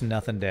shoots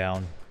nothing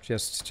down.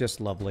 Just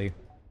lovely.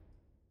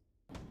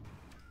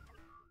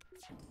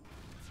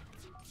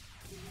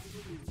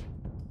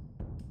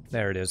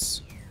 There it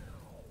is.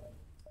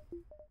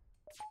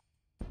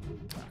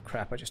 Oh,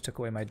 crap, I just took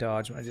away my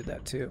dodge when I did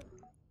that too.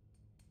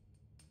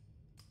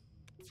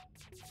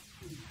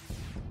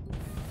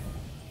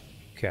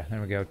 Okay,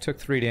 there we go. Took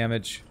 3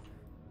 damage.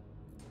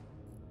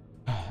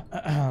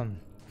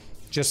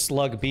 Just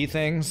Slug B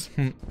things?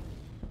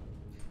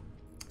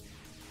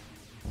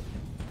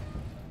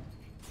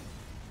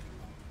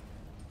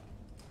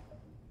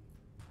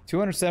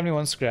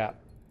 271 scrap.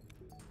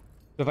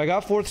 So if I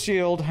got 4th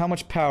shield, how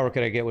much power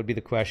could I get would be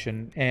the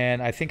question.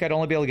 And I think I'd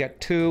only be able to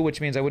get 2,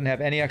 which means I wouldn't have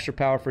any extra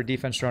power for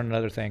defense drone and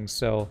other things.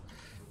 So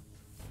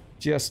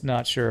just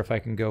not sure if I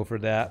can go for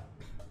that.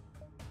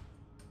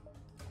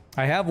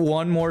 I have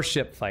 1 more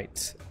ship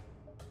fight.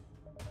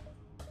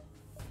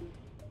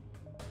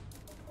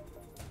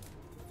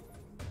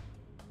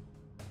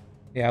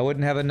 Yeah, I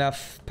wouldn't have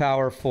enough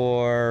power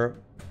for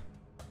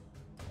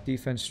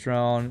defense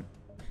drone.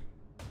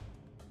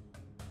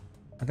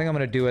 I think I'm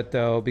gonna do it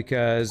though,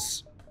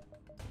 because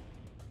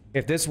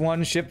if this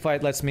one ship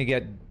fight lets me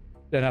get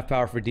enough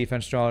power for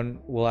defense drone,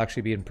 we'll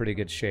actually be in pretty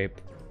good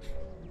shape.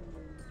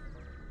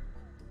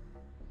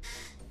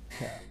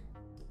 Okay.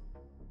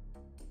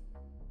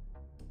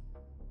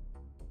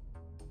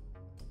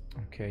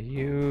 Okay,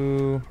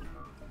 you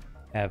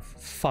have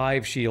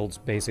 5 shields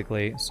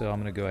basically, so I'm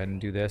gonna go ahead and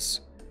do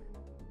this.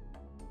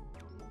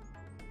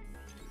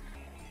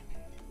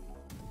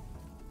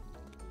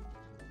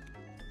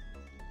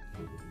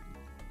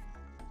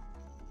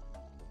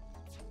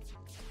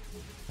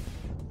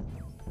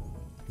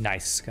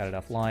 Nice, got it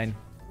offline.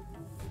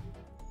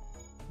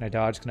 Can I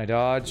dodge? Can I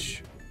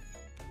dodge?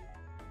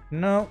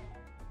 No.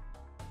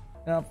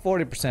 No,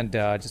 40%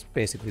 dodge. It's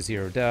basically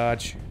 0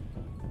 dodge.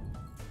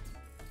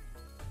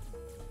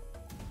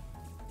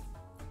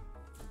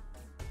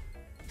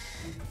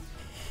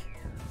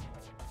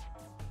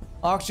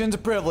 Oxygen's a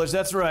privilege,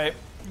 that's right.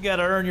 You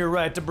gotta earn your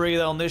right to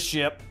breathe on this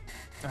ship.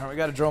 Alright, we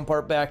got a drone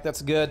part back,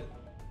 that's good.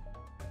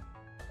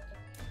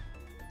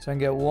 So I can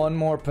get 1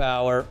 more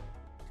power.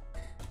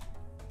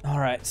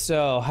 Alright,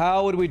 so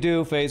how would we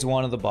do phase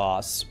 1 of the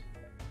boss?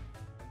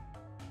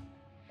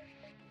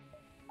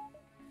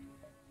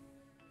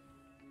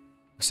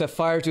 Set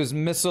fire to his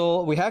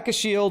missile. We hack his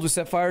shield, we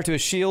set fire to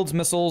his shields,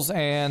 missiles,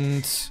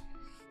 and...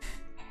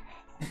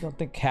 I don't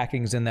think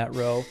hacking's in that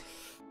row.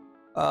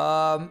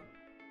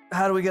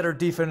 How do we get our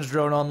defense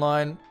drone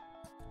online?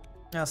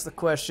 That's the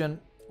question.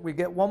 We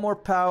get 1 more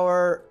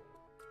power.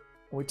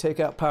 We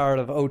take out power out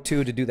of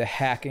O2 to do the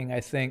hacking,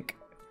 I think.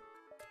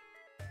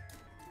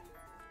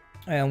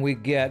 And we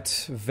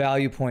get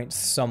value points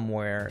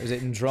somewhere. Is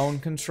it in drone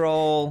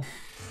control?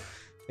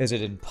 Is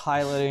it in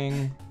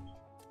piloting?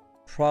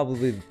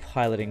 Probably the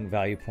piloting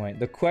value point.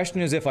 The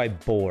question is if I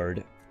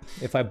board.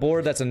 If I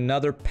board, that's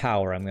another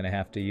power I'm gonna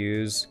have to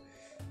use.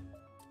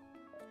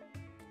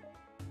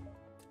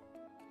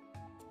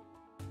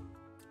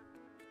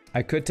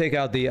 I could take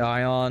out the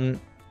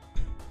ion.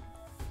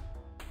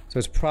 So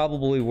it's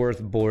probably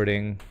worth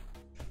boarding.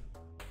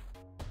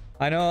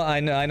 I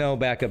know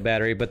backup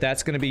battery, but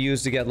that's going to be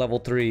used to get level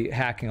 3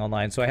 hacking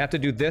online. So I have to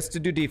do this to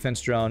do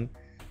defense drone.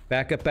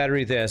 Backup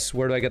battery this.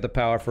 Where do I get the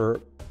power for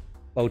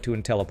O2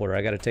 and teleporter?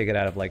 I got to take it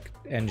out of like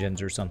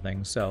engines or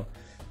something. So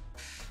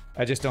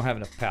I just don't have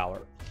enough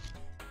power.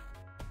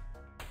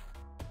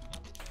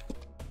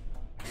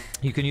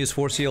 You can use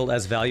force shield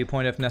as value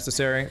point if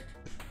necessary.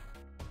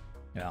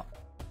 Yeah.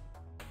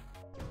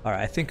 All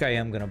right, I think I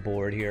am going to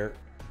board here.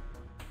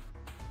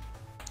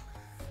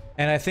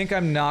 And I think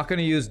I'm not going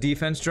to use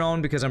defense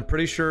drone because I'm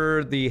pretty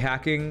sure the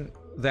hacking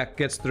that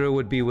gets through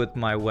would be with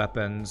my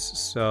weapons.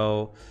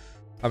 So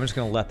I'm just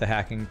going to let the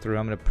hacking through.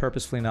 I'm going to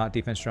purposefully not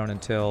defense drone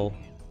until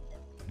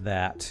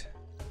that.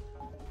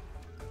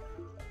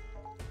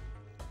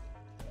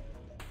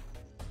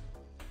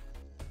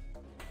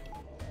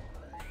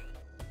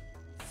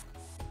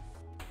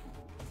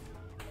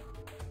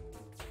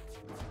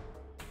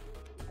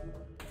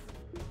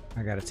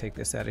 I got to take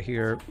this out of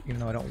here, even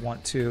though I don't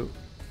want to.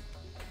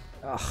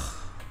 Ugh,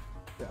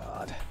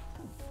 God.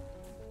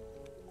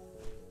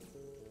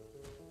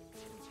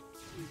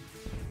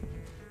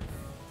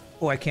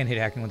 Oh, I can't hit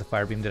hacking with a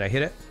fire beam. Did I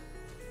hit it?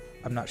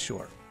 I'm not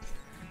sure.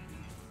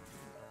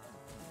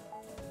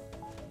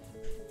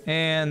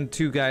 And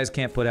 2 guys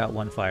can't put out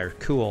 1 fire.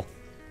 Cool.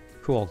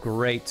 Cool,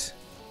 great.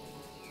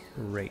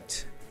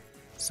 Great.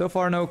 So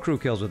far, no crew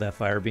kills with that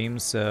fire beam,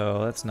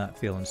 so that's not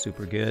feeling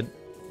super good.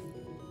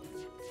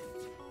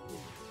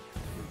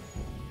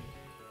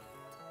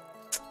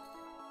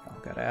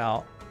 Got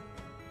out.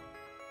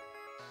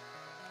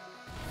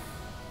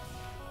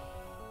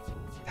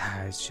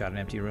 I shot an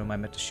empty room. I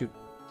meant to shoot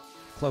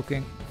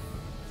cloaking.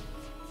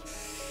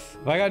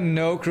 If I got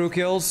no crew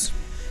kills,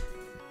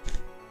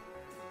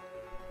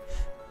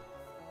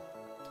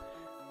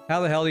 How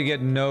the hell do you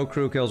get no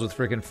crew kills with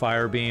freaking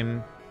fire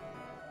beam?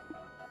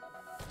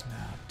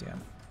 Ah,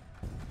 damn.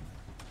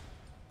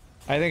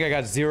 I think I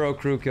got 0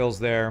 crew kills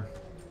there.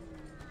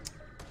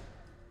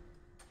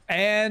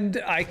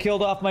 And I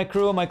killed off my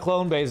crew and my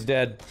clone base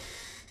dead.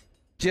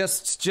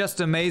 Just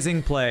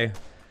amazing play.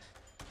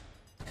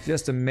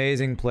 Just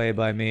amazing play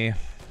by me.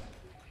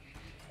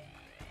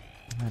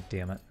 God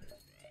damn it.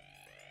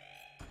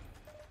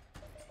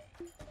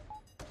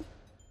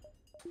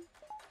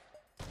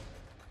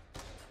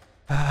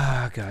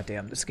 Ah,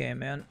 goddamn this game,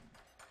 man.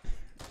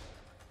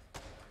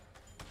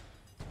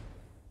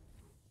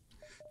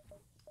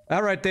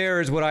 That right there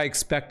is what I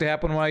expect to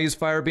happen when I use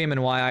Firebeam,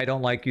 and why I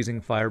don't like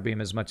using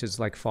Firebeam as much as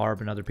like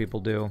Farb and other people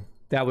do.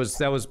 That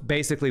was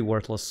basically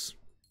worthless.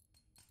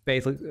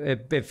 Basically,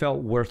 it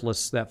felt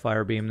worthless, that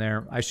Firebeam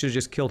there. I should have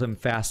just killed him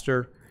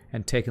faster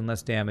and taken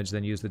less damage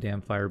than use the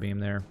damn Firebeam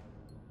there.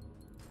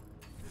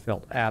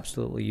 Felt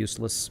absolutely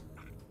useless.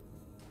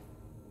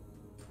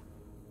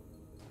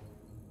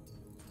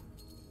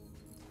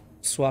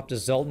 Swap to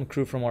Zoltan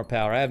crew for more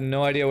power. I have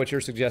no idea what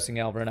you're suggesting,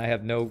 Alvin. I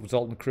have no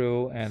Zoltan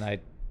crew, and I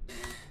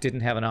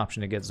didn't have an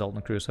option to get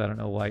Zoltan crew, so I don't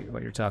know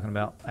what you're talking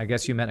about. I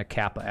guess you meant a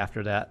Kappa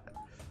after that.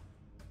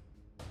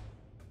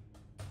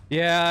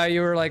 Yeah,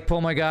 you were like,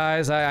 pull my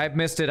guys. I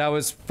missed it. I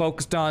was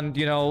focused on,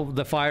 you know,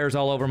 the fires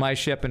all over my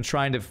ship and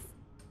trying to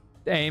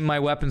aim my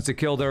weapons to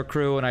kill their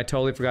crew, and I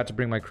totally forgot to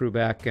bring my crew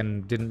back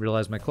and didn't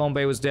realize my clone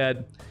bay was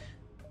dead.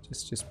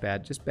 Just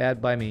bad. Just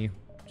bad by me.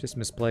 Just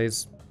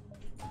misplays.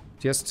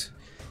 Just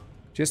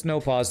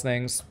no pause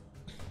things.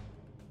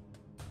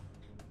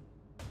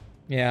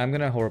 Yeah, I'm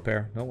gonna hull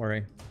repair. Don't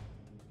worry.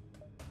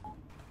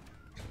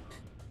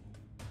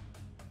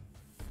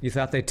 You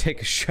thought they'd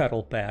take a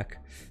shuttle back.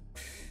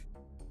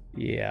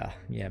 Yeah,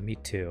 me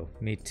too.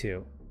 Me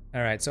too.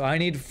 Alright, so I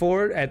need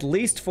at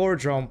least 4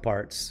 drone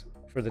parts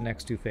for the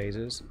next 2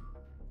 phases.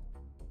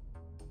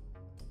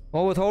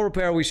 Well, with hull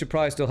repair, we should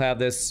probably still have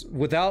this.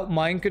 Without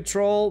mind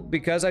control,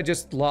 because I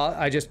just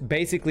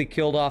basically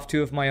killed off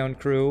 2 of my own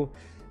crew,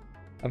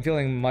 I'm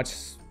feeling much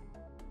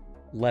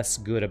less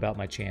good about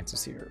my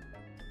chances here.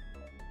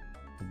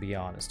 To be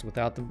honest,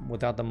 without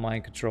the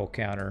mind control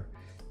counter,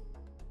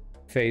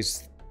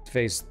 phase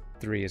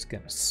 3 is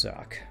gonna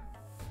suck.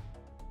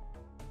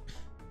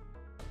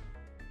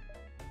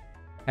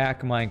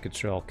 Hack mind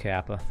control,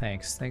 Kappa.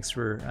 Thanks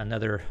for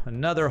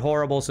another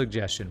horrible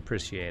suggestion.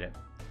 Appreciate it.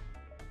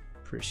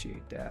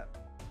 Appreciate that.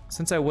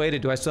 Since I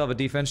waited, do I still have a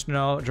defense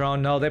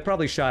drone? No, they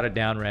probably shot it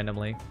down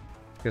randomly,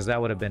 because that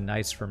would have been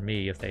nice for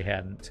me if they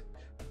hadn't.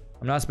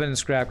 I'm not spending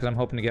scrap because I'm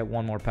hoping to get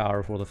 1 more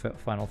power for the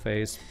final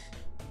phase.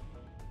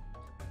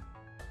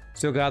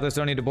 Still got this.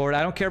 Don't need to board.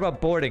 I don't care about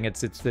boarding.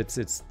 It's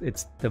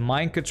the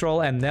mind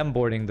control and them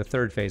boarding the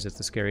 3rd phase. It's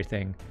the scary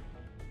thing.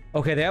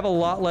 Okay, they have a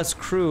lot less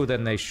crew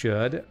than they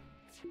should.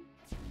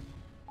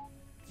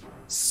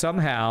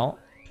 Somehow,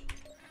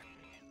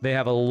 they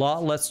have a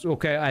lot less.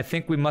 Okay, I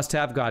think we must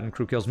have gotten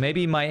crew kills.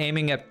 Maybe my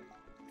aiming at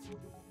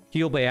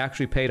Heel Bay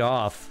actually paid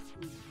off.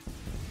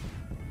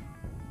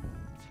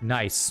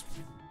 Nice.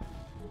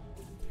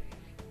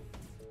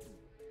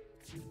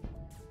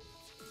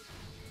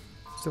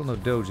 Still no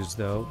doges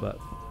though, but...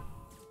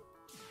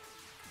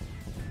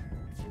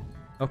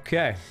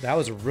 Okay, that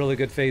was a really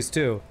good phase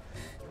 2.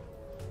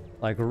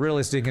 Like,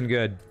 really stinking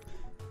good.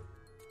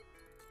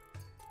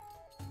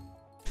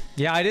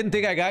 Yeah, I didn't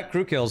think I got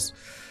crew kills.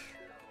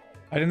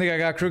 I didn't think I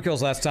got crew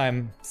kills last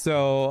time,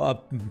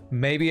 so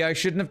maybe I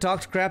shouldn't have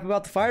talked crap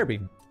about the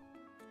firebeam.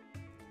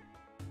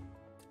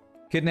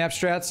 Kidnap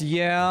strats,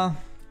 yeah.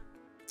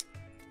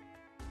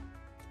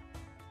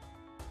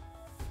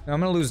 I'm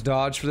gonna lose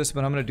dodge for this,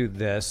 but I'm gonna do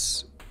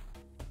this.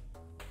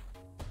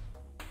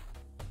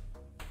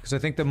 Because I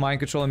think the mind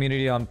control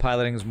immunity on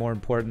piloting is more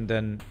important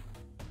than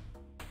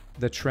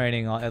the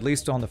training, at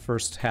least on the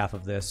first half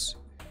of this.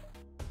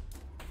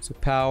 So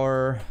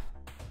power.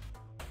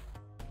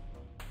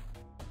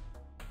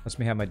 Lets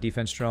me have my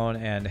defense drone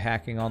and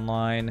hacking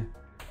online.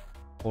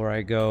 Or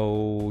I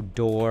go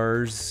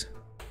doors.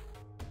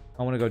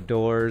 I want to go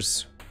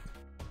doors.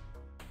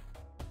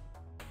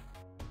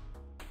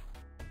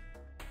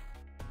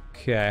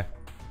 Okay.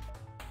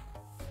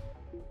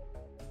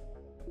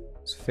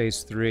 It's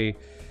phase 3.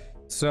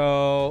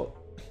 So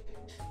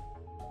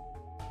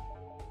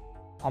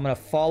I'm gonna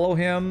follow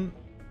him.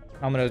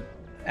 I'm gonna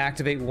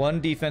activate 1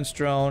 defense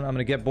drone. I'm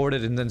gonna get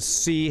boarded and then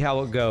see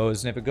how it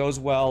goes. And if it goes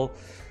well,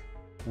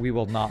 we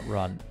will not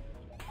run.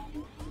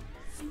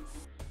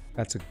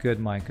 That's a good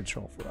mind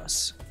control for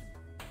us.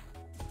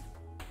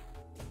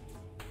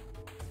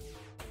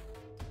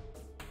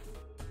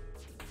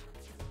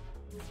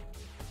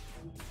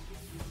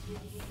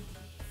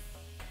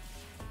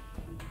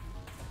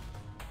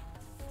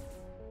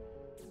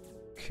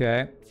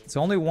 Okay, it's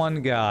only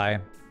 1 guy.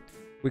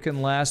 We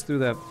can last through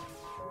the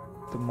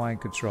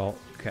mind control.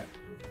 Okay.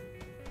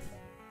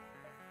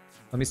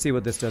 Let me see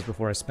what this does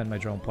before I spend my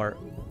drone part.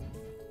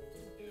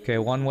 Okay,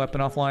 1 weapon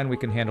offline. We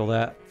can handle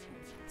that.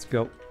 Let's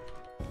go.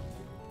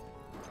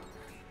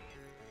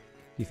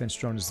 Defense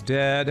drone is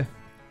dead.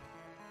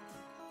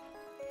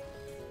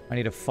 I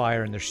need a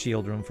fire in the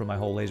shield room for my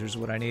hull lasers is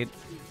what I need.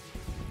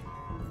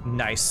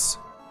 Nice.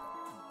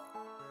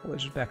 Hull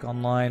lasers back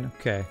online.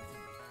 Okay.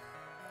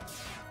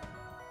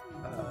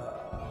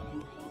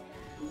 I'm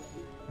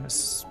gonna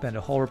spend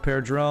a hull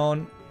repair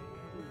drone.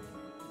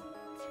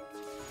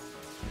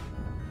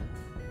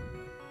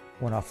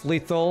 One off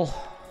lethal.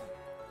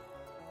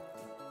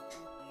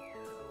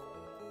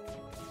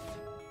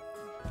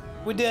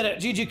 We did it!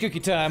 GG cookie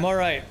time,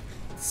 alright.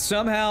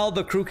 Somehow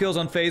the crew kills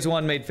on phase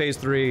 1 made phase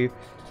 3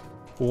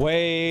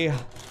 way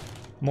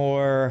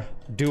more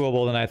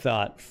doable than I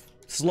thought.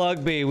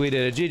 Slug B, we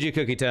did it. GG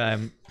cookie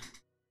time.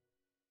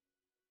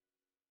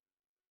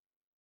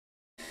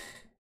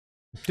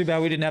 Too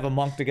bad we didn't have a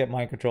monk to get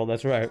mind control,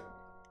 that's right.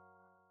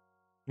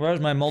 Where's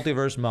my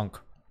multiverse monk?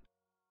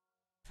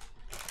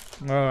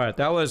 Alright,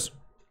 that was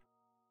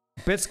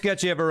a bit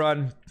sketchy of a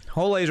run.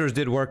 Hull lasers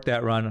did work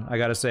that run, I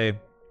gotta say.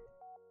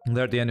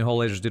 There at the end, the hull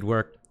lasers did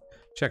work.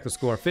 Check the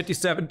score.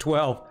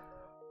 57-12.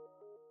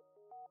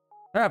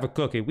 Have a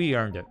cookie. We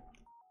earned it.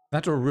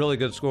 That's a really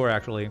good score,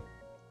 actually.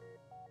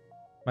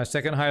 My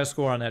second highest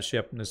score on that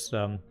ship in this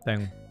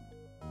thing.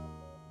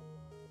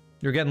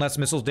 You're getting less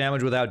missiles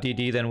damage without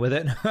DD than with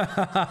it.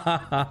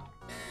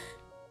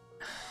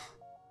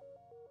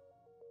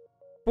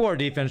 Poor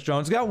defense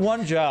drones. Got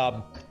one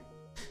job.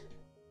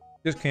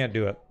 Just can't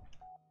do it.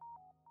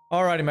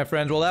 Alrighty, my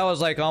friends. Well, that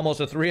was like almost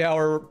a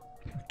 3-hour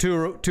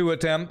two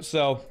attempt,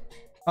 so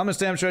I'm gonna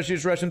stand stretch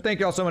use Russian. Thank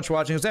you all so much for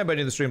watching. If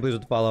anybody in the stream, please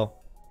hit the follow.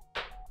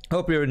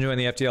 Hope you're enjoying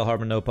the FTL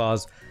Hard no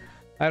pause.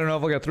 I don't know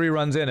if I'll get 3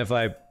 runs in if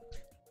I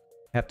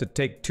have to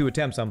take 2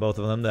 attempts on both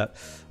of them. That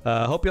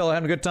hope you all are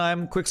having a good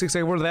time. Quick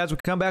 6-second word of ads. We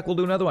come back, we'll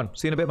do another one.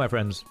 See you in a bit, my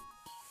friends.